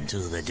friend to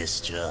the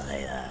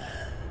Destroyer.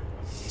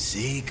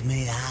 Seek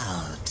me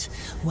out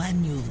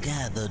when you've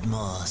gathered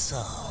more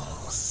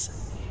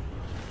souls.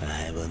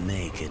 I will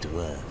make it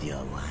worth your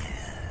while.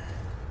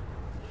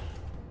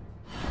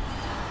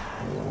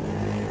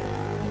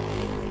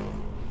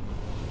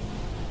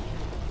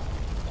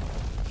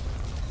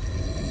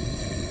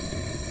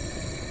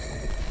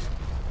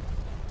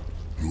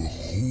 The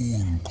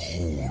horn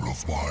call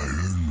of my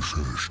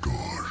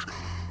ancestors,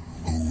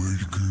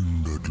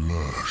 awakened at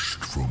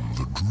last from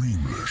the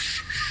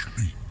dreamless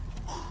sleep.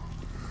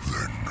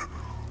 Then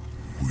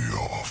we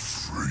are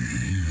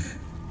free.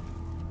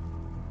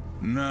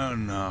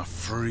 None are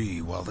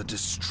free while the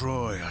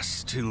Destroyer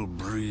still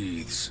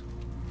breathes.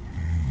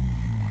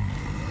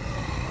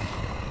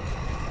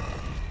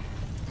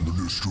 The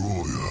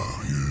Destroyer,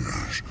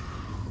 yes.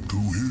 To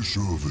his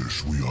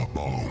service we are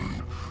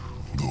bound,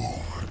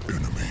 though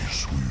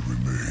enemies we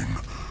remain.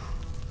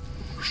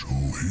 So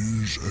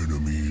his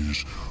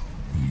enemies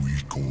we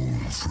call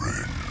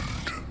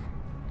friend.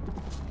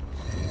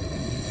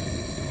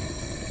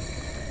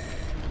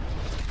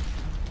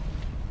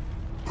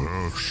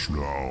 Pass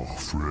now,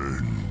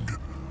 friend.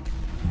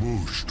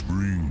 Must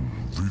bring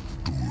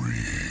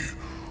victory.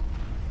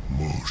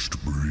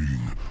 Must bring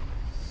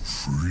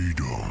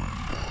freedom.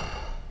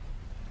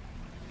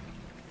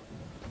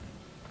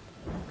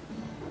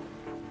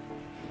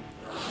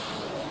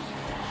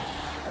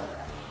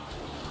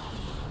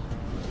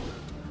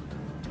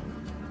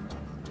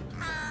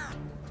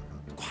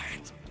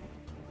 Quiet.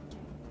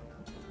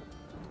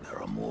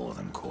 There are more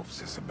than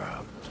corpses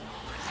about.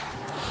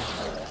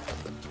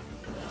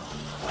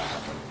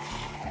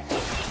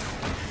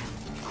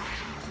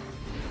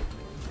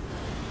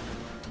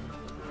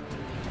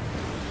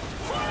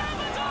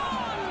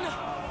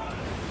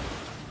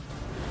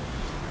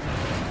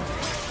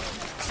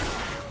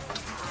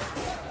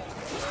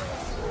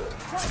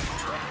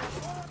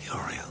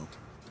 Uriel,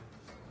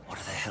 what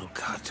are the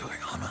Hellguard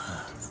doing on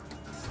Earth?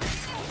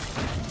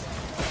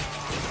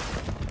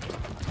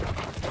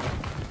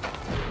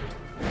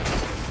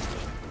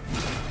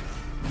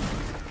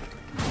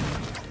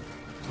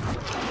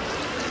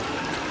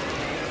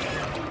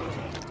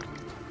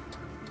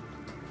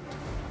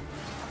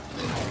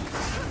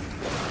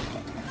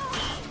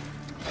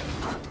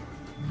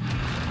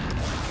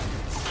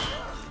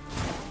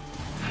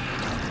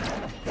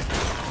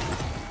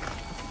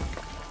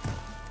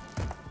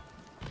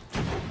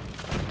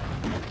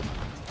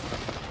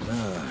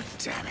 Oh,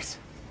 damn it.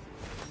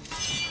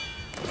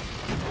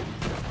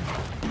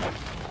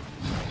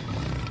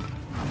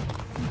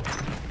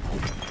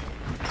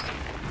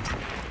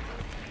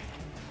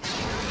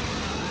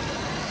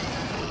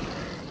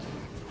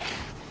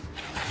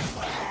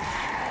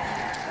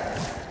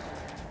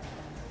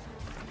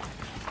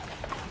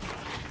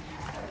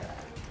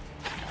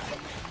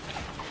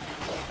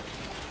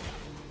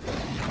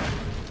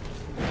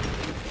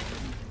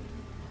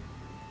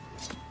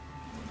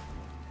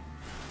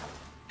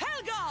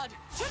 Hellguard,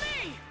 to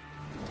me!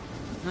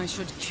 I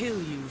should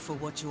kill you for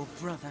what your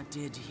brother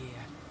did here.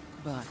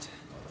 But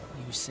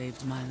you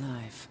saved my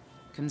life.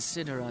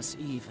 Consider us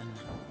even.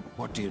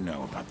 What do you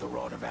know about the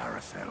Rod of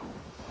Arafel?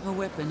 A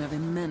weapon of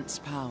immense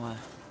power,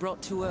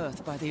 brought to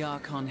Earth by the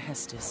Archon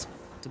Hestus,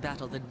 to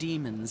battle the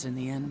demons in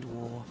the End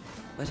War.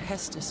 But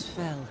Hestus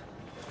fell,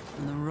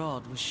 and the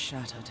rod was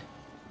shattered.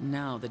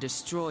 Now the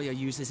Destroyer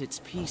uses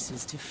its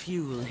pieces to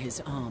fuel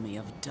his army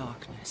of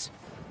darkness.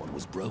 What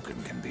was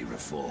broken can be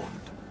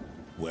reformed.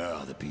 Where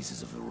are the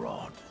pieces of the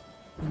rod?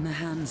 In the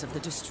hands of the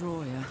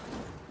Destroyer.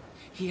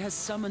 He has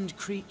summoned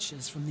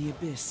creatures from the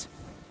Abyss,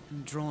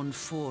 and drawn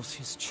forth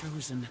his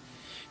chosen.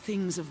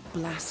 Things of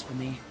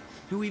blasphemy,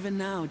 who even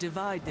now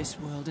divide this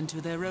world into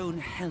their own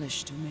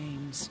hellish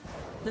domains.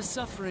 The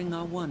Suffering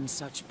are one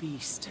such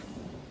beast.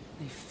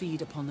 They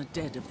feed upon the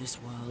dead of this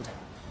world,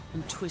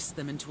 and twist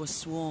them into a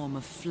swarm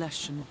of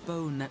flesh and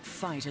bone that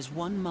fight as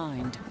one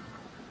mind.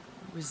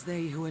 It was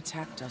they who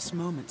attacked us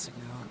moments ago.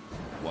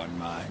 One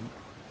mind,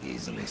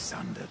 easily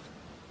sundered.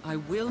 I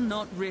will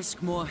not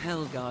risk more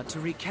Hellguard to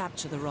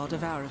recapture the Rod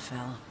of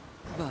Arafel.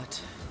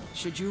 But,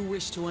 should you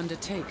wish to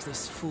undertake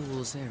this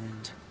fool's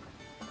errand,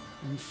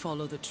 and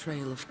follow the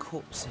trail of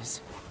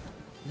corpses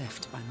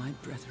left by my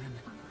brethren.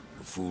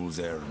 A fool's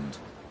errand.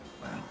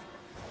 Well,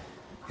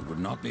 it would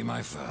not be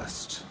my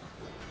first.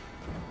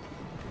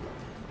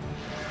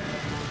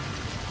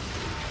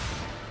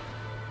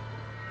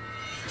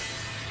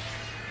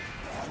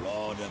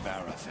 Rod of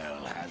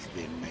Arafel has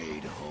been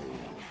made whole.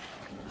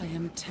 I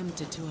am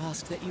tempted to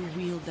ask that you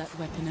wield that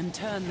weapon and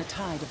turn the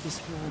tide of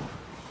this war.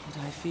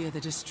 But I fear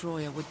the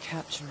Destroyer would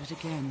capture it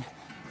again,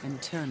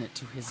 and turn it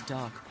to his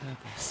dark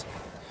purpose.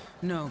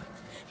 No,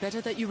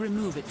 better that you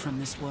remove it from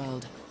this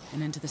world,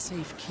 and into the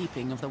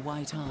safekeeping of the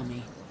White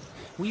Army.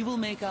 We will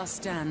make our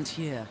stand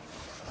here,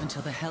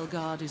 until the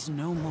Hellguard is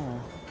no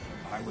more.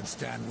 I would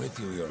stand with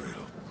you,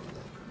 Uriel.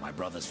 My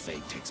brother's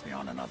fate takes me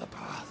on another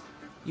path.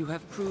 You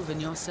have proven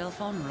yourself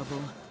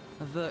honorable,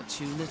 a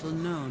virtue little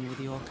known with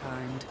your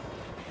kind.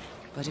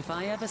 But if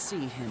I ever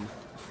see him,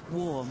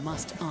 war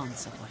must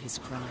answer for his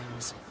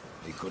crimes.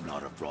 He could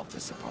not have brought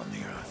this upon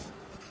the Earth,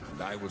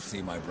 and I will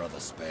see my brother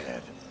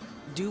spared.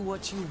 Do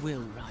what you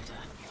will,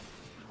 Ryder.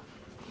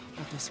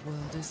 But this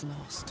world is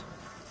lost,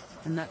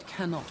 and that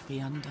cannot be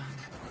undone.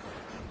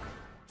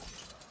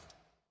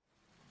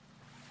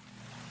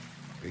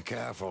 Be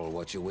careful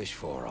what you wish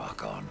for,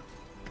 Archon.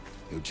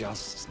 You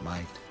just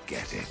might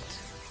get it.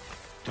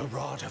 The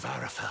Rod of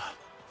Arafel.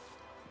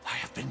 I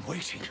have been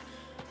waiting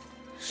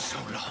so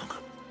long.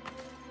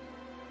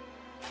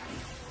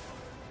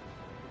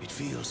 It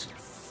feels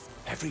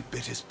every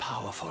bit as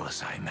powerful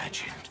as I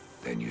imagined.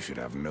 Then you should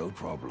have no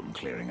problem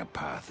clearing a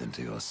path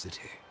into your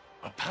city.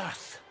 A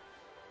path?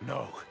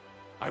 No.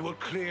 I will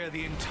clear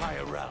the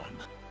entire realm.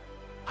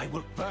 I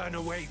will burn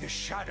away the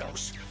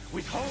shadows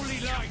with holy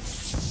light.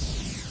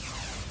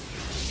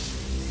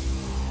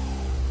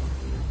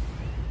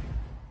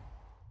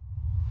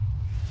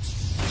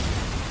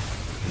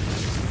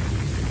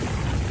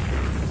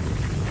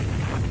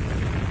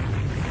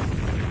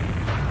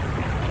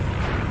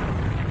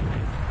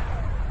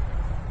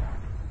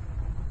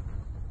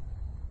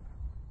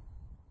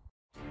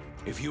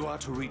 If you are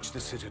to reach the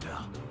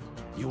Citadel,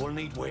 you will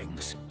need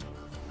wings.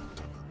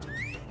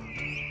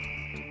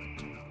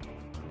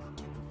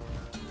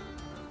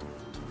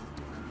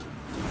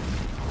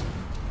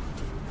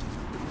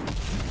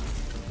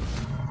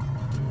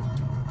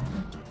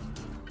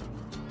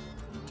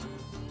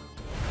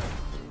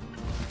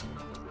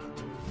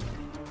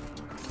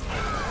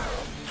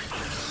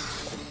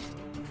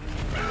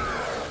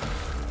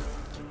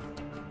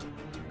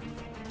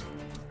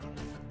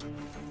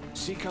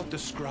 Seek out the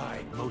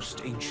scribe,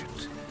 most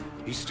ancient.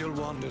 He still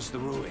wanders the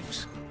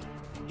ruins.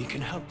 He can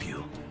help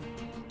you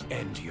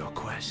end your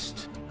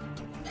quest.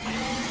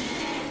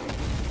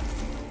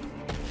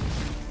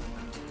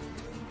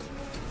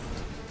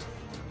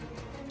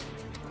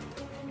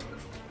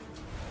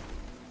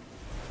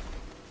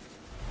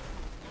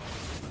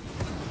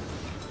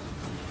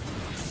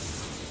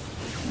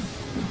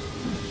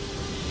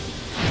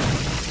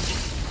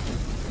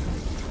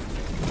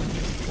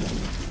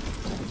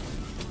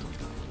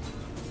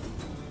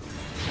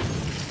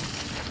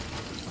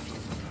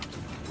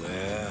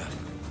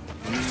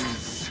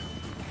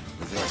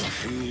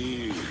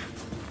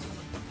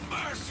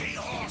 Mercy,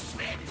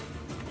 horsemen!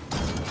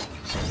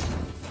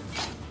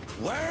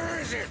 Where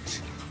is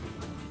it?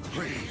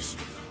 Please,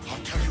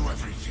 I'll tell you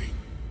everything.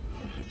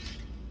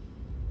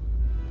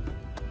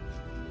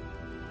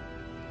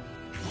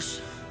 It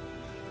was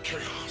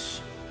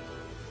chaos.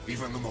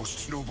 Even the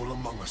most noble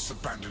among us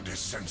abandoned his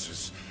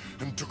senses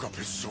and took up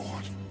his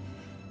sword.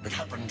 It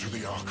happened to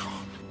the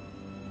Archon.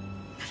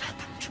 It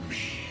happened to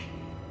me.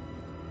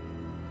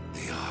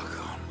 The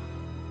Archon.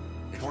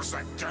 It was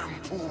that damn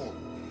pool.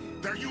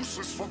 They're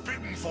useless,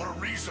 forbidden for a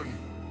reason.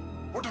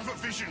 Whatever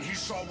vision he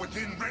saw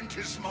within rent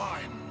his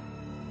mind.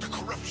 The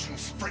corruption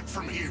spread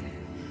from him.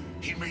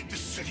 He made this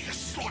city a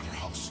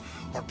slaughterhouse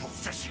while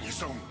professing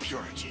his own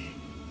purity.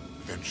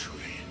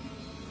 Eventually,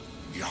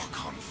 the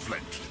Archon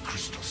fled to the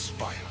Crystal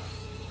Spire.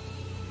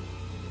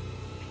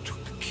 He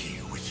took the key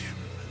with him.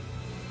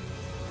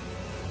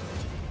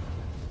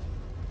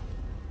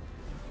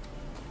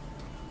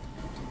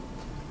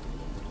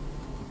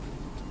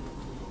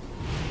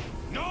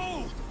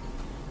 No!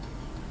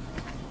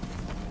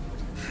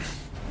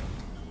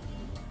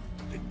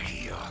 The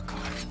key, Archon.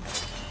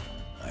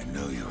 I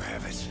know you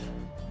have it.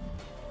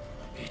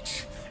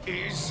 It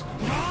is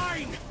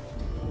mine!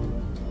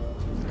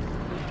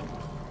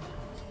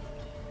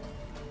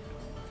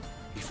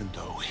 Even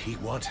though he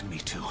wanted me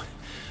to,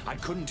 I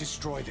couldn't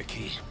destroy the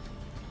key.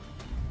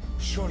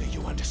 Surely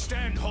you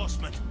understand,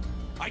 Horseman.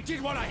 I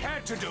did what I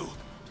had to do.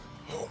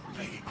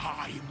 Only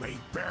I may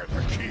bear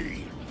the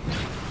key.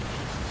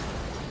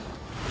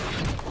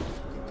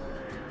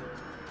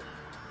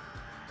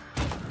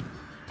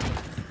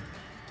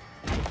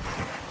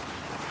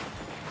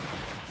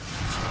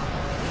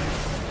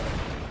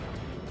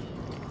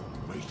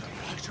 May the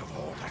light of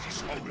all that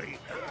is holy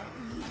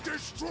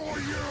destroy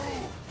you!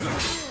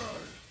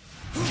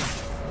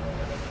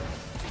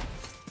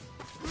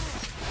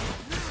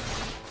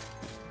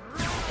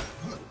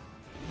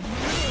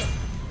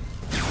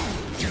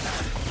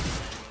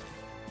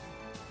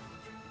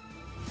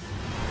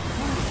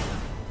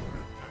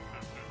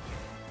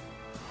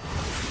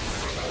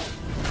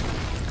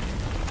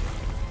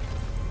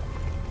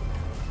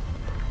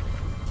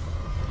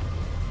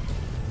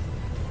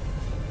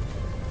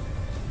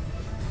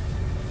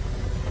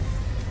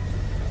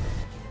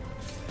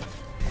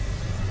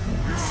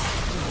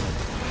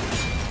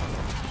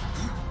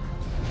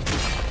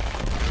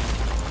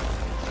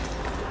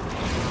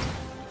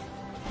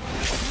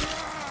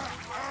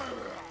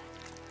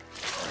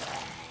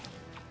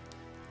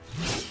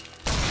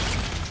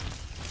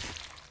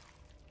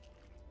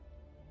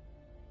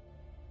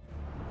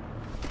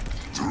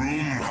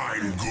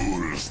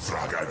 Drumheimgul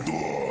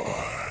Stragador.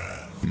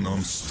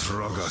 Non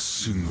straga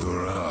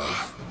sindura.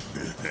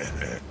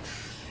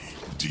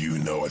 Do you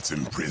know what's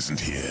imprisoned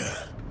here?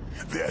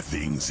 There are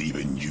things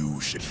even you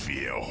should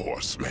fear,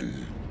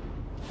 Horseman.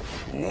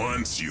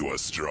 Once you were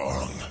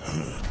strong,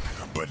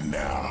 but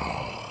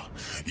now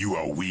you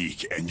are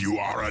weak and you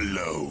are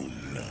alone.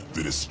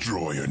 The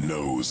Destroyer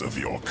knows of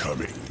your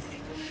coming.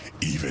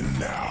 Even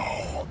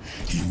now,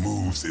 he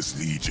moves his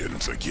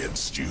legions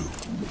against you.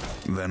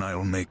 Then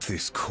I'll make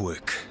this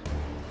quick.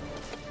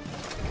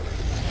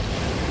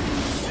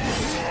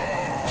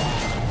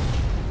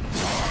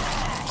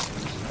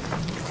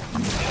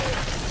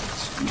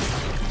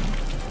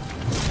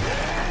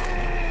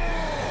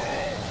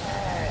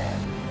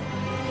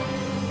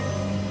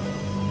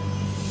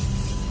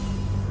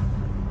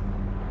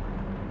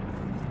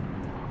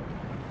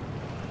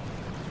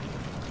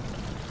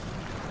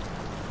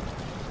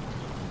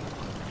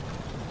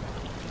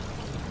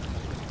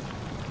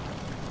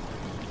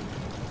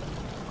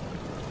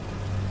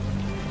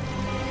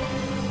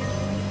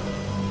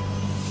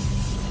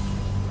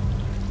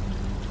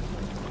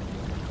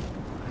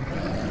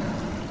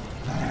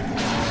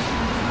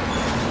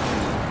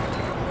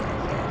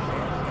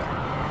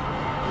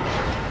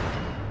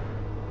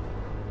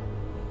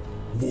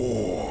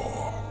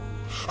 War.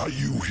 Are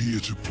you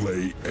here to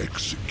play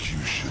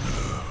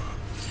executioner?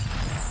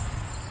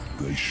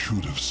 They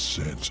should have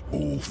sent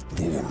all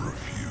 4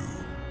 of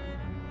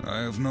you.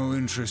 I have no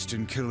interest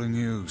in killing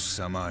you,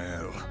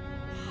 Samael.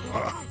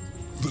 Ha!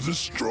 The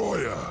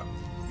Destroyer!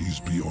 He's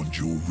beyond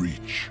your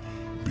reach,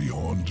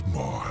 beyond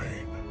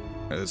mine.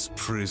 Has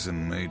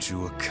prison made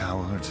you a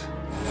coward?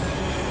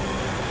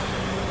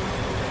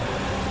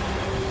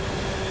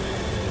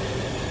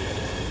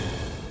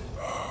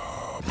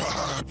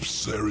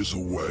 Perhaps there is a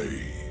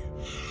way.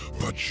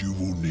 But you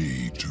will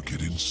need to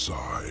get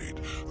inside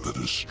the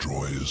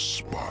Destroyer's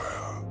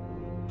spire.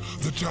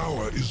 The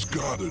tower is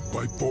guarded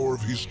by 4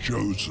 of his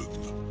chosen.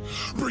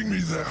 Bring me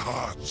their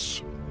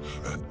hearts,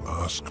 and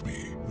ask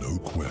me no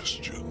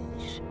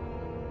questions.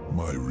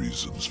 My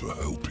reasons for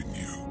helping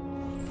you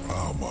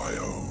are my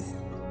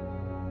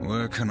own.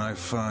 Where can I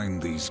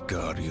find these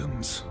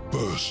guardians?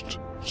 First,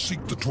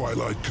 seek the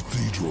Twilight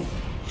Cathedral,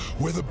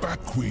 where the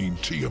Bat Queen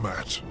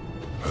Tiamat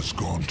has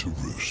gone to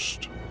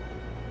roost.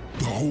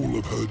 The whole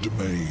of her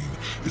domain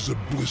is a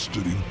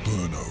blistered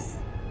inferno.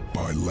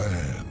 By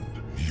land,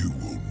 you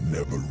will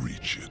never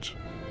reach it.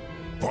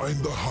 Find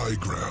the high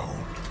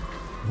ground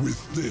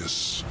with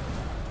this,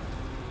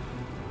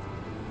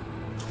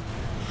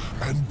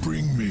 and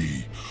bring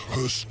me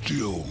her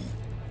still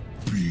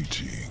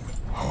beating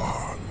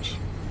heart.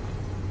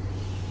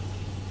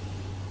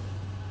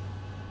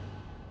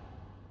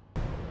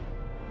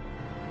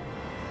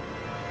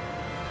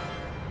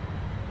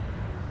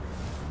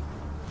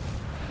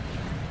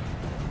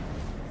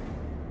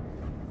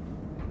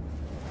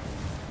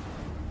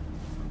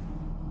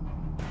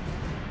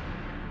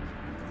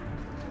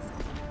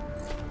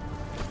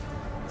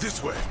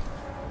 This way.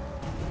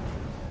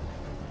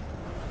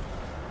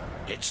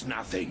 It's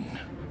nothing.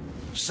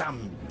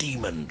 Some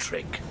demon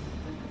trick.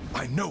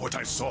 I know what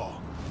I saw.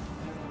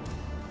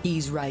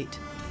 He's right.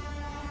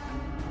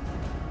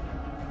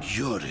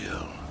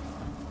 Uriel.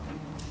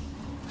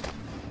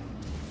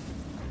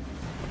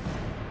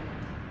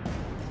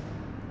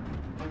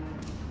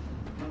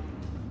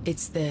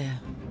 It's there,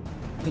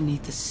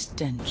 beneath the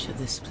stench of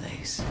this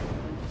place.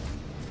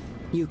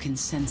 You can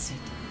sense it,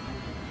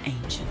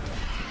 ancient.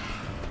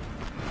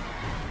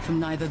 From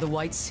neither the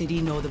White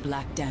City nor the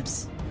Black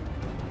Depths.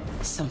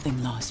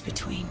 Something lost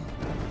between.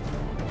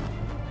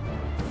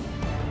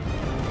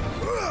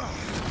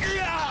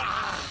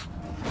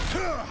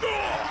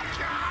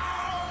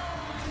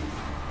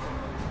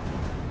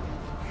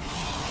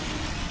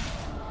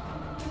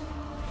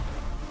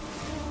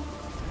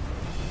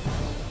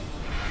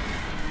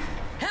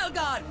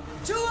 Helgard,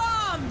 to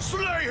arms!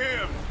 Slay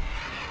him!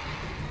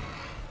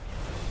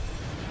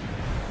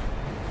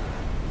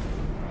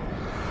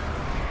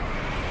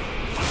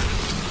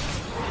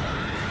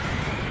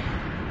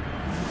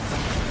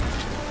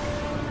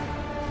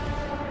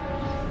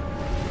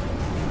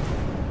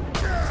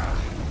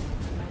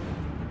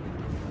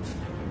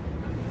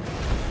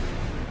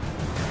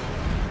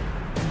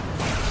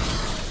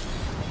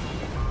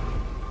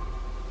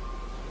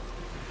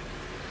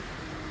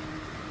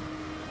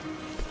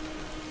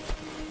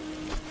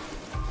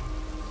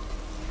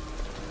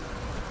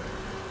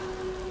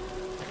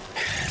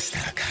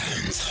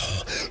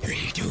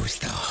 Reduce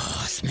the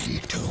horsemen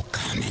to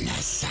common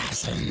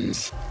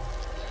assassins.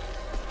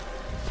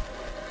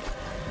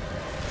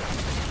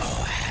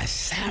 Or has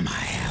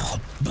Samael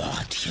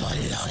bought your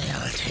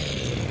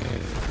loyalty?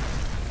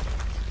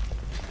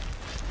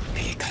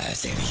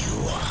 Because if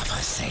you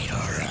offer Satyr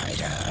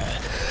Rider,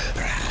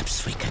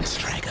 perhaps we can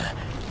strike a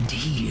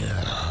deal.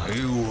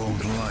 You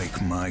won't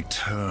like my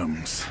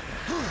terms.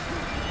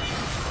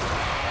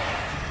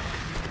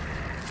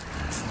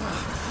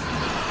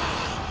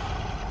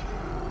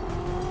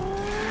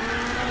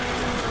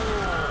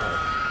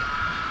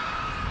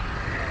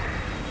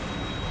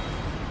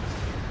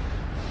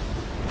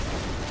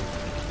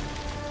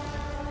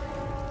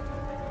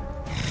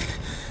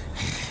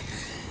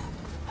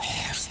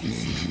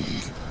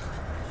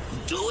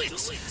 Do it!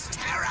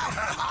 Tear out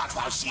her heart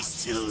while she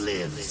still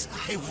lives.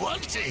 I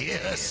want to hear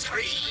her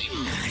scream.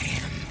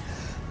 I am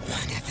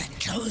one of the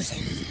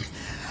chosen.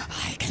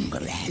 I can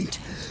grant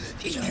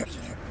your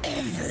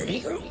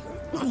every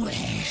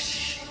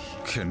wish.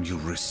 Can you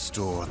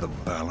restore the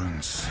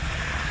balance?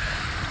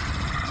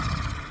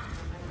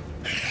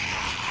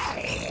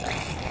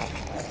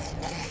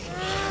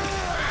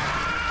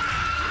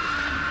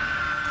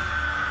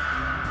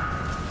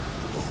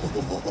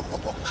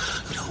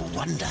 No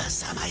wonder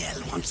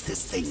Samael wants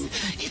this thing.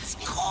 It's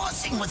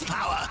coursing with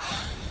power.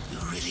 You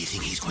really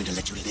think he's going to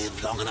let you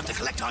live long enough to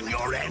collect on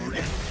your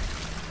end?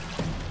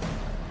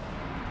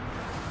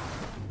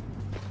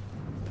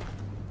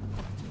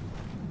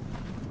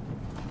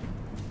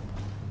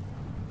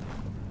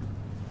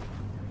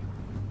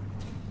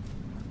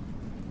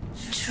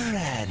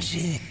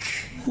 Tragic.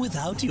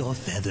 Without your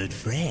feathered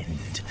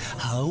friend,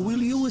 how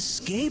will you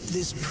escape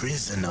this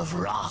prison of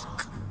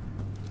rock?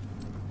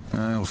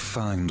 I'll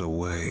find a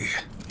way.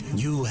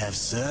 You have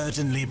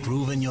certainly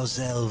proven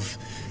yourself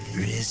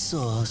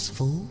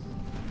resourceful.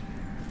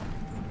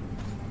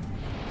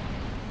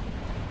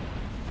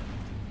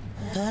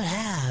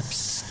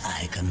 Perhaps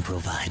I can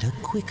provide a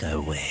quicker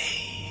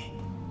way.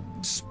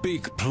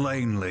 Speak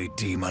plainly,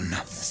 demon.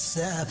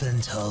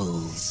 Serpent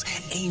holes,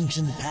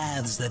 ancient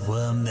paths that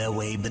worm their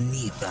way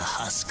beneath the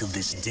husk of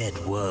this dead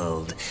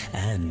world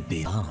and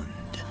beyond.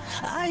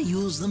 I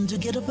use them to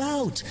get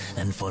about,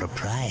 and for a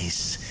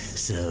price,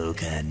 so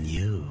can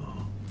you.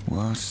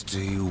 What do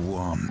you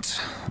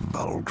want,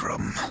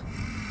 Vulgrim?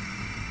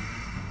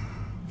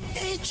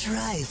 A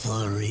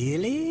trifle,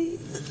 really?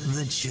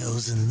 The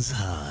Chosen's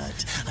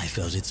heart. I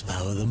felt its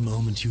power the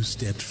moment you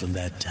stepped from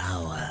that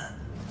tower.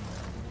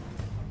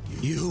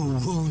 You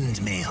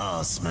wound me,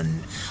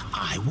 Horseman.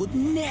 I would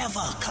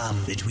never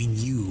come between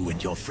you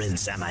and your friend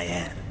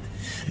Samael.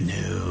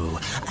 No,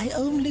 I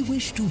only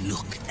wish to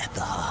look at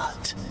the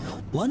heart.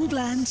 One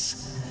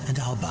glance, and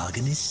our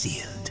bargain is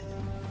sealed.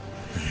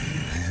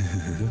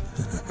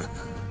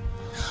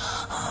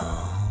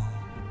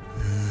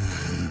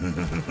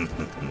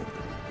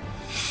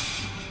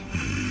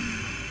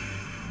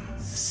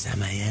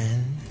 Samael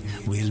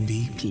will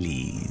be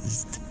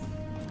pleased.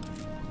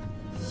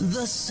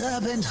 The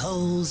serpent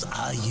holes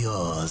are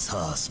yours,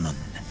 Horseman.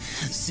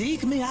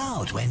 Seek me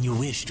out when you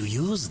wish to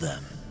use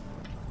them.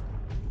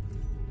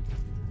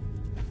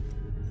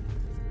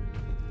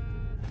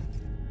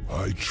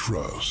 I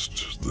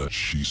trust that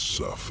she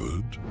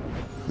suffered.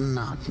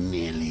 Not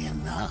nearly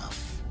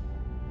enough.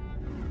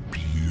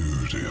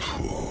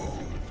 Beautiful.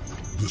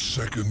 The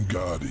second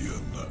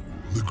guardian,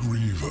 the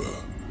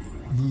Griever,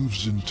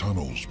 moves in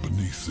tunnels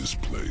beneath this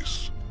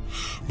place.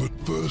 But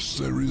first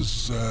there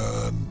is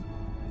an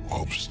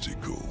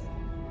obstacle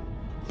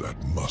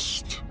that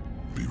must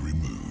be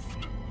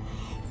removed.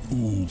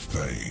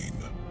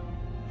 Ulthane,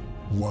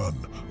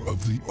 one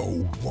of the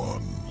Old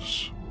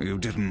Ones. You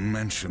didn't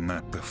mention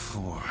that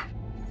before.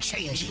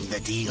 Changing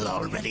the deal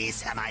already,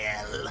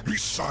 Samael. Be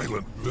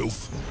silent,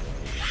 filth.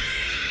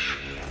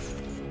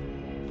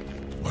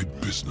 My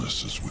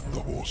business is with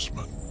the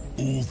Horseman.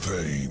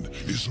 Ulthane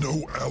is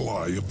no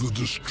ally of the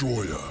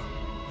Destroyer.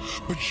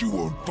 But you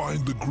won't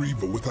find the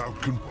Griever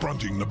without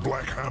confronting the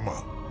Black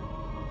Hammer.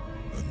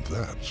 And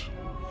that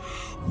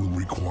will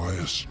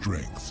require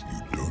strength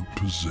you don't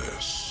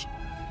possess.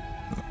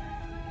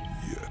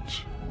 Yet.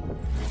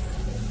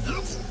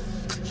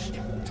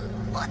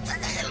 What the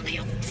hell do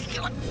you think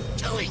you're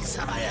doing,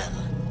 Samael?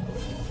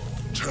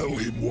 Tell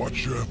him,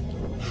 Watcher,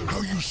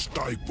 how you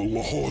stifle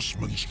the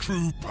Horseman's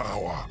true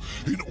power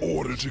in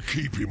order to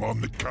keep him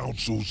on the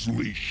Council's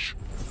leash.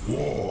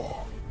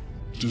 War.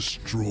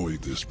 Destroy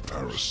this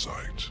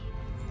parasite.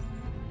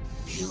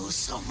 You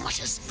so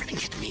much as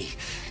blink at me,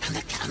 and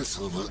the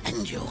Council will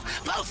end you.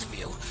 Both of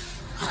you.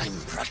 I'm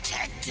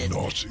protected.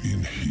 Not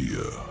in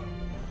here.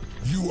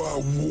 You are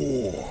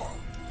War,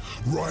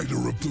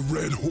 rider of the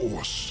Red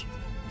Horse.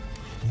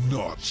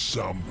 Not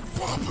some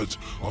puppet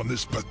on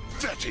this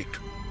pathetic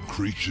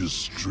creature's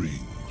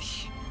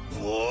strings.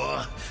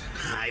 War,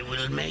 I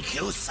will make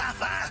you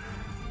suffer.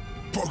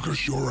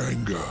 Focus your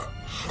anger.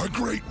 A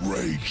great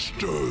rage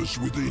stirs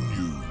within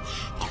you,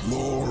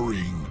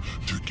 clawing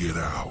to get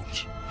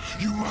out.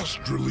 You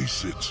must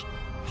release it,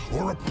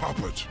 or a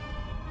puppet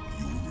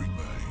you'll remain.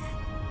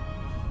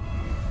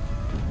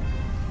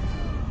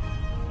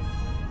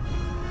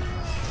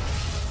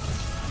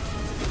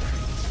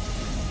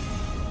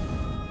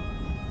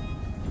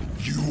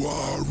 You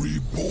are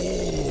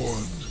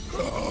reborn!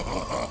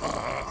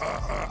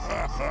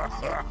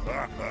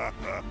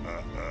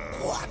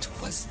 What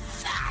was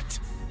that?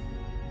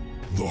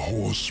 The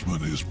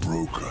Horseman is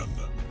broken,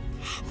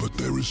 but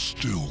there is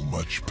still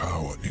much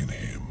power in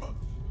him.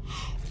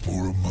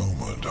 For a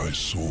moment I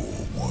saw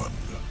one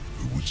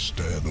who would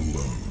stand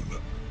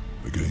alone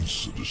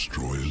against the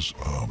Destroyer's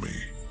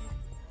army.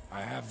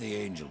 I have the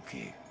Angel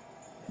Key.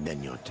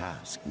 Then your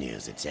task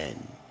nears its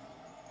end.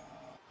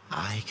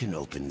 I can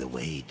open the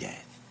way,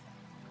 Death.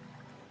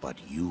 But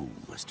you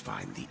must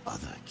find the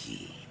other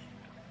key.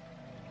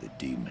 The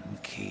Demon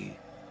Key.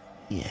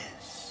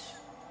 Yes.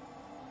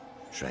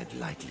 Tread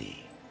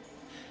lightly.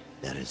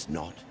 There is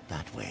not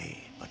that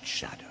way but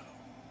shadow.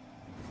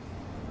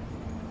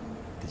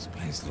 This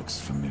place looks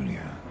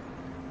familiar.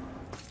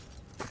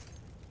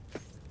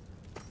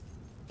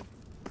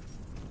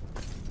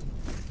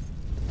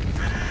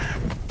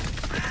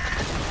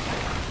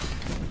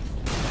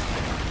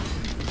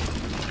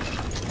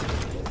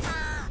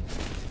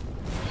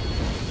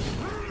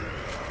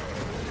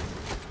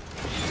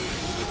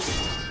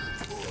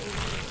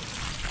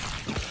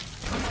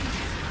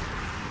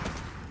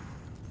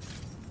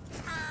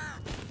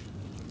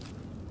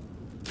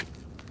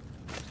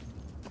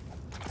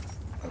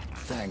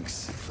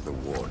 Thanks for the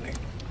warning.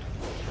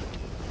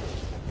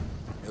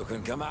 You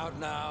can come out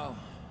now,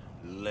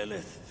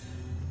 Lilith.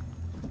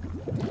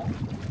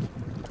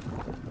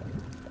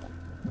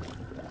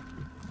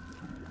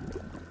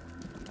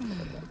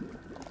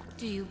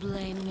 Do you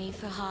blame me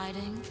for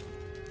hiding?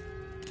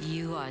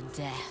 You are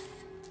death.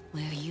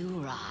 Where you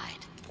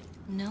ride,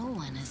 no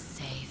one is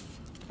safe.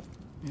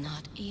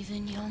 Not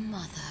even your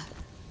mother.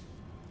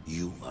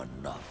 You are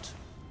not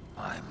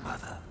my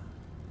mother.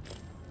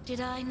 Did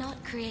I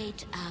not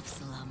create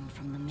Absalom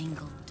from the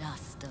mingled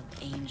dust of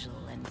angel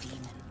and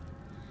demon?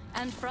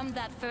 And from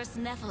that first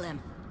Nephilim,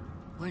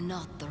 were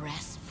not the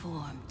rest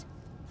formed.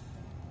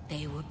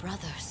 They were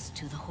brothers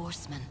to the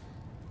Horsemen.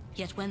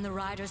 Yet when the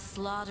Riders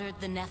slaughtered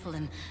the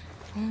Nephilim,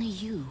 only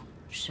you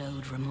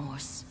showed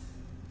remorse.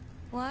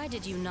 Why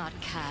did you not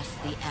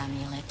cast the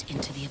amulet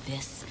into the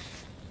abyss,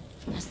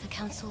 as the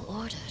Council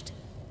ordered?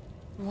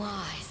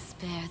 Why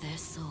spare their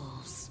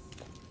souls,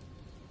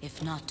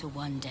 if not to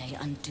one day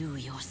undo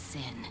your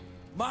sin?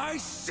 My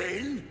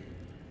sin?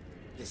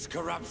 This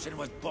corruption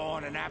was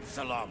born in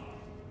Absalom.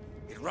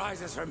 It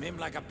rises from him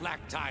like a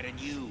black tide, and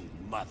you,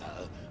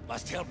 Mother,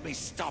 must help me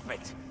stop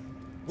it.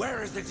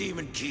 Where is the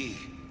demon key?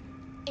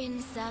 In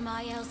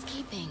Samael's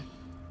keeping.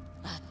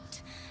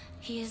 But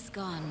he is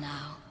gone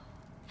now,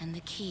 and the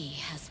key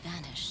has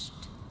vanished.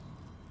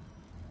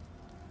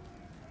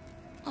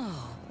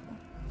 Oh,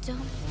 don't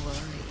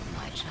worry,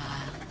 my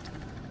child.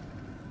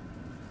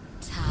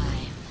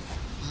 Time,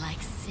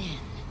 like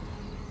sin,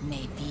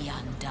 may be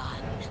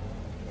undone.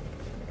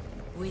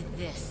 With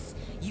this,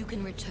 you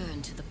can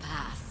return to the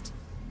past,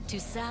 to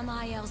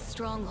Samael's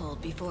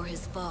stronghold before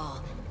his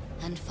fall,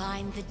 and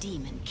find the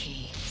demon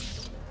key.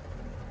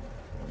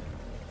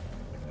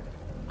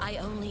 I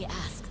only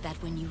ask that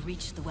when you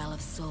reach the Well of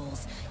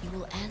Souls, you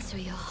will answer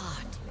your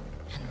heart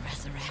and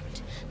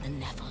resurrect the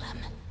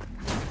Nephilim.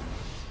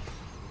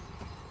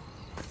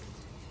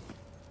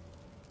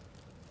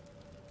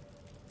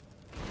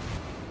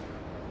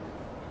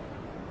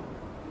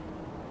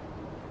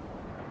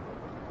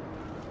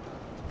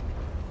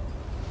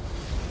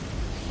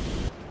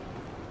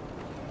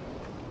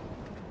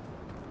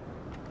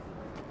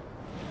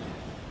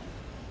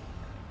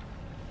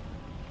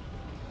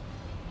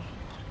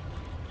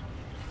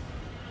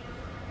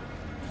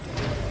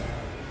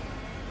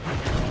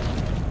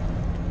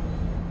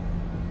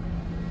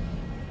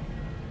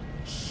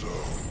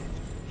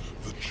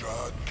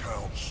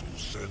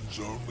 Sends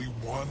only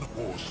one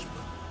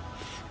horseman,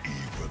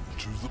 even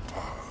to the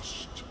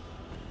past.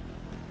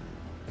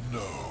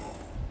 No,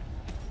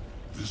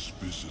 this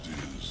visit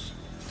is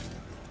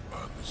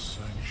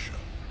unsanctioned.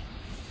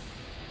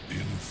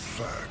 In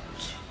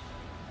fact,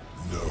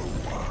 no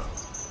one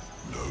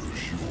knows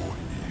you're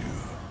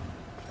here.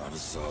 Not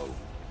so.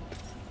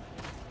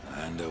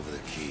 Hand over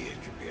the key,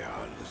 it could be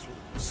our little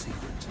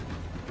secret.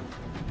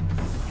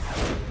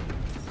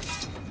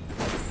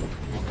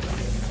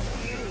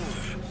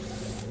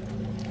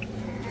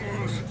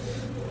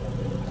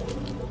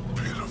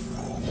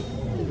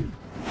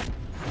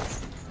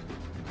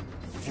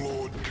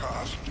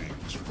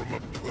 Castings from a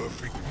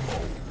perfect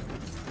mold.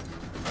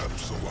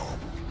 Absalom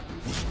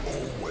was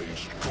always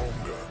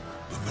stronger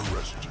than the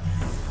rest of you.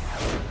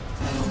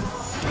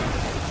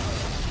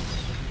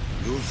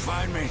 You'll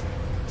find me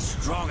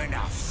strong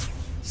enough,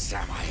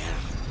 Samael.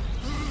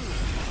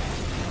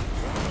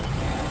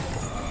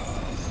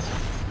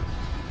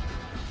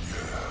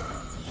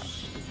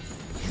 Yes.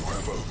 You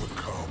have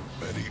overcome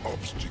many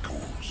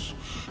obstacles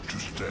to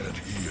stand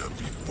here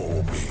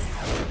before me.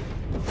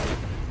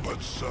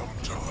 But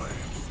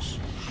sometimes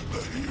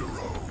the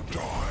hero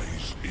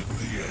dies in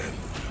the end.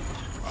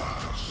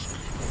 Ask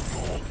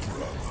your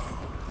brother.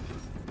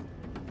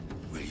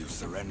 Will you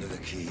surrender the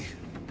key,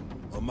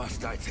 or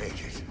must I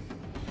take it?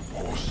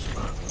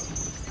 Horseman,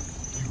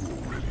 you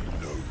already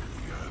know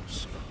the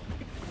answer.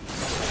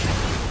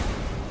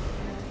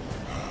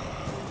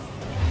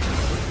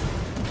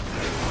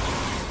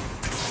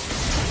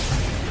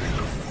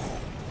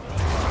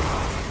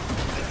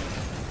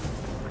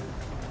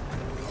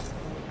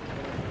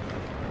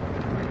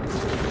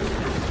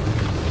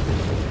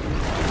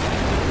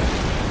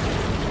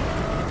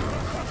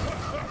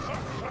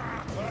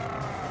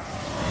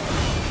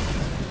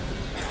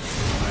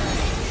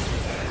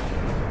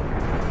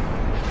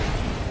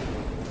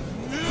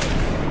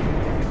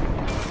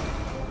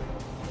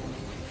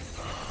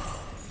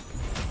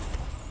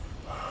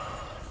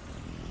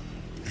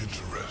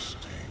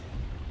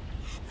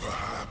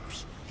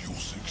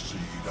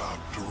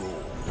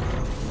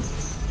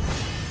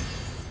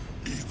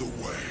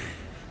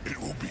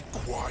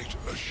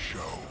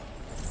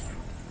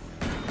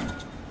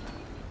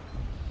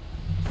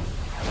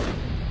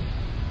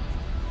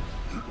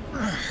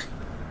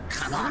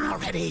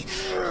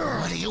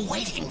 What are you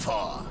waiting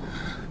for?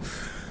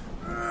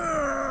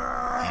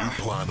 You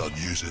plan on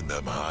using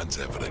them hands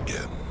ever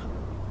again?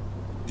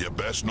 You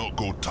best not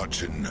go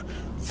touching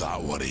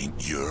that what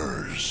ain't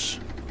yours.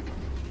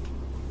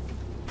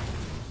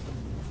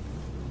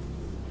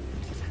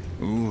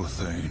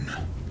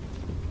 Ulthane.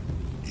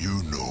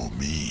 You know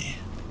me,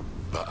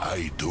 but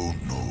I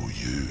don't know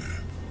you.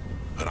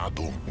 And I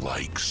don't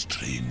like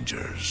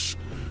strangers.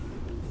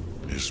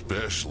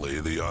 Especially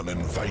the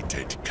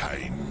uninvited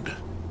kind.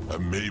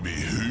 And maybe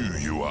who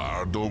you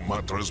are don't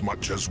matter as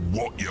much as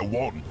what you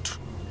want.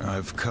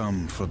 I've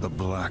come for the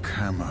Black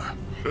Hammer.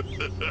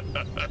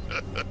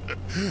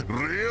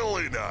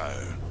 Really now?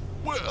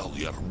 Well,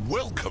 you're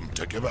welcome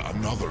to give it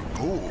another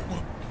go.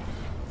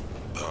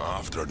 But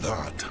after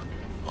that,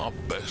 I'll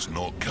best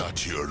not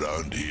catch you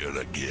around here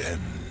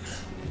again.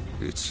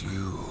 It's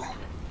you.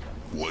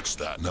 What's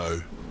that now?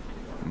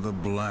 The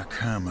Black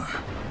Hammer.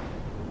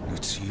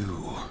 It's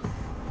you.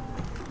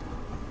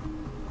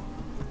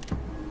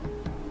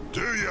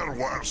 your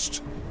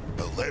worst.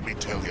 But let me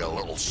tell you a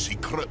little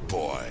secret,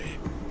 boy.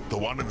 The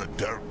one in the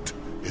dirt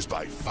is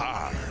by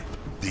far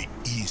the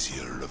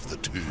easier of the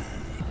two.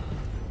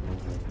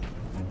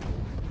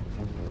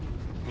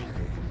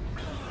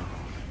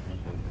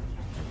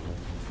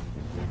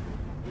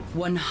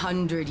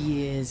 100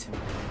 years.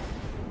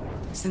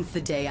 Since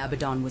the day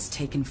Abaddon was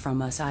taken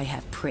from us, I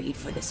have prayed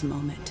for this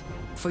moment.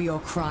 For your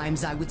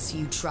crimes, I would see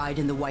you tried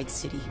in the White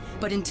City.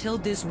 But until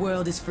this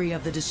world is free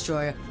of the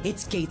Destroyer,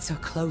 its gates are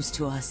closed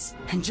to us,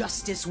 and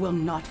justice will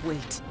not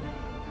wait.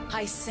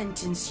 I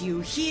sentence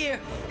you here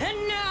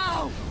and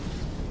now!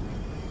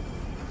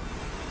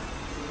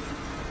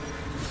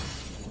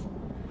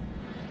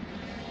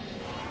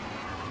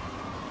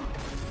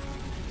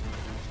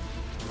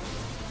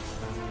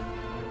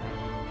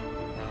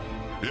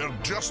 Your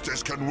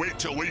justice can wait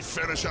till we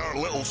finish our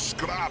little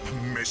scrap,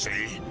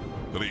 missy.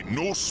 There ain't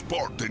no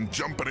sport in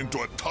jumping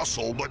into a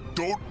tussle that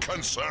don't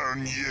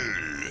concern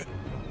you.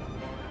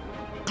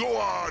 Go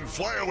on,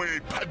 fly away,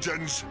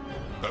 pigeons,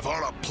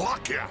 before I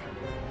pluck ya.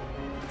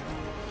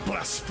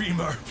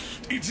 Blasphemer!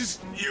 It is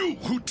you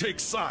who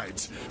take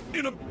sides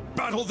in a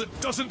battle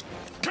that doesn't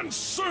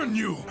concern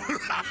you!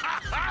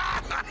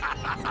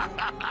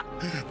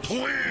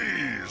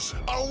 Please,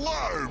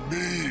 allow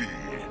me!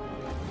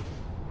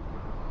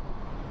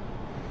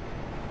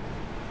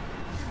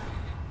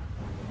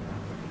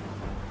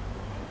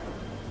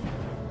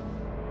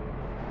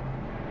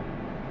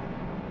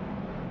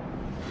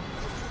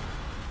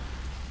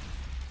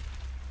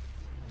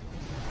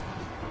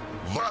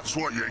 That's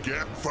what you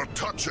get for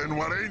touching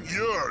what ain't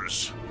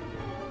yours.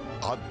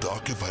 I'd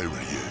duck if I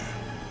were you.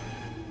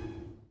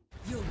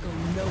 You'll go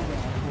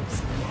nowhere,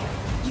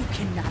 Horseman. You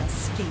cannot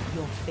escape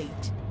your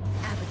fate.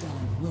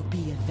 Abaddon will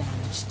be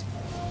avenged.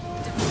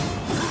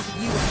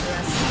 You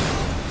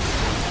underestimate.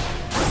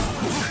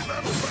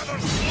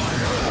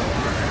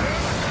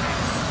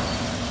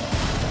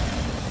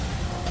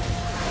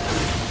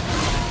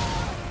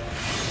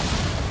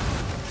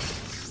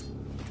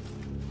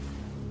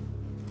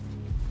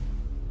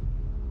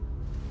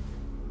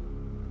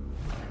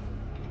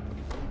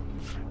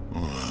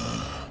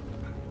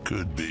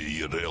 Could be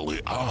you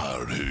really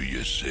are who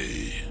you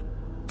say.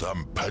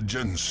 Them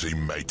pigeons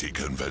seem mighty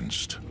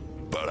convinced,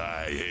 but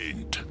I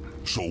ain't.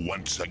 So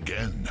once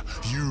again,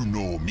 you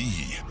know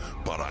me,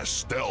 but I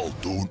still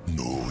don't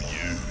know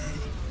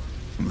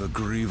you. The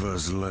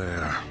Griever's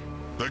lair.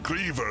 The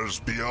Griever's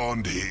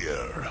beyond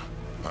here.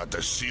 I had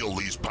to seal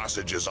these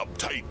passages up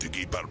tight to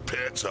keep our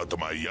pets out of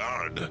my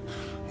yard.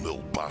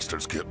 Little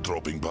bastards kept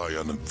dropping by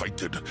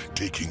uninvited,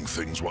 taking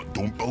things what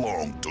don't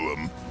belong to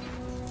them.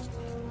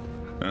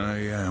 I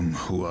am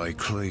who I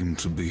claim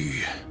to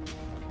be.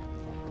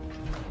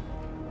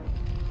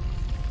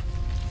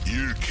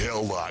 You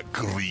kill that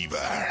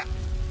Griever.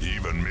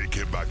 Even make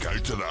it back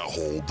out of that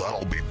hole,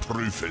 that'll be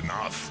proof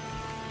enough.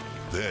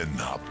 Then,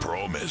 I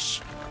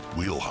promise,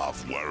 we'll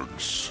have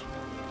words.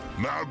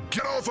 Now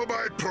get off of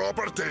my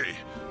property,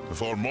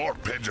 before more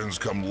pigeons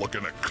come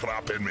looking at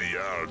crap in my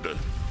yard.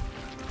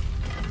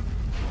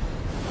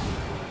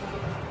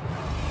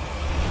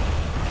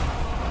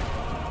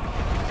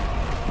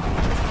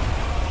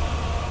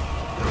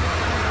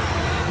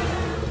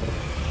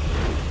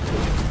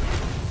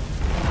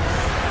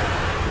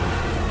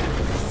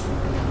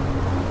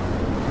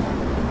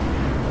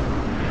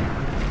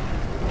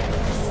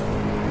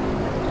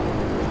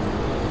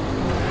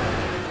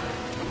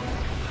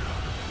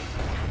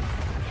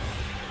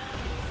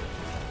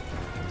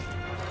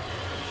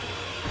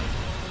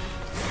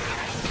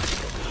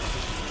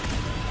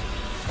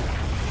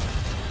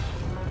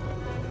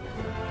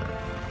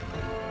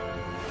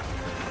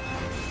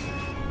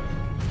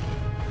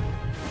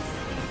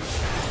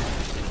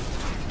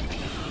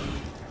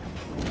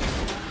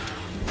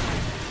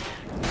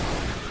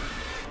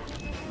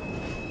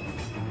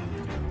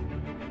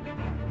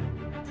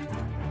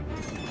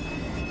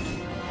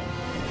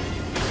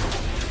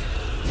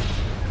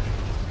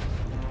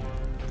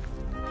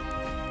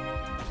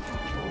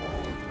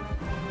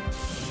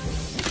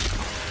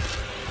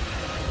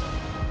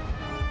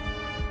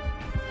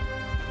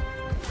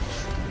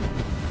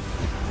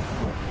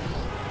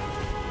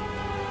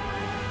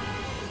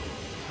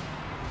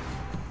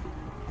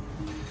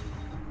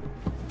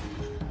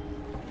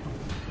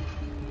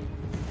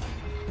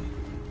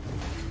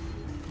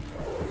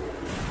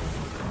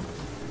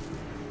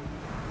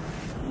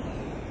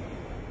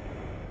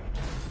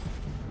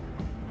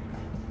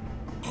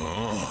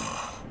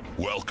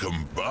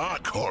 Welcome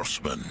back,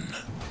 Horseman.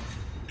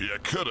 You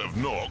could have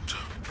knocked,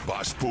 but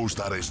I suppose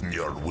that isn't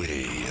your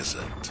way, is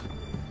it?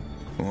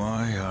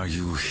 Why are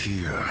you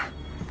here?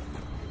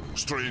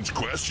 Strange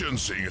question,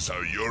 seeing as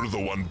how you're the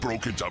one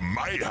broke into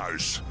my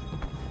house.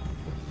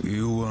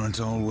 You weren't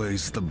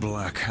always the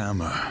Black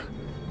Hammer.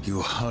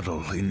 You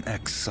huddle in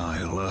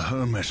exile, a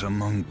hermit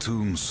among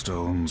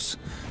tombstones.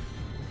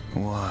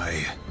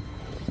 Why?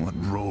 What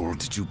role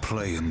did you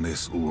play in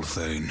this,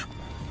 Ulthane?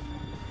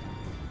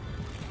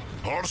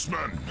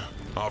 Horseman,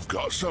 I've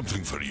got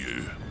something for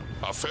you.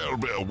 A fair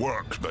bit of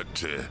work,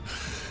 but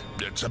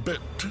it's a bit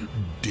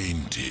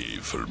dainty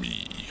for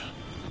me.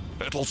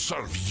 It'll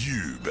serve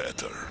you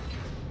better.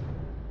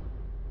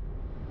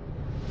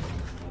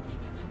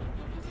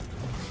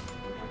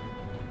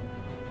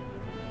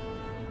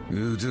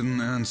 You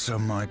didn't answer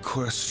my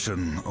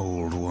question,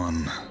 Old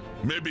One.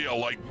 Maybe I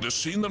liked the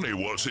scenery,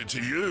 was it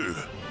to you?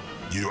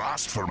 You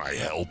asked for my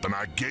help and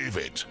I gave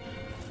it.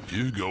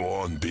 You go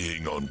on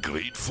being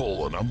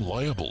ungrateful and I'm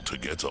liable to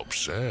get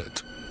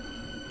upset.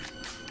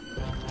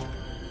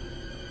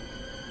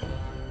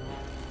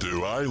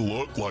 Do I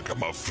look like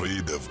I'm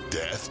afraid of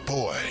death,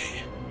 boy?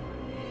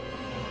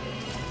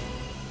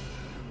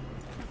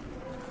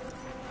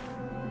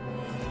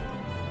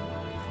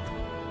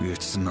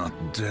 It's not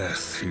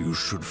death you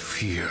should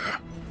fear.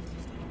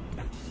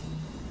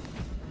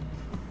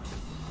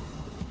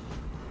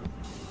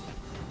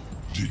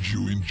 Did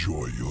you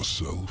enjoy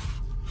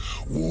yourself?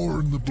 War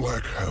in the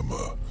Black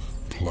Hammer,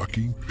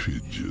 plucking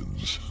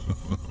pigeons.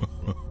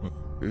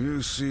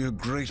 You see a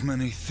great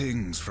many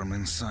things from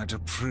inside a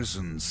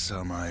prison,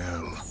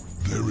 Samael.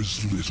 There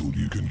is little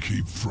you can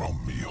keep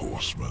from me,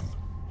 Horseman.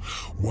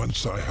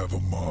 Once I have a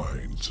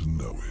mind to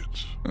know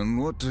it. And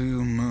what do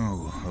you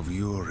know of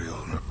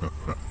Uriel?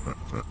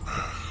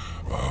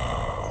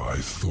 I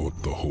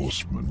thought the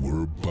Horsemen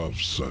were above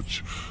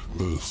such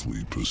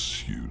earthly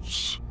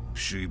pursuits.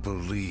 She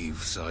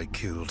believes I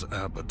killed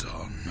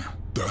Abaddon.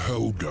 The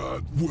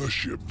Hellguard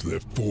worshipped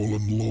their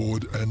fallen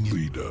lord and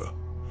leader.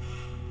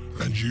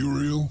 And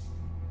Uriel?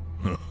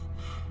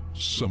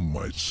 Some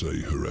might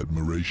say her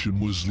admiration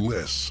was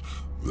less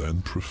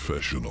than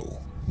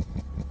professional.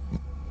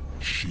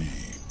 She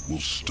will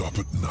stop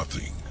at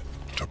nothing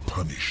to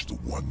punish the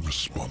one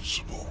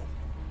responsible.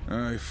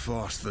 I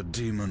fought the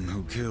demon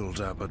who killed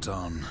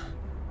Abaddon,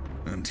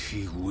 and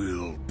he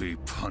will be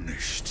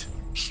punished.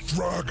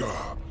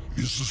 Straga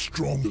is the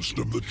strongest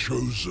of the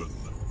Chosen.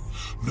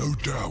 No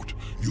doubt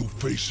you'll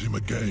face him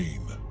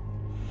again.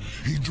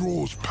 He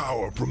draws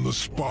power from the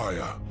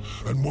Spire,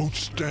 and won't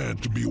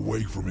stand to be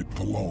away from it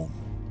for long.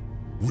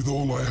 With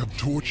all I have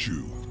taught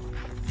you,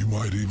 you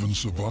might even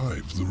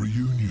survive the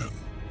reunion.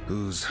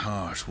 Whose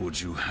heart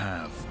would you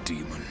have,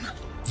 demon?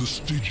 The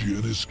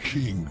Stygian is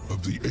king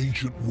of the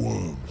ancient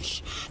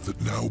worms that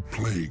now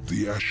plague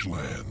the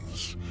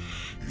Ashlands.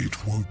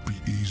 It won't be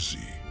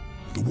easy.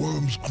 The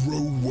worms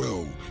grow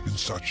well in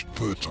such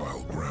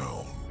fertile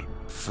ground.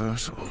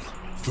 Fertile?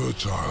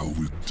 Fertile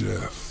with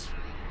death,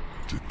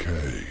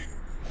 decay.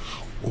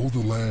 All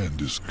the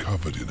land is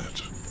covered in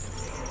it.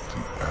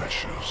 The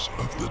ashes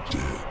of the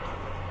dead.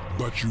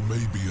 But you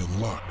may be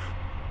in luck.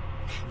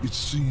 It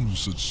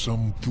seems that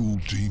some fool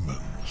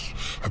demons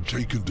have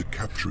taken to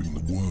capturing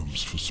the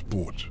worms for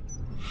sport,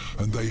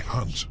 and they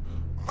hunt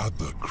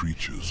other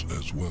creatures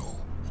as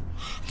well.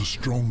 The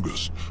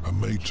strongest are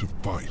made to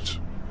fight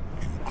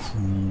in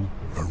cruel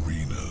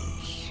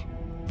arenas.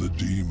 The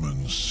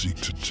demons seek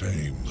to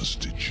tame the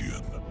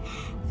Stygian,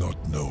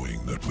 not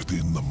knowing that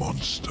within the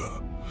monster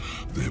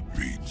there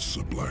beats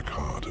the black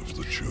heart of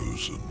the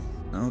Chosen.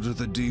 How do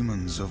the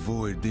demons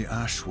avoid the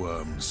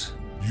ashworms?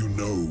 You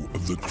know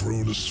of the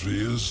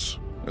chronospheres?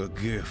 A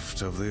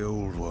gift of the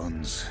Old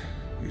Ones.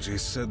 It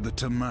is said that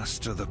to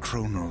master the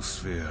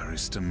chronosphere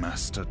is to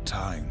master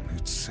time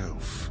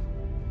itself.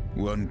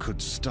 One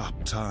could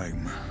stop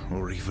time,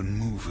 or even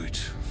move it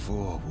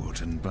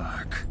forward and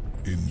back.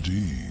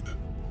 Indeed.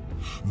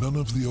 None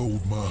of the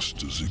old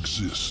masters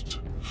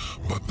exist,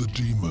 but the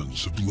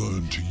demons have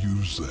learned to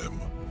use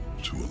them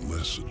to a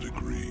lesser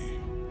degree.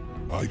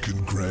 I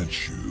can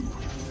grant you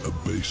a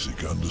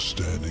basic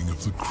understanding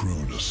of the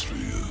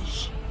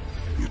chronospheres.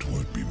 It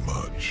won't be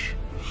much.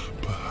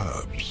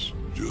 Perhaps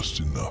just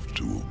enough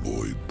to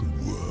avoid the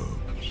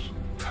worms.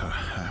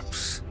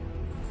 Perhaps.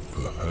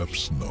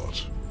 Perhaps not.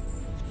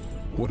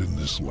 What in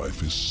this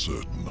life is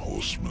certain,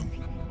 Horseman?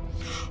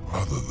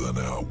 Other than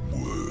our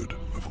word,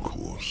 of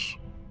course.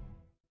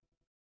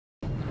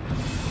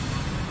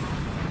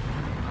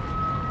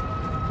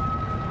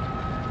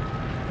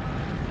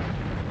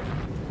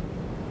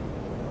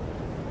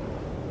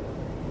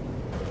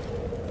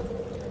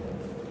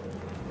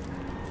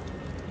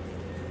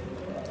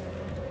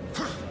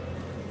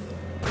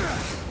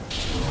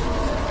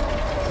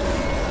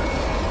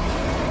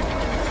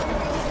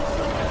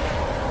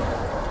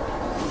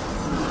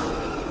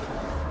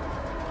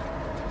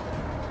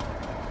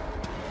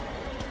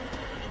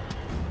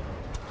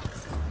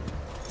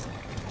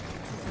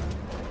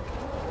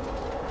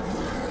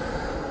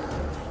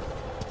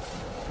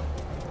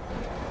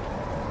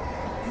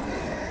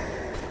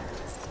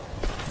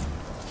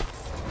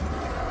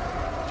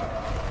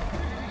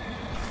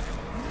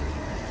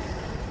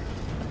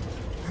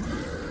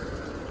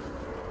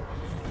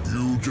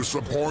 You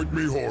disappoint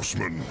me,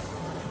 Horseman.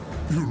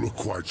 You look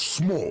quite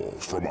small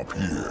from up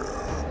here.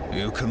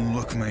 You can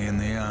look me in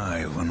the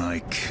eye when I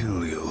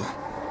kill you.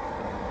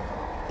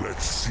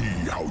 Let's see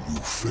how you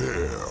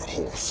fare,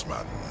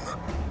 Horseman.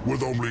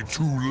 With only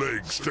 2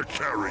 legs to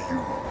carry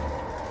you.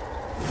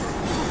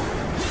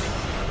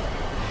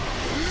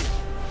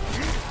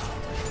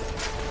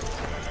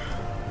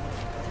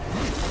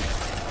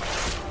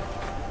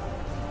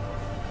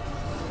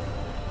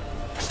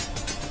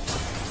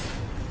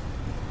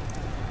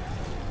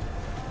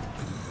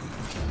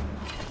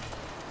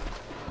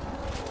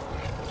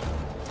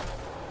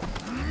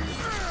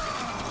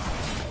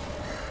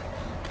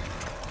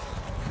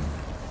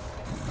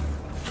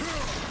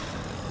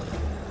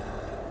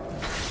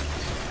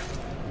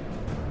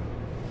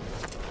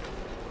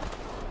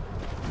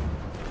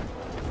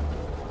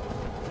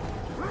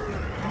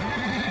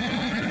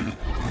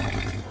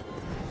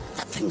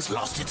 thing's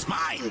lost its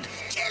mind.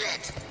 Kill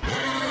it!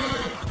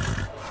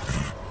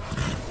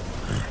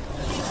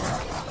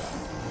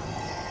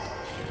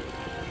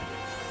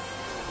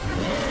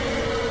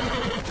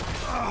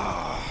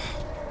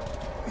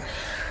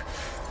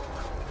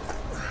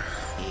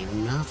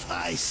 Enough,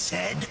 I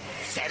said.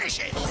 Finish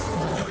it!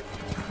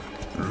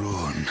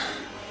 Ruin.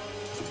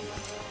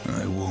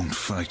 I won't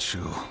fight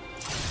you.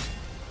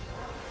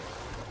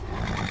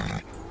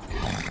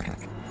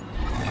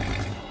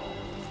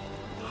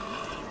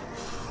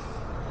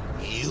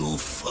 You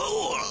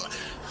fool!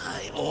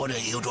 I order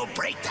you to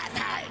break that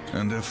hand!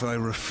 And if I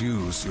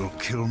refuse, you'll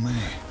kill me?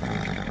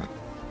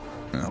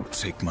 I'll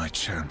take my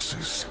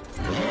chances.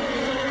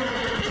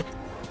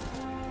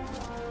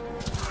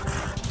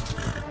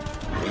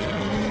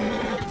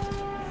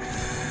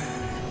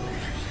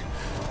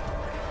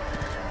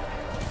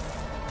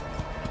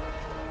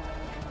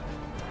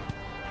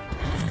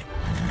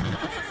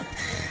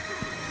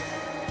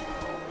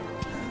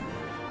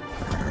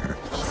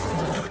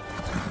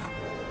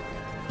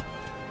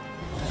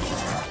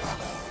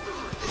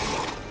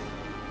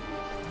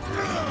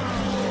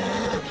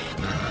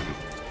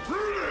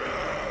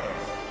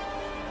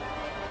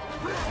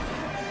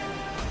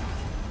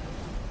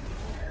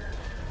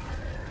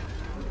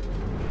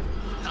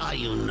 Are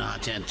you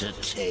not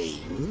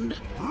entertained?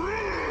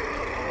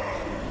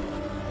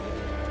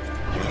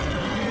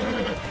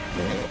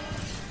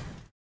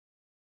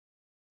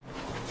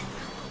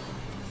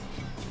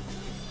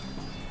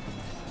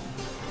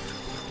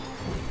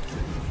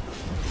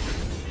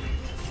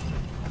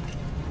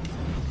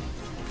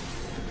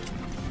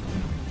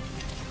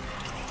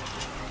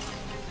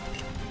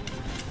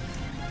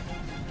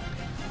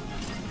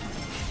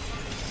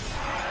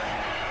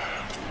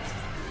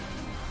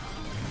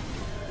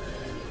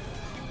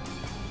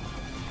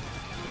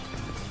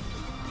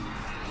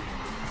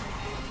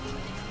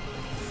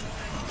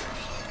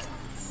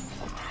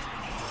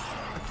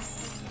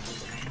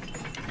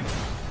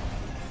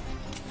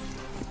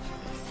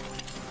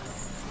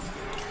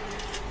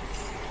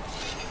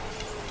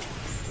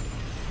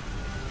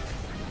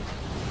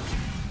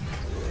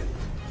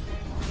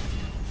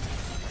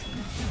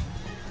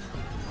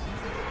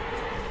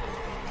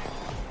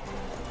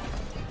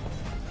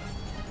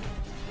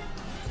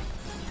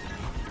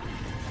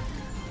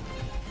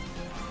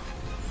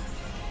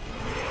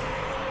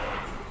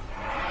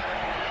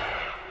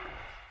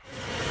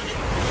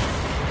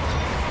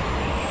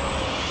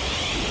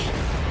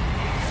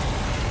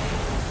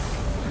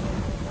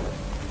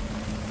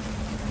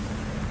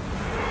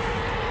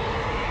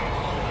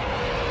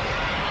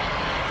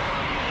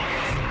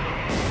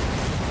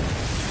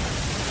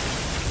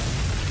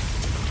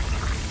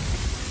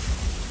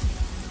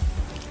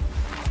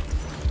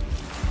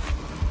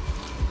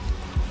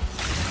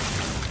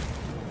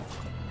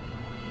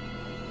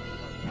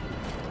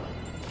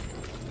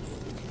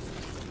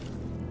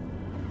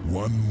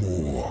 One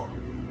more.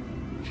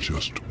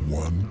 Just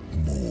one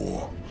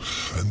more.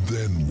 And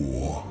then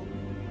war.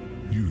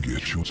 You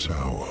get your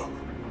tower.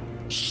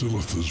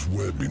 Silith's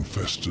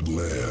web-infested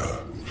lair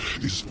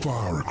is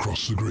far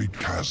across the great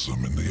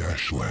chasm in the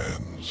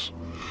Ashlands.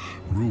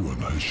 Ruin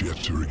has yet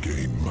to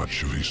regain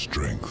much of his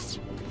strength,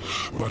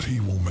 but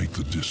he will make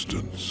the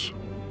distance.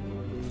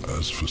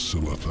 As for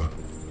Silitha,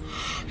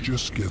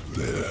 just get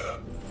there,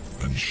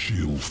 and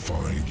she'll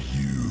find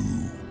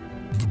you.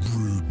 The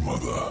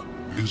Broodmother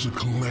is a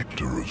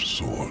collector of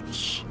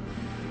sorts.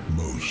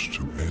 Most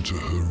who enter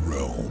her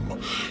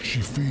realm,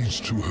 she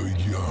feeds to her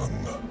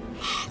young,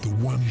 the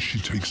ones she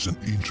takes an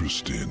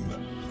interest in.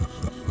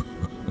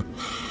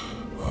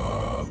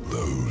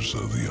 Those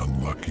are the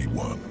unlucky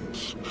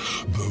ones.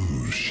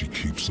 Those she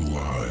keeps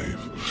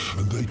alive,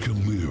 and they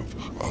can live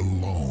a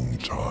long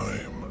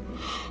time.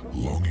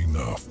 Long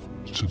enough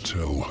to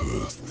tell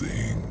her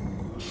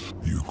things.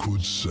 You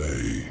could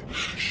say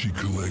she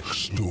collects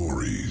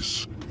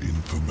stories,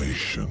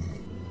 information.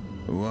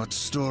 What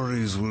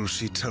stories will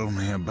she tell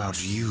me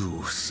about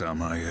you,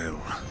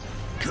 Samael?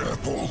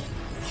 Careful,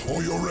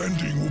 or your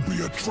ending will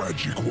be a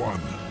tragic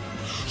one.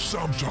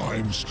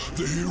 Sometimes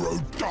the hero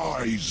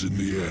dies in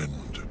the end.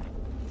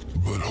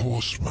 But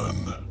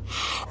Horseman,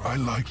 I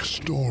like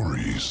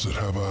stories that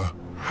have a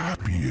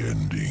happy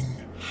ending.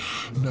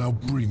 Now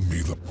bring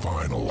me the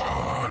final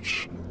heart.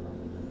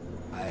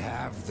 I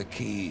have the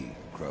key,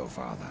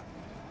 Crowfather.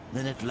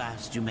 Then at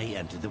last you may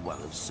enter the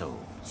Well of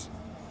Souls.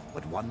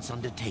 But once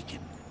undertaken,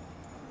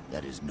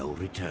 there is no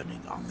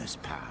returning on this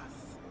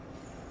path.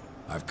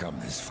 I've come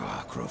this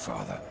far,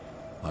 Crowfather.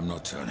 I'm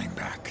not turning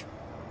back.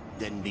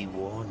 Then be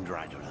warned,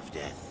 Rider of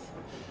Death.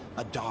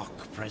 A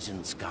dark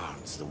presence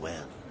guards the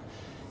well,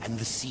 and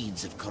the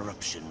seeds of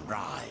corruption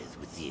writhe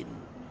within.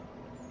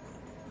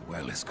 The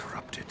well is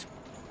corrupted.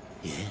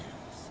 Yes,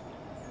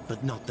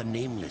 but not the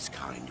nameless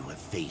kind you have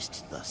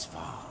faced thus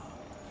far.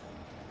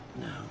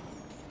 No.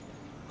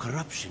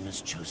 Corruption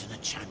has chosen a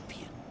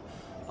champion,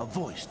 a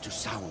voice to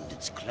sound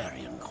its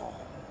clarion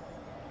call.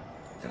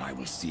 Then I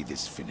will see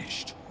this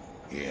finished,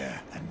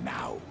 here and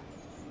now.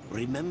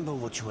 Remember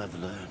what you have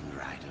learned,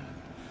 Rider.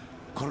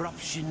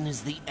 Corruption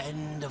is the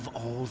end of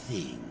all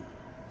things.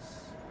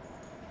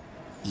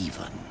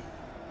 even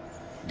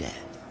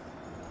death.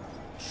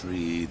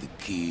 Tree, the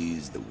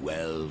keys, the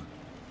well.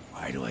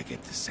 Why do I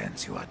get the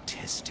sense you are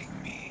testing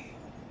me?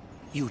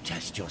 You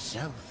test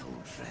yourself,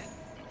 old friend.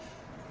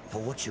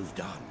 For what you've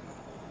done.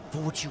 For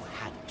what you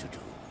had to do.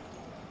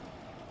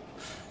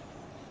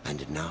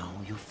 And now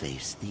you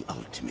face the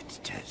ultimate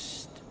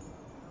test.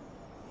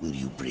 Will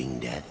you bring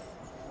death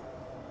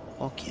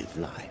or give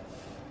life?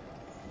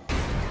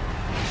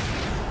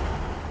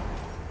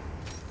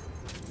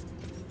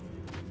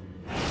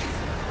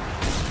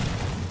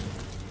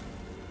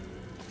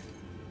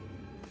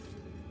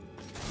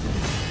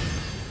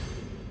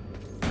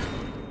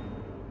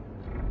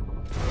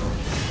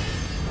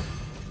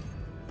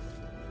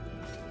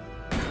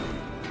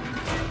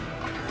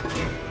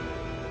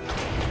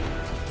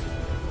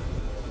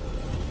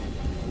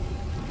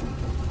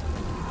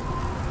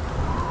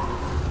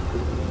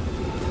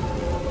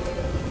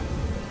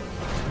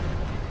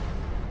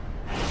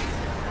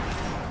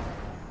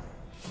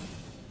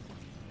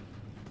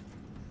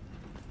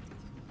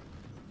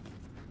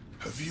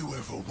 Have you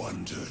ever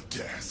wondered,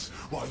 Death,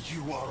 why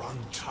you are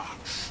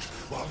untouched,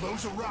 while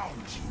those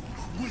around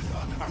you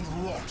wither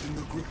and rot in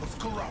the grip of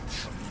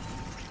corruption?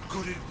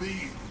 Could it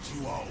be that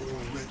you are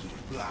already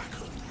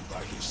blackened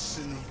by the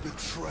sin of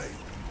betrayal?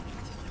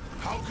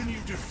 How can you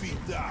defeat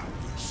that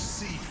which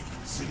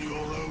seethes in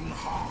your own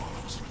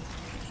heart?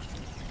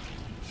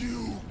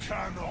 You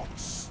cannot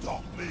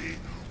stop me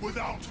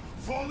without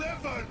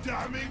forever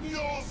damning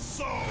your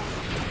soul!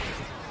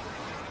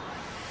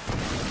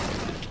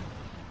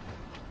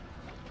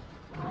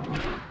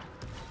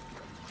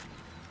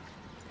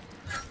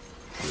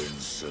 Then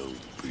so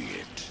be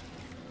it.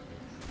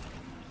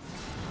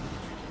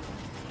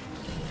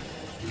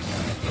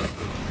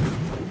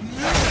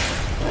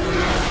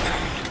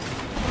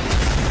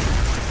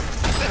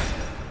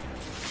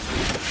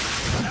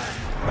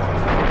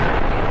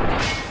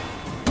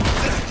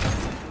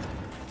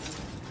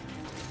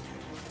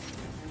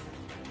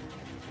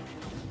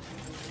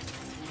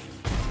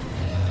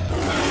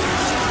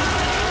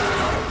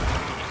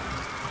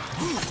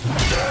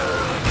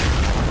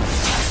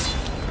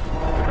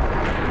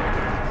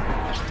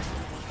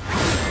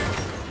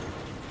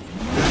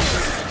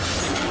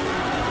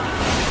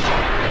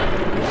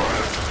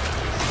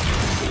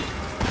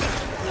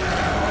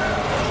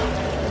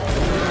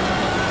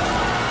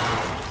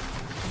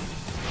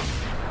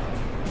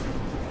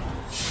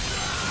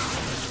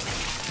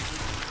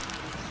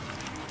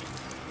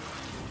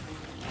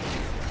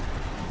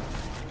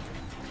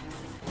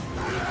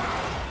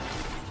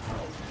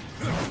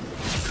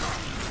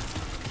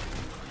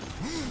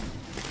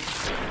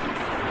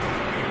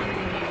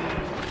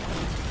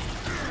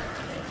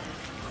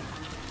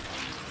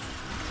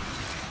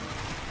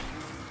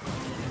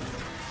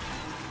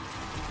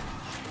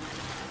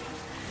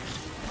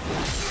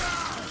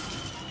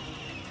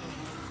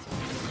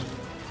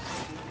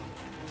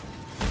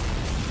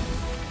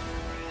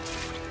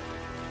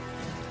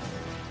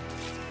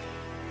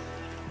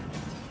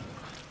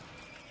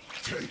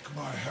 Take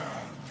my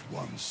hand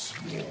once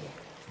more,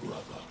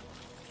 brother.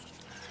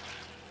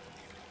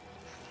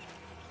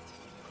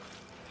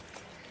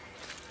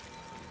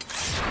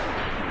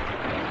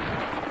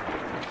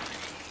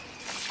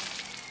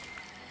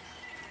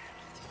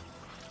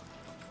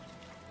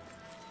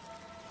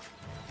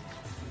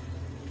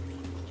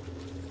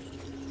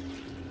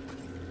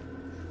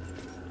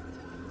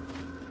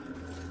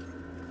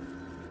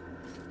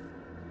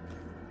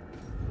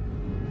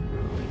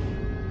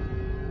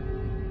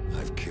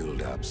 I've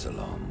killed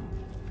Absalom.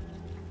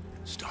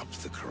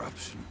 Stopped the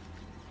corruption.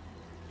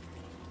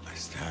 I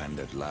stand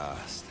at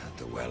last at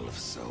the Well of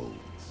Souls.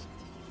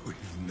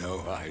 We've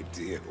no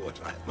idea what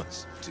I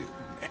must do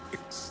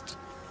next.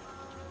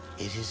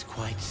 It is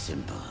quite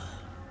simple.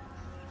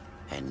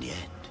 And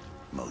yet,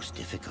 most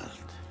difficult.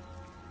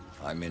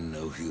 I'm in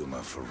no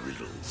humor for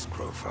riddles,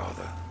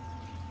 Crowfather.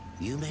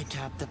 You may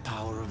tap the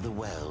power of the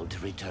well to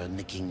return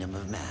the kingdom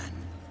of man.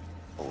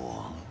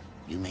 Or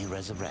you may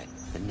resurrect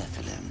the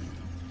Nephilim.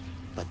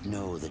 But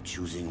know that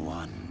choosing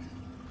one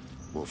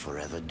will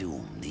forever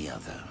doom the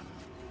other.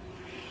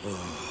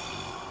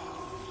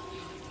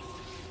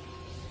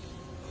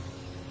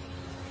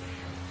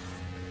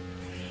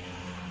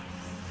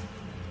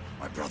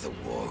 My brother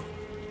War.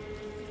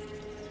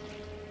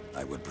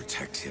 I would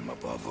protect him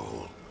above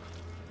all.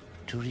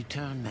 To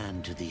return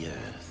man to the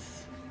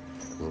earth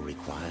will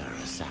require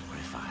a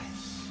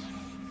sacrifice.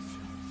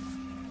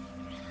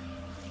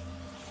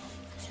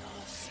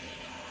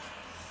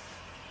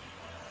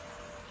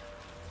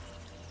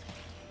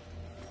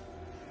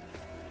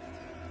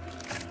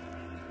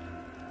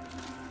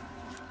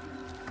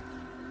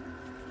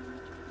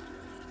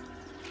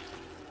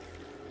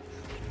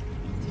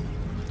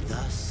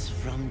 Thus,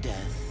 from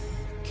death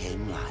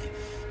came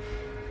life,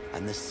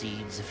 and the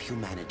seeds of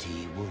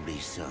humanity were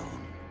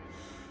resown.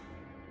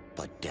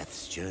 But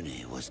death's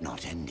journey was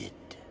not ended.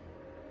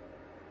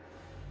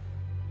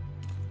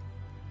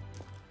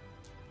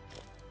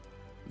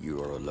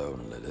 You are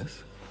alone,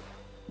 Lilith.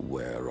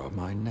 Where are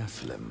my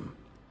Nephilim?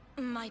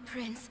 My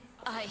prince,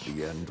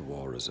 The end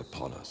war is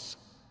upon us.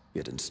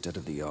 Yet instead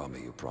of the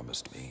army you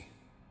promised me,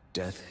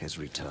 death has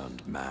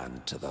returned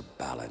man to the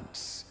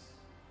balance.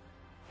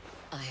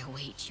 I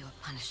await your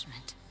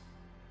punishment.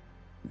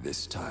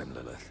 This time,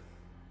 Lilith,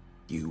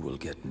 you will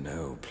get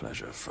no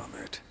pleasure from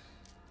it.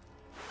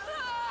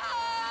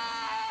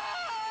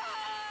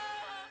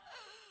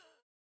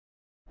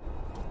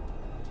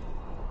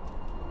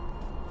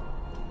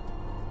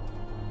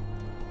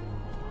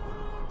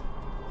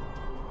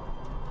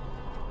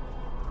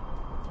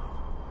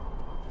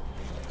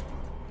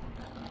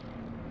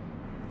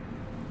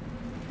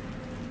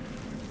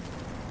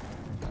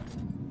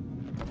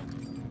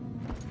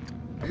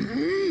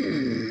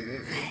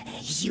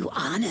 You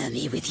honor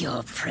me with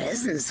your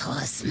presence,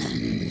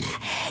 Horseman.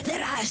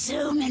 There are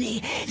so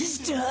many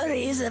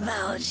stories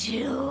about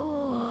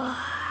you.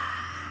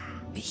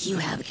 You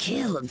have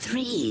killed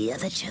 3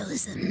 of the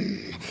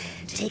Chosen,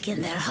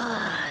 taken their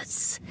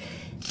hearts.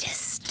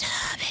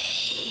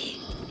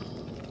 Disturbing.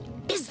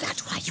 Is that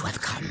why you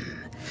have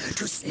come?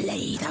 To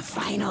slay the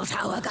final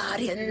Tower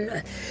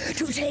Guardian?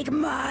 To take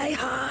my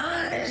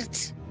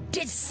heart?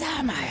 Did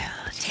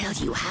Samael tell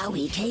you how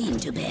he came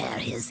to bear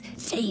his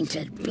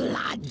tainted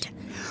blood?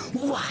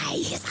 Why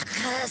his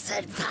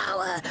accursed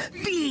power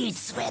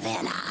beats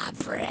within our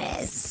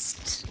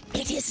breast?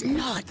 It is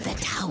not the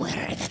tower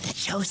that the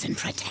Chosen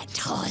protect,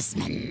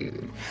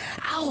 Horseman.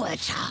 Our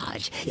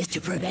charge is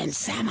to prevent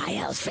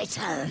Samael's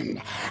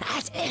return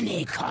at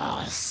any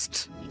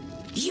cost.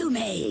 You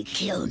may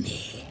kill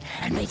me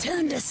and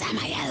return to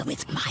Samael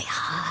with my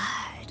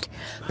heart,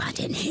 but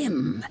in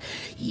him,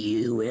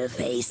 you will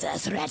face a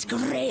threat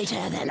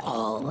greater than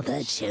all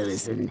the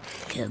Chosen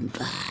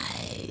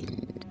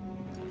combined.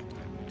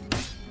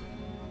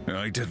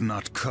 I did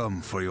not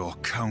come for your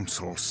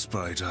counsel,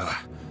 Spider,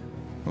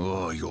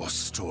 or your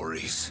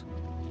stories.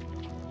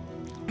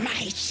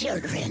 My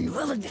children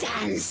will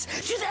dance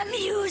to the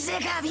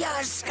music of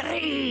your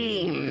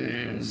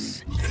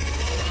screams.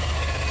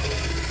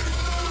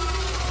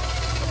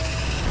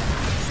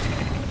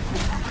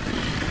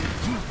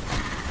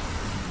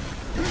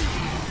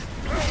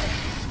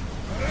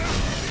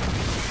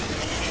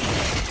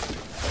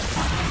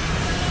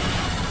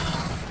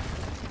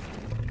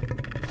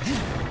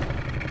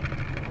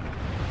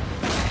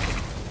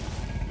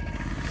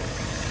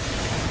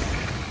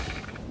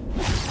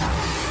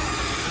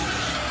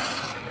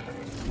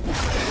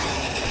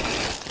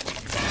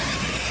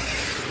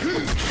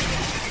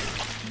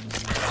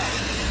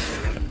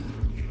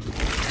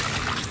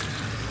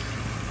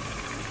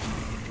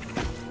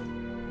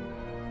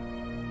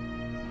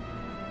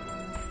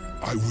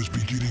 I was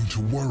beginning to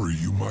worry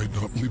you might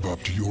not live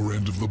up to your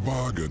end of the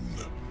bargain.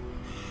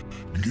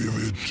 Give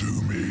it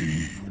to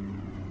me.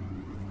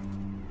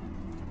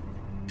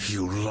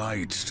 You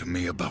lied to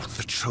me about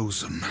the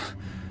Chosen.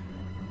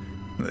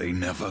 They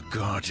never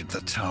guarded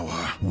the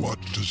tower. What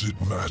does it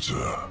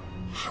matter?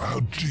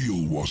 Our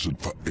deal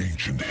wasn't for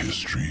ancient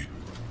history.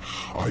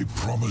 I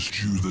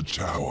promised you the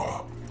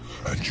tower,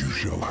 and you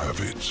shall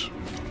have it.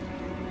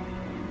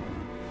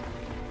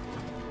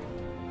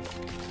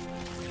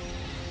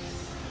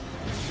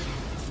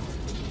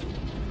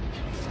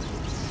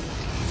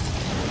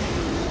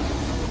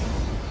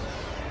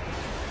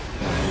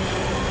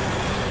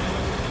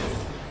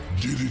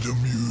 Did it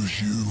amuse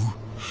you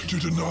to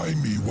deny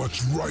me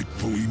what's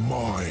rightfully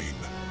mine?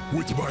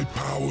 With my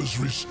powers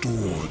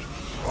restored,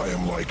 I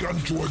am like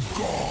unto a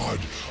god.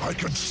 I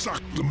can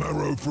suck the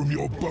marrow from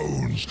your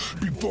bones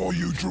before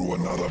you drew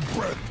another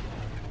breath.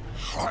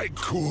 I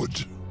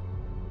could,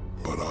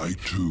 but I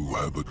too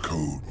have a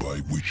code by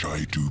which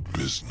I do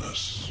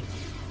business.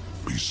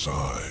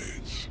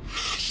 Besides,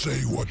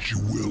 say what you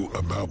will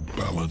about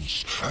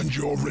balance and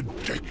your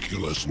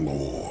ridiculous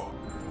lore.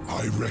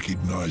 I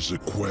recognize a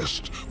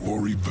quest for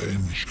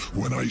revenge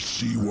when I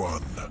see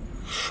one,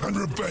 and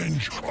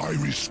revenge I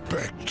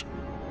respect.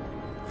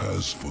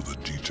 As for the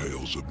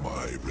details of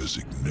my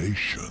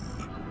resignation,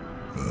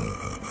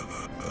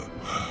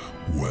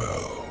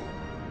 well,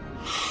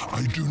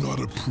 I do not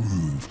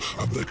approve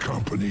of the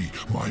company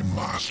my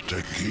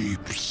master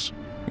keeps.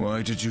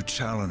 Why did you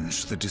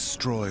challenge the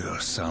Destroyer,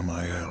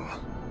 Samael?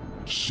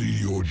 See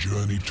your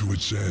journey to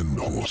its end,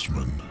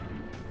 Horseman.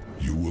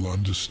 You will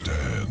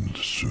understand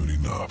soon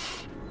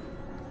enough.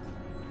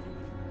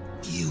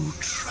 You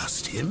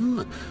trust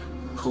him?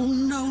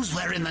 Who knows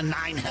where in the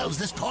Nine Hells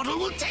this portal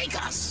will take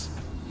us?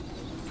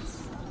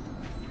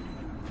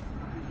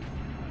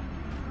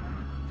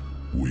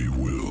 We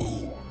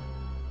will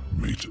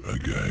meet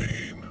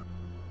again.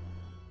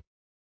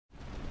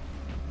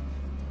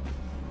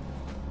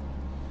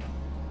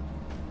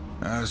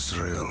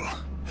 Azrael.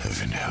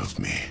 Heaven help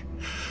me.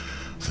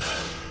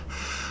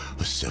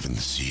 The seventh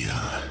seal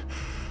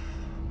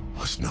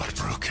was not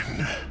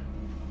broken.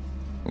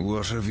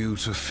 What have you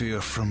to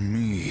fear from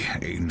me,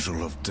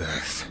 Angel of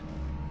Death?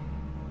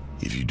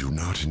 If you do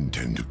not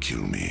intend to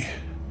kill me,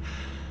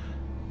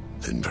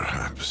 then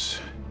perhaps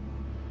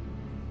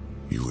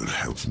you will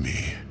help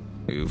me.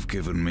 You've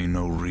given me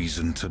no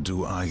reason to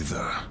do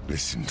either.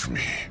 Listen to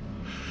me.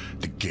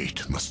 The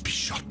gate must be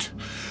shut.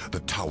 The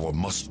tower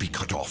must be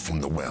cut off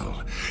from the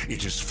well.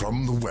 It is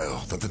from the well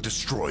that the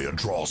Destroyer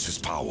draws his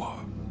power.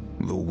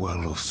 The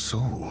Well of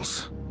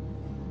Souls?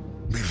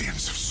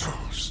 Millions of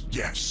souls,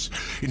 yes.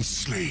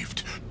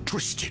 Enslaved,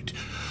 twisted.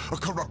 A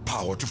corrupt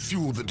power to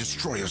fuel the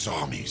Destroyer's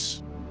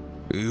armies.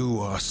 You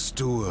are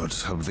steward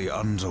of the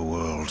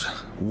underworld,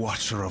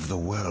 watcher of the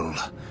well.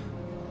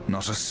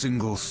 Not a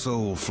single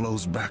soul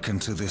flows back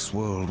into this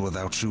world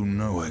without you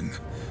knowing.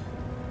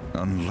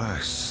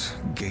 Unless,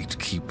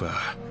 Gatekeeper,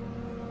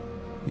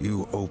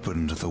 you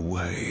opened the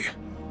way.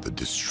 The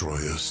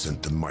Destroyer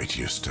sent the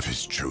mightiest of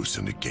his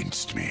chosen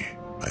against me.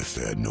 I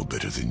fared no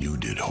better than you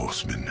did,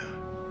 Horseman,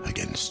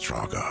 against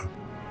Straga.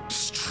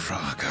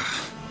 Straga?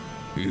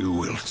 You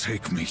will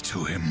take me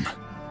to him.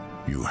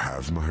 You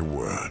have my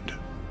word.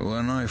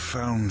 When I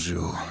found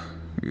you,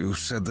 you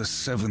said the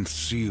seventh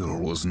seal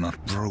was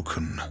not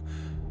broken.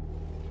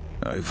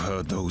 I've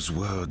heard those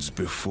words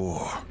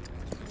before.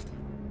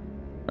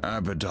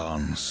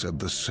 Abaddon said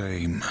the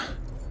same,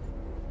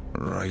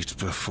 right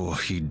before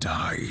he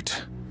died.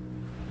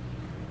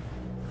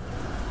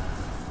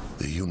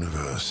 The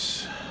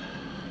universe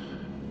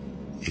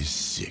is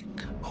sick,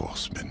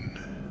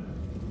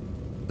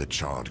 Horseman. The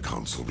Charred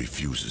Council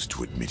refuses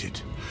to admit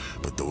it,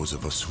 but those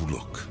of us who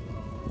look,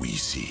 we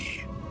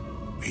see.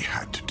 We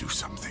had to do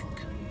something.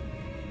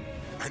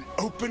 An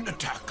open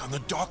attack on the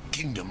Dark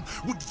Kingdom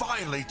would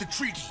violate the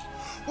treaty.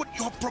 What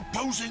you're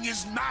proposing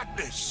is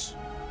madness.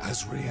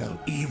 Azrael,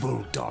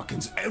 evil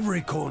darkens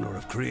every corner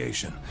of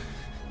creation.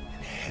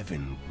 And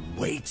heaven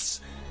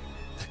waits.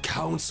 The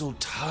Council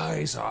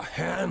ties our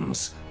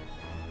hands.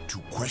 To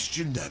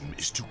question them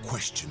is to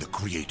question the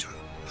Creator.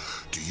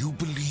 Do you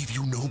believe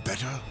you know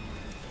better?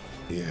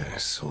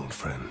 Yes, old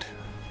friend.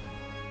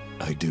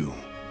 I do.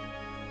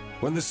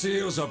 When the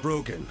seals are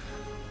broken,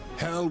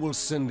 Hell will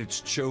send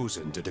its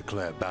chosen to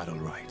declare battle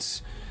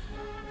rights.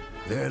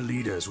 Their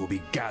leaders will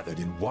be gathered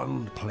in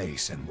one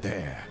place, and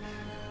there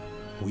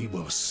we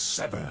will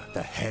sever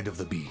the head of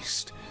the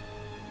beast.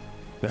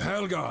 The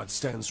Hellguard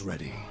stands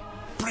ready.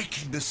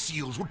 Breaking the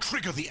seals will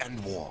trigger the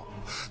End War.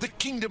 The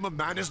Kingdom of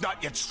Man is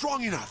not yet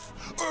strong enough.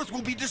 Earth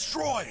will be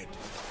destroyed.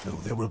 No,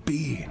 there will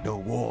be no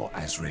war,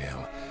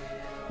 Azrael.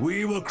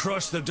 We will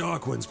crush the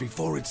Dark Ones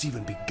before it's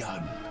even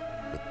begun.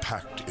 The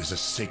Pact is a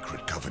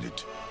sacred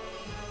covenant.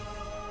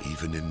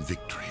 Even in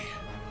victory,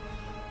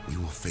 we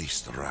will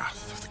face the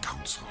wrath of the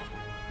Council.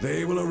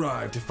 They will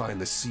arrive to find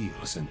the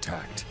seals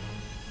intact.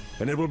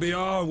 And it will be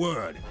our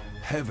word,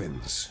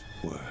 Heaven's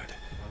word,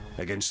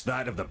 against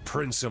that of the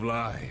Prince of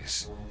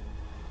Lies.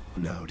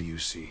 Now do you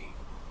see?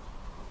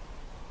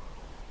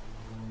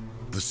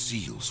 The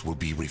seals will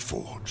be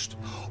reforged.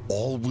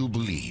 All will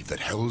believe that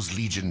Hell's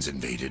legions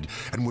invaded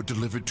and were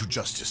delivered to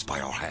justice by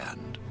our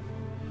hand.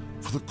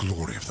 For the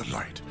glory of the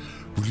light,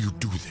 will you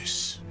do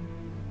this?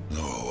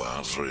 Oh,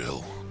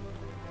 Azrael.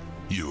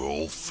 You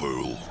old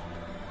fool.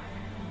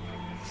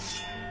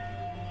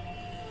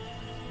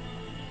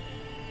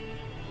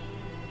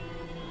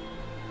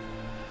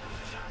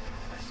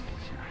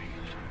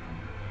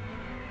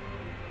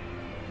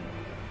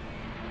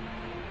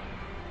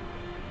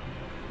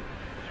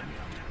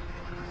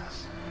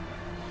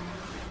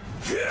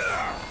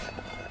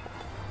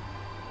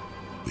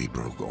 We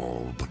broke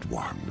all but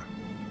one.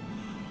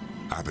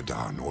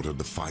 Abaddon ordered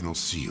the final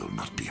seal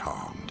not be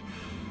harmed.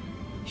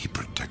 He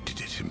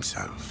protected it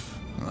himself.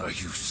 Are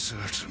you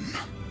certain?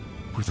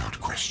 Without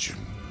question.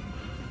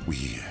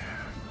 We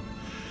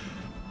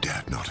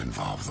dared not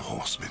involve the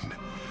Horsemen.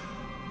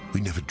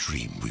 We never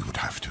dreamed we would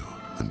have to,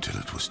 until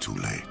it was too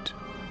late.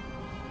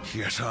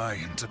 Yet I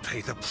am to pay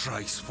the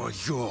price for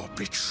your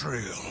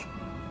betrayal.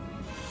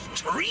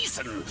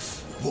 Treason!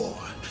 War.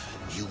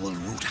 You will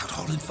root out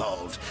all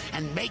involved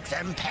and make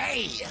them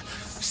pay.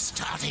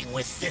 Starting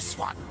with this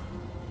one.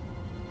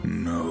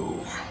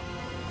 No.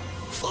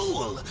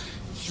 Fool!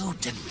 You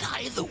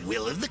deny the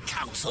will of the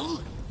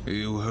Council?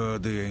 You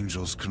heard the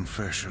Angel's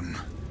confession.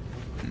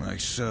 My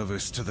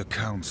service to the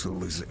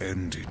Council is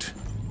ended.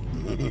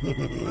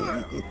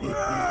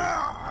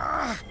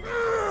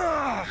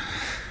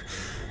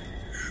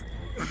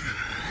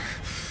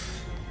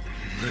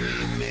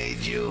 We made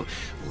you.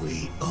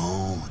 We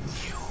own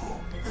you.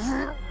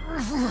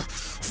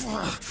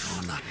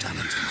 You're not done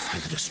until you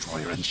find the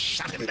Destroyer and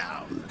shut him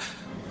down.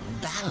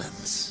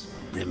 Balance,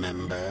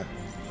 remember?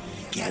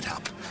 Get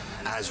up.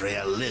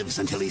 Azrael lives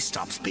until he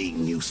stops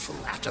being useful.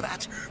 After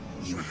that,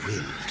 you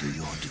will do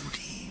your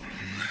duty.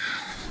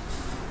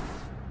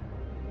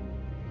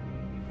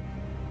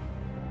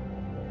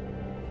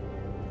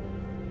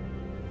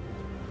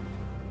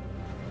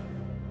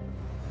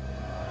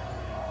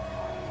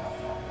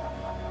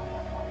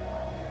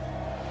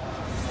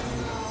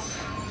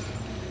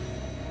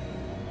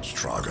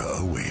 Straga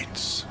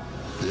awaits.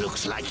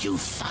 Looks like you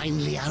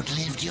finally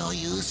outlived your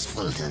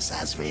usefulness,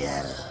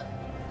 Azrael.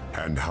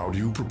 And how do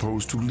you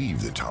propose to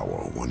leave the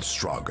tower once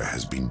Straga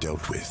has been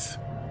dealt with?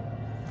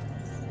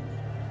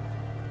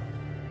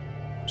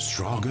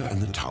 Straga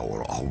and the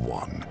tower are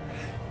one.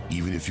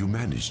 Even if you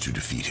manage to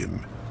defeat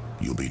him,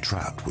 you'll be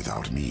trapped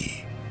without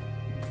me.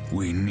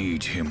 We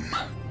need him.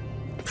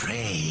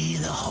 Pray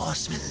the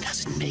horseman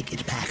doesn't make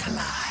it back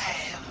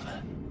alive.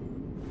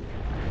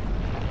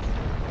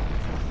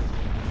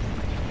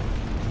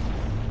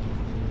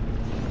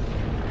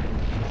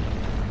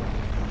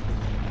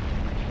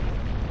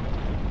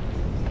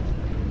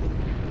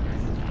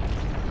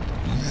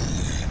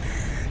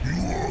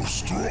 You are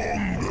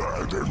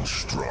stronger than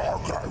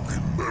Straga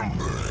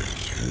remembered.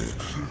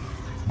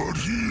 But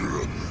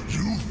here,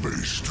 you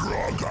face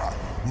Straga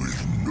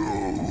with no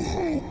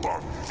hope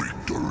of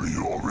victory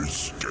or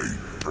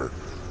escape.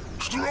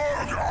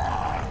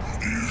 Straga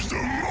is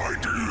the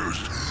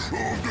mightiest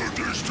of the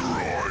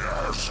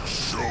Destroyer's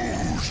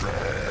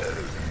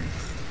chosen.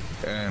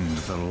 And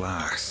the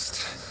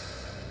last.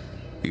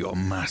 Your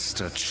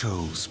master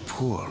chose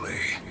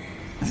poorly.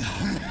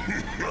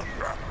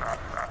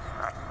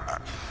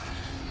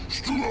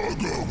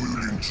 Straga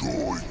will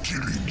enjoy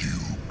killing you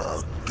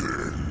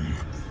again.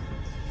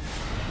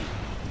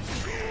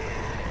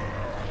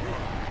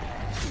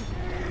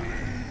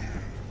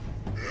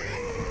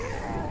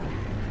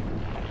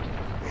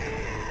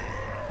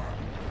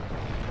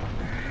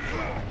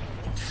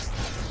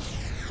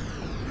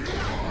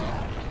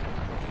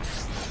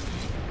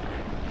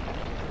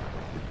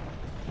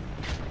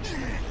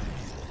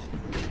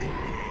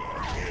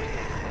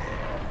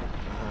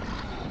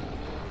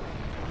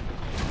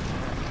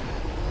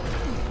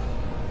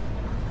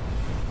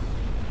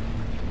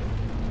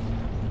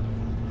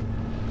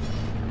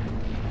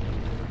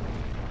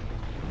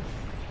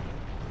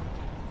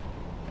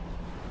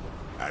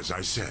 As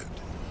I said,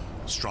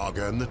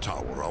 Straga and the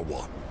tower are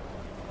one.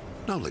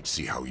 Now let's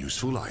see how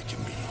useful I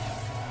can be.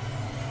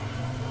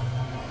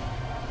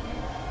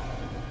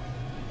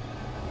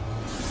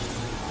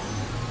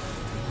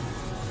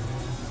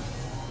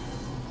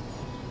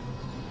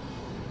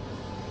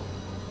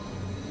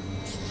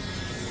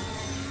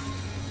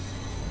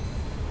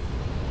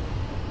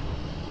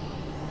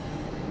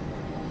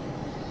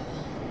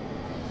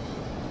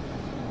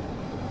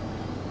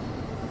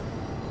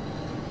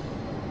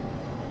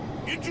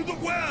 Into the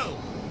well!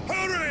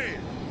 Hurry!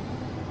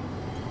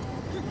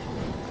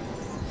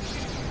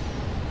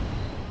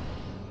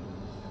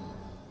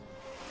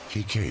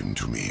 He came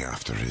to me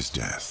after his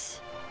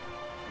death.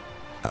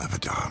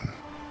 Abaddon.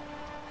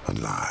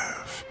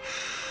 Alive.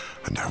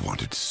 And I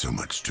wanted so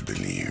much to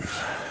believe.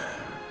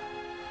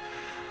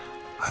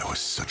 I was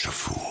such a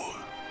fool.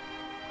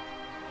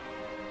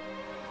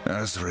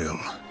 Azrael,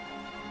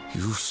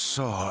 you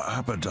saw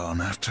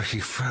Abaddon after he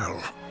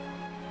fell.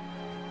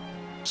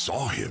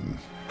 Saw him?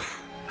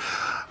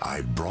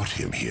 I brought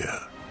him here,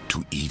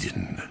 to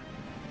Eden.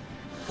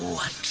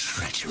 What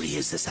treachery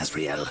is this,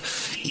 Azrael?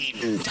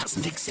 Eden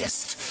doesn't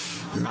exist.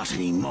 Not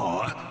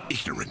anymore.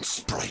 Ignorant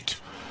sprite.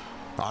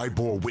 I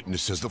bore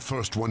witness as the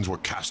first ones were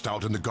cast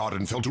out and the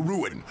garden fell to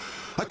ruin.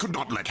 I could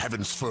not let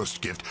heaven's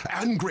first gift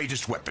and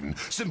greatest weapon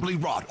simply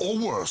rot, or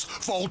worse,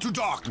 fall to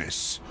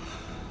darkness.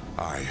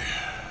 I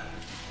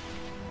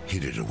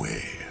hid it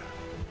away.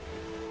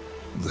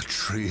 The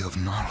Tree of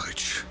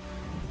Knowledge.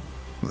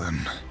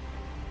 Then,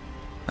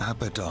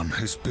 Abaddon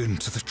has been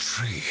to the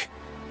tree.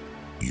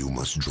 You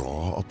must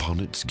draw upon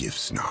its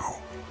gifts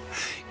now.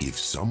 If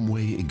some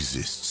way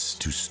exists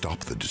to stop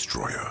the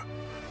Destroyer,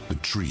 the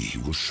tree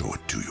will show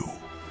it to you.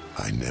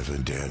 I never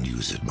dared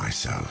use it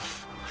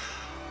myself.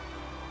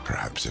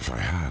 Perhaps if I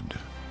had,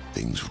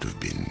 things would have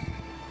been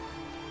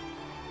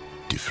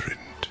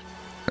different.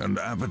 And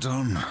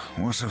Abaddon,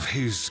 what of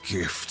his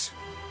gift?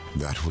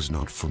 That was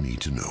not for me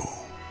to know.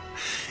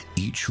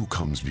 Each who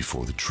comes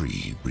before the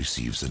tree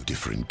receives a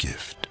different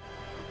gift.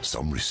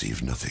 Some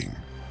receive nothing.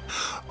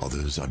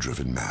 Others are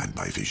driven mad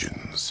by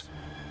visions,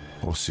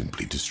 or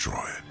simply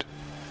destroyed.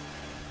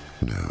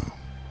 No,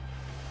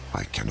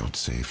 I cannot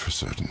say for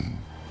certain.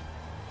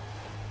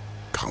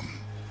 Come.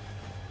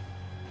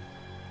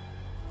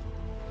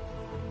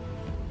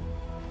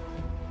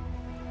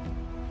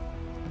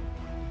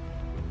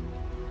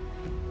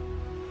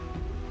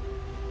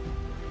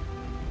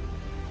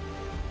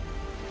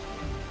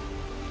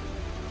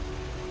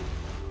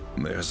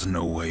 There's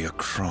no way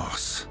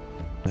across.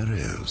 There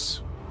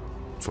is.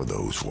 For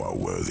those who are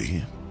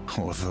worthy.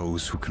 Or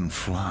those who can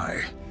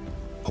fly.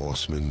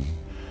 Horseman,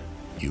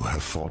 you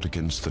have fought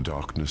against the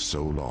darkness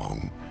so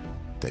long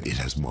that it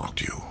has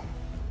marked you.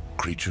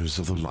 Creatures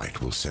of the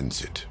light will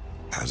sense it,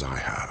 as I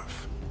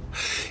have.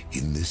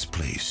 In this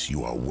place,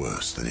 you are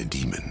worse than a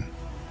demon.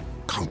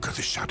 Conquer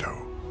the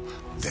shadow,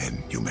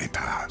 then you may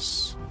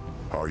pass.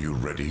 Are you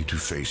ready to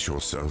face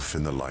yourself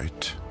in the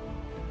light?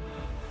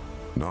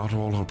 Not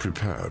all are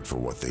prepared for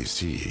what they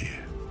see.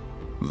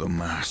 The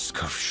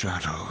Mask of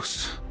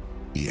Shadows.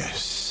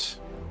 Yes.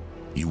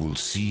 You will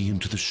see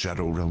into the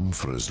Shadow Realm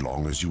for as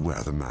long as you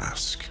wear the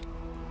mask.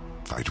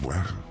 Fight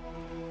well.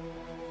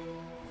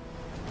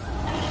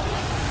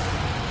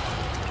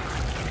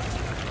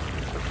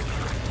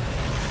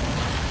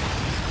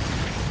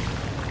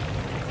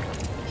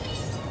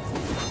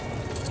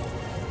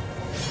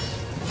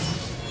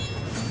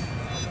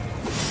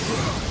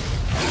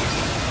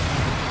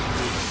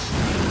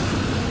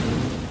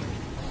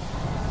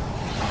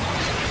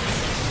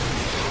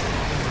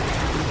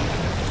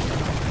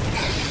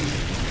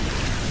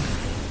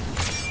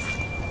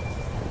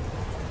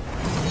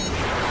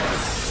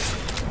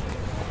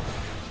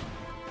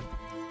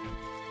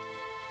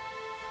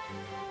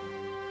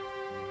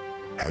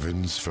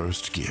 Heaven's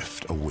first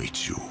gift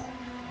awaits you.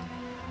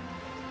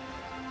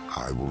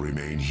 I will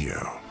remain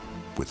here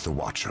with the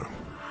Watcher.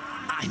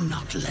 I'm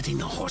not letting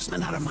the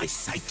horseman out of my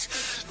sight.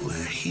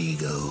 Where he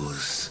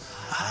goes,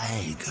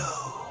 I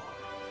go.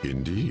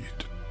 Indeed.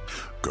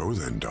 Go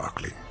then,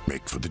 Darkling.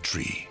 Make for the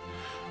tree.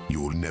 You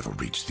will never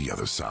reach the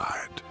other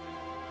side.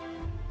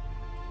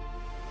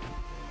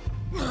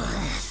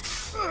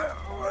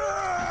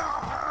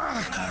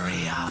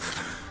 Hurry up.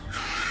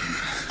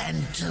 And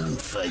don't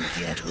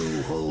forget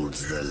who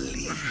holds the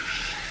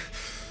leash.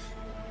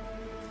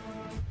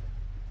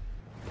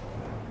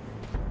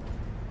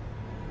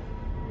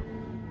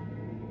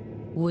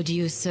 Would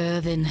you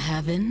serve in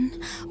heaven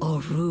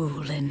or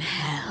rule in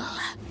hell?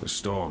 The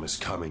storm is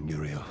coming,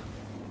 Uriel.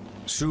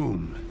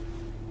 Soon,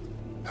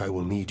 I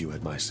will need you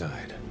at my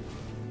side.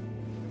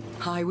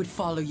 I would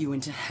follow you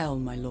into hell,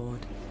 my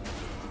lord.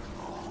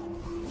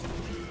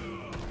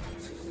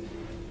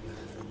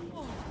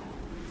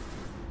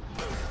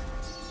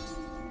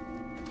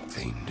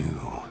 They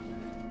knew.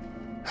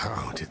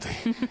 How did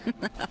they?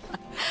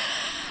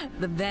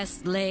 The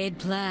best laid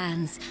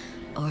plans,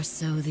 or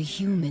so the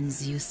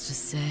humans used to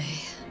say.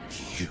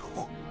 You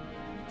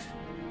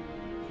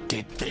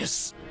did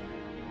this?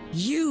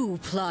 You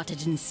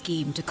plotted and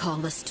schemed to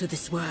call us to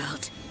this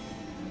world.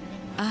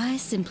 I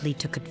simply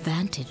took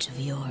advantage of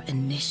your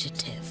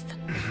initiative.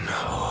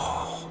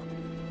 No.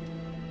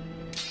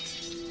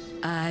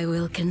 I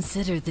will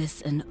consider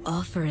this an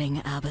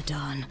offering,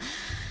 Abaddon.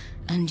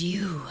 And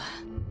you,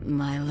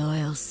 my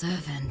loyal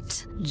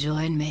servant,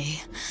 join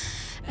me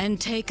and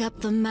take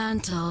up the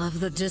mantle of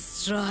the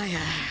Destroyer.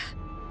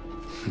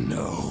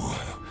 No.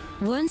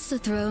 Once the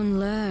throne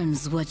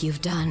learns what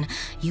you've done,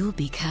 you'll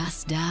be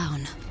cast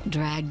down,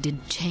 dragged in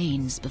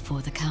chains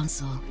before the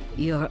council.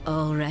 You're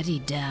already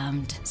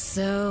damned.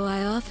 So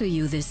I offer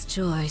you this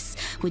choice.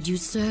 Would you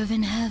serve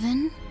in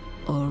heaven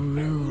or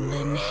rule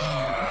in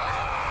hell?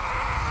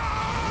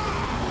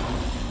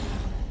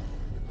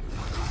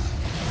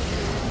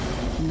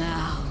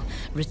 Now,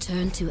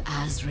 return to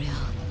Azrael.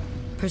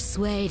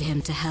 Persuade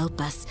him to help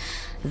us.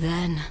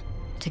 Then,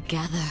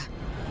 together,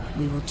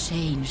 we will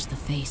change the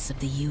face of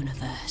the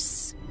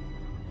universe.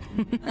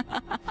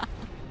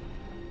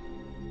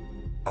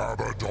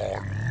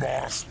 Abaddon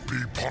must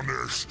be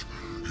punished.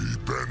 He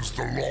bends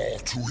the law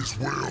to his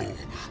will,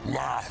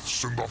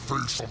 laughs in the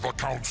face of the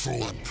council.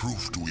 What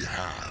proof do we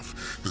have?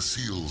 The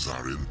seals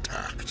are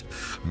intact.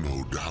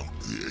 No doubt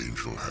the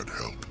angel had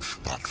help,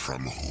 but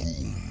from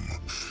whom?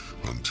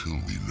 Until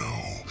we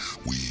know,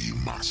 we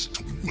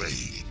must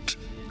wait.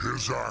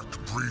 His act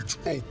breeds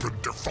open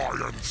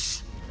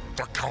defiance.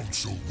 The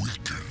council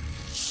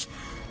weakens.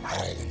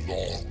 How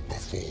long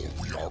before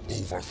we are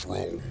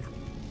overthrown?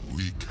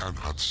 We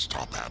cannot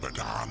stop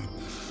Abaddon,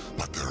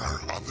 but there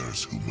are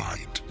others who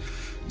might,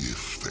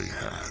 if they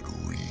had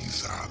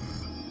reason.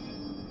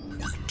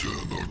 We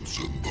cannot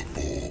send the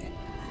four.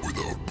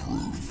 Without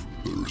proof,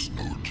 there is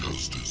no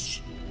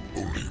justice,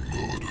 only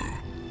murder.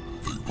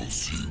 They will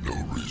see no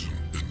reason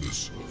in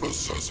this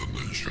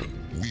assassination.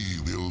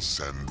 We will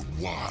send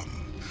one,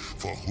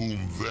 for whom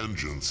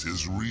vengeance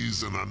is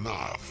reason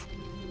enough.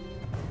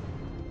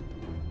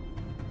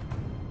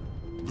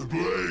 The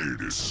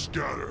blade is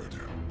scattered.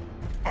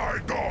 I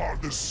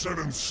guard the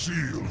seventh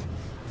seal.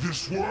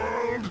 This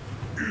world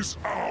is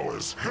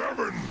ours.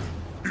 Heaven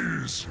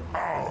is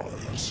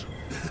ours.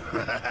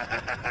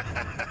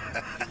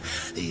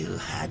 You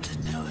had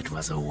to know it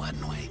was a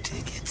one-way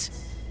ticket.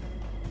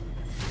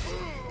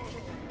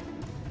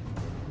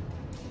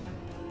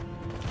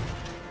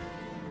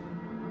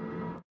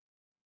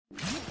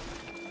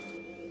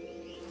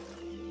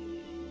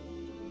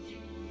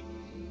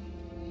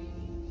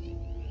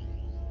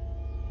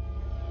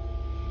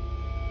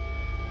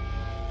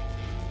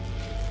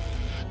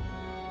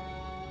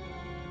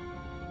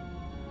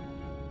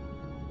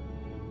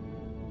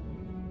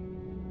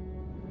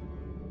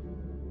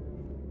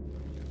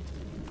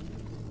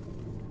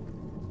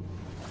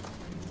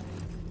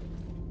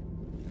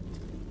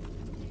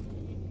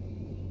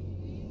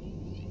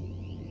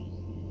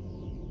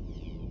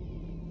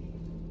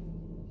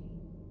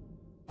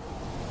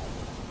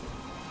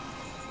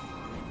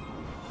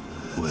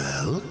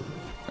 Well?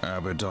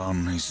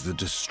 Abaddon is the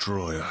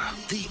Destroyer.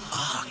 The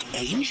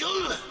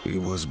Archangel? He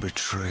was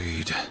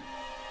betrayed.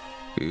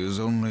 He is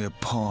only a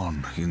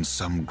pawn in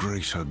some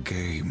greater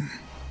game.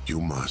 You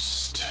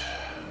must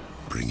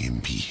bring him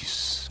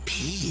peace.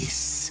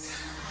 Peace?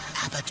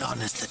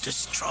 Abaddon is the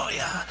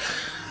Destroyer.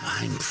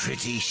 I'm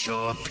pretty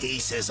sure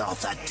peace is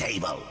off the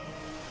table.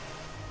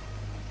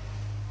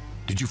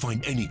 Did you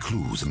find any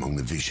clues among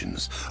the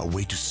visions? A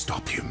way to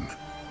stop him?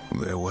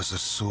 There was a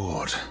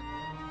sword.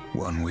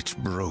 One which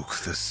broke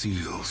the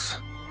seals.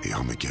 The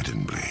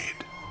Armageddon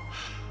blade.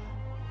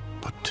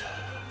 But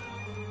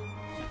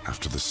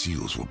after the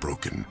seals were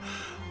broken,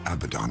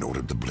 Abaddon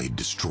ordered the blade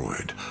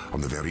destroyed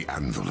on the very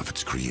anvil of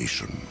its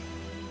creation.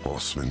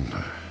 Horseman,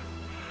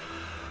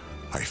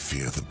 I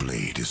fear the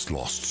blade is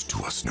lost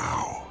to us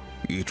now.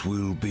 It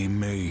will be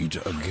made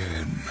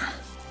again.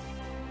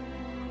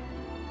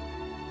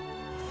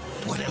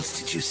 What else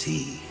did you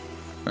see?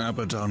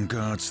 Abaddon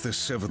guards the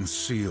Seventh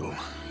Seal.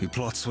 He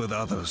plots with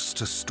others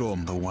to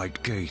storm the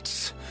White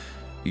Gates.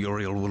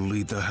 Uriel will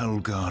lead the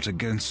Hellguard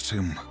against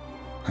him,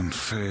 and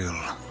fail.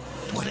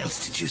 What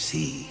else did you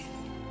see?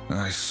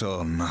 I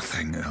saw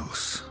nothing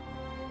else.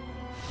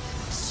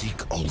 Seek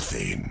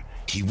Ulthane.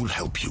 He will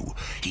help you.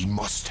 He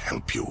must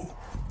help you.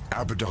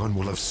 Abaddon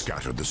will have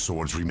scattered the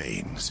sword's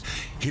remains,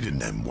 hidden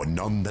them where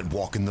none that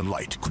walk in the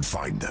light could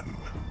find them.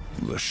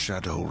 The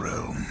Shadow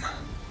Realm.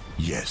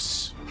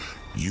 Yes.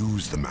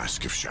 Use the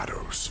Mask of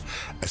Shadows.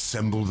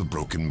 Assemble the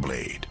broken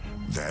blade.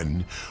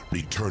 Then,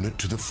 return it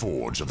to the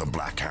forge of the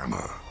Black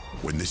Hammer.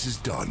 When this is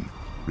done,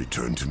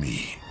 return to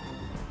me.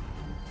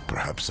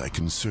 Perhaps I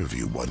can serve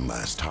you one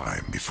last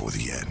time before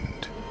the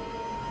end.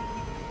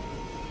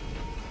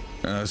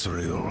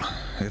 Azrael,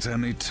 at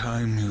any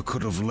time you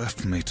could have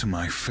left me to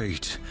my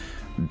fate,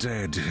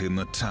 dead in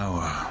the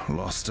tower,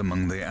 lost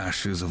among the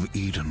ashes of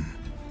Eden.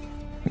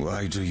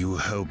 Why do you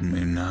help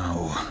me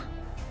now?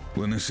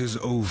 When this is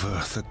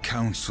over, the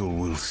Council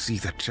will see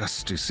that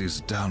justice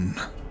is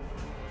done.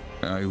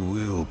 I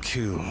will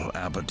kill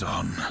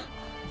Abaddon,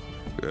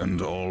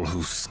 and all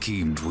who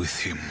schemed with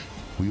him.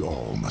 We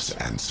all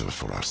must answer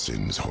for our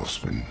sins,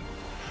 Horseman.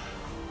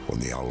 When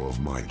the hour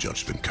of my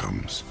judgment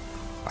comes,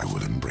 I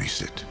will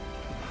embrace it.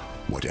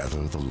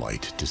 Whatever the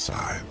light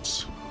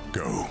decides.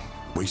 Go.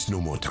 Waste no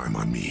more time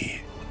on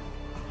me.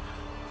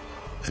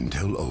 And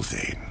tell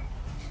Ulthane.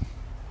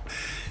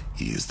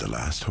 He is the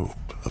last hope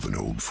of an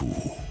old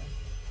fool.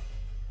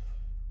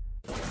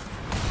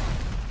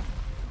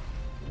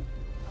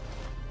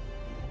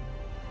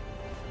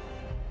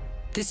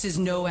 This is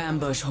no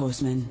ambush,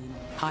 Horseman.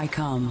 I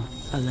come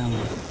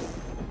alone.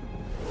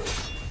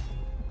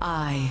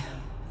 I,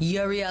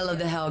 Uriel of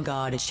the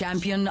Hellguard,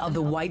 champion of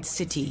the White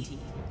City,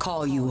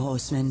 call you,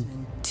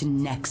 Horseman, to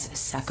Nex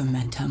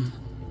Sacramentum.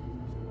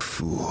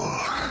 Fool.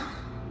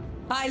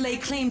 I lay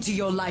claim to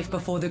your life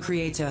before the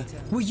Creator.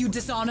 Will you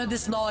dishonor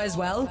this law as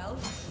well?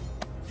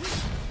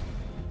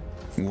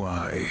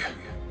 Why?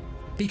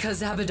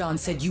 Because Abaddon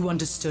said you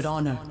understood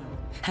honor,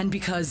 and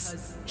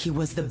because he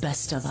was the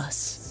best of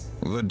us.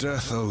 The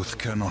Death Oath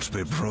cannot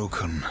be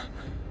broken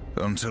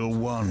until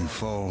one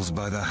falls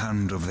by the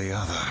hand of the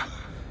other.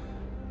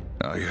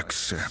 I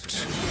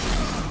accept.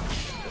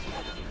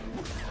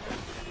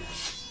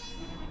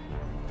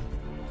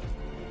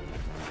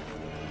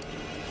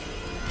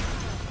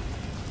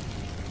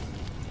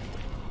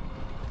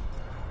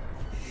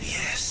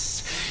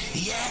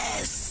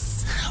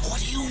 Yes!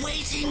 What are you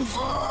waiting for?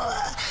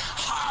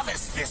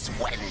 Harvest this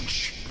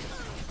wench!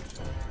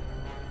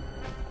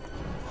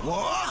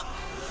 What?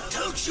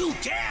 Don't you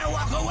dare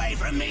walk away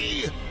from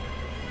me!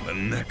 The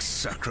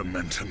next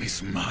Sacramentum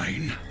is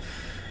mine.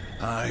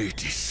 I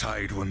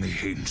decide when the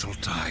angel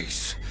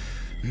dies,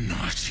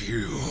 not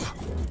you.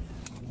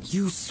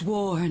 You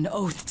swore an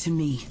oath to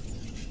me.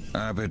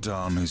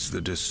 Abaddon is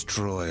the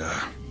destroyer.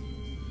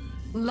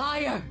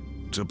 Liar!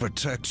 To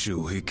protect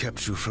you, he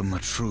kept you from the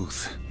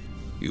truth.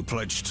 You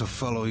pledged to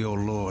follow your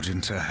lord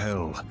into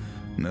hell,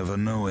 never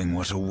knowing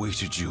what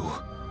awaited you,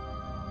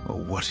 or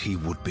what he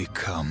would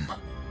become.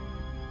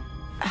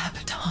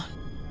 Abaddon.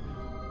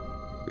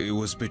 He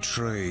was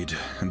betrayed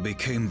and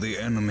became the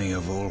enemy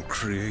of all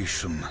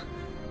creation.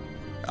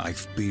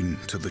 I've been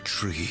to the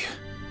tree.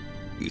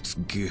 Its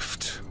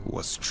gift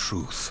was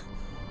truth,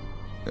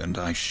 and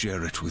I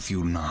share it with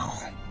you now.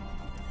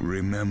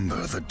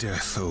 Remember the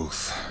Death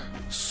Oath.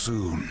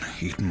 Soon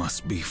it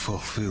must be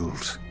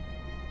fulfilled.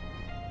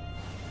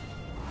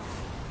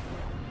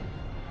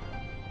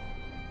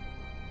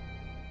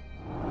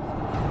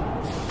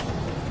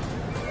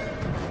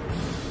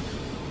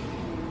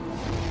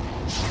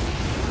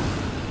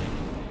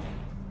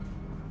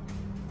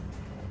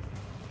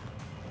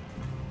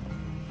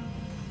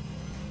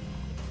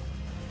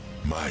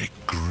 My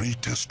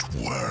greatest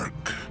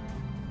work.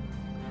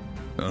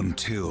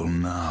 Until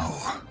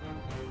now.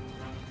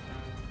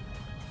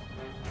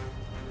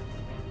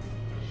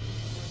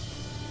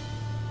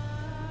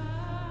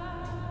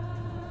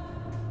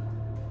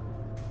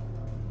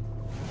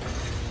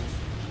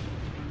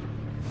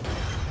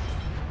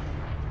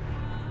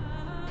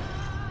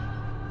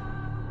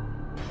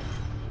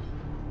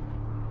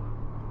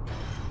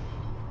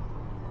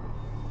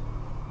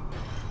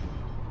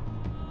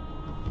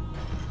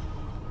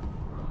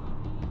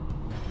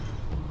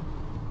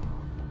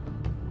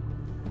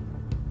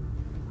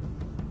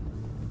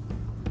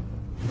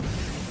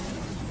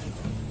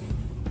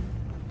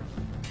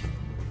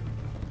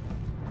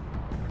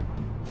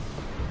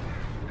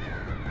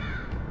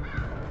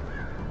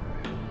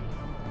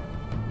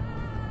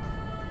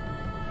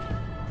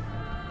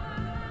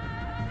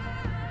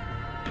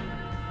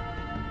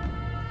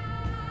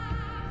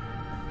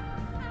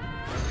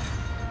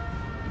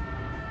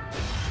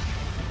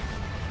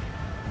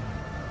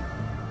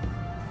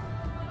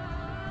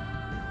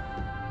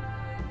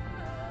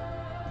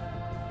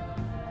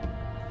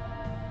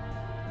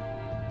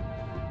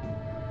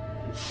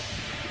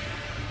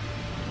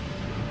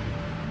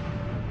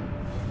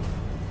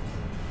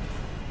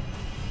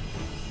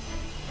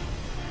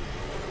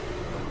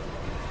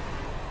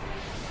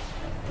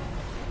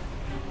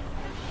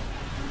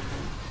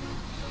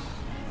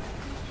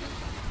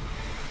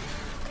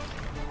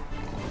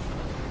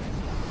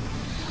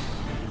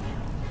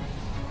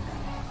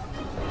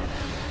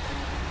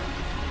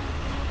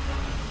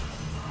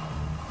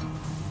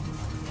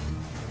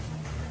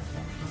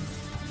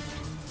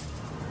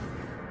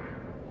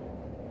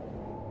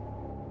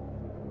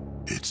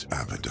 It's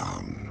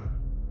Abaddon.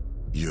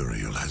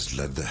 Uriel has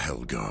led the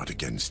Helguard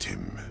against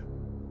him.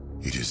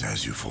 It is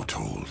as you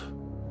foretold.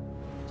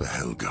 The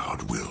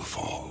Helguard will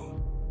fall.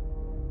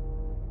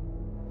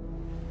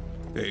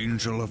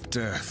 Angel of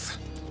Death,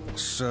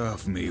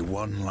 serve me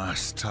one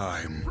last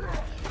time.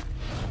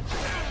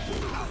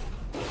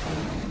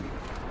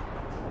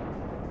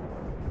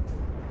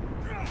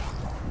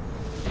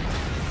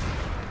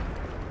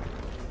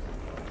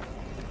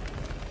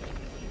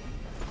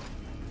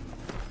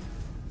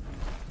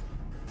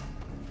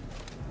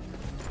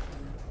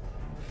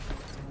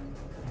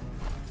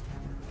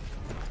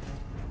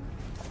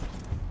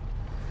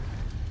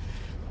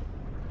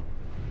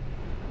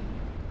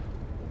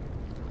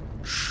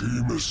 She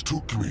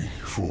mistook me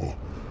for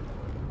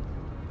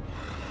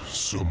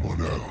someone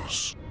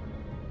else.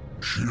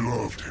 She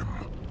loved him,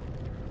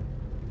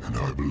 and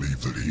I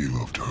believe that he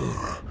loved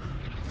her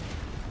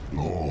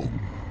long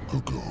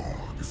ago,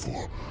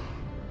 before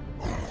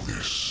all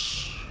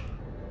this.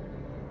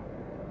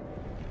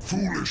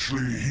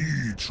 Foolishly,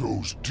 he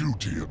chose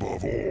duty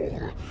above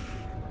all,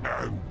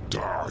 and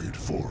died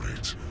for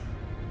it.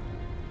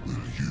 Will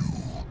you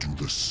do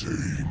the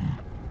same?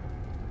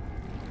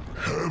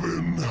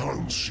 Heaven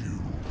hunts you.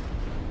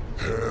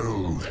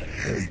 Hell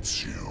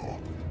hates you.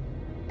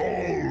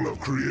 All of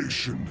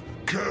creation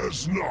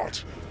cares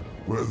not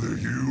whether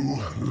you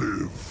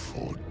live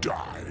or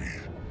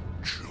die.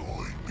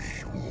 Join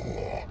me,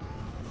 war.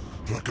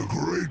 Like a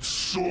great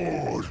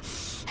sword,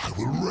 I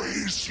will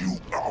raise you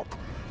up,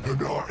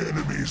 and our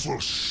enemies will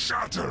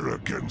shatter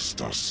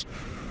against us.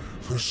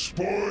 The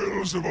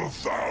spoils of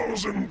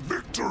 1,000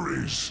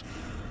 victories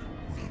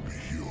will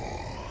be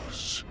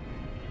yours.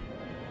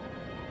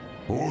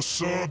 Or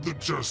serve the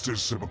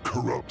justice of a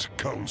corrupt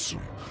council,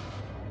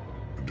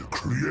 and a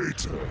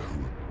creator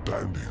who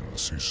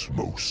abandons his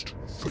most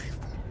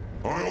faithful.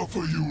 I offer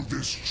you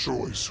this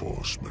choice,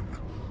 horseman.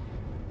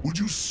 Would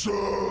you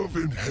serve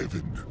in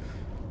heaven,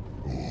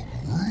 or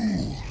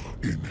rule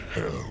in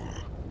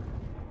hell?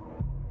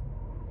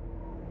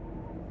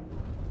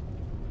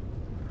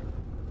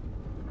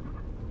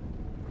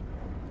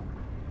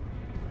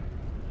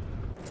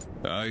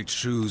 I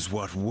choose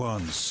what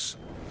once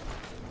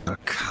a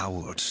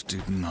coward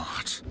did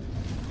not.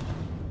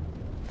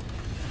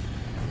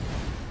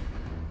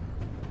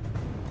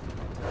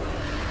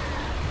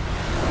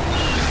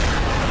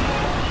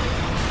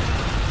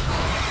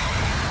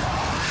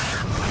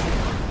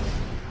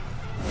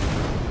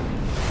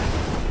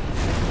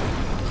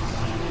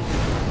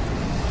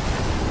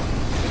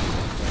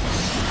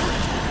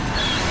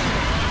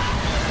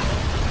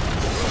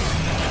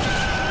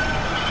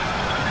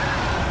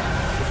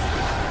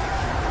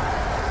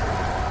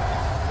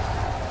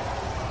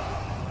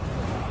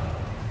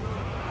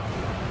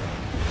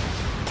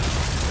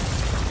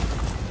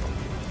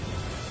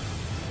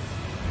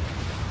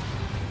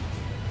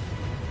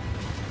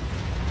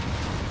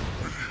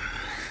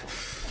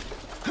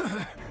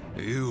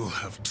 You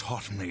have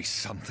taught me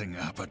something,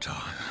 Abaddon.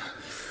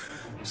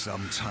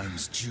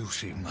 Sometimes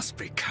duty must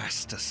be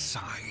cast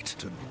aside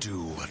to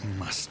do what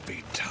must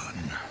be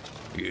done.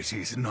 It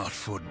is not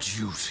for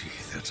duty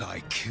that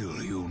I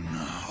kill you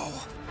now.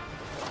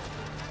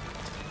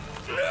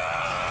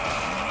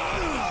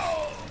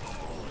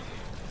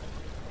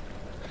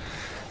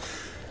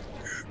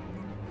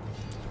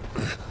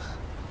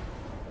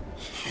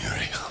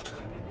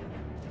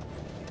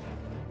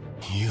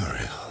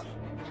 Uriel.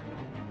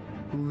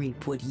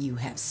 Reap what you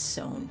have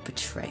sown,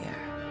 betrayer.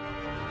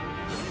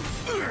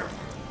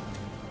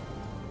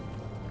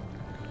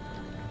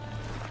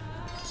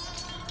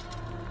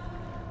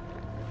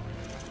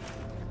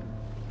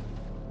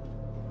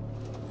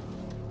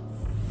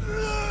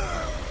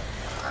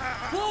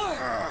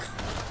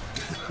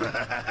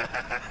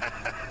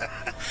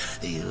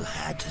 You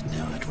had to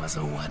know it was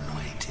a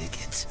one-way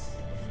ticket.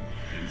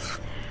 The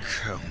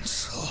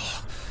Council.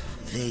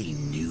 They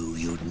knew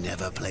you'd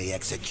never play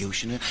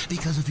executioner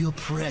because of your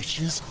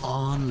precious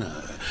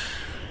honor.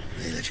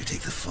 They let you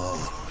take the fall.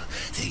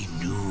 They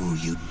knew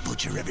you'd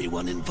butcher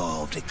everyone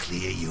involved to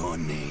clear your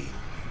name.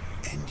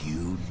 And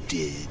you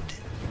did.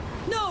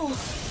 No!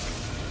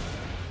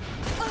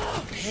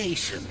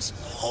 Patience,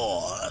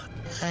 whore.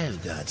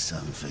 I've got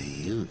some for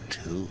you,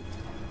 too.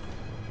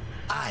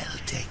 I'll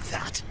take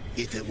that.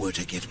 If it were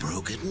to get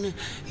broken,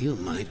 you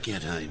might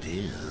get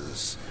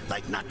ideas.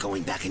 Like not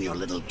going back in your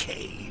little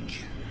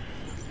cage.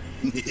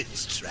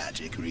 It's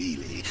tragic,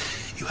 really.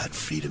 You had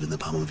freedom in the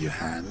palm of your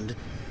hand,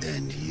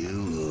 and you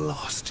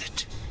lost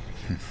it.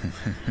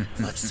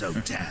 But so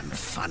damn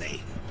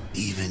funny.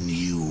 Even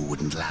you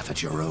wouldn't laugh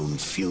at your own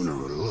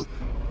funeral.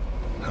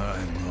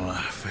 I'm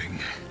laughing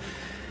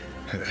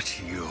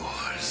at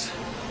yours.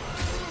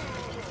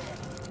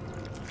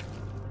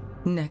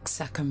 Next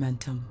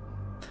sacramentum.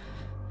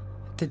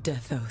 The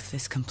death oath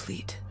is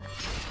complete.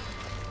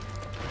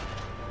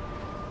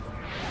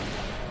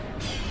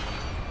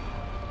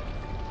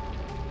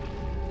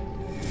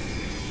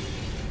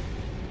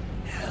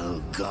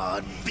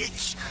 God,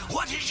 bitch!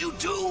 What did you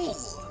do?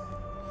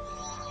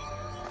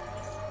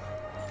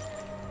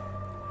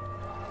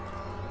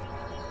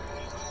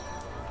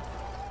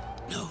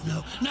 No,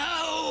 no,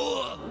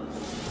 no!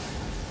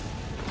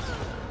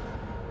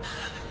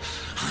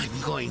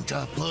 I'm going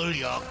to pull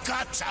your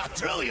guts out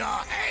through your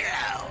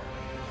halo!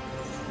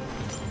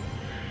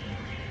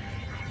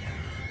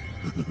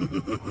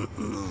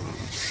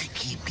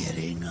 Keep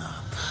getting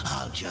up.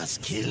 I'll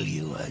just kill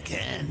you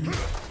again.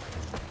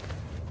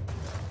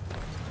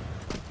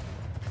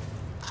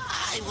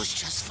 I was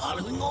just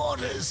following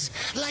orders,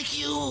 like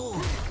you.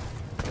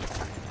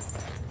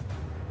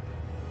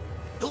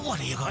 What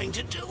are you going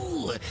to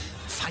do?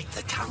 Fight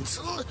the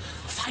council?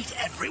 Fight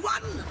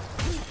everyone?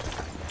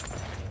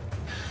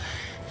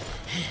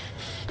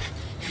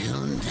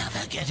 You'll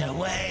never get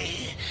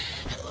away.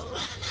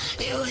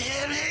 You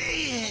hear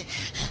me?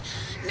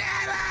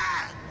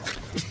 Never!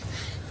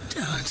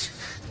 Don't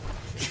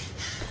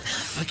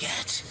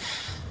forget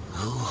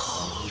who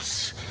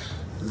holds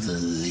the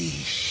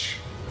leash.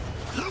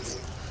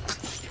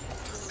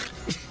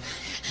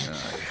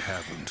 I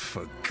haven't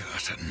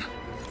forgotten.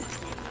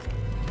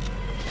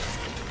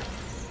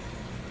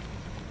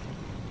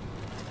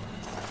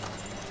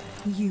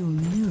 You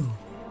knew.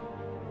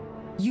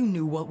 You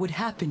knew what would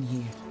happen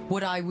here,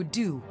 what I would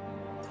do.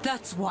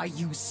 That's why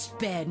you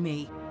spared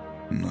me.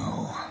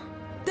 No.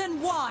 Then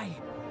why?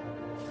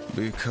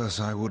 Because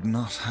I would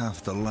not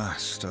have the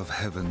last of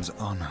Heaven's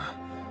honor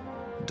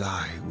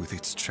die with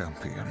its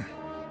champion.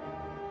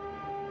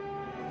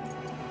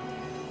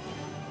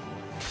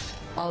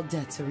 All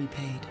debts are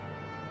repaid.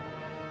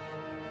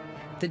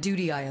 The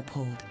duty I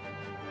uphold,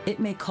 it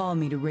may call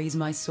me to raise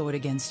my sword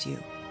against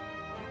you.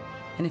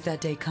 And if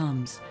that day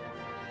comes,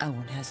 I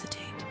won't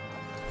hesitate.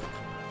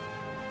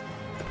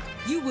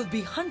 You will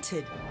be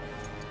hunted.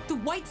 The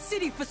White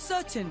City for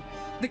certain.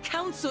 The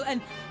Council,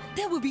 and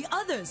there will be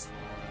others.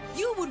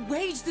 You would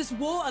wage this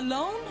war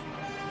alone?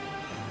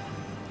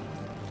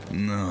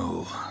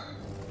 No.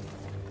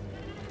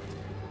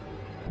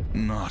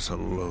 Not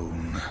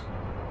alone.